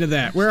talking to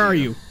that. Where are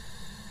you?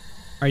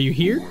 Are you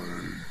here?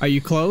 Are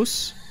you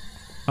close?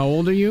 How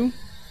old are you?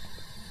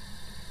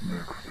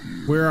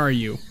 Where are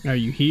you? Are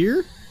you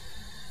here?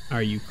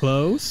 Are you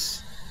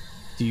close?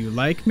 Do you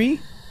like me?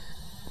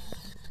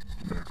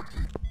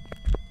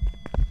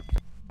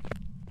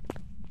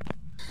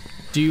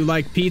 Do you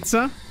like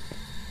pizza?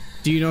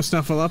 Do you know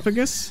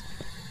Snuffleupagus?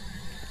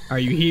 Are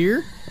you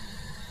here?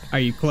 Are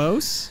you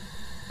close?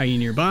 Are you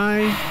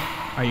nearby?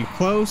 Are you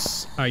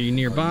close? Are you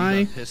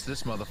nearby? Piss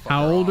this motherfucker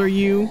How old are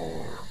you?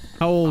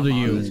 How old are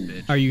I'm on this you?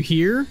 bitch. Are you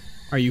here?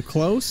 Are you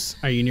close?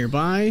 Are you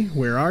nearby?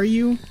 Where are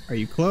you? Are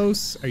you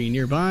close? Are you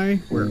nearby?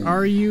 Where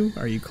are you?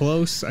 Are you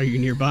close? Are you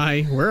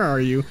nearby? Where are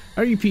you?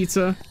 Are you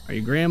pizza? Are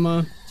you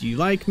grandma? Do you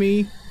like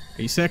me?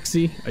 Are you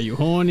sexy? Are you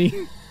horny?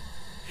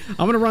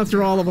 I'm gonna run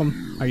through all of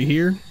them. Are you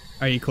here?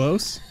 Are you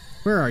close?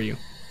 Where are you?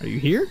 Are you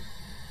here?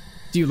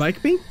 Do you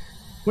like me?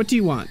 What do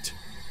you want?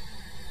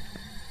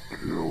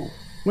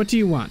 What do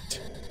you want?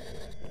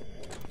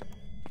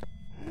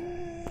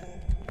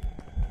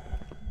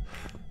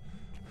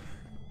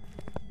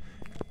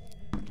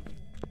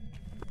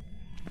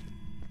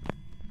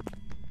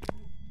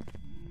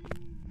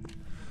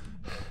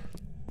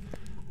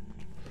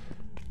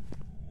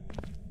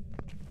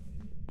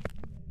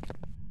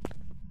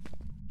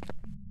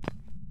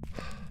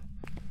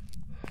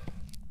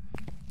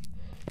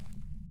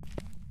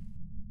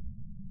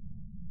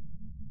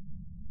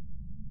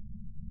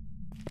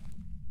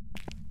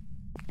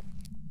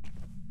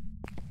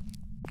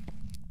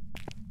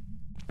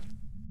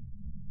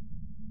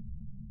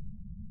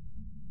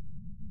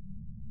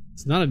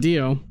 It's not a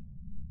Dio.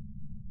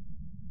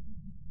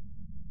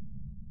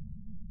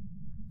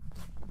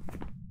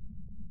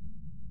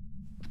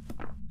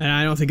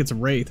 don't think it's a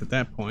wraith at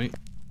that point.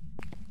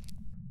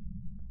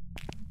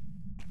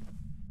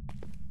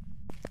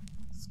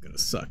 It's gonna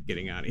suck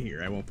getting out of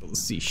here. I won't be able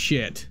to see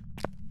shit.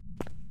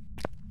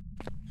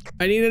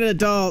 I need an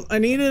adult. I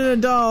need an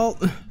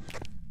adult. I'm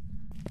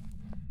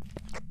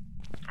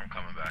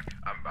coming back.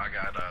 I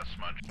got a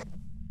smudge.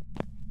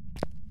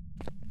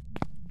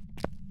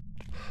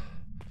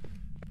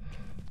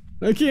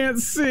 I can't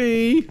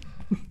see.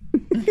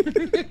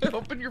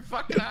 Open your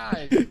fucking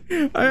eyes.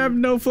 I have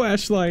no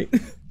flashlight.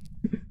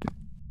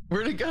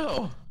 Where'd it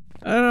go?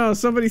 I don't know.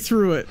 Somebody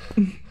threw it.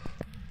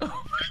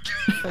 Oh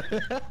my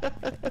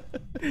god.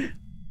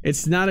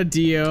 It's not a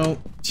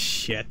Dio.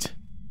 Shit.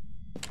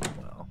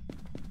 Well.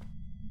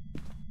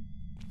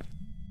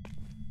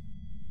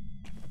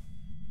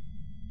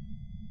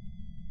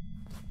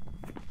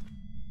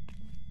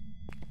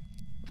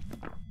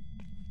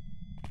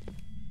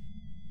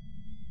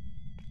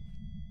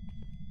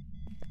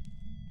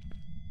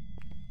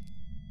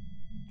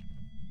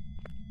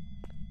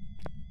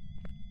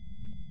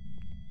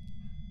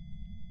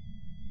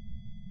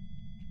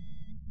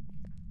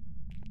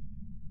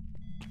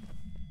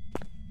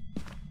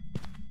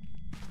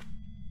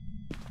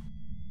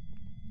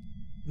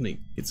 Let me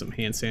get some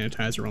hand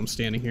sanitizer while I'm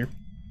standing here.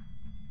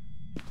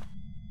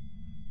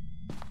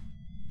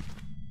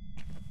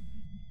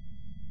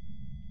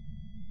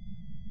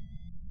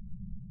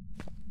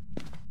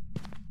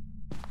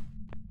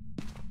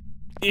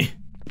 Let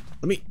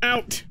me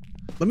out!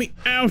 Let me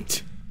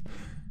out!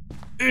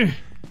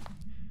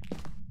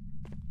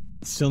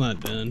 Still not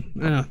done.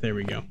 Ah, there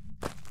we go.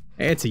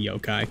 It's a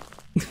yokai.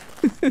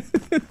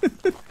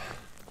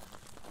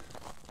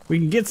 We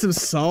can get some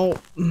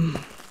salt.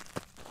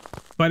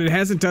 But it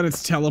hasn't done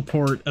its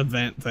teleport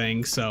event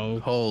thing, so...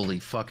 Holy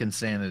fucking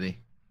sanity.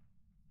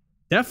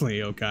 Definitely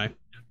yokai.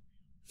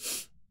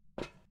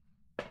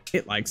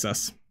 It likes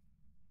us.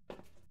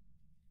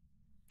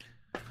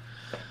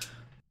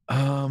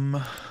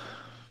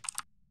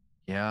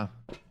 Yeah.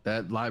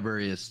 That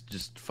library is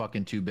just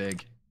fucking too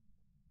big.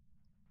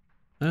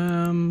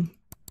 Where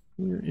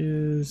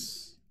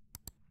is...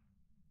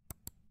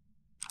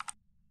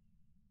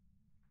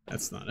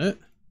 That's not it.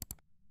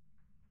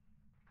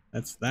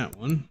 That's that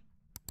one.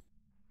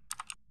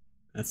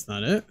 That's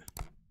not it.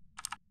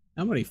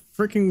 How many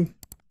freaking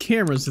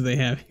cameras do they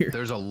have here?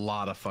 There's a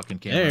lot of fucking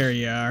cameras. There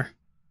you are.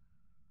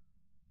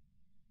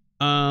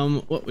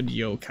 What would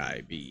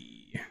yokai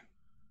be?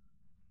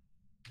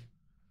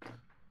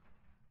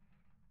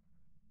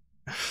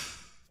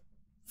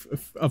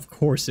 Of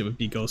course it would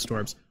be ghost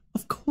orbs.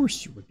 Of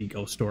course you would be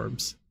ghost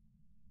orbs.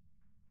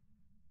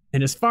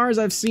 And as far as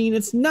I've seen,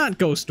 it's not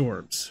ghost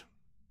orbs.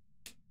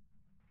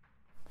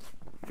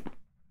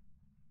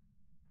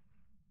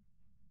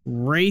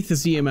 Wraith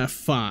is EMF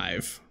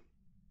 5.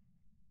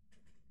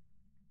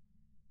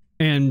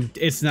 And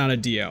it's not a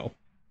DO,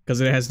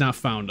 because it has not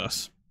found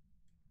us.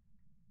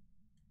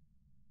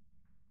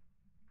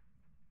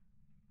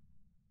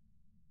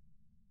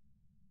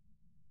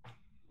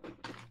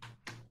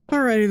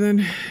 Alrighty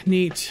then,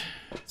 neat.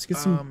 Let's get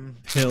some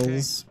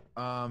pills.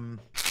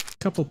 Okay.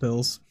 Couple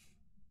pills.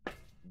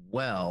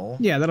 Well.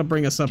 Yeah, that'll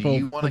bring us up do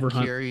you want over to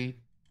hunt. carry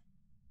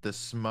the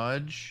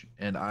smudge,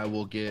 and I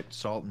will get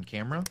salt and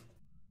camera?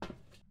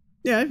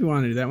 Yeah, if you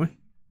want to do that one.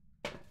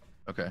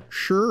 Okay.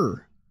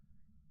 Sure.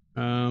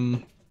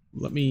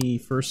 Let me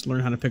first learn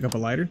how to pick up a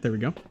lighter. There we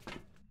go.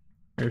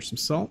 There's some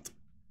salt.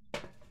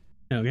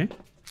 Okay.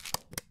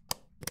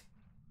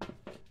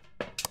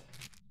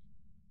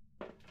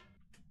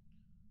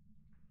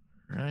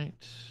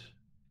 Right.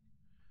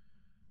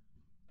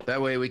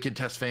 That way we can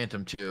test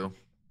Phantom too.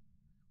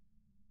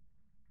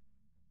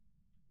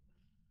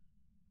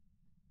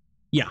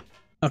 Yeah.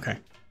 Okay.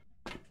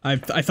 I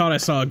thought I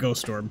saw a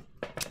ghost orb.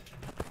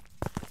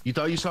 You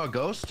thought you saw a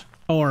ghost?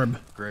 Orb.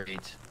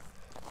 Great.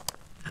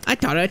 I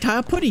thought I saw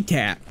a putty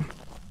tap.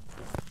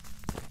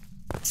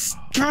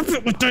 Stop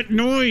it with that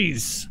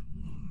noise!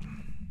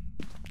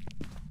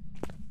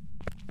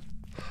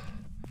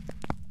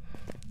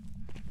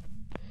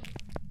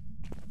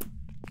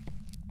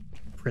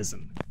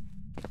 Prison.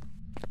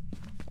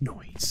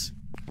 Noise.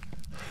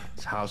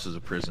 This house is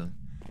a prison.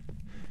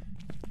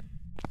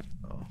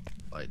 Oh,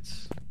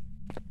 lights.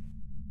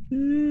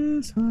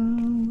 This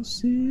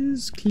house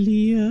is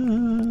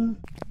clear.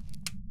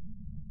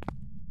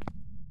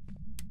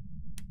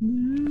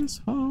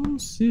 This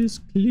house is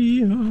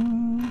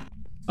clear.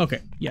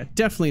 Okay, yeah,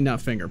 definitely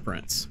not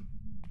fingerprints.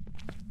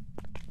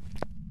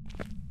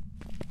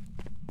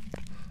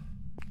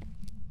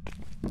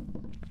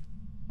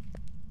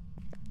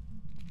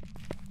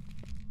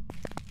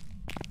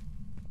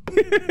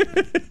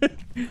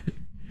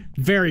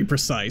 Very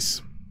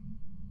precise.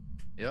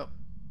 Yep.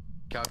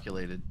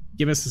 Calculated.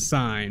 Give us a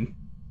sign.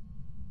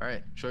 All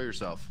right, show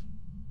yourself.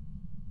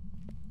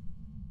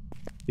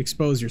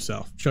 Expose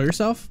yourself. Show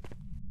yourself?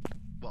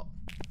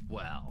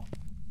 Well.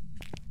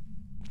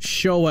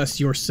 Show us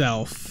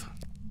yourself.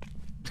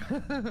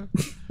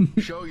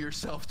 Show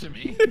yourself to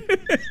me.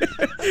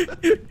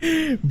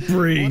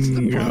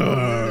 Bring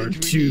her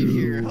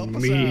to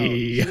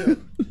me.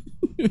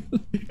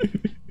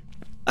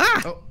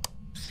 Ah!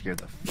 scared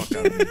the fuck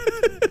out of me.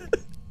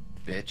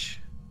 Bitch.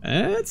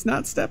 It's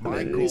not stepping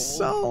in any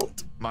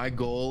salt. My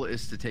goal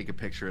is to take a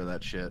picture of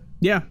that shit.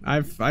 Yeah,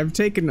 I've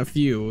taken a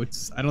few.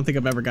 I don't think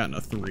I've ever gotten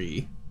a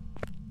 3.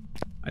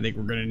 I think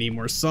we're gonna need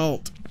more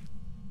salt.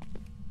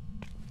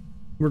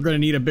 We're gonna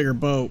need a bigger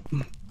boat.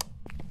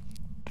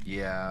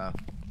 Yeah.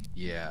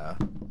 Yeah.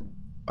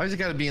 Why does it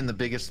gotta be in the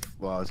biggest?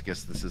 Well, I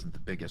guess this isn't the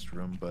biggest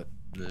room, but.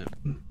 Yeah.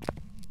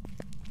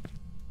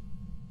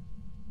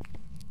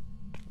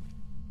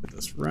 Put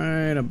this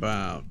right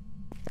about.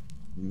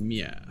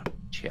 Yeah.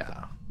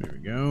 Yeah. There we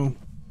go.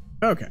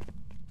 Okay.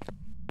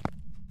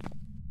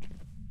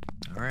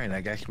 All right,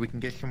 I guess we can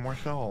get some more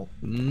salt.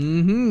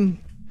 Mm-hmm.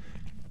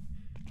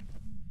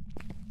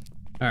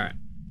 All right.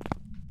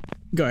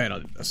 Go ahead, I'll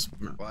do this.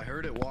 Well, I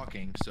heard it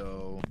walking,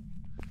 so...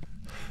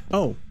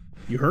 Oh,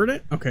 you heard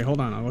it? Okay,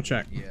 hold on, I'll go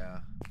check. Yeah.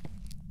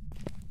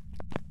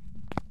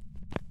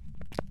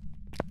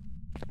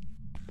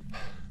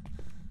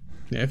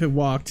 Yeah, if it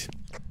walked...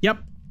 Yep,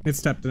 it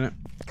stepped in it.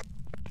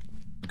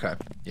 Okay.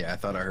 Yeah, I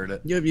thought I heard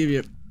it.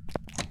 Yep.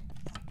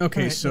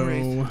 Okay, right, so...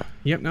 Wraith.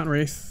 Yep, not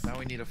Wraith. Now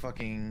we need a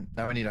fucking...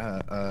 Now we need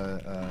a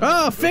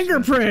oh,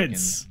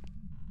 fingerprints!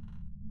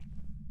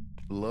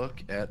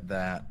 Look at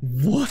that.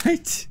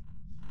 What?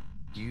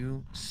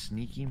 You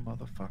sneaky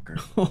motherfucker.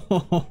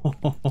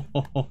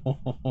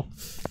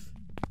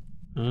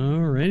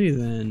 Alrighty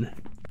then.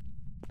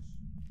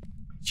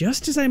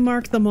 Just as I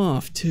marked them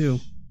off, too.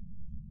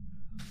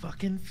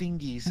 Fucking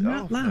fingies. I'm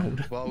not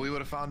loud. Well, we would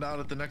have found out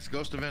at the next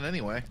ghost event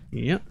anyway.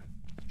 Yep.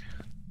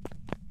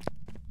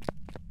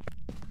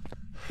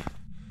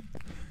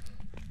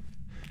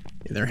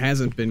 Yeah, there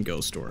hasn't been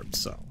ghost orbs,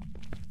 so.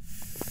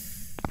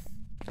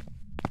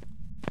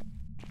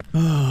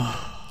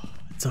 Oh,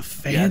 it's a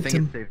phantom. Yeah, I think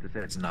it's safe to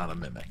say it's not a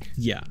mimic.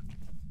 Yeah.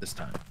 This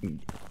time.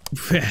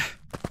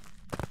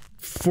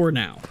 For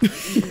now.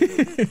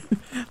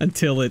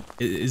 Until it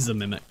is a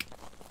mimic.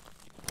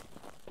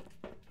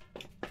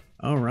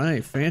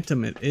 Alright,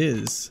 phantom it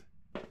is.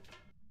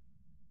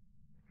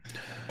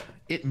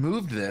 It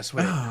moved this.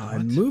 Wait, I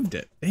moved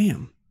it.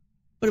 Damn.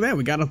 Look at that,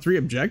 we got on 3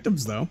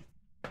 objectives though.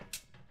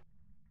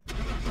 No,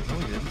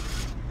 we didn't.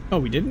 Oh,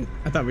 we didn't?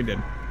 I thought we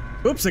did.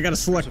 Oops, I gotta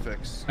select.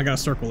 Crucifix. I gotta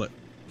circle it.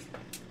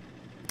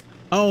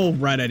 Oh,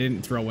 right, I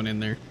didn't throw one in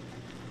there.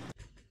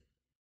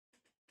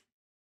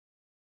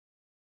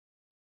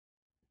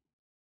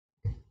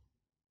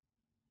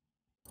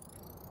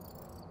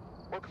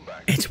 Welcome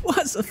back. It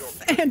was a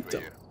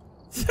phantom.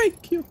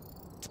 Thank you.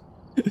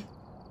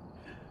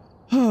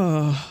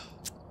 Oh.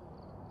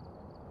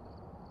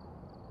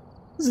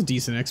 This is a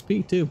decent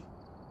XP too.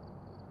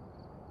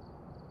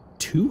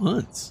 2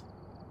 hunts.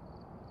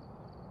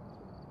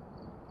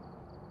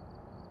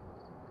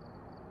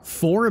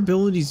 4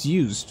 abilities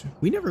used.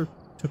 We never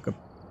took a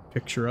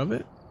picture of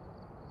it.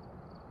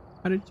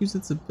 How did it use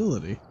its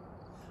ability?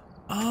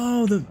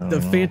 Oh,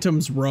 the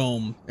phantom's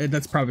roam.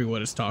 That's probably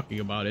what it's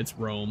talking about. It's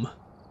roam.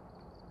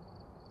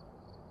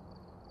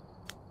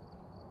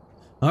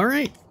 All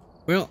right.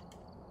 Well,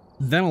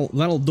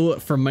 that'll do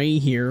it for me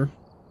here.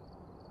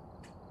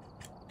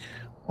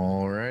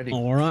 Alrighty.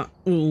 All right.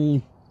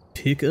 We'll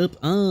pick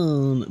up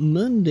on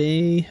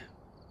Monday.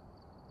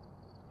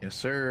 Yes,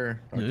 sir.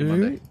 Talk to you All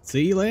Monday. right.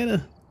 See you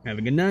later. Have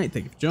a good night.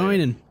 Thank you for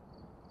joining.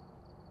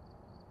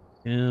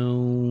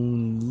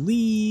 And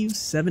leave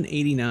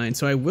 789.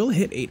 So I will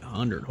hit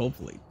 800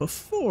 hopefully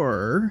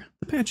before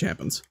the patch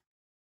happens.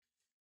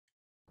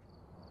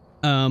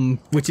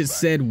 Which it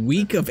said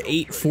week of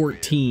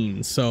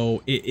 8/14.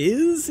 So it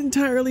is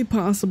entirely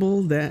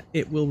possible that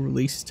it will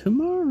release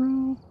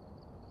tomorrow.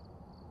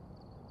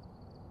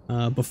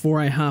 Before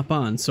I hop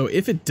on. So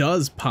if it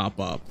does pop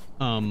up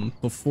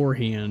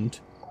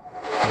beforehand,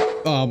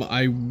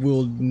 I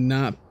will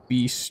not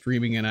be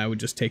streaming and I would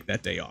just take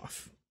that day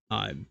off.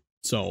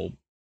 So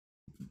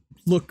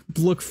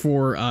look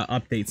for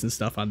updates and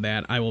stuff on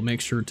that. I will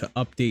make sure to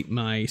update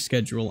my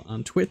schedule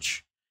on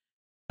Twitch.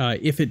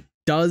 If it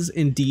does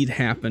indeed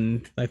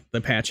happen, like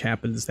the patch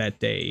happens that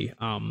day,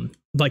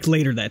 like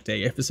later that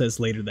day, if it says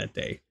later that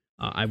day,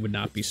 I would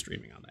not be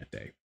streaming on that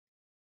day.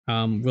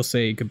 We'll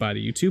say goodbye to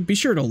YouTube. Be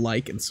sure to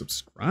like and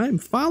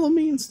subscribe, follow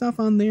me and stuff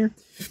on there.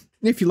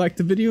 If you like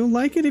the video,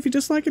 like it. If you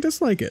dislike it,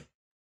 dislike it.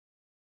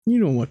 You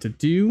know what to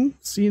do.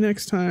 See you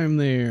next time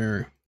there.